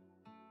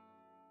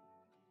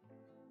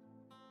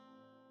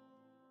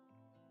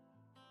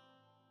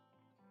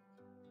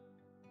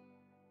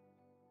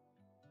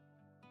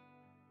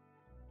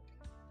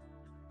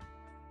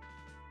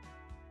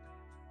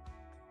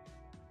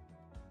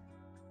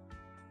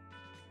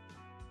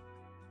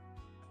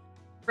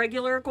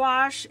 Regular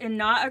gouache and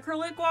not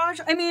acrylic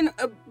gouache. I mean,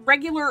 a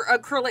regular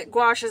acrylic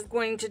gouache is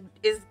going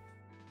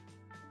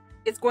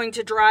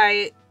to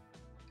dry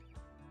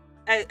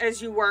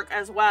as you work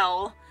as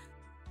well,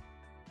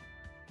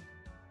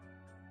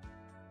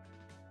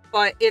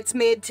 but it's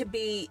made to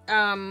be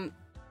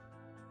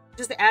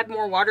just add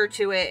more water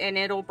to it and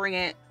it'll bring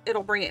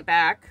it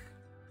back.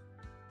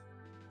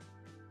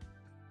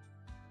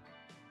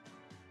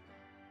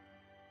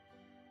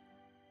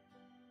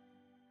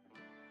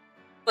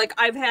 Like,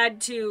 I've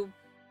had to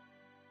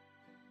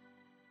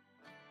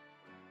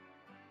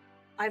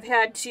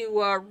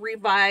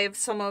revive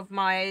some of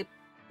my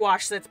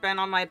gouache that's been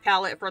on my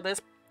palette for this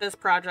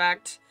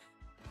project.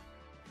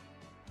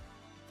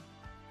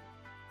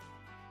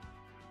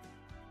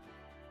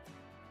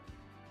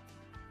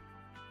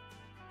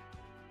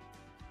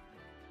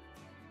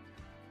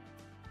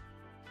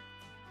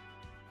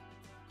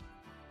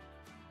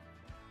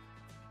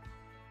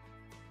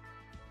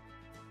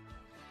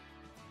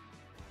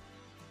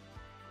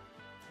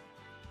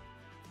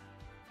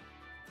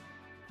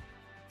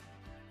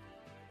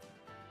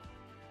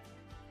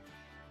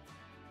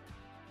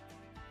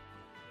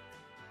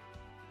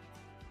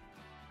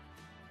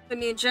 I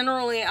mean,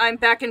 generally, I'm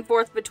back and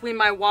forth between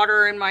my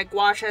water and my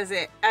gouache as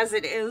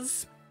it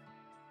is.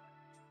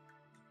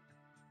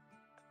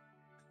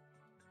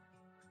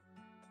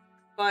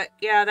 But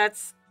yeah, that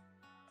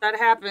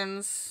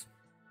happens.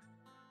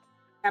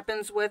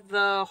 Happens with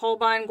the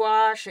Holbein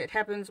gouache. It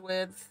happens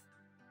with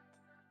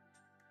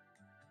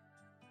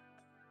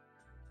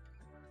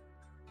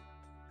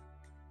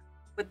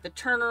the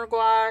Turner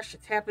gouache.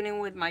 It's happening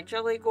with my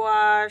jelly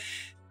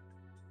gouache.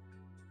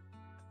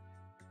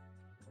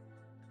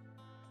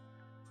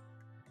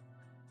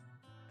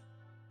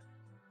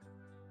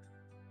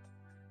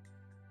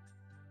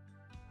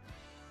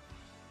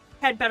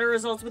 Had better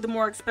results with the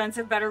more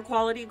expensive, better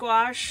quality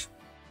gouache.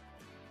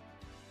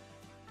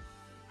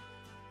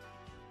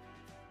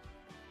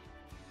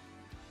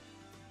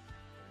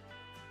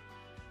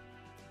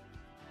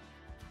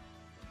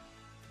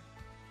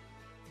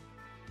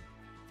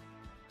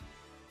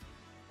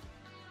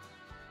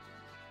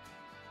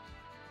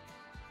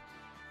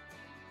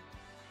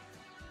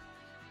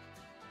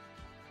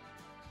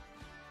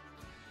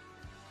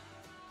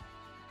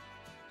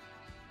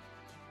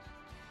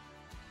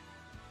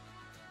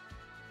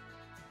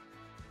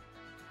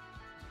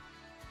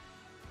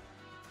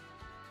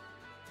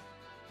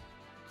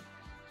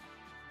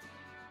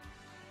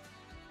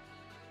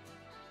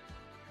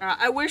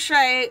 I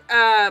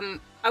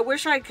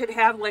wish I could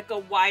have like a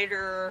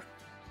wider,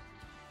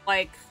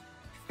 like,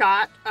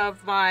 shot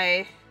of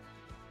my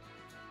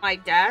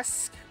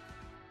desk.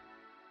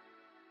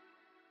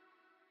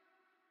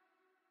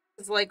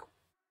 It's like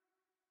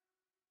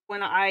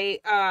when I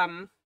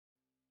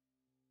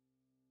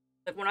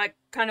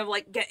kind of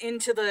like get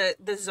into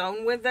the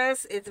zone with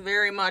this, it's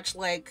very much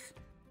like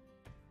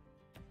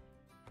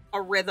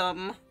a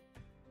rhythm.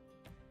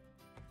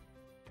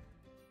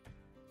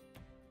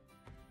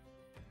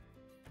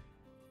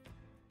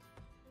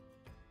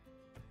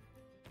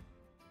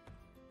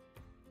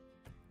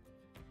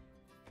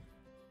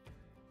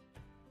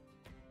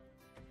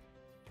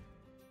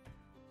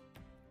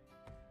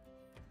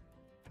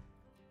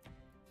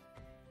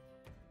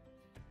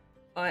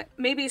 But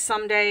maybe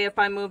someday if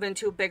I move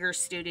into a bigger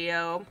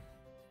studio.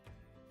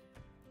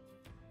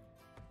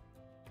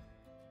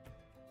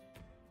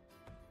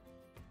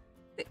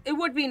 It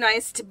would be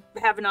nice to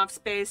have enough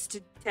space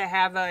to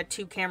have a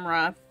two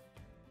camera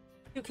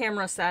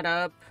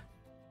setup.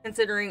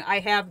 Considering I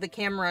have the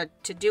camera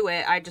to do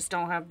it, I just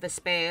don't have the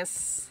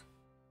space.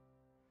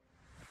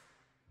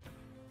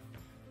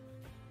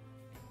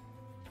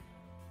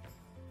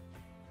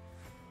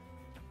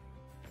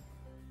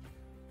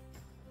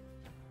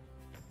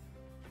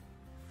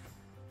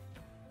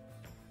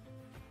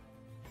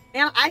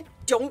 And I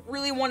don't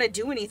really want to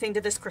do anything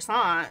to this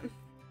croissant.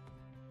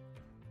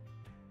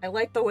 I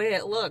like the way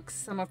it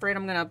looks. I'm afraid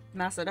I'm gonna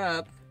mess it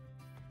up.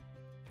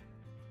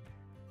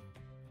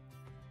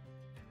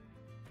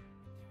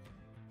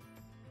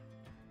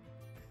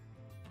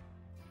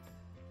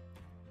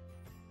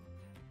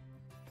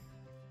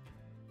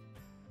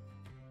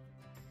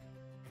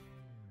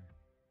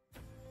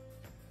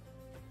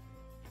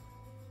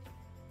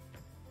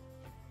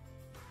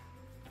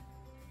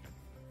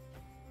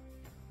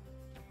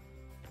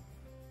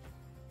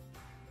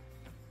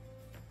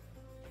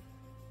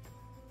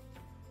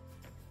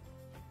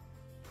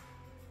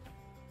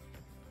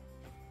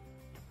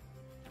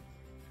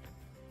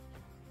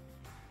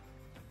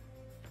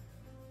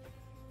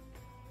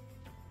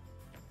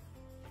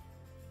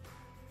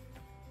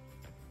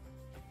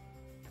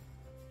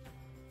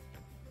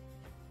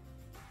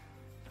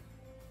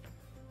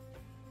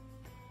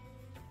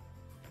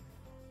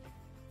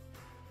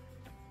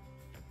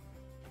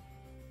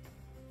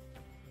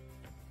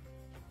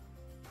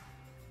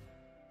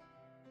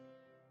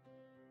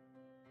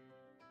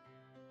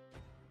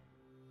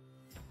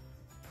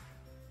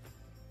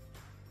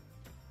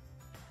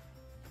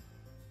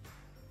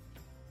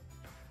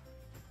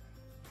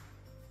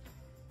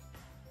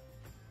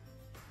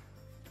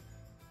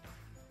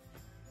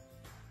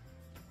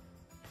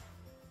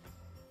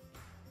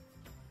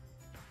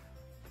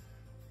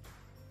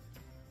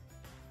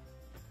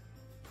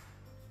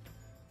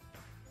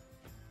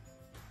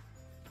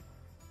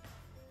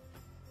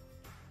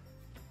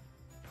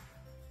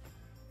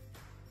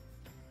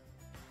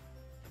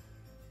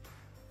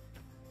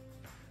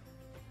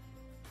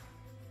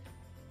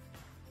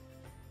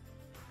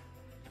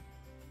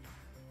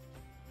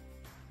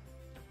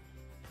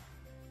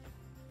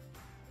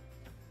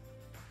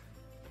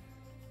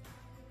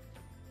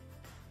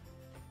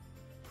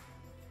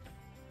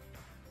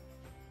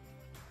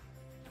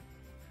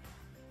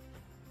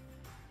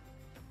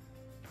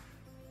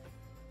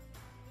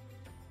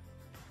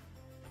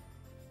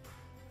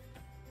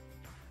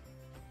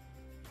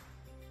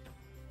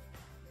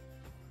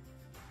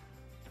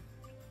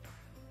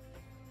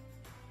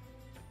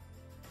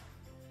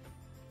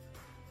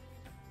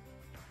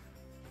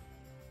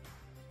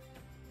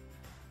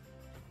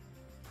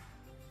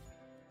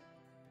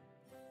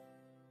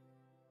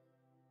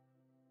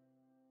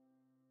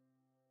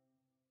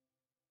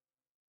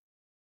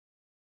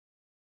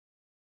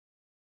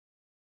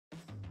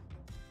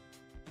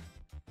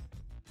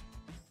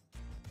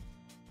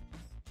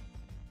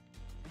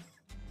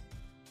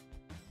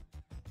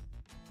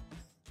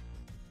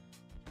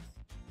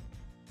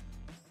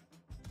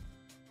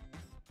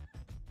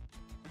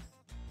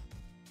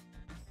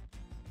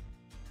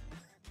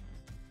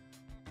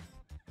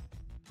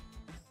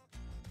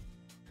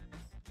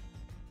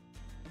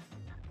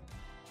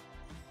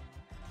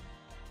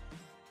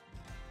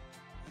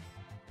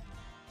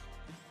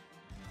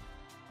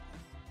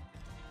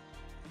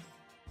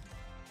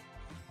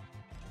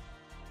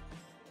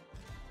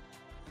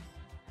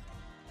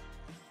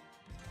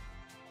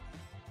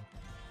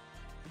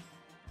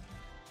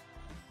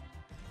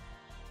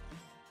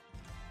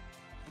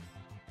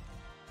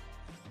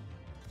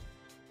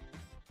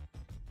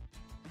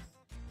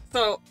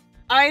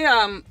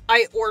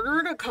 I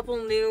ordered a couple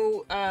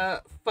new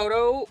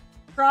photo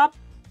crop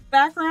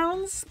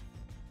backgrounds.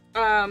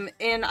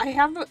 And I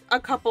have a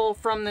couple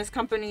from this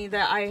company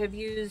that I have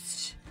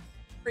used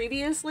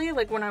previously,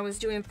 like when I was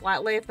doing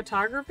flat lay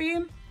photography.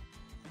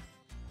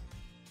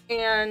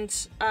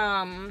 And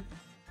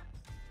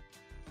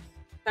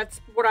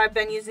that's what I've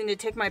been using to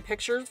take my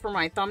pictures for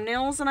my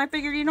thumbnails, and I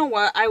figured, you know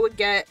what, I would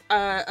get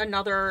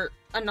another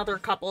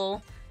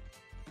couple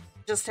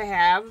just to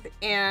have,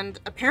 and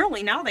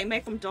apparently now they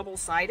make them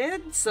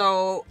double-sided,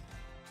 so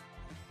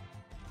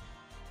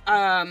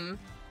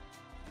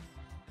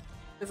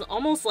it's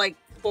almost like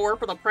 4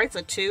 for the price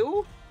of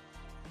 2.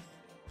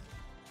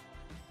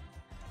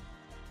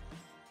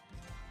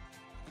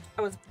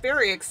 I was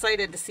very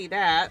excited to see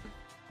that.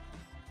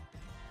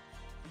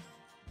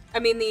 I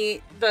mean,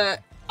 the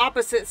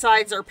opposite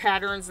sides are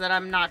patterns that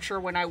I'm not sure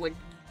when I would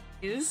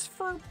use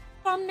for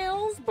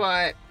thumbnails,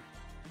 but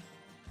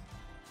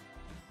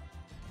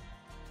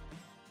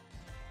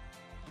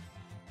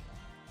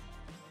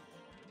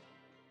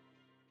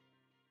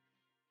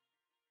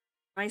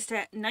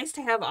nice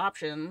to have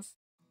options.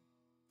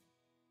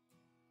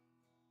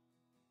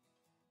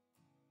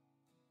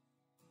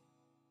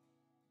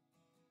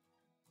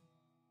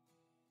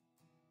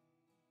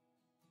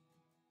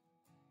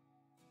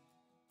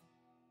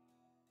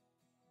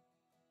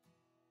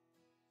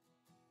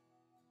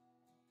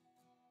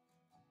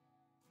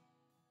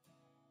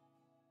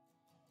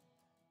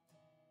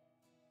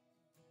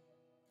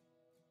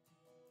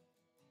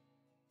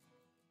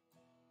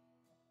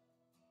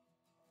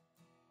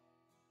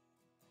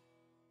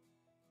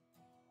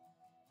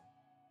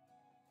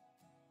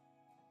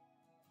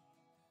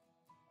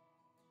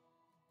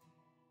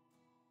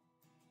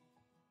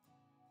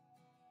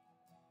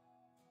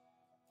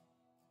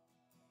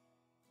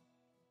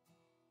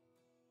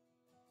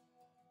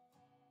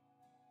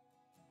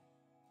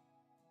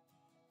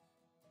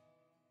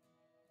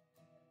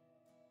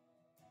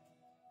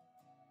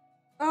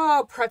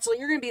 Oh, Pretzel,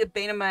 you're gonna be the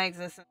bane of my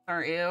existence,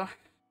 aren't you?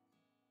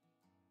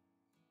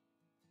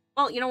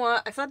 Well, you know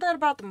what? I said that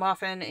about the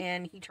muffin,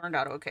 and he turned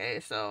out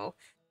okay, so...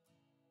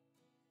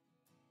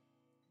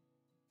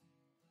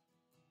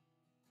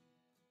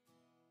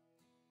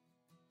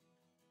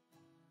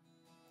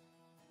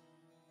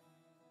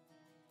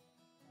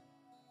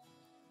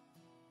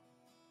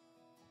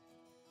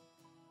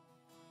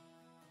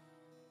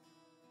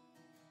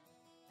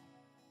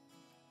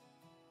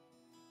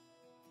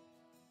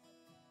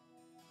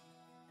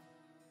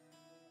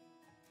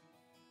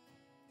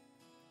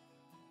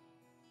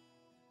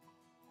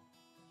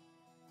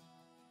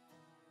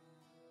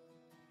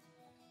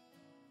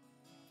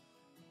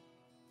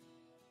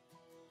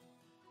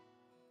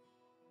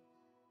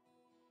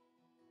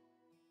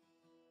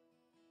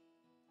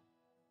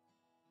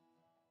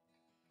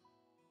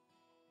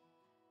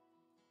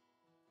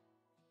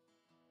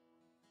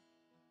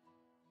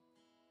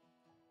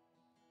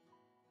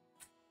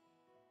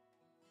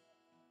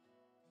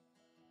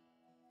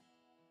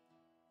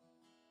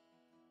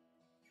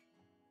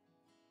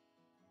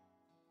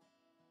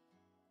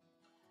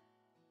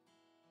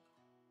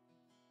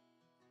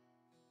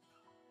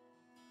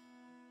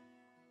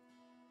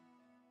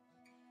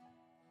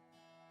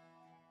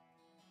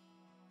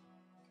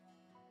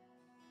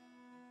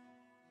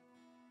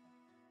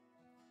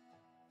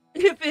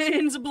 If it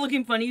ends up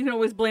looking funny, you can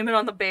always blame it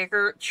on the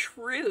baker.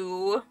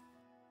 True.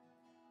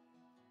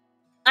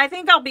 I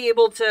think I'll be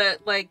able to,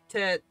 like,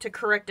 to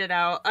correct it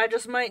out. I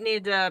just might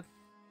need to,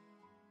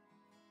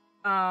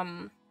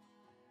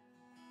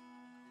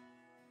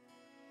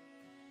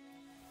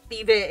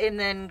 leave it and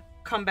then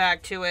come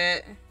back to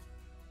it.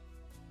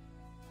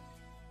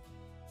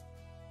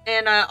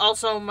 And I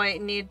also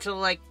might need to,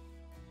 like,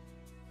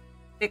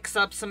 mix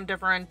up some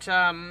different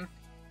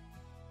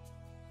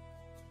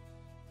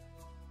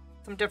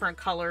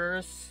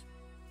colors.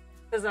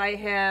 Because I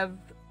have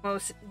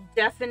most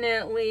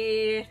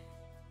definitely...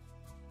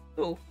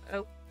 Oh,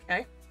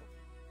 okay.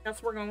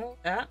 Guess we're going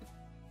with that.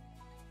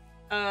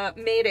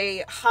 Made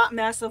a hot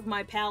mess of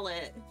my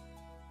palette.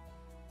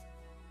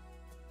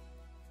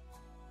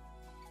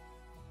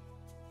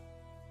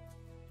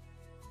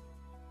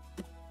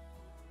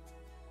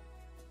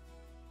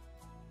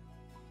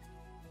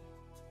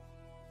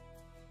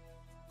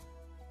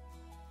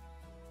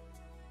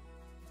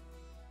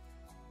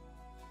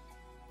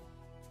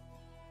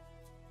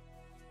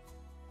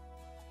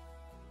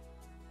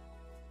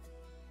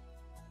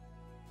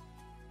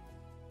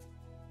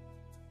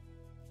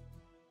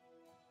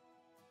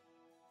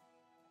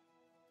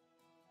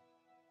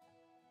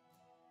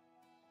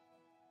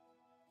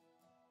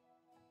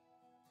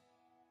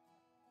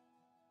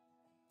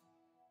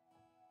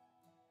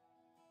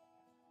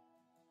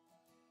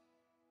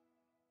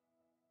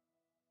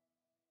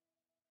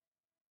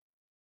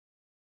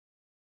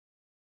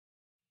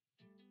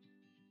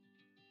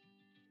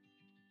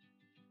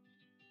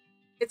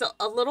 It's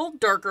a little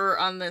darker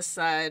on this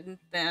side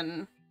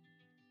than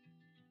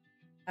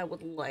I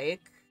would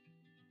like,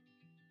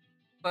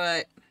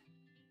 but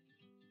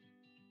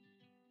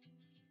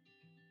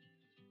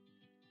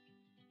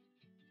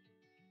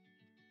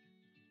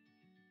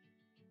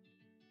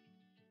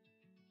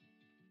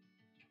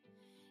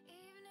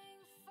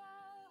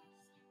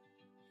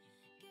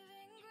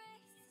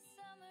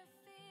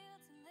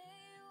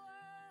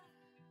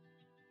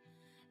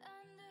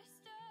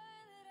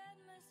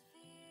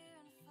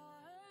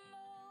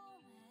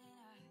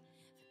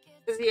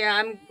 'Cause, yeah,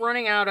 I'm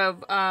running out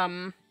of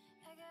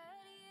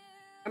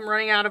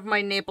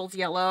my Naples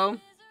yellow.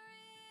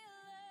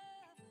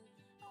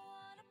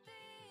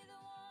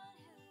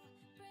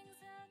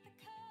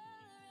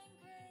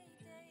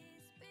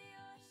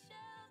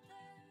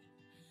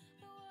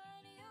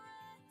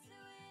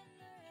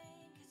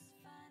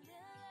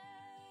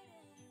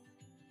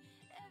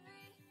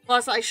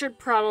 Plus, I should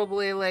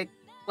probably, like,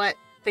 let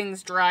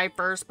things dry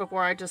first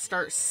before I just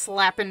start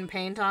slapping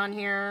paint on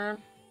here.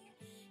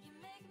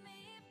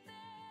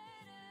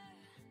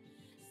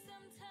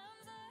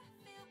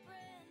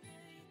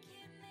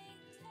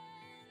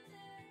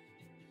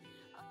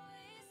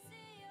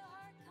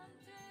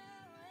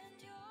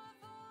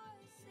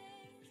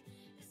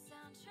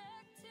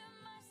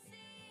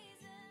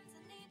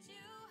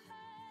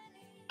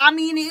 I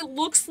mean, it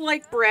looks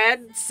like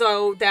bread,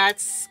 so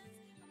that's,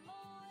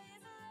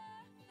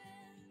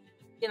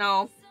 you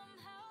know.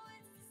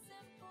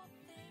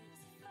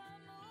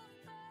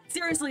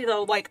 Seriously,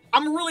 though, like,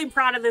 I'm really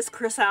proud of this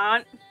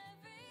croissant.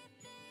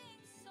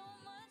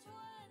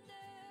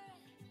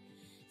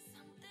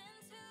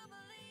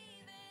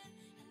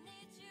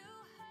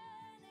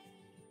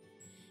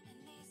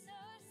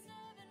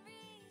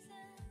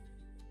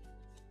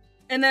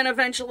 And then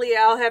eventually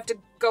I'll have to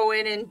go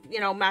in and, you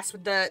know, mess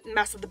with the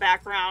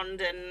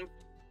background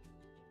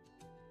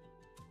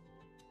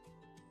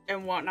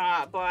and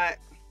whatnot, but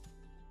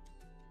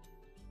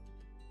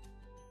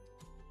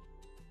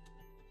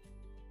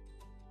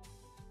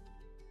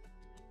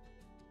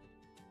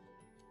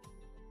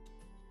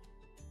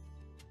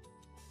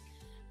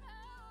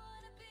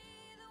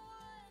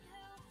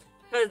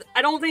because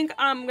I don't think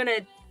I'm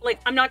gonna, like,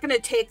 I'm not gonna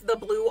take the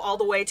blue all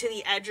the way to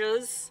the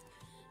edges.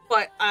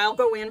 But I'll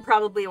go in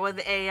probably with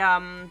a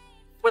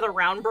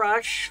round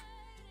brush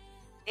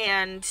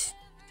and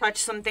touch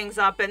some things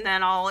up, and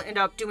then I'll end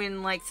up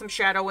doing like some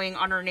shadowing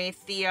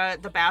underneath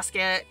the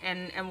basket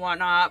and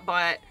whatnot.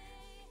 But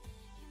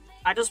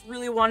I just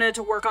really wanted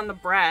to work on the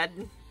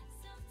bread,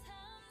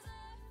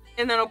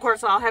 and then of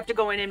course I'll have to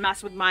go in and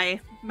mess with my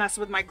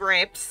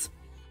grapes.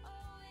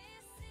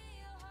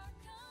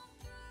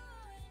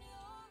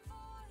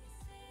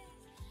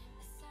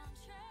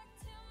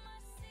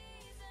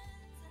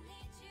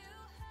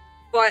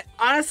 But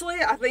honestly,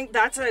 I think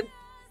that's a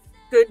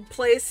good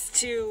place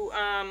to,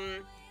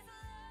 I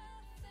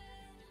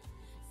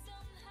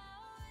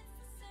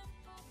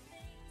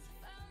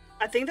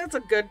think that's a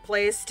good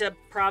place to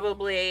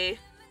probably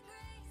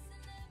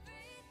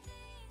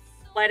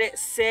let it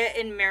sit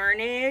and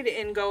marinate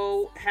and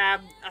go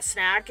have a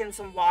snack and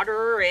some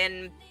water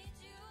and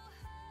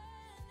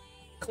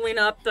clean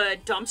up the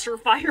dumpster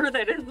fire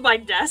that is my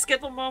desk at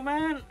the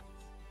moment.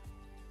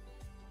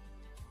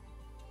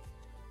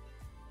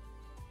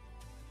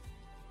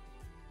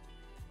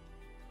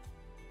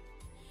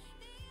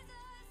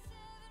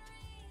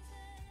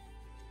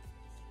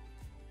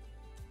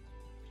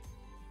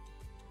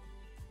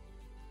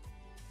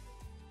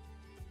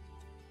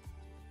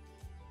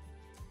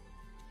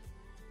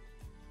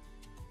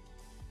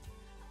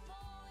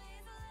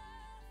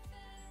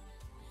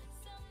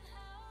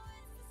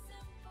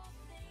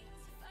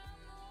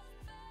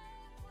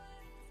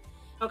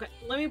 Okay,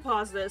 let me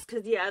pause this,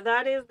 because yeah,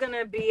 that is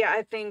gonna be,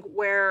 I think,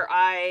 where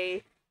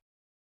I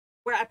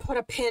put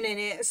a pin in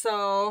it.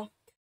 So,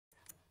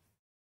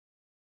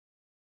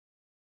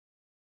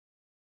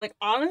 like,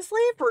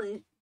 honestly, for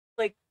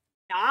like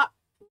not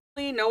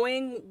really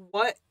knowing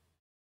what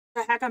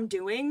the heck I'm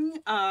doing,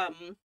 like,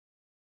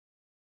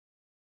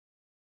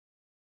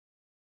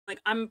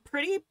 I'm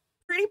pretty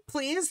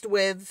pleased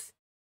with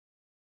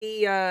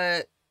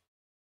the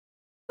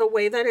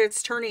way that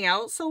it's turning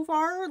out so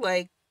far.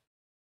 Like,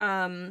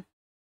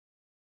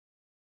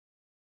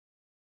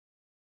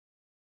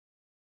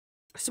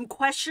 some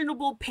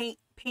questionable paint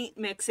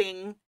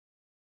mixing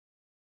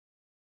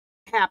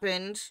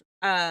happened.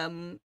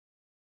 Yeah,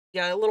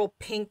 a little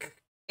pink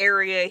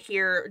area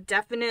here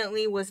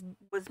definitely was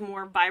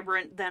more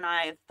vibrant than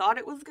I thought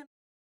it was gonna.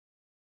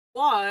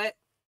 But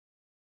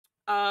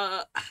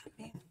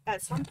man,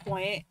 at some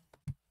point,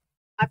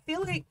 I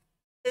feel like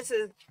this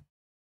is,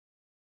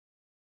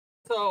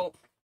 so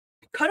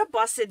could have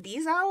busted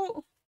these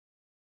out.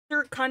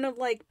 They're kind of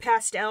like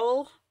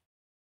pastel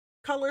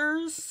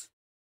colors,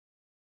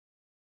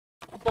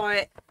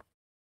 but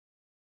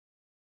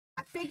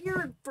I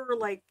figured for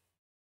like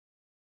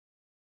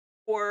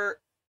for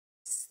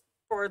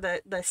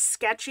the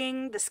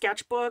sketching, the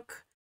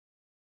sketchbook,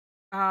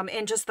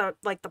 and just the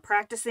like the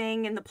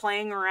practicing and the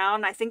playing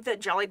around, I think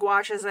that jelly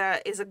gouache is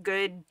a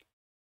good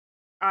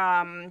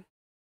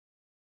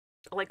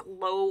like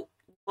low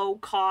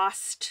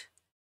cost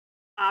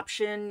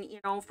option, you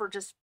know, for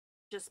just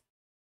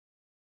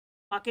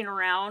mucking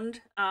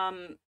around.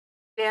 And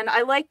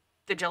I like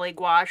the jelly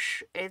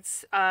gouache.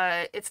 It's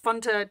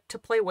fun to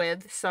play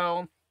with,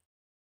 so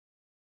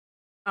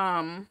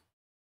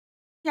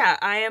yeah,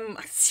 I am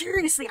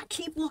seriously, I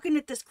keep looking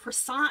at this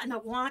croissant and I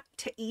want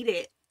to eat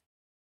it.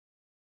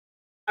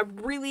 I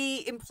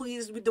really am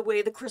pleased with the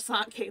way the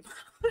croissant came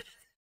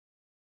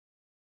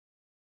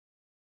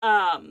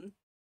out.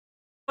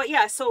 but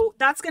yeah, so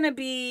that's gonna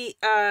be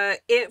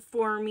it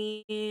for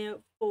me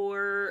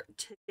for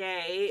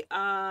today.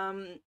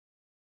 Trying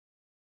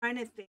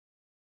to think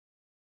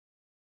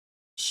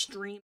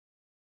stream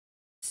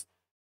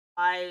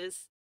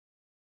wise.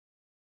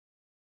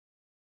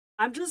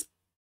 I'm just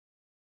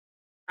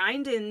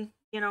grinding,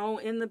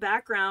 in the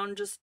background,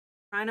 just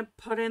trying to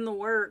put in the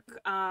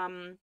work.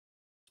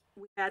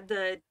 We had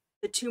the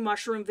two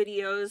mushroom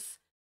videos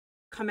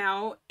come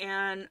out,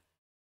 and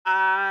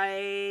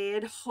I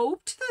had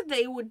hoped that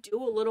they would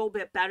do a little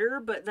bit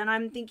better, but then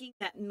I'm thinking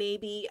that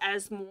maybe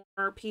as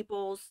more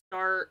people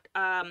start,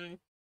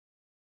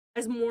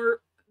 as more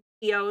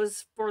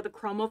videos for the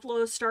chroma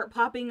flows start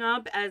popping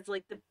up, as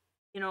like the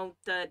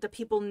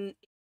people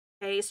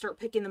start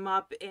picking them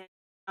up and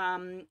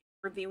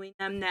reviewing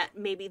them, that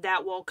maybe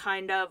that will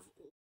kind of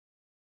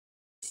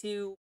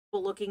to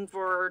people looking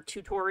for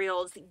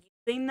tutorials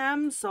using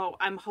them. So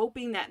I'm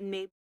hoping that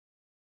maybe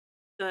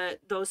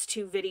those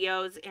two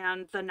videos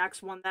and the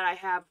next one that I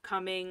have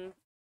coming,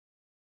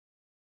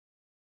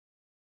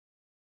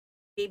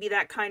 maybe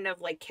that kind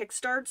of like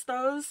kickstarts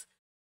those.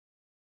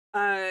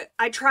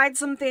 I tried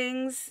some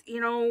things,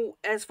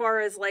 as far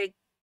as like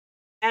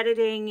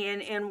editing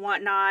and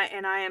whatnot,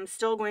 and I am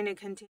still going to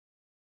continue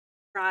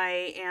to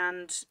try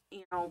and,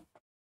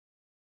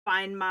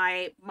 find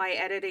my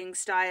editing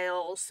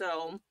style.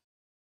 So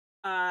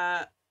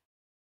I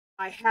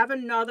have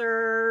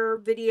another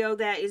video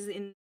that is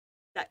in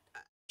that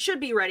should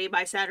be ready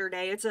by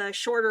Saturday. It's a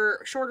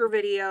shorter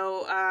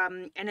video,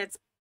 and it's,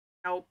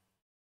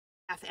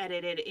 half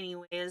edited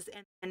anyways.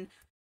 And then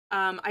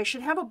I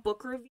should have a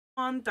book review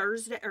on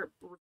Thursday, or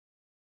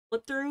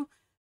flip through.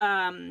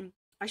 I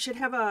should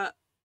have a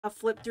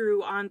flip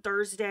through on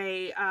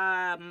Thursday.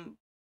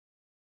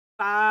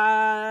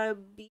 Fabiana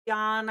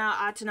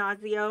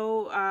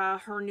Attanasio,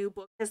 her new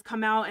book has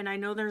come out, and I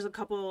know there's a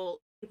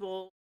couple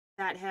people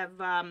that have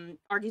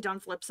already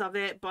done flips of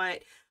it,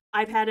 but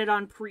I've had it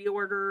on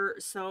pre-order,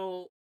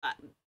 so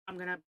I'm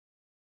gonna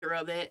hear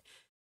of it.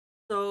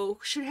 So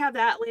should have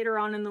that later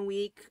on in the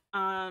week.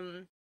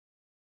 I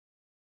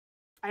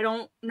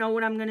don't know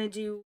what I'm gonna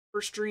do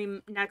for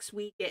stream next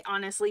week. It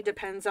honestly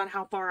depends on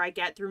how far I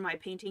get through my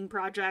painting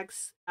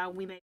projects.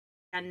 We may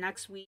end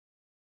next week,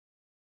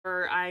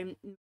 or I'm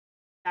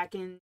back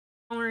in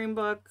coloring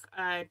book.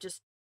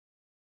 Just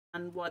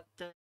on what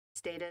the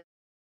state of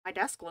my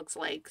desk looks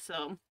like.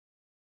 So,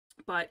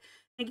 but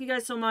thank you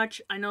guys so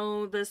much. I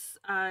know this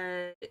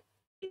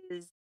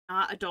is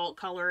not adult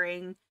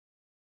coloring,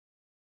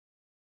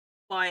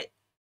 but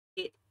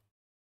it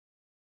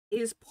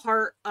is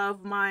part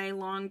of my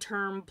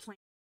long-term plan to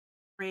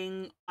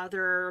bring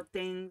other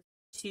things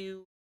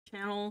to the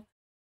channel.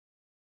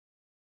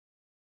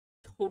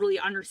 Totally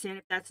understand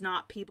if that's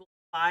not people's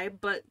vibe,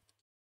 but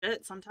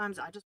sometimes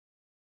I just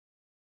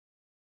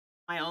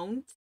my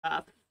own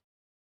stuff.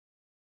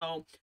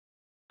 So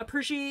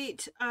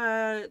appreciate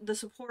the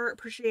support,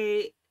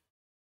 appreciate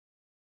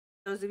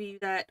those of you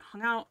that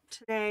hung out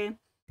today,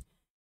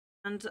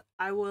 and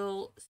I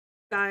will see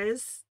you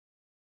guys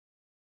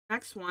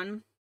next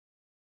one.